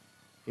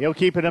 He'll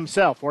keep it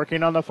himself.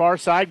 Working on the far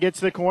side, gets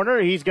the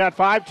corner. He's got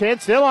 5'10",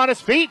 still on his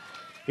feet.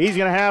 He's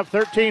going to have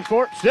 13,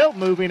 14, still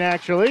moving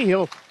actually.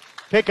 He'll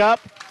pick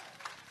up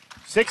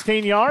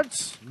 16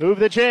 yards, move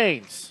the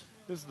chains.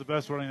 This is the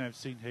best running I've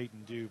seen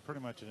Hayden do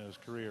pretty much in his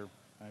career.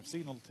 I've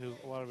seen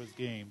a lot of his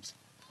games.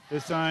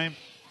 This time,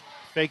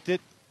 faked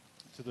it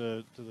to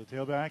the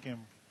tailback, and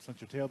since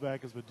your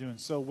tailback has been doing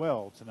so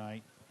well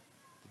tonight,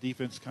 the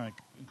defense kind of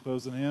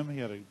enclosed on him. He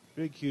had a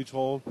big, huge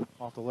hole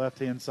off the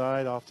left-hand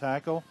side, off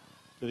tackle.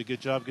 Did a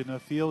good job getting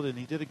upfield, and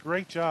he did a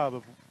great job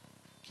of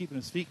keeping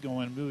his feet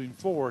going and moving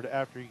forward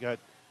after he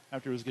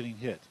was getting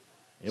hit.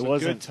 It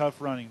wasn't good, tough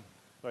running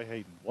by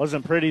Hayden.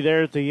 Wasn't pretty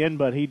there at the end,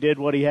 but he did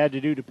what he had to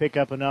do to pick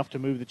up enough to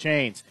move the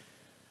chains.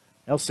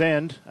 They'll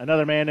send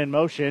another man in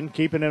motion.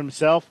 Keeping it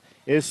himself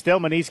is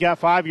Stillman. He's got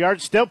 5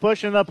 yards, still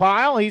pushing the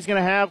pile. He's going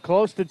to have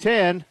close to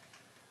 10.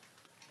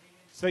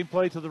 Same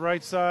play to the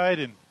right side,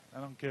 and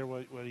I don't care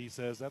what he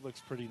says. That looks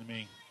pretty to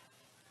me.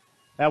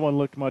 That one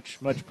looked much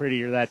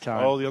prettier that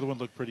time. Oh, the other one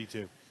looked pretty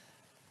too.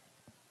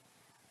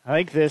 I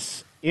think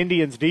this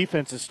Indians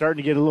defense is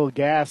starting to get a little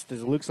gassed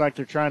as it looks like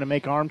they're trying to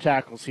make arm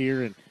tackles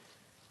here. And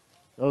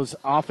those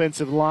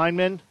offensive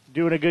linemen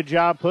doing a good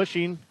job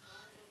pushing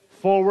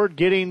forward,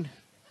 getting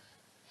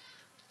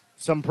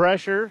some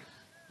pressure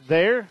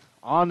there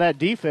on that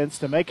defense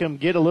to make them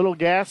get a little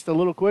gassed a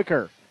little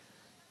quicker.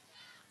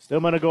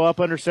 Still going to go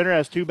up under center,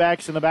 has two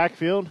backs in the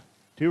backfield,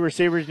 two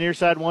receivers near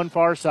side, one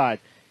far side.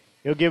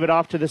 He'll give it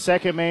off to the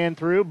second man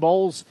through.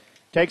 Bowles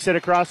takes it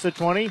across the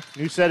 20.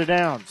 New set of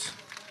downs.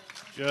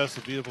 Just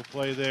a beautiful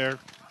play there.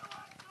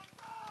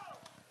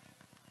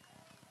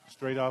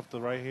 Straight off the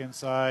right-hand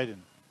side,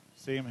 and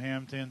Sam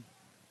Hampton,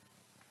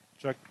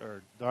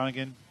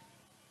 Donegan,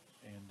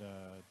 and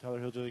Tyler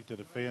Hilgedick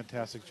did a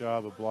fantastic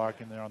job of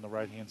blocking there on the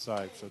right-hand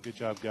side. So good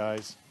job,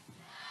 guys.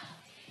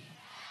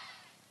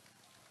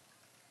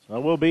 So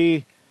it will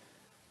be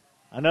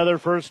another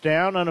first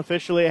down.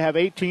 Unofficially, I have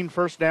 18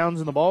 first downs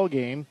in the ball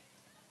game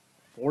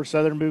for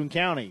Southern Boone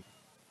County.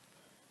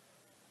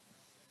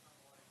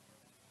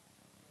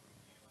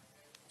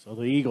 So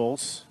the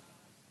Eagles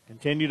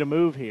continue to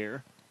move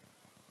here.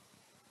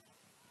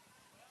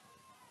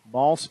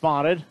 Ball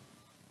spotted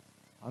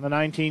on the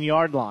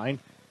 19-yard line.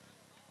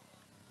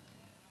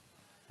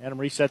 Had them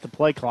reset the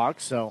play clock,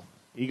 so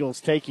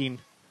Eagles taking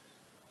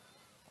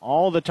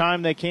all the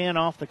time they can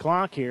off the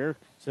clock here.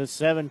 It says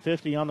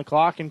 7:50 on the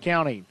clock and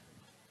counting.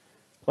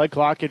 Play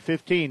clock at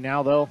 15.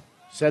 Now they'll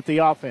set the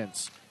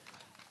offense.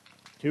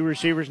 Two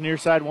receivers near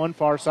side, one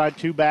far side,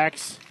 two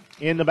backs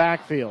in the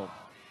backfield.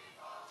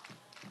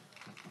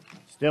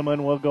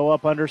 Stillman will go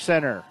up under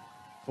center.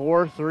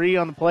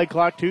 4-3 on the play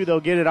clock, two. They'll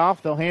get it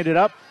off. They'll hand it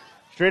up.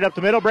 Straight up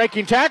the middle,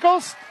 breaking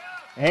tackles.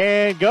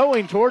 And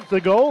going towards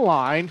the goal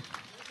line.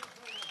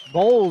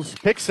 Bowles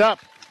picks up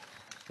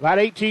about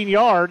 18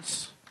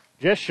 yards,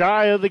 just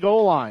shy of the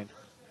goal line.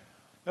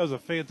 That was a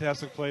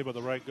fantastic play by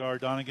the right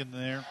guard, Donegan,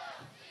 there.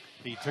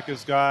 He took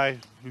his guy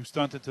who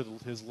stunted to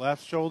his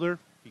left shoulder.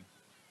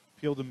 He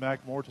peeled him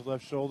back more to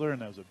left shoulder,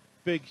 and that was a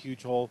big,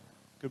 huge hole.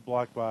 Good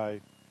block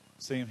by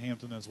Sam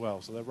Hampton as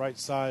well. So that right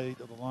side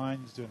of the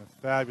line is doing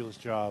a fabulous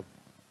job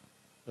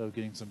of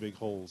getting some big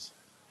holes.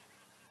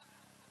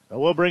 So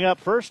we'll bring up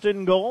first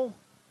and goal.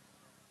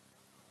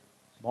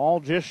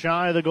 Ball just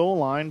shy of the goal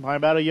line by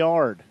about a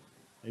yard,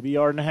 maybe a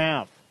yard and a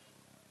half.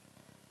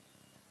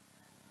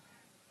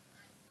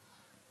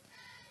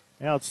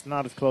 Yeah, it's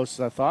not as close as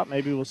I thought.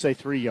 Maybe we'll say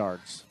 3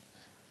 yards.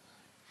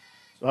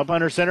 So up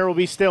under center will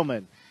be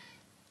Stillman.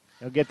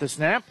 He'll get the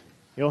snap.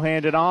 He'll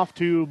hand it off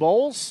to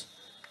Bowles.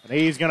 And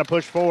he's going to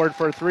push forward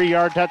for a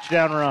 3-yard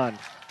touchdown run.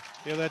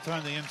 Yeah, that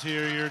time the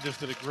interior just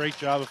did a great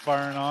job of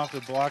firing off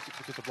the block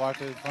to get the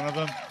block in front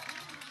of him.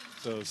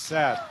 So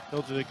Sat,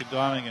 Hildebrand, and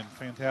Donnigan,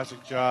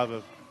 fantastic job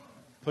of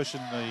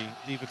pushing the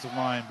defensive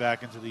line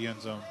back into the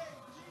end zone.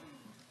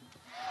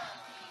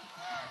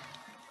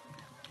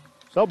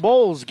 So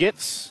Bowles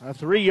gets a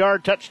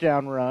 3-yard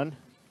touchdown run.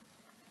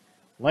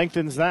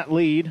 Lengthens that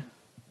lead.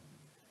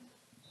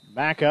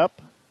 Back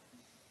up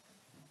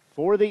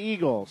for the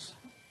Eagles.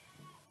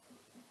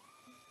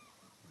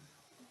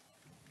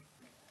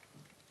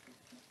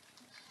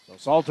 So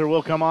Salter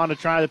will come on to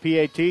try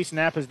the PAT.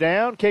 Snap is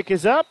down. Kick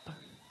is up.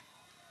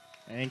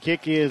 And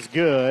kick is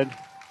good.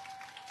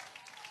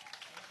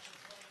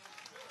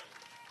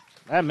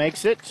 That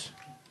makes it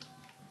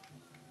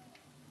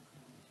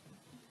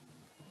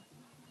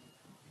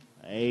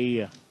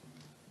a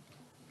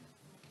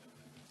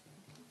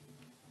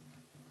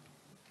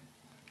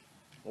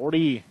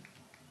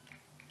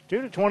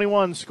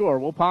 42-21 score.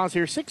 We'll pause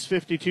here.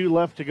 6:52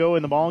 left to go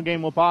in the ball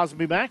game. We'll pause and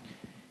be back.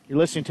 You're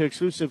listening to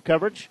exclusive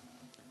coverage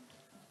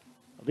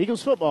of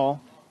Eagles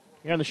football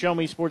here on the Show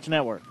Me Sports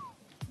Network.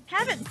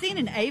 Haven't seen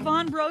an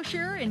Avon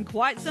brochure in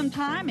quite some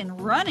time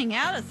and running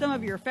out of some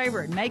of your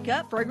favorite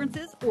makeup,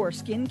 fragrances, or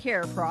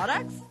skincare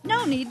products?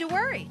 No need to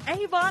worry.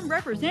 Avon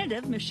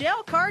representative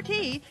Michelle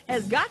Carty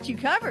has got you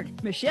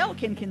covered. Michelle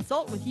can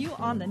consult with you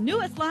on the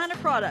newest line of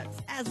products,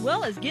 as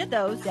well as get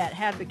those that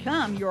have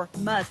become your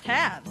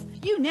must-haves.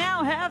 You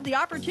now have the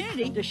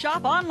opportunity to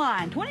shop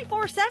online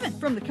 24/7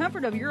 from the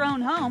comfort of your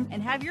own home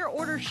and have your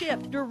order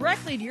shipped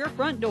directly to your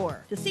front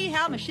door. To see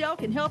how Michelle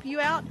can help you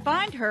out,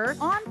 find her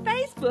on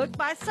Facebook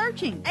by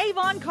searching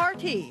Avon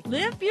Carty.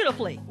 Live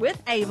beautifully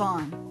with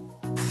Avon.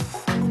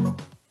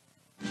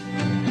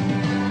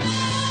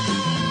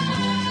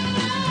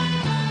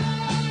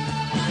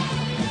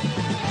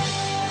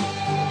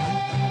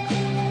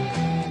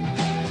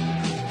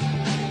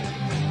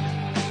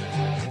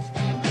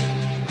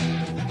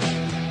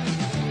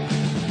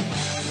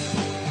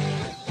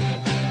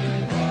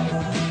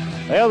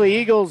 Well, the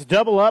Eagles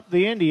double up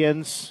the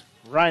Indians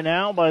right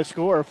now by a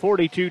score of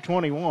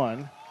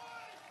 42-21.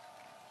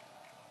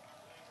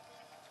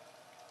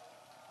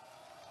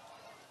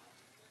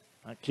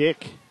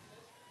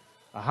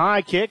 A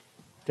high kick,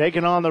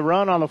 taken on the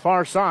run on the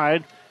far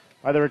side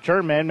by the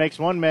return man. Makes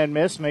one man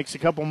miss, makes a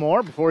couple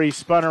more before he's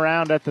spun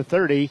around at the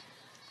 30.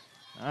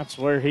 That's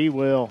where he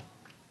will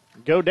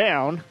go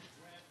down.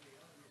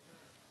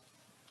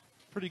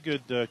 Pretty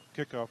good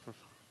kickoff for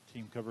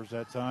team covers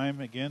that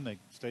time. Again, they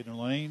stayed in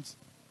their lanes,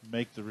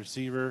 make the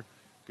receiver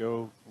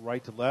go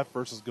right to left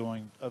versus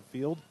going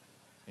upfield,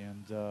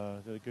 and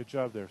did a good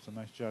job there. So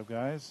nice job,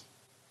 guys.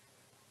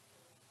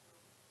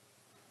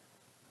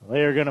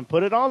 They are going to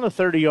put it on the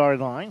 30-yard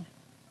line.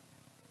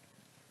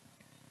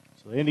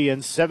 So the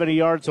Indians 70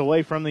 yards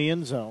away from the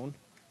end zone.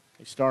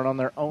 They start on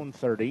their own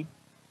 30.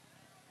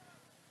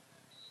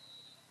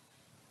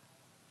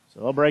 So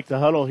they'll break the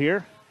huddle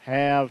here.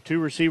 Have two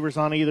receivers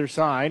on either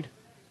side.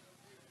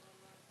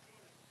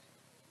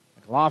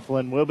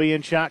 McLaughlin will be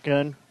in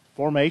shotgun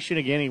formation.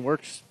 Again, he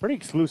works pretty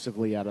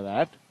exclusively out of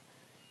that.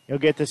 He'll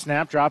get the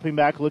snap, dropping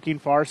back, looking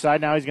far side.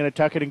 Now he's going to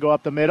tuck it and go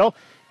up the middle.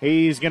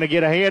 He's going to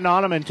get a hand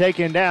on him and take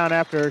him down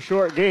after a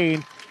short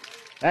gain.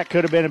 That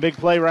could have been a big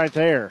play right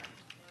there.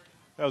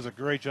 That was a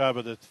great job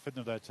of the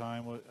defender that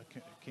time. I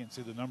can't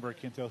see the number. I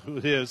can't tell who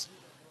it is.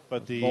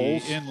 But the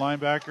Bowles. end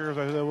linebacker, is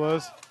that who that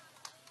was?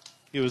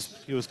 He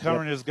was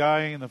covering his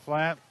guy in the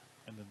flat,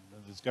 and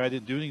this guy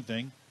didn't do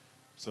anything.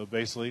 So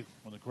basically,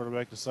 when the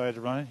quarterback decided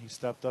to run it, he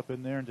stepped up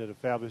in there and did a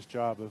fabulous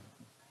job of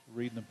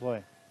reading the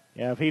play.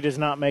 Yeah, if he does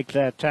not make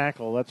that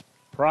tackle, that's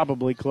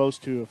probably close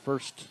to a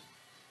first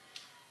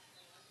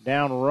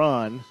down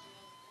run.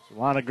 There's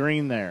a lot of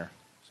green there.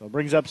 So it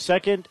brings up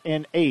 2nd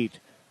and 8.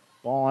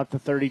 Ball at the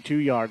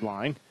 32-yard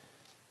line.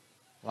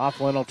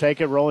 Laughlin will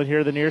take it, rolling here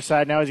to the near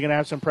side. Now he's going to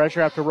have some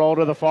pressure, have to roll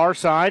to the far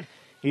side.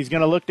 He's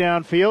going to look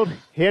downfield,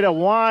 hit a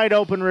wide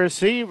open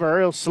receiver.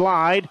 He'll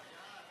slide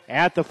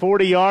at the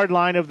 40-yard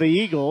line of the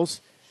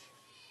Eagles.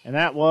 And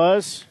that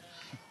was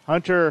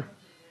Hunter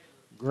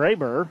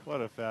Graber. What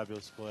a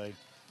fabulous play.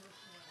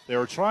 They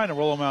were trying to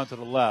roll him out to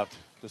the left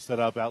to set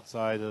up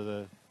outside of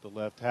the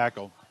left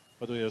tackle.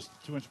 But there was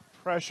too much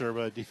pressure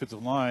by the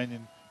defensive line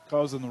and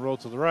caused them to roll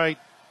to the right.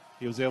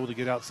 He was able to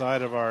get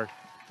outside of our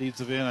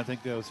defensive end. I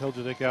think that was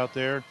Hildidick out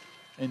there,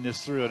 and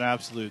just threw an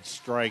absolute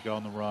strike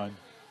on the run.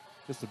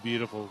 Just a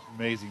beautiful,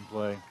 amazing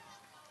play.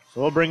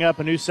 So we'll bring up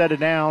a new set of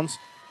downs.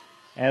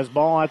 as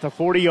ball at the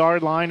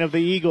 40-yard line of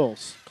the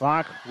Eagles.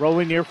 Clock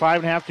rolling near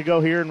 5.5 to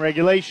go here in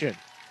regulation.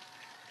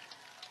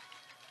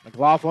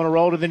 McLaughlin will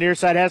roll to the near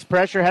side, has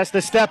pressure, has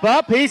to step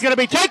up. He's going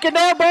to be taken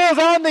down. Ball's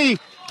on the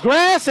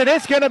grass, and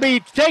it's going to be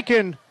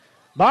taken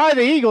by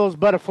the Eagles,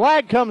 but a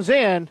flag comes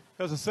in.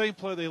 That was the same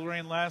play they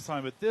ran last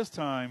time, but this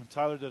time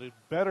Tyler did a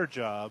better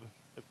job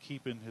of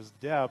keeping his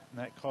depth, and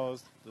that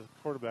caused the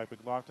quarterback,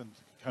 McLaughlin,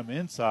 to come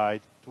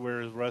inside to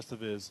where the rest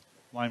of his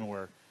linemen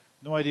were.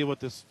 No idea what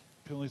this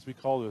penalty is to be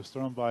called. It was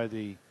thrown by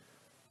the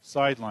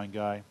sideline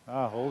guy.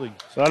 Holding.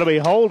 So it'll be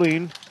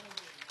holding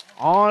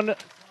on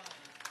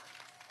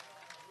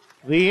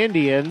the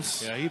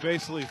Indians. Yeah, he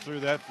basically threw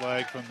that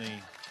flag from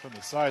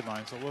the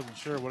sideline, so I wasn't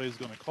sure what he was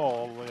going to call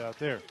all the way out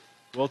there.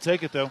 We'll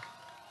take it, though.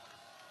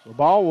 The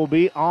ball will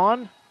be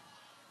on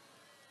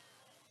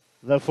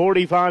the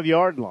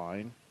 45-yard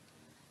line.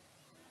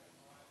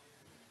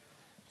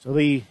 So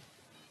the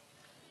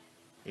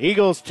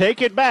Eagles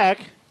take it back.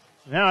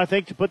 Now I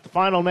think to put the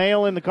final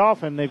nail in the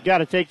coffin, they've got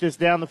to take this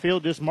down the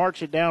field, just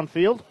march it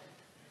downfield.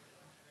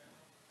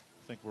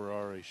 I think we're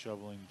already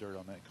shoveling dirt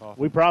on that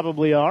coffin. We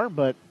probably are,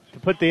 but to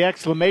put the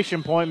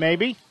exclamation point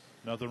maybe.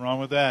 Nothing wrong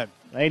with that.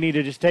 They need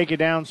to just take it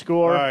down,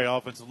 score. All right,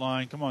 offensive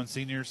line. Come on,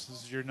 seniors.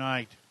 This is your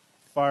night.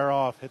 Fire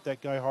off. Hit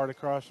that guy hard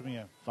across from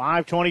you.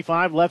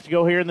 5:25 left to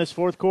go here in this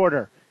fourth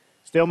quarter.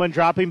 Stillman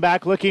dropping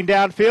back, looking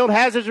downfield,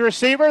 has his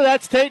receiver.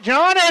 That's Tate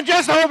John, and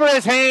just over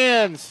his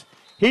hands.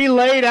 He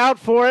laid out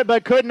for it,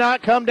 but could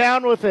not come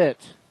down with it.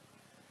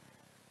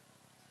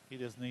 He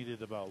just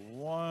needed about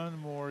one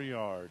more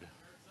yard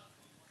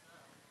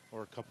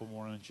or a couple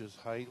more inches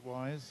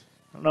height-wise.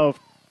 I don't know if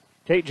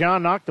Tate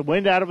John knocked the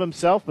wind out of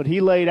himself, but he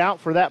laid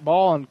out for that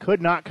ball and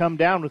could not come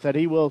down with it.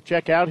 He will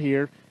check out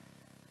here.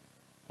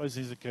 Probably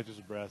sees it, catches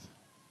his breath.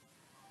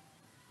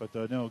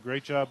 But, no,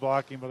 great job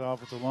blocking by the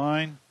offensive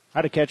line. I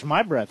had to catch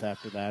my breath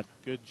after that.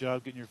 Good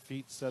job getting your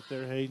feet set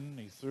there, Hayden.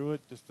 He threw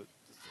it just a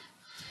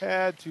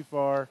tad too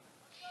far.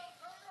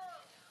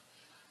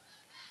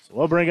 So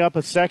we'll bring up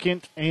a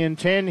 2nd and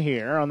 10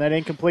 here on that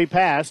incomplete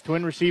pass.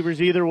 Twin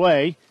receivers either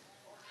way.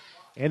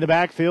 In the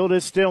backfield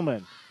is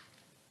Stillman.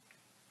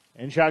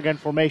 In shotgun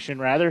formation,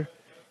 rather.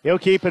 He'll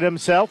keep it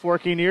himself,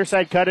 working near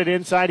side, cut it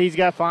inside. He's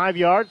got 5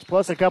 yards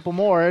plus a couple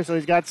more, so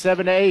he's got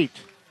 7 to 8.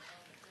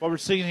 What we're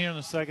seeing here in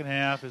the second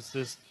half is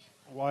this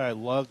why I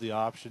love the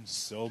option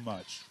so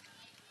much.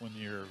 When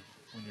your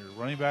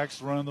running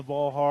back's running the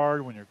ball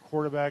hard, when your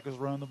quarterback is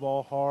running the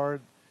ball hard,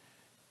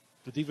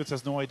 the defense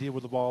has no idea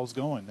where the ball is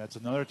going. That's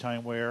another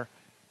time where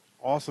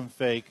awesome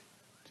fake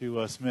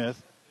to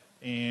Smith,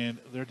 and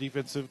their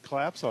defensive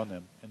collapse on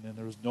them. And then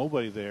there was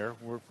nobody there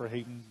for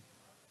Hayden,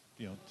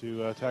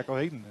 to tackle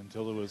Hayden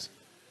until it was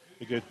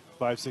a good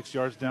 5-6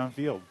 yards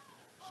downfield.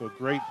 So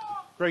great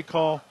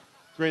call,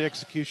 great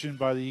execution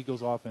by the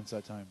Eagles offense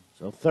that time.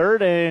 So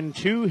 3rd and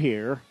 2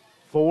 here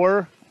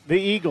for the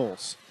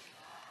Eagles.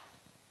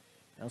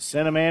 Now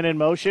send a man in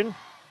motion.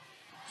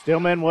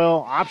 Stillman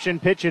will option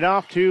pitch it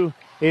off to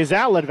his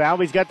outlet valve.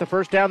 He's got the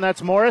first down.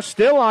 That's Morris.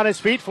 Still on his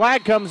feet.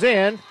 Flag comes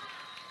in.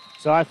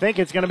 So I think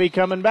it's going to be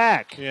coming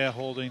back. Yeah,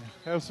 holding.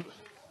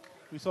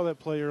 We saw that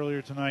play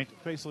earlier tonight.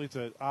 Basically, it's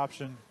an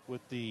option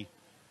with the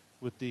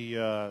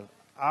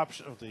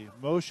option of the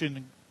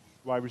motion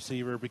wide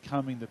receiver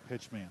becoming the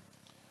pitch man.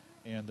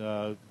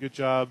 And good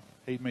job.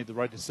 Hayden made the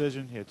right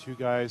decision. He had 2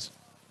 guys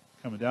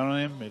coming down on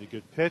him, made a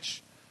good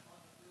pitch,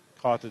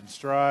 caught it in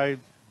stride.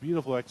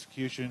 Beautiful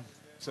execution,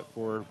 except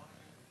for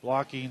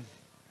blocking.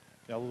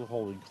 Got a little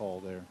holding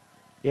call there.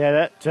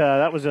 Yeah,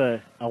 that was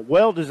a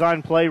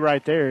well-designed play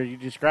right there. You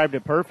described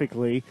it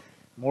perfectly.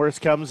 Morris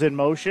comes in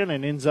motion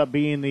and ends up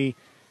being the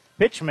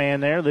pitch man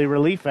there, the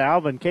relief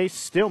valve, in case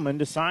Stillman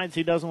decides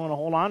he doesn't want to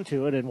hold on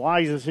to it. And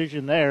wise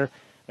decision there.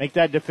 Make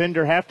that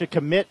defender have to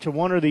commit to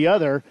one or the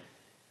other.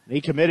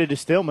 He committed to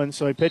Stillman,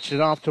 so he pitched it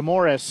off to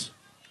Morris.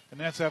 And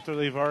that's after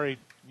they've already,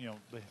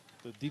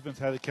 the defense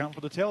had to count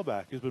for the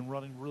tailback, who's been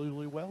running really,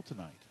 really well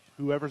tonight,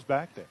 whoever's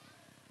back there.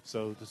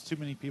 So there's too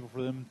many people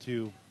for them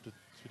to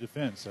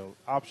defend. So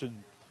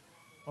option,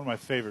 one of my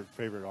favorite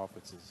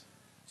offenses.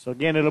 So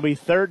again, it'll be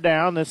 3rd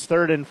down. This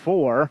 3rd and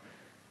 4.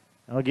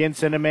 Now again,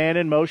 send a man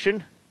in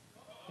motion.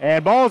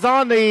 And ball's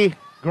on the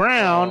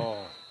ground.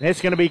 Oh.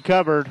 It's going to be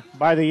covered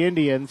by the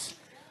Indians.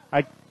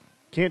 I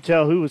can't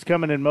tell who was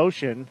coming in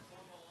motion.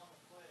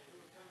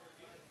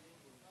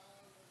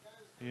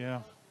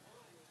 Yeah.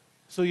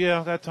 So,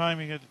 that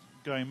time he had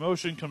a guy in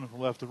motion coming from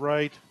left to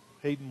right.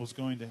 Hayden was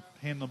going to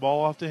hand the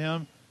ball off to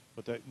him,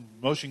 but that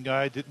motion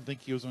guy didn't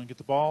think he was going to get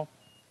the ball.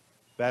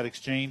 Bad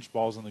exchange,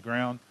 ball's on the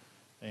ground.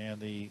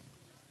 And the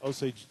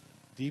Osage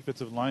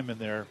defensive lineman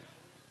there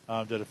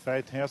did a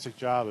fantastic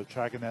job of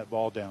tracking that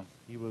ball down.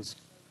 He was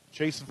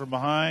chasing from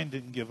behind,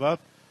 didn't give up.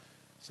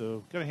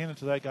 So, got to hand it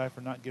to that guy for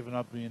not giving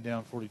up, being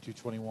down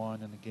 42-21,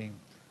 and the game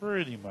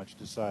pretty much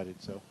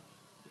decided. So,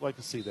 I'd like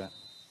to see that.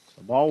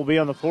 The ball will be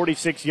on the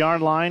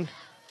 46-yard line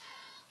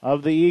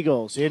of the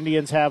Eagles.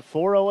 Indians have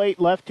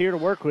 4:08 left here to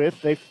work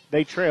with.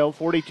 They trail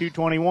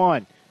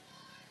 42-21.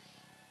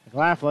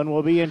 McLaughlin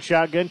will be in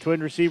shotgun.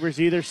 Twin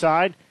receivers either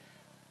side.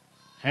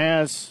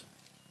 Has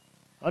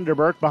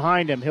Underberg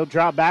behind him. He'll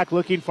drop back,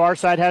 looking far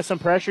side, has some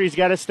pressure. He's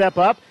got to step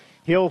up.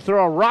 He'll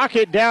throw a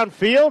rocket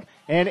downfield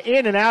and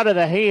in and out of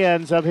the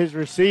hands of his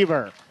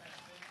receiver.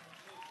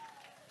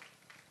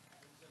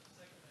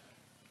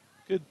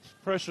 Good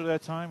pressure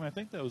that time. I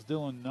think that was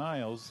Dylan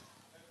Niles,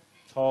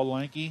 tall,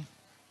 lanky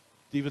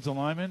defensive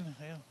lineman.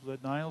 Yeah, was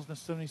that Niles, the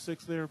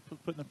 76 there,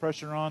 putting the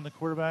pressure on the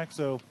quarterback.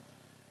 So,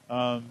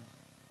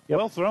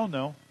 well thrown,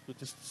 though, but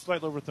just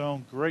slightly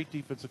overthrown. Great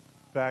defensive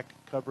back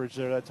coverage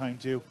there that time,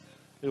 too.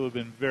 It would have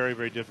been very,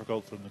 very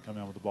difficult for them to come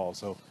out with the ball.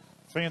 So,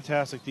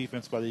 fantastic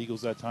defense by the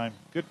Eagles that time.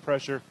 Good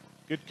pressure,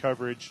 good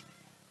coverage.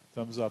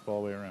 Thumbs up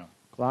all the way around.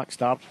 Clock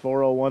stopped,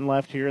 4:01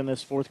 left here in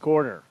this fourth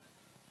quarter.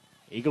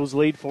 Eagles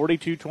lead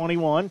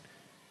 42-21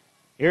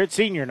 here at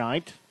senior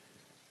night.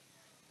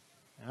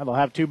 Now they'll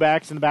have two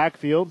backs in the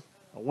backfield.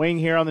 A wing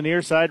here on the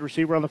near side,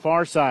 receiver on the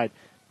far side.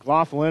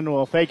 McLaughlin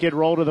will fake it,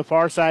 roll to the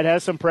far side,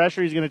 has some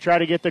pressure. He's going to try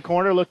to get the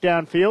corner, look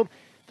downfield,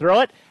 throw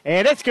it,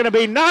 and it's going to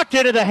be knocked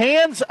into the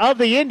hands of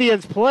the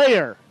Indians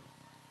player.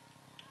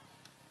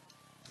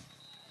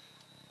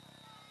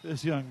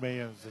 This young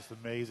man is just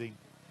amazing.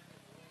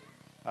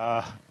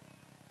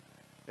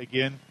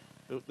 Again,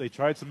 they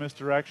tried some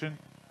misdirection.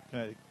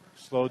 Kind of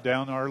slowed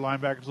down our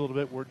linebackers a little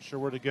bit. Weren't sure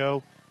where to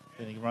go.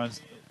 Then he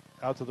runs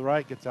out to the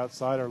right, gets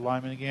outside our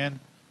lineman again.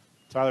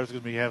 Tyler's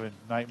going to be having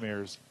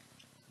nightmares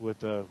with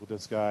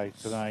this guy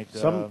tonight.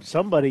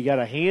 Somebody got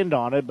a hand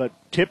on it, but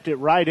tipped it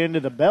right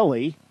into the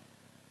belly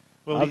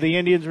of the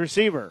Indians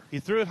receiver. He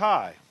threw it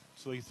high,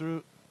 so he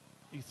threw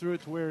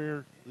it to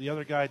where the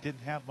other guy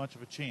didn't have much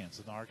of a chance,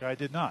 and our guy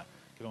did not.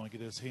 Could only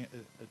get his hand,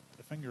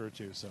 a finger or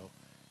two. So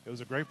it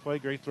was a great play,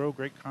 great throw,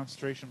 great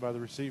concentration by the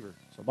receiver.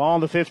 So ball on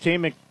the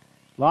 15.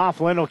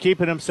 McLaughlin will keep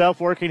it himself,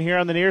 working here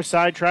on the near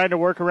side, trying to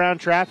work around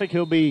traffic.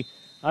 He'll be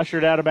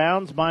ushered out of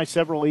bounds by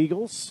several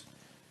Eagles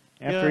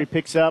after he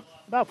picks up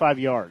about 5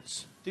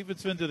 yards.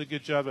 Defenseman did a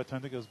good job that time.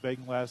 I think it was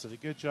Bagenglass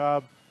did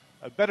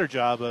a better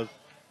job of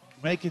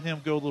making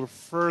him go a little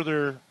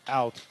further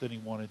out than he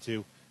wanted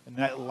to, and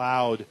that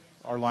allowed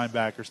our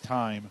linebackers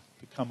time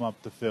to come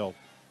up the field.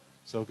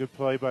 So good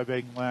play by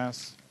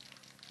Bagenglass.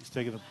 He's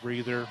taking a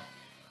breather.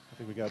 I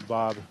think we got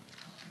Bob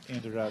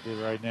Andrew out there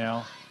right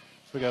now.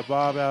 So we got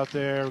Bob out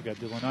there. We got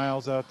Dylan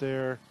Niles out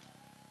there.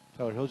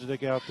 Tyler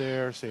Hilgendick out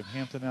there. Sam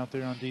Hampton out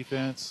there on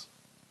defense.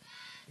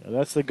 Yeah,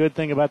 that's the good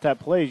thing about that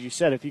play. As you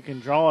said, if you can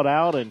draw it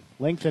out and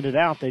lengthen it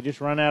out, they just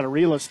run out of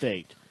real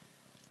estate.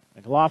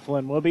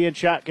 McLaughlin will be in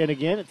shotgun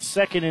again. It's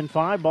 2nd and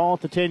 5, ball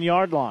at the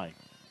 10-yard line.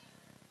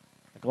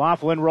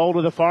 McLaughlin roll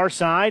to the far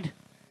side.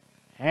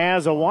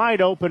 Has a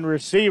wide-open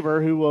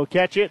receiver who will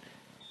catch it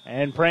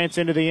and prance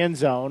into the end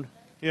zone.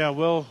 Yeah,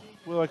 well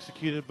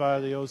executed by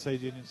the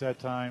Osage Indians that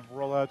time.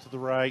 Roll out to the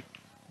right.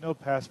 No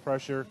pass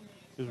pressure.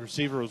 His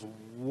receiver was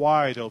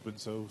wide open,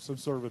 so some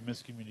sort of a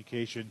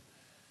miscommunication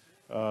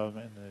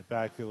in the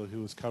backfield of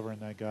who was covering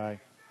that guy.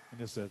 And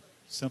just a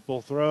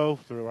simple throw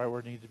it right where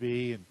it needed to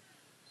be. And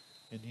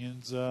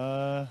Indians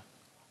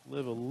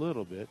live a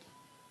little bit.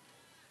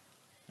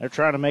 They're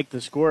trying to make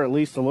the score at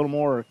least a little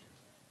more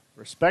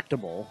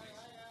respectable.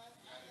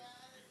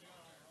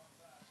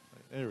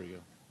 There we go.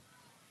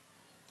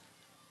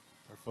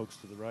 Our folks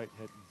to the right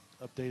hadn't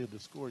updated the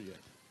score yet.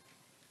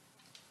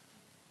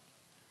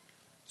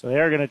 So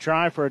they're going to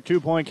try for a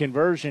 2-point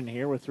conversion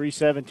here with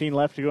 3:17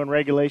 left to go in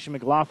regulation.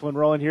 McLaughlin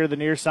rolling here to the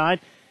near side.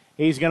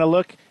 He's going to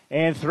look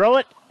and throw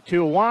it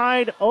to a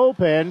wide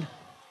open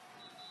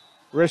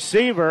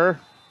receiver.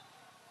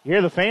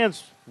 Here the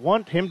fans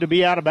want him to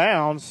be out of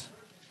bounds.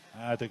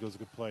 I think it was a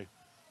good play.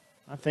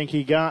 I think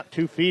he got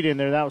 2 feet in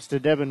there. That was to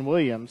Devin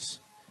Williams.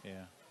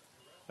 Yeah.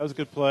 That was a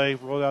good play.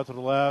 Rolled out to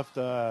the left.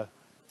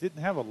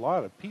 Didn't have a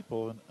lot of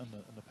people in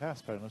the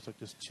pass pattern. Looks like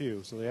just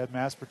 2. So they had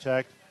mass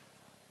protect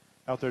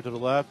out there to the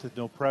left, had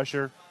no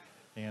pressure.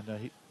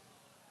 And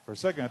for a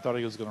second I thought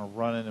he was going to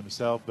run in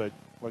himself, but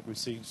like we've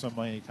seen so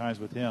many times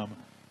with him,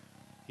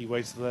 he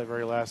waits to that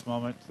very last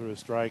moment, threw a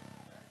strike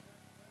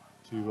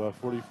to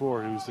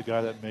 44, who's the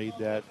guy that made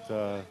that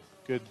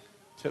good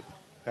tip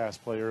pass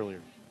play earlier.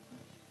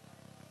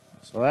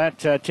 So that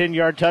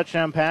 10-yard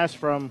touchdown pass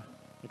from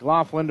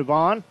McLaughlin to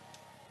Vaughn.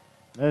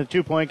 Then a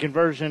 2-point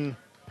conversion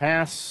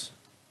pass,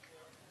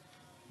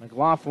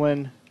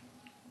 McLaughlin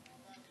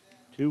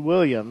to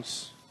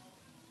Williams.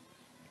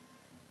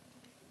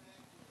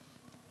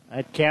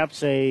 That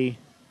caps a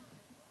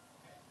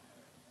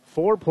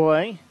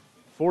 4-play,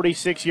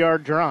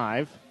 46-yard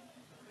drive.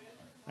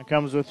 That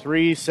comes with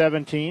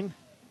 3:17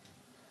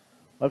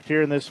 left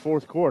here in this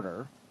fourth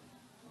quarter.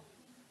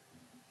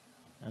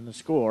 And the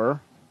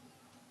score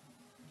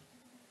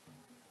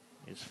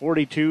is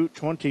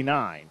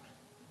 42-29.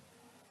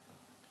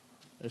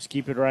 Let's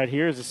keep it right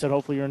here. As I said,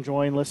 hopefully you're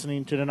enjoying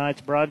listening to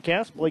tonight's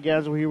broadcast. Blake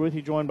Gazzo here with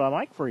you, joined by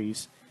Mike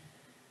Freeze.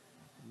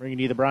 Bringing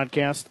you the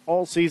broadcast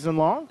all season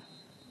long.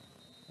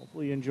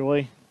 Hopefully you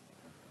enjoy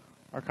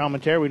our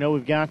commentary. We know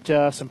we've got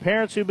some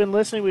parents who've been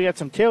listening. We got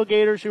some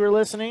tailgaters who are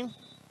listening.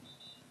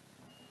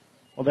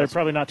 Well, they're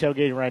probably not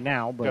tailgating right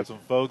now. But got some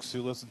folks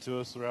who listen to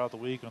us throughout the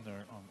week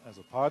as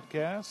a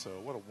podcast. So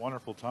what a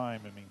wonderful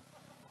time. I mean,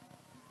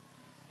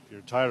 If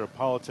you're tired of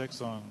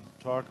politics on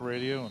talk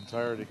radio and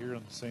tired of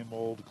hearing the same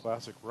old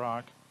classic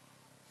rock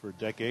for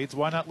decades,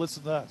 why not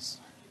listen to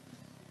us?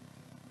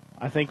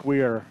 I think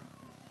we are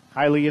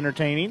highly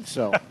entertaining,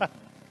 so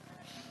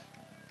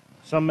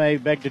some may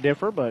beg to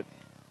differ, but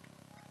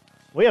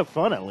we have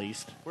fun at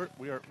least.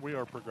 We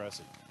are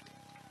progressive.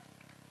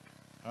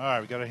 All right,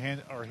 we got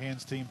our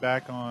hands team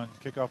back on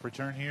kickoff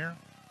return here.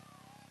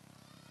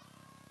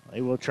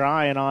 They will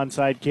try an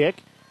onside kick,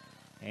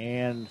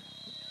 and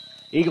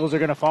Eagles are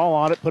going to fall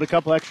on it, put a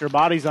couple extra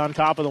bodies on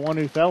top of the one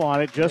who fell on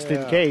it just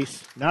in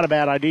case. Not a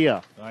bad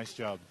idea. Nice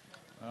job.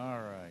 All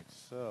right,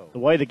 so. The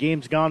way the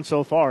game's gone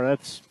so far,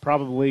 that's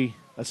probably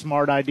a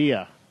smart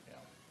idea. Yeah.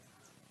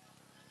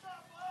 So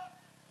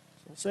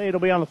we'll say it'll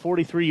be on the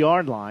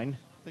 43-yard line.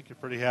 I think you're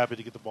pretty happy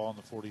to get the ball on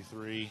the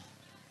 43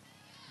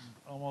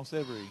 almost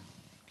every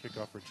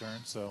kickoff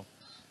return. So,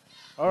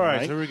 all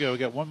right, so here we go. We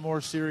got one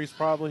more series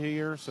probably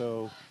here,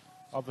 so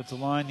offensive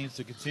line needs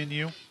to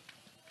continue.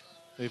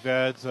 They've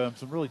had some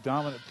really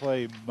dominant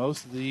play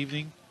most of the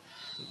evening.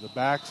 The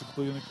backs,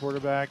 including the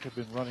quarterback, have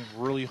been running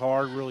really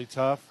hard, really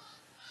tough.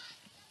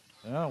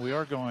 Well, we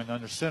are going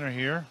under center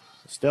here.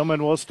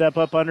 Stillman will step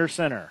up under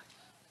center.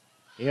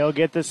 He'll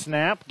get the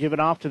snap, give it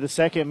off to the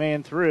second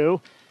man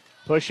through.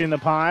 Pushing the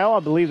pile, I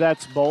believe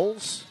that's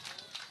Bowles.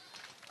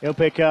 He'll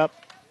pick up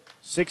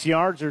 6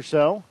 yards or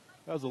so.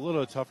 That was a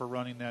little tougher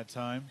running that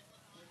time.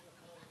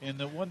 And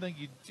the one thing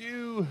you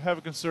do have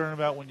a concern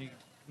about when you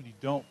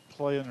don't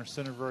play under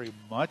center very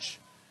much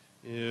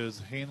is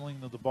handling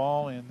of the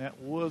ball, and that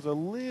was a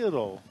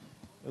little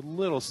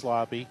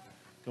sloppy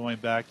going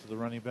back to the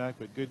running back,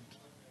 but good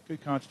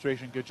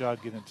concentration, good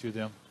job getting to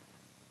them.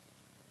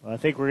 Well, I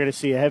think we're going to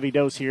see a heavy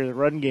dose here in the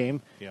run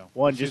game. Yeah,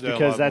 one, just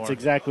because that's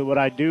exactly what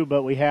I do,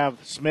 but we have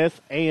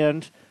Smith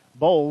and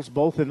Bowles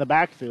both in the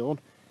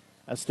backfield.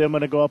 Still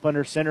going to go up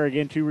under center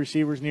again, 2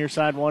 receivers near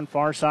side, 1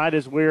 far side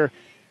as we're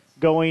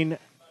going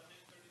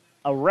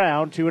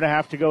around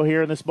 2.5 to go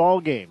here in this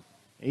ball game.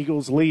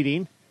 Eagles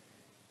leading.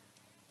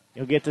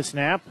 He'll get the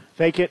snap,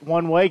 fake it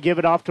one way, give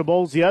it off to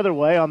Bowles the other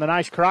way on the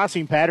nice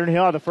crossing pattern.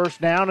 He'll have the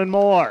first down and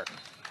more.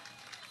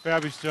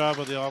 Fabulous job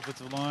of the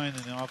offensive line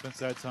and the offense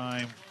that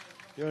time.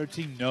 The other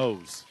team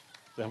knows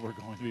that we're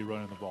going to be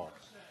running the ball.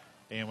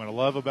 And what I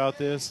love about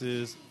this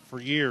is for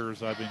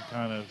years I've been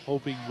kind of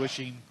hoping,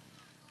 wishing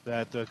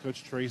that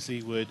Coach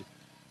Tracy would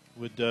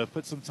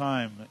put some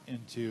time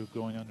into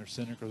going under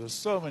center, because there's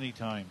so many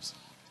times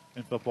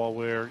in football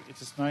where it's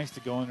just nice to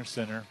go under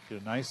center, get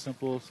a nice,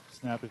 simple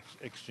snap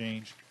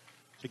exchange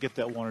to get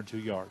that 1 or 2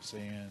 yards.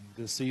 And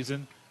this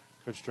season,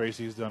 Coach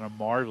Tracy has done a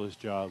marvelous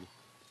job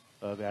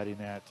of adding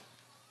that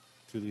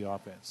to the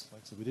offense.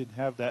 Like I said, we didn't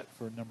have that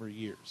for a number of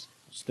years.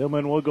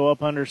 Stillman will go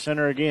up under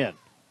center again.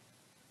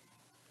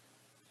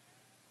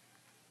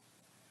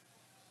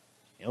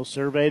 He'll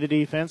survey the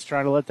defense,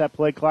 trying to let that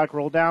play clock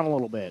roll down a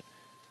little bit.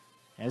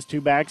 Has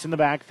 2 backs in the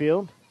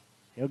backfield.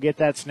 He'll get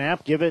that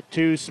snap, give it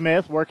to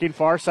Smith, working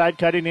far side,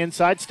 cutting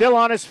inside. Still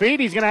on his feet.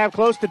 He's going to have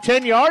close to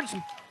 10 yards.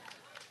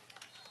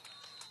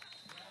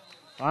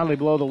 Finally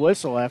blow the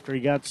whistle after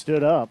he got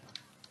stood up.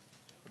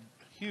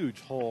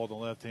 Huge hole on the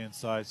left-hand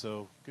side,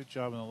 so good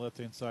job on the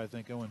left-hand side. I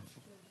think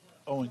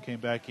Owen came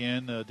back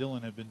in.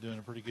 Dylan had been doing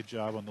a pretty good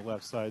job on the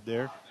left side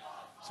there.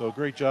 So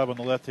great job on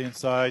the left-hand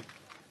side,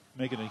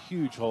 making a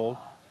huge hole.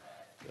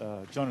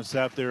 Jonas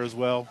Sapp there as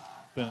well.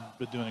 Been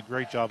doing a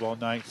great job all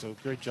night, so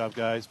great job,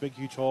 guys. Big,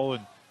 huge hole,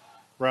 and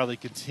Bradley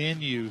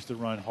continues to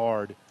run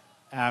hard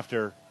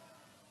after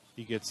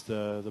he gets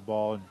the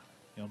ball.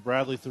 And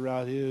Bradley,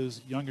 throughout his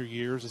younger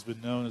years, has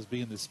been known as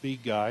being the speed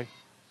guy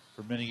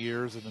for many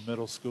years in the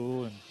middle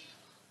school and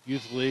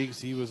youth leagues.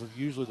 He was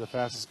usually the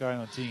fastest guy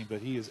on the team,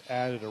 but he has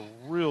added a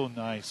real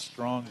nice,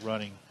 strong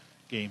running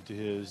game to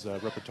his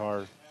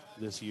repertoire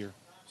this year.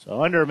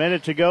 So under a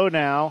minute to go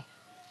now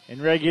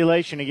in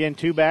regulation. Again,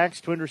 2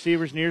 backs, twin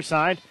receivers near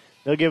side.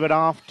 They'll give it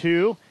off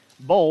to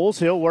Bowles.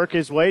 He'll work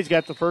his way. He's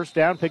got the first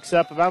down, picks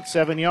up about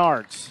 7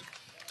 yards.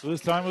 So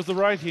this time was the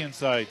right-hand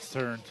side's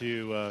turn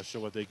to show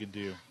what they can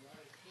do.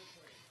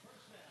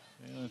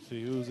 And let's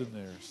see who's in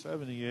there.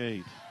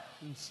 78.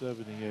 Who's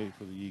 78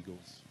 for the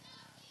Eagles?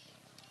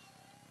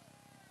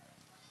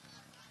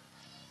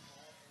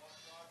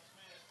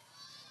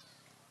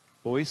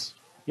 Boyce?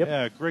 Yep.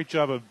 Yeah, great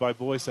job by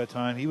Boyce that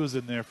time. He was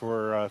in there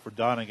for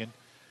Donegan.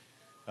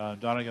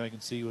 Donegan, I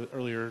can see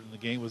earlier in the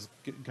game, was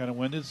getting kind of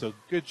winded, so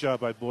good job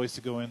by Boyce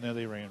to go in there.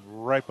 They ran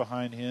right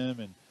behind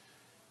him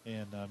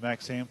and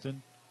Max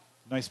Hampton.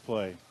 Nice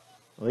play.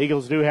 The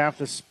Eagles do have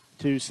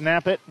to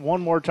snap it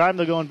one more time.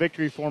 They'll go in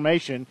victory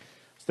formation.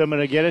 Still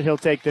going to get it. He'll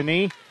take the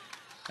knee,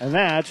 and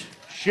that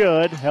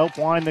should help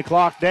wind the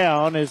clock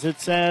down as it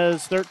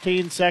says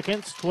 13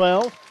 seconds,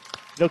 12.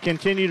 They'll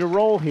continue to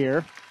roll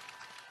here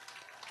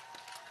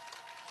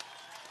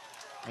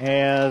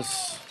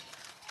as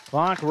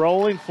clock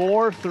rolling,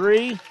 4,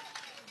 3,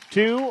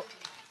 2,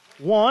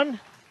 1,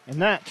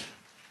 and that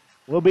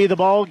will be the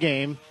ball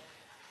game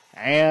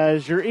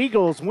as your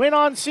Eagles win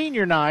on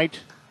senior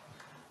night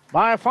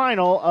by a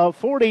final of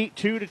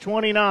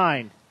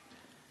 42-29.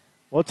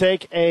 We'll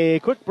take a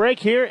quick break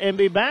here and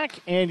be back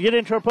and get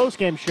into our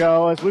postgame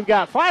show as we've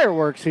got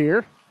fireworks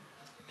here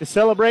to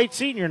celebrate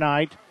senior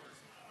night.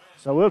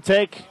 So we'll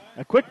take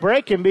a quick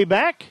break and be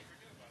back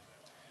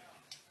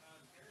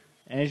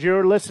as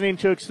you're listening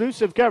to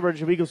exclusive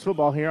coverage of Eagles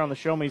football here on the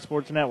Show Me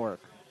Sports Network.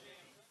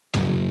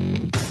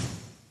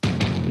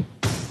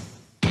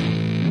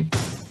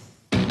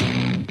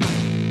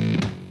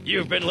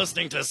 You've been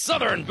listening to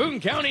Southern Boone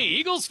County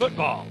Eagles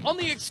football on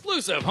the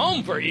exclusive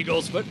home for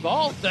Eagles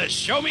football, the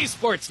Show Me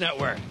Sports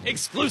Network.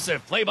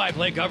 Exclusive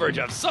play-by-play coverage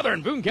of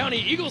Southern Boone County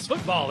Eagles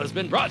football has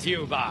been brought to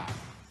you by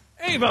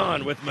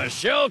Avon with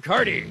Michelle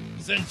Carty,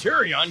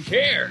 Centurion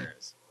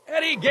Cares,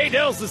 Eddie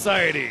Gaedel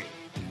Society,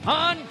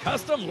 Han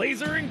Custom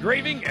Laser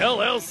Engraving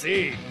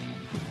LLC,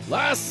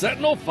 Last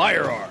Sentinel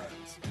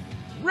Firearms,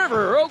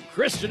 River Oak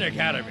Christian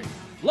Academy,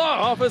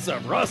 Law Office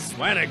of Russ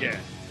Swanigan,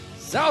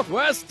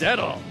 Southwest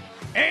Dental,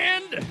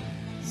 and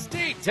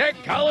State Tech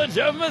College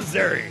of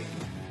Missouri.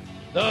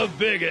 The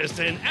biggest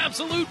and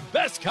absolute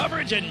best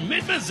coverage in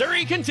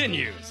mid-Missouri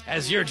continues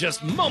as you're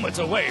just moments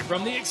away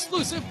from the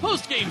exclusive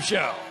postgame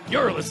show.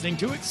 You're listening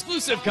to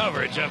exclusive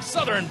coverage of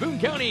Southern Boone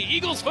County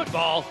Eagles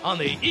football on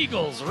the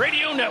Eagles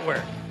Radio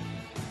Network.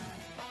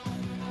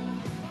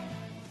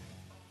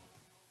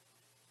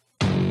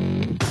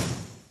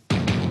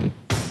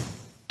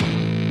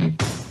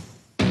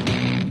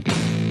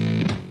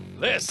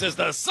 This is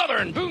the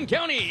Southern Boone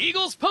County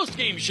Eagles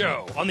postgame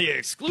show on the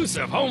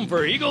exclusive home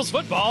for Eagles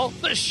football,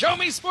 the Show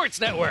Me Sports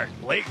Network.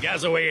 Blake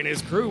Gazaway and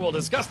his crew will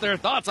discuss their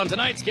thoughts on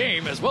tonight's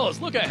game as well as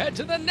look ahead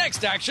to the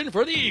next action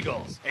for the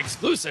Eagles.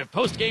 Exclusive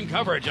postgame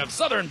coverage of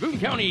Southern Boone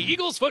County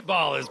Eagles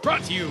football is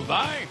brought to you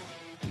by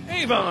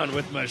Avon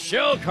with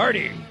Michelle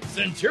Carty,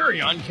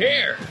 Centurion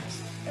Cares,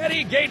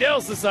 Eddie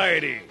Gaedel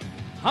Society,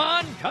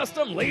 Han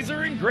Custom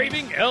Laser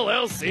Engraving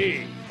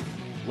LLC,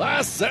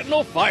 Last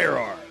Sentinel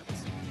Firearms,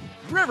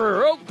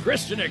 River Oak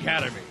Christian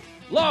Academy,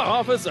 Law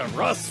Office of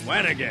Russ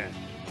Swanigan,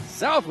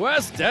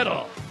 Southwest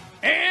Dental,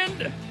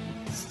 and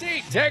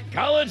State Tech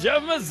College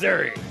of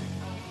Missouri.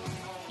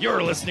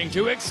 You're listening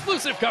to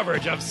exclusive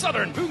coverage of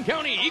Southern Boone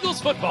County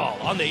Eagles football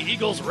on the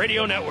Eagles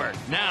Radio Network.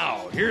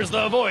 Now, here's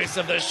the voice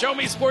of the Show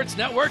Me Sports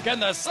Network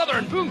and the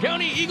Southern Boone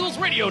County Eagles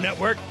Radio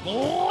Network,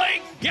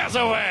 Blake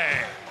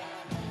Gazaway.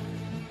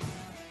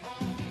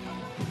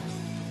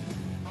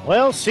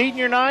 Well,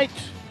 senior night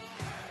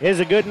is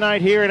a good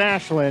night here in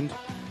Ashland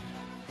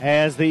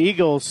as the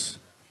Eagles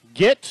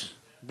get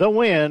the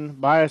win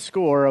by a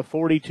score of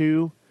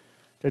 42-29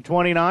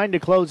 to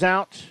close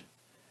out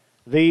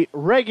the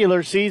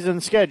regular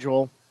season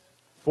schedule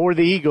for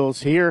the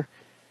Eagles here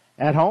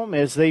at home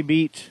as they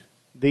beat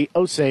the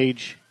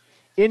Osage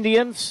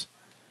Indians.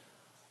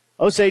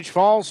 Osage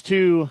falls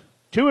to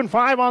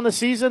 2-5 on the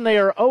season. They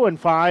are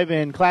 0-5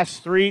 in Class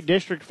 3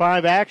 District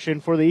 5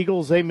 action. For the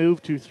Eagles, they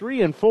move to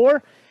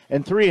 3-4.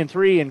 And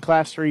 3-3 in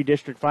Class 3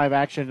 District 5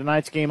 action.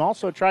 Tonight's game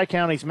also a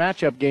Tri-Counties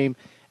matchup game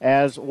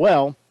as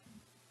well.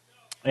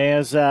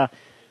 As we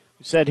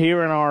said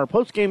here in our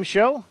post-game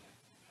show,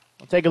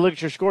 we'll take a look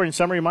at your scoring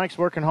summary. Mike's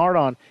working hard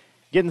on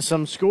getting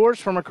some scores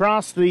from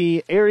across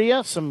the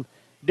area, some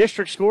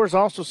district scores,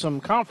 also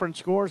some conference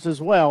scores as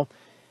well.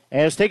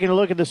 As taking a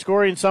look at the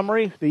scoring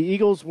summary, the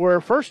Eagles were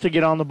first to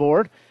get on the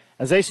board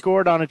as they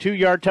scored on a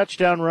 2-yard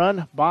touchdown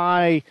run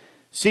by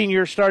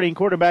senior starting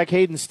quarterback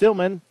Hayden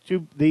Stillman.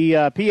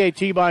 The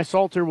PAT by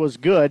Salter was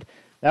good.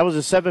 That was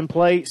a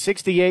 7-play,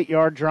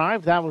 68-yard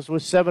drive. That was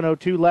with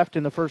 7:02 left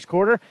in the first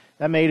quarter.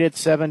 That made it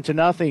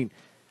 7-0.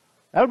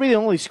 That would be the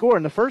only score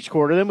in the first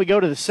quarter. Then we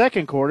go to the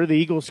second quarter. The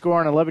Eagles score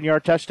an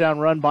 11-yard touchdown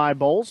run by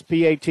Bowles.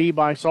 PAT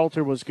by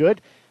Salter was good.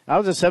 That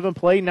was a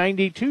 7-play,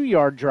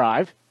 92-yard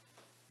drive.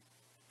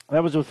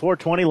 That was with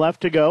 4:20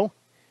 left to go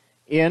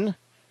in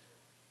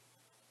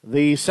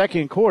the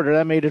second quarter.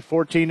 That made it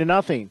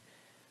 14-0.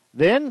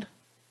 Then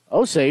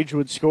Osage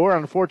would score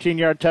on a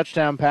 14-yard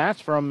touchdown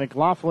pass from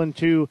McLaughlin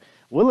to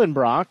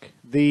Willenbrock.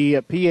 The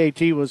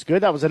PAT was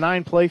good. That was a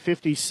 9-play,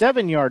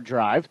 57-yard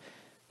drive.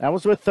 That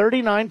was with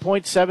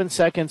 39.7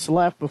 seconds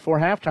left before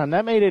halftime.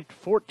 That made it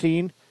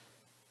 14-7.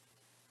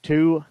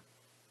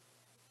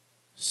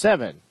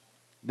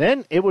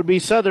 Then it would be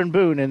Southern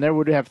Boone, and there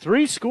would have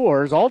 3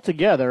 scores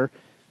altogether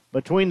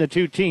between the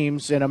two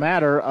teams in a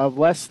matter of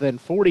less than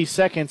 40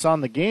 seconds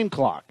on the game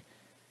clock.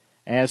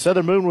 As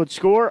Southern Boone would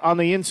score on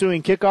the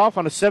ensuing kickoff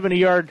on a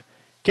 70-yard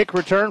kick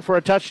return for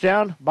a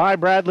touchdown by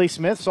Bradley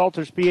Smith.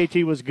 Salter's PAT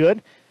was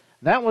good.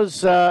 That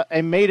was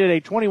and made it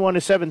a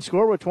 21-7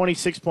 score with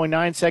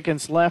 26.9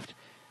 seconds left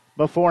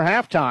before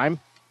halftime.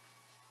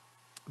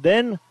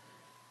 Then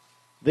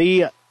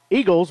the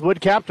Eagles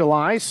would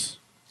capitalize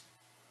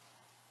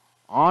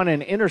on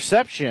an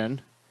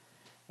interception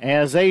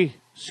as they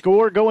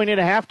score going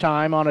into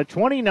halftime on a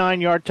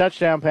 29-yard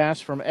touchdown pass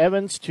from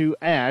Evans to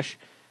Ash.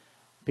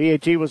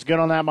 PAT was good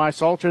on that by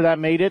Salter. That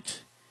made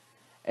it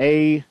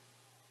a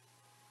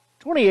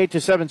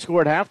 28-7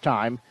 score at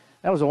halftime.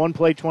 That was a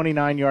 1-play,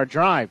 29-yard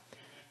drive.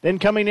 Then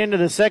coming into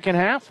the second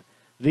half,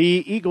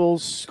 the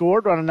Eagles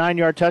scored on a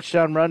 9-yard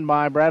touchdown run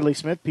by Bradley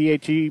Smith.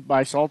 PAT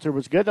by Salter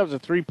was good. That was a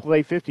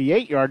 3-play,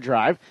 58-yard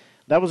drive.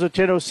 That was a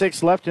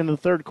 10:06 left in the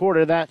third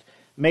quarter. That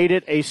made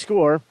it a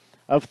score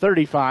of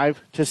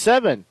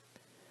 35-7.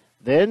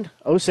 Then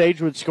Osage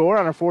would score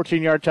on a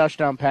 14-yard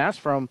touchdown pass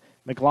from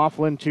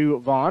McLaughlin to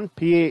Vaughn.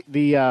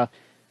 The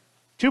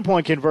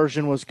two-point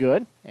conversion was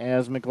good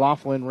as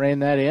McLaughlin ran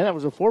that in. That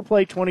was a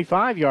 4-play,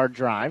 25-yard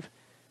drive.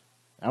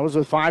 That was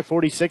with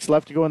 5:46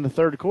 left to go in the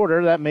third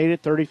quarter. That made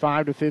it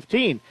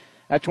 35-15.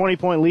 That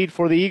 20-point lead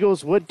for the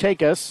Eagles would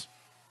take us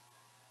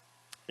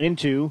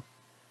into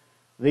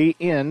the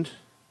end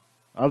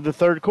of the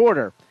third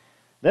quarter.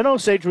 Then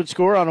Osage would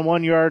score on a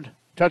 1-yard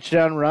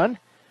touchdown run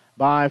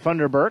by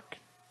Funderburk.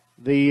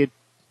 The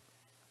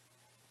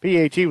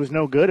PAT was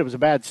no good. It was a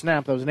bad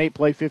snap. That was an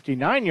 8-play,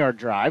 59-yard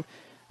drive.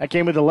 That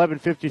came with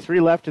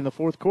 11:53 left in the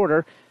fourth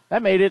quarter.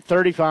 That made it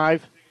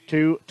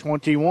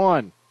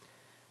 35-21.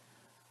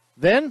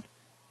 Then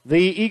the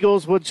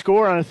Eagles would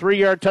score on a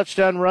 3-yard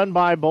touchdown run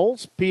by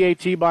Bowles.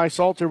 PAT by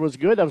Salter was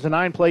good. That was a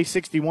 9-play,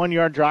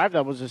 61-yard drive.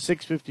 That was a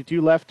 6:52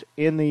 left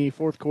in the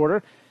fourth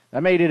quarter.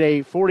 That made it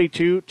a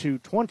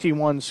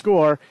 42-21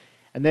 score.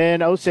 And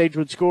then Osage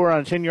would score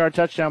on a 10-yard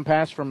touchdown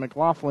pass from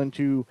McLaughlin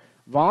to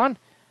Vaughn.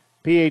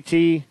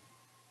 Two-point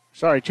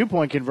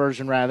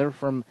conversion,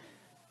 from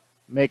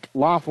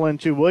McLaughlin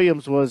to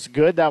Williams was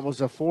good. That was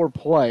a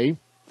 4-play,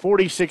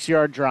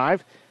 46-yard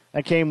drive.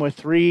 That came with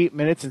 3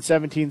 minutes and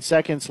 17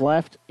 seconds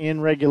left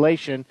in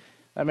regulation.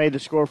 That made the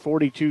score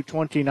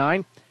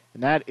 42-29,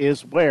 and that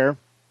is where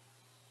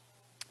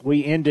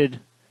we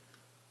ended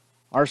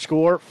our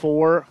score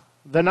for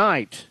the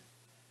night.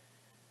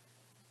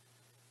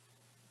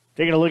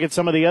 Taking a look at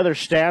some of the other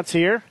stats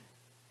here.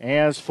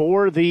 As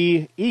for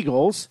the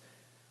Eagles,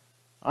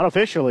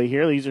 unofficially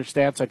here, these are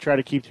stats I try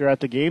to keep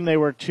throughout the game. They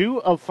were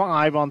 2 of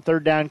 5 on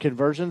third down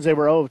conversions. They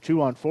were 0 of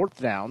 2 on fourth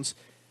downs.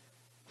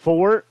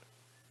 For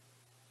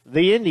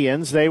the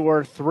Indians, they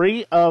were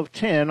 3 of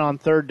 10 on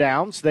third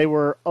downs. They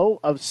were 0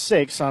 of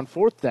 6 on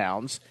fourth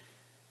downs.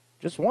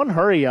 Just one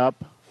hurry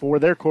up for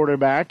their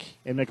quarterback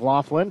in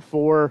McLaughlin.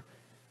 For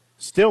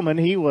Stillman,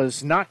 he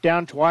was knocked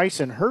down twice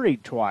and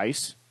hurried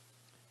twice.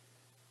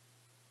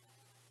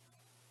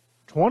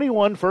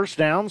 21 first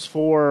downs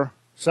for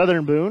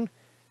Southern Boone,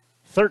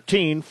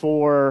 13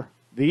 for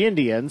the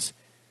Indians.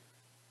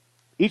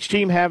 Each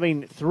team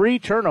having 3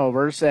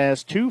 turnovers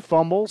as 2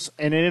 fumbles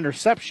and an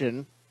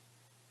interception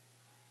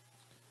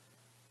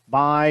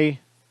by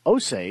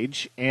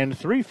Osage and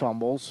 3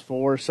 fumbles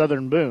for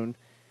Southern Boone.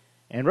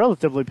 And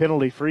relatively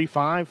penalty-free,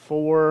 5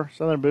 for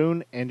Southern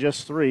Boone and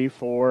just 3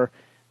 for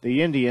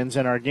the Indians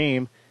in our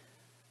game.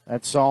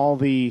 That saw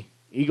the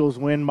Eagles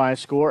win by a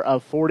score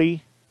of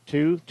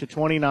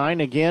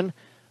 42-29. Again,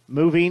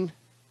 moving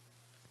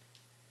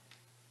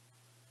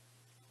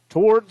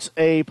towards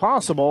a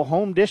possible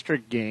home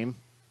district game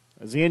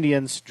as the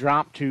Indians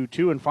drop to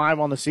 2-5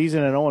 on the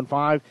season and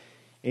 0-5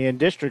 in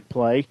district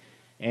play.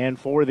 And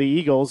for the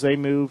Eagles, they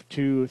move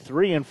to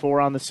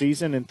 3-4 on the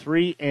season and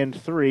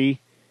 3-3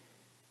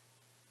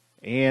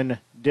 in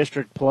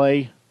district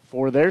play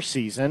for their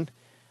season.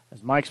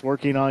 As Mike's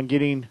working on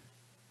getting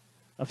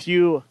a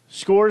few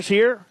scores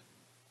here.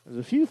 There's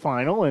a few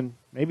final and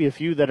maybe a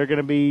few that are going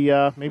to be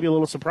maybe a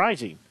little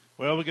surprising.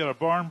 Well, we got a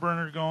barn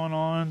burner going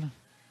on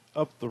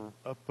up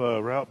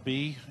Route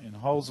B in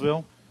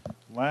Hallsville.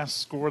 Last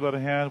score that I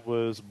had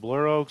was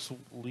Blair Oaks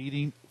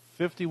leading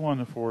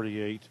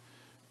 51-48.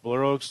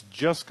 Blair Oaks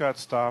just got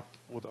stopped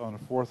on a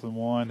 4th and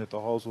 1 at the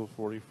Hallsville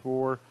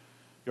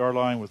 44-yard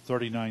line with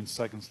 39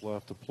 seconds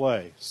left to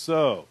play.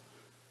 So,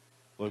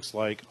 looks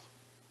like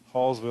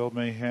Hallsville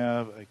may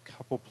have a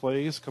couple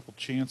plays, couple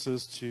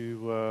chances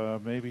to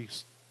maybe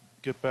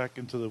get back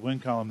into the win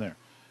column there.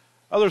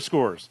 Other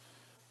scores.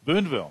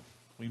 Booneville,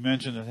 we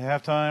mentioned at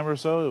halftime or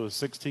so, it was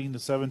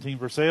 16-17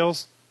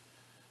 Versailles.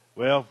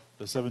 Well,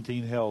 the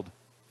 17 held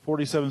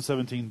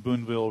 47-17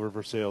 Booneville over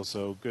Versailles,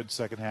 so good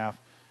second half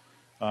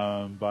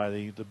by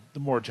the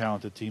more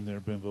talented team there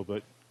in Booneville,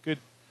 but good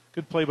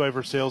play by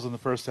Versailles in the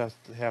first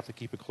half to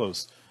keep it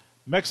close.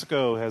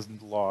 Mexico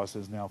hasn't lost,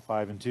 is now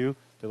 5-2.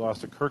 They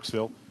lost to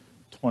Kirksville,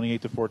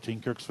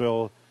 28-14.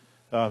 Kirksville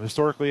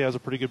historically has a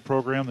pretty good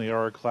program. They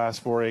are a Class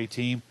 4A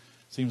team.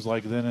 Seems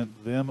like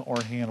them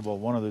or Hannibal,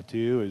 one of the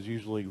two, is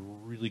usually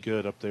really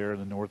good up there in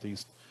the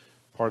northeast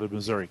part of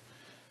Missouri.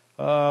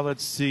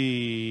 Let's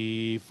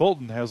see.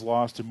 Fulton has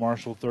lost to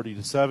Marshall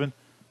 30-7.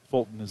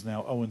 Fulton is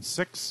now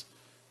 0-6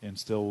 and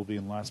still will be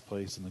in last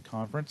place in the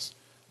conference.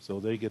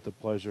 So they get the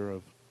pleasure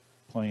of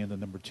playing the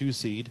number 2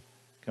 seed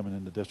coming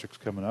in the districts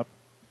coming up.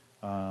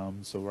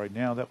 So right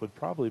now that would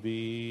probably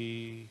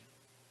be,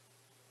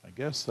 I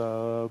guess,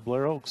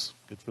 Blair Oaks.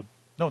 Good for,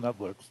 no, not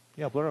Blair Oaks.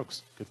 Yeah, Blair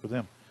Oaks. Good for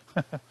them.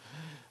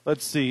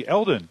 Let's see.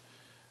 Eldon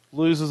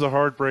loses a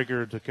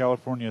heartbreaker to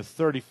California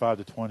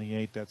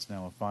 35-28. That's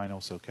now a final.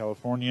 So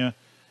California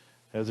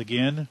has,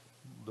 again,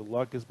 the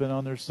luck has been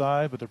on their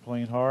side, but they're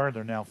playing hard.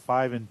 They're now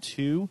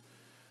 5-2.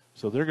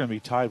 So they're going to be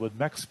tied with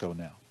Mexico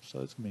now. So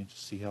it's going to be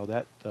interesting to see how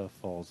that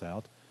falls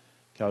out.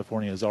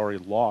 California has already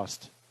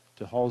lost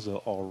to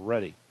Hallsville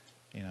already.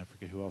 And I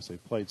forget who else they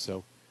played.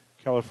 So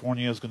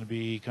California is going to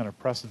be kind of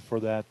pressing for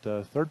that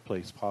third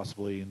place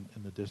possibly in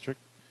the district.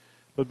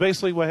 But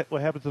basically what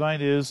happened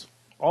tonight is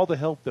all the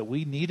help that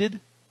we needed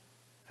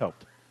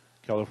helped.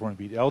 California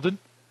beat Eldon.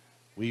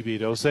 We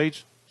beat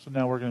Osage. So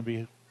now we're going to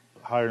be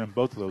higher than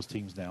both of those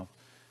teams now.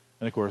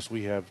 And, of course,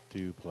 we have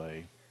to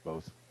play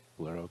both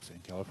Blair Oaks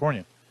and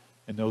California.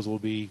 And those will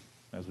be,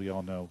 as we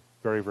all know,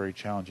 very, very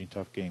challenging,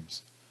 tough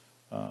games.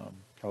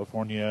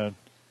 California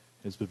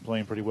has been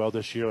playing pretty well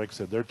this year. Like I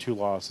said, their 2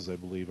 losses, I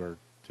believe, are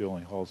to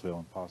only Hallsville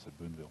and Posset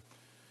Boonville.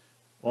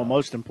 Well,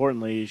 most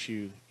importantly, as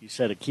you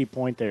said, a key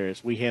point there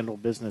is we handle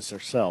business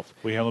ourselves.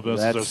 We handle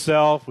business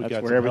ourselves. We that's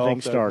got where some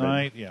everything help started. that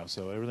night. Yeah,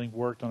 so everything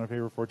worked on our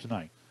favor for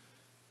tonight.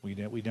 We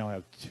now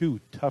have 2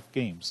 tough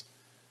games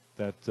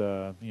that,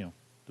 the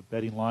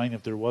betting line,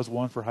 if there was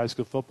one for high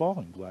school football,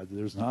 I'm glad that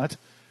there's not,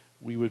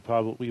 we would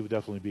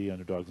definitely be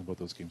underdogs in both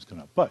those games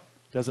coming up. But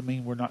it doesn't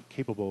mean we're not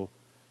capable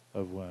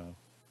of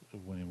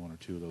winning 1 or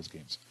 2 of those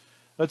games.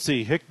 Let's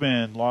see.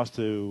 Hickman lost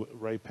to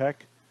Ray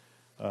Peck.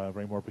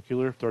 Raymore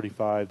Peculiar,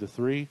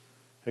 35-3.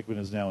 Hickman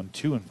is now in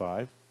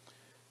 2-5.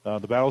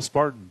 The Battle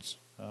Spartans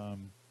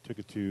took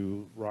it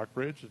to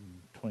Rockbridge in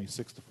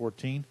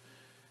 26-14.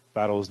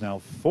 Battle is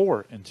now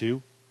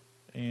 4-2,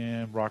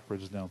 and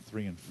Rockbridge is now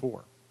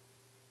 3-4.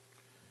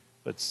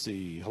 Let's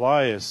see.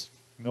 Helias,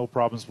 no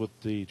problems with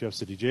the Jeff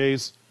City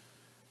Jays.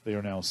 They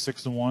are now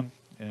 6-1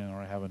 and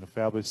are having a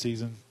fabulous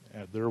season.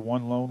 At their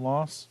 1 lone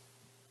loss,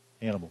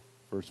 Hannibal,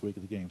 first week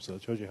of the game. So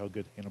it shows you how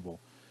good Hannibal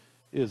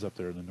is up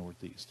there in the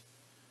Northeast.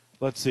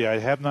 Let's see. I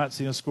have not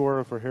seen a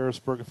score for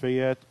Harrisburg and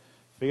Fayette.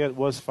 Fayette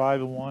was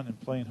 5-1 and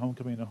playing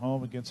homecoming at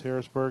home against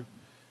Harrisburg.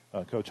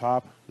 Coach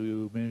Hopp,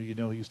 who many of you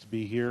know, he used to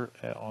be here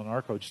on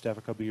our coach staff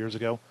a couple of years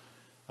ago.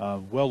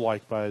 Well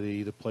liked by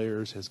the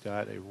players, has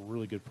got a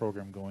really good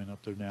program going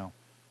up there now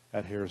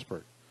at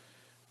Harrisburg.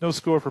 No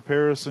score for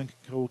Paris and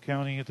Cole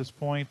County at this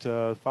point.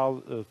 Father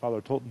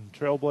Tolton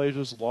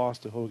Trailblazers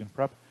lost to Hogan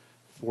Prep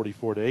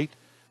 44-8.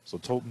 So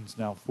Tolton's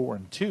now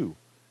 4-2,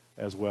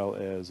 as well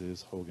as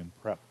is Hogan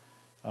Prep.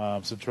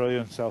 Centralia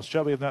and South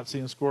Shelby have not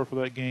seen a score for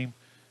that game.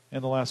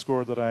 And the last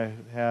score that I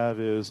have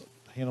is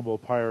Hannibal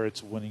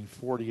Pirates winning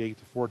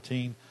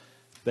 48-14.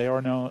 They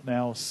are now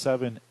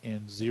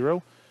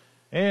 7-0.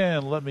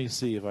 And let me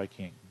see if I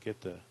can't get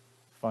the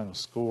final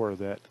score of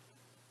that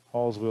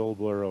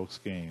Hallsville-Blair Oaks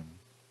game.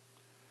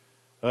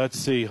 Let's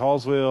see.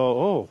 Hallsville,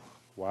 oh,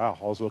 wow.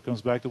 Hallsville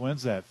comes back to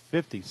wins that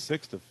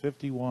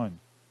 56-51.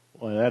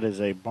 Well, that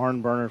is a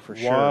barn burner for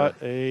sure. What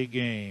a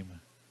game.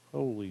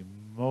 Holy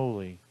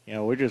moly.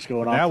 We're just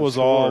going off that the was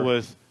score. all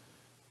with,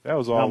 that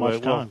was all Not much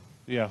with, time.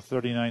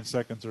 39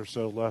 seconds or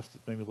so left,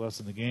 maybe less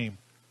in the game.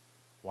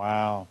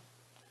 Wow.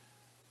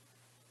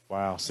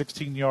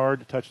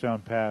 16-yard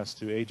touchdown pass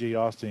to A.J.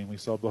 Austin. We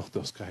saw both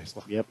those guys.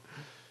 Yep.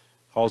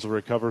 Hallsville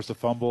recovers the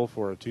fumble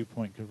for a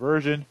 2-point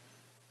conversion.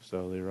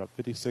 So they were up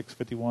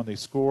 56-51. They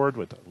scored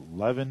with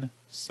 11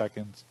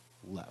 seconds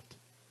left.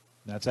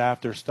 And that's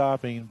after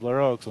stopping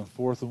Blair Oaks on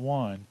 4th and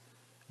 1 and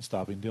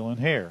stopping Dylan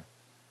Hare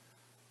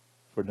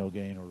for no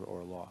gain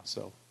or loss.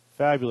 So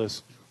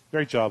fabulous.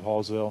 Great job,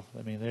 Hallsville.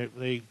 I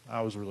mean,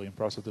 I was really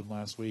impressed with them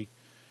last week.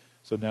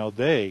 So now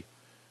they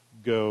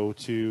go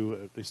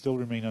to, they still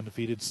remain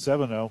undefeated,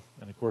 7-0.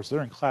 And, of course,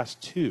 they're in Class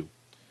 2.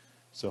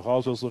 So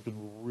Hallsville's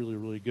looking really,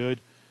 really good.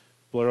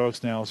 Blair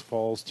Oaks now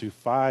falls to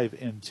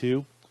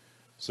 5-2.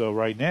 So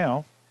right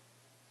now,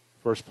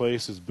 first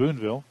place is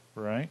Boonville,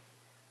 right?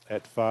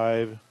 At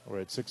 5 or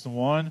at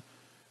 6-1.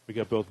 We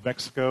got both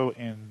Mexico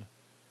and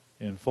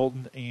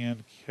Fulton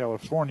and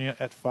California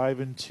at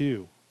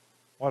 5-2.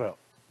 What a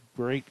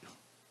great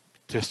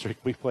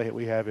district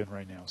we have in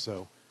right now.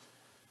 So,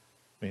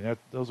 I mean,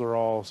 those are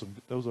all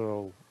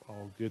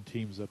good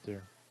teams up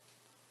there.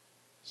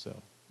 So,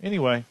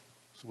 anyway,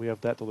 so we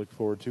have that to look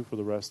forward to for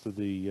the rest of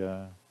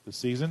the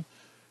season.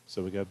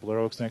 So we got Blair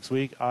Oaks next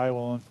week. I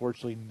will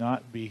unfortunately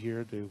not be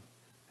here to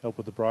help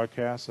with the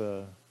broadcast.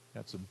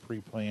 Got some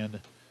pre-planned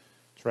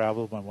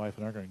travel. My wife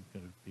and I are going to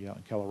be out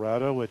in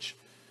Colorado, which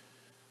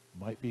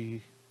might be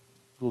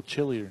a little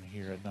chillier in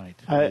here at night.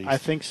 I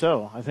think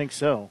so.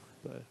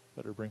 But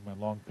better bring my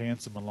long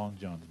pants and my long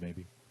johns,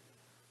 maybe.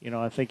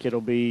 I think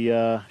it'll be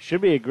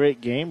should be a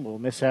great game. We'll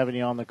miss having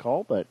you on the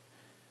call, but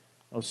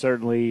I'll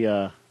certainly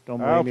don't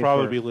blame I'll you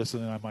probably for- be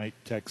listening. I might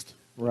text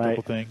a Right.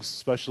 couple things,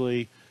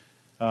 especially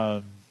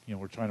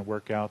we're trying to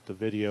work out the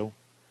video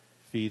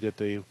feed that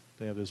they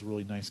have this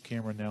really nice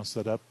camera now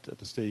set up at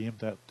the stadium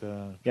that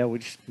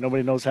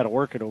nobody knows how to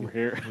work it over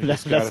here. we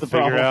that's just got to the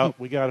figure problem. out.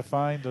 We got to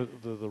find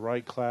the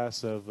right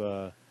class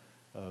of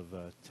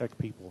tech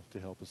people to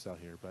help us out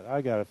here. But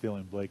I got a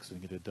feeling Blake's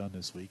going to get it done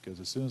this week,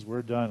 because as soon as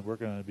we're done, we're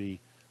going to be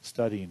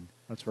studying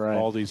That's right.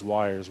 all these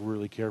wires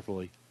really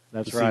carefully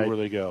That's to right. see where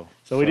they go.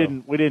 So we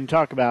didn't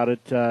talk about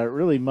it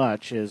really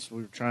much as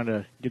we were trying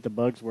to get the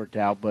bugs worked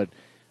out. But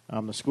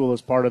the school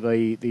is part of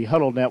the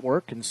Huddle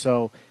Network, and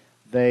so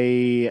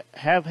they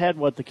have had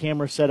the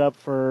camera set up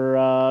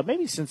for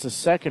maybe since the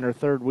second or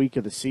third week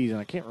of the season.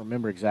 I can't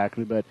remember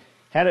exactly, but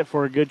had it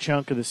for a good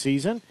chunk of the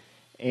season,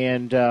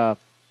 and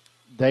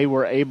they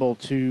were able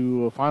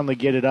to finally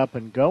get it up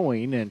and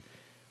going. And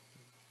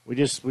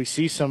we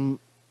see some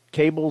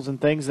cables and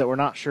things that we're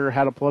not sure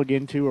how to plug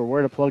into or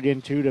where to plug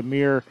into to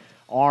mirror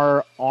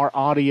our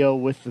audio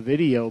with the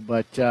video.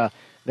 But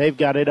they've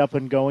got it up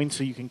and going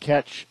so you can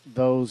catch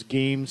those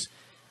games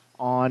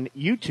on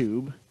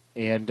YouTube.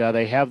 And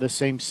they have the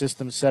same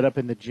system set up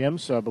in the gym,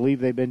 so I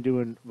believe they've been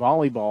doing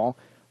volleyball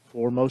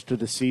for most of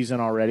the season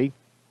already.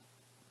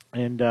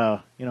 And,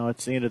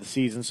 it's the end of the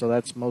season, so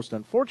that's most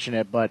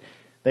unfortunate. But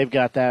they've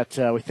got that.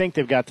 We think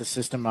they've got the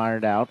system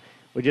ironed out.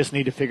 We just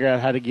need to figure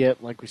out how to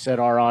get, like we said,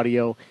 our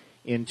audio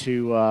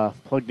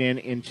plugged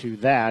into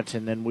that.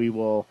 And then we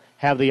will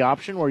have the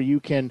option where you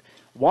can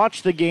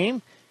watch the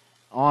game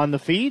on the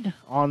feed.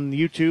 On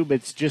YouTube,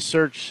 it's just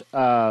search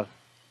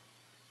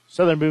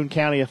Southern Boone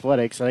County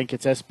Athletics. I think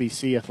it's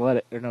SBC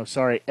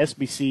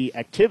SBC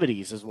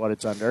Activities is what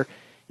it's under.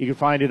 You can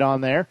find it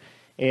on there.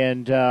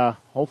 And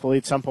hopefully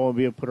at some point we'll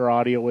be able to put our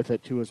audio with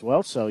it too as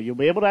well. So you'll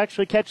be able to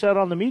actually catch that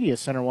on the Media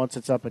Center once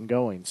it's up and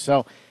going.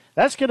 So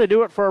that's going to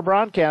do it for our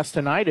broadcast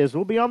tonight, as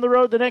we'll be on the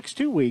road the next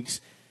 2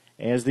 weeks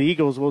as the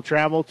Eagles will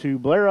travel to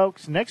Blair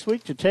Oaks next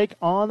week to take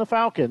on the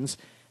Falcons,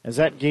 as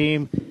that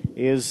game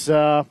is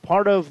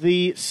part of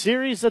the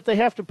series that they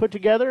have to put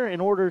together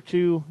in order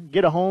to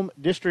get a home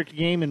district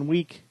game in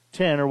Week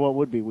 10, or what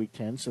would be Week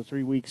 10, so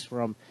 3 weeks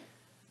from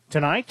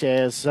tonight,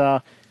 as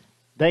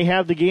they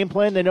have the game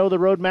plan. They know the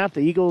roadmap.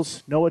 The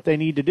Eagles know what they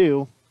need to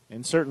do,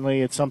 and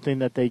certainly it's something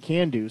that they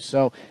can do.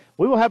 So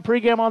we will have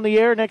pregame on the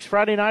air next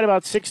Friday night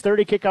about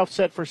 6:30, kickoff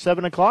set for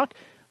 7 o'clock.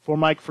 For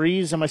Mike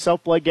Freeze and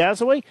myself, Blake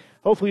Gazaway,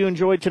 hopefully you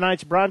enjoyed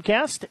tonight's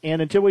broadcast,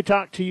 and until we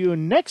talk to you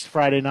next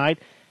Friday night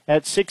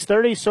at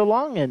 6:30, so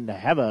long, and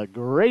have a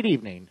great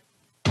evening.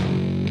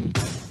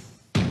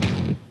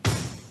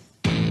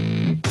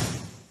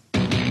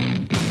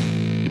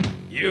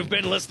 You've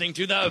been listening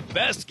to the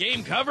best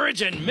game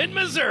coverage in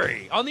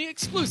mid-Missouri on the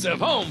exclusive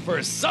home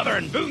for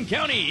Southern Boone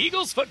County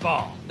Eagles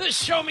football, the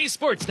Show Me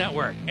Sports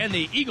Network and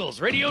the Eagles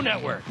Radio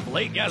Network.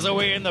 Blake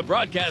Gazaway and the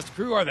broadcast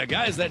crew are the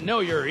guys that know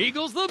your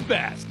Eagles the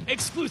best.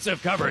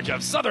 Exclusive coverage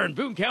of Southern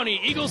Boone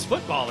County Eagles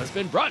football has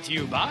been brought to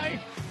you by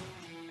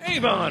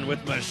Avon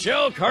with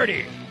Michelle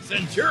Carty,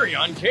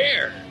 Centurion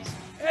Cares,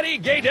 Eddie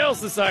Gaydell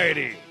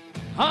Society,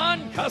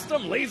 Han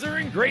Custom Laser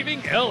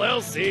Engraving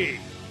LLC,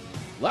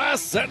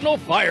 Last Sentinel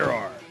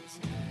Firearms,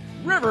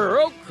 River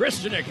Oak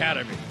Christian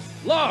Academy,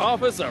 Law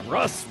Office of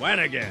Russ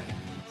Swanigan,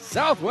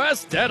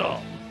 Southwest Dental,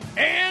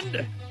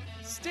 and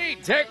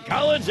State Tech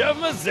College of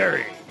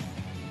Missouri.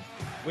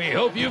 We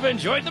hope you've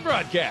enjoyed the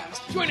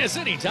broadcast. Join us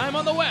anytime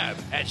on the web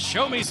at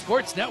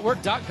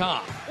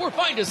ShowMeSportsNetwork.com or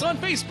find us on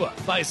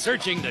Facebook by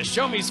searching the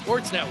Show Me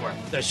Sports Network,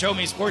 the Show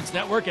Me Sports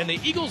Network, and the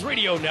Eagles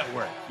Radio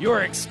Network,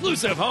 your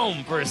exclusive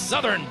home for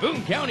Southern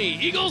Boone County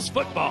Eagles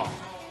football.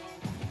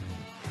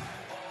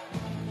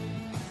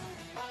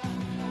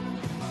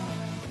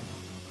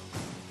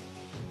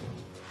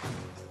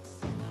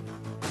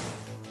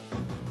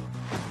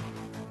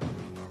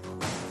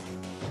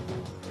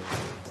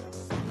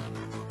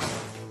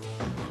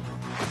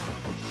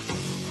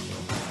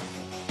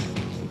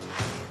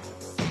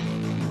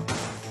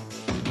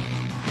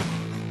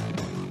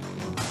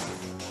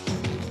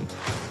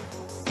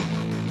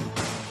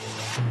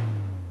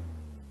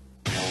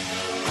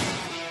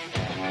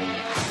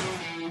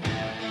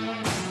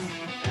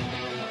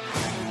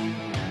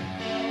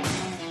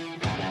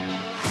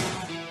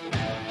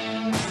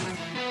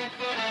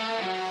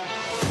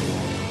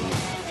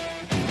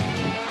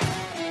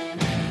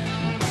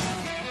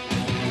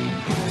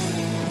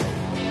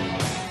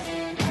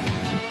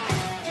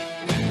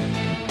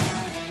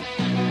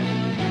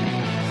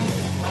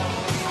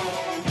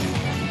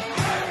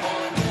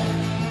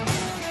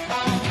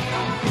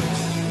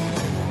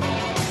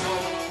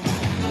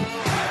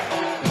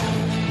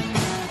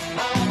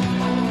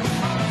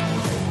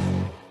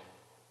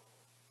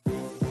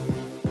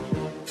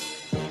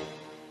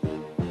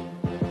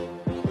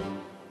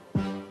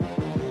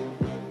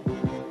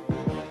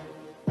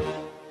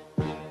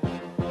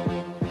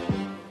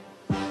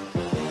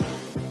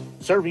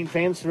 Serving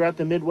fans throughout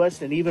the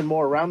Midwest and even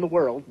more around the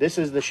world, this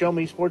is the Show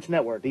Me Sports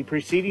Network. The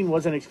preceding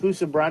was an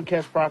exclusive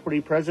broadcast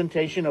property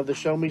presentation of the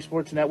Show Me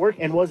Sports Network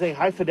and was a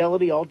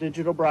high-fidelity,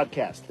 all-digital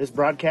broadcast. This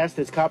broadcast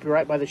is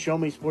copyright by the Show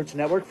Me Sports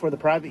Network for the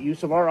private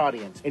use of our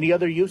audience. Any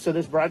other use of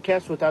this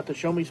broadcast without the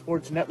Show Me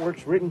Sports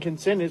Network's written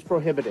consent is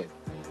prohibited.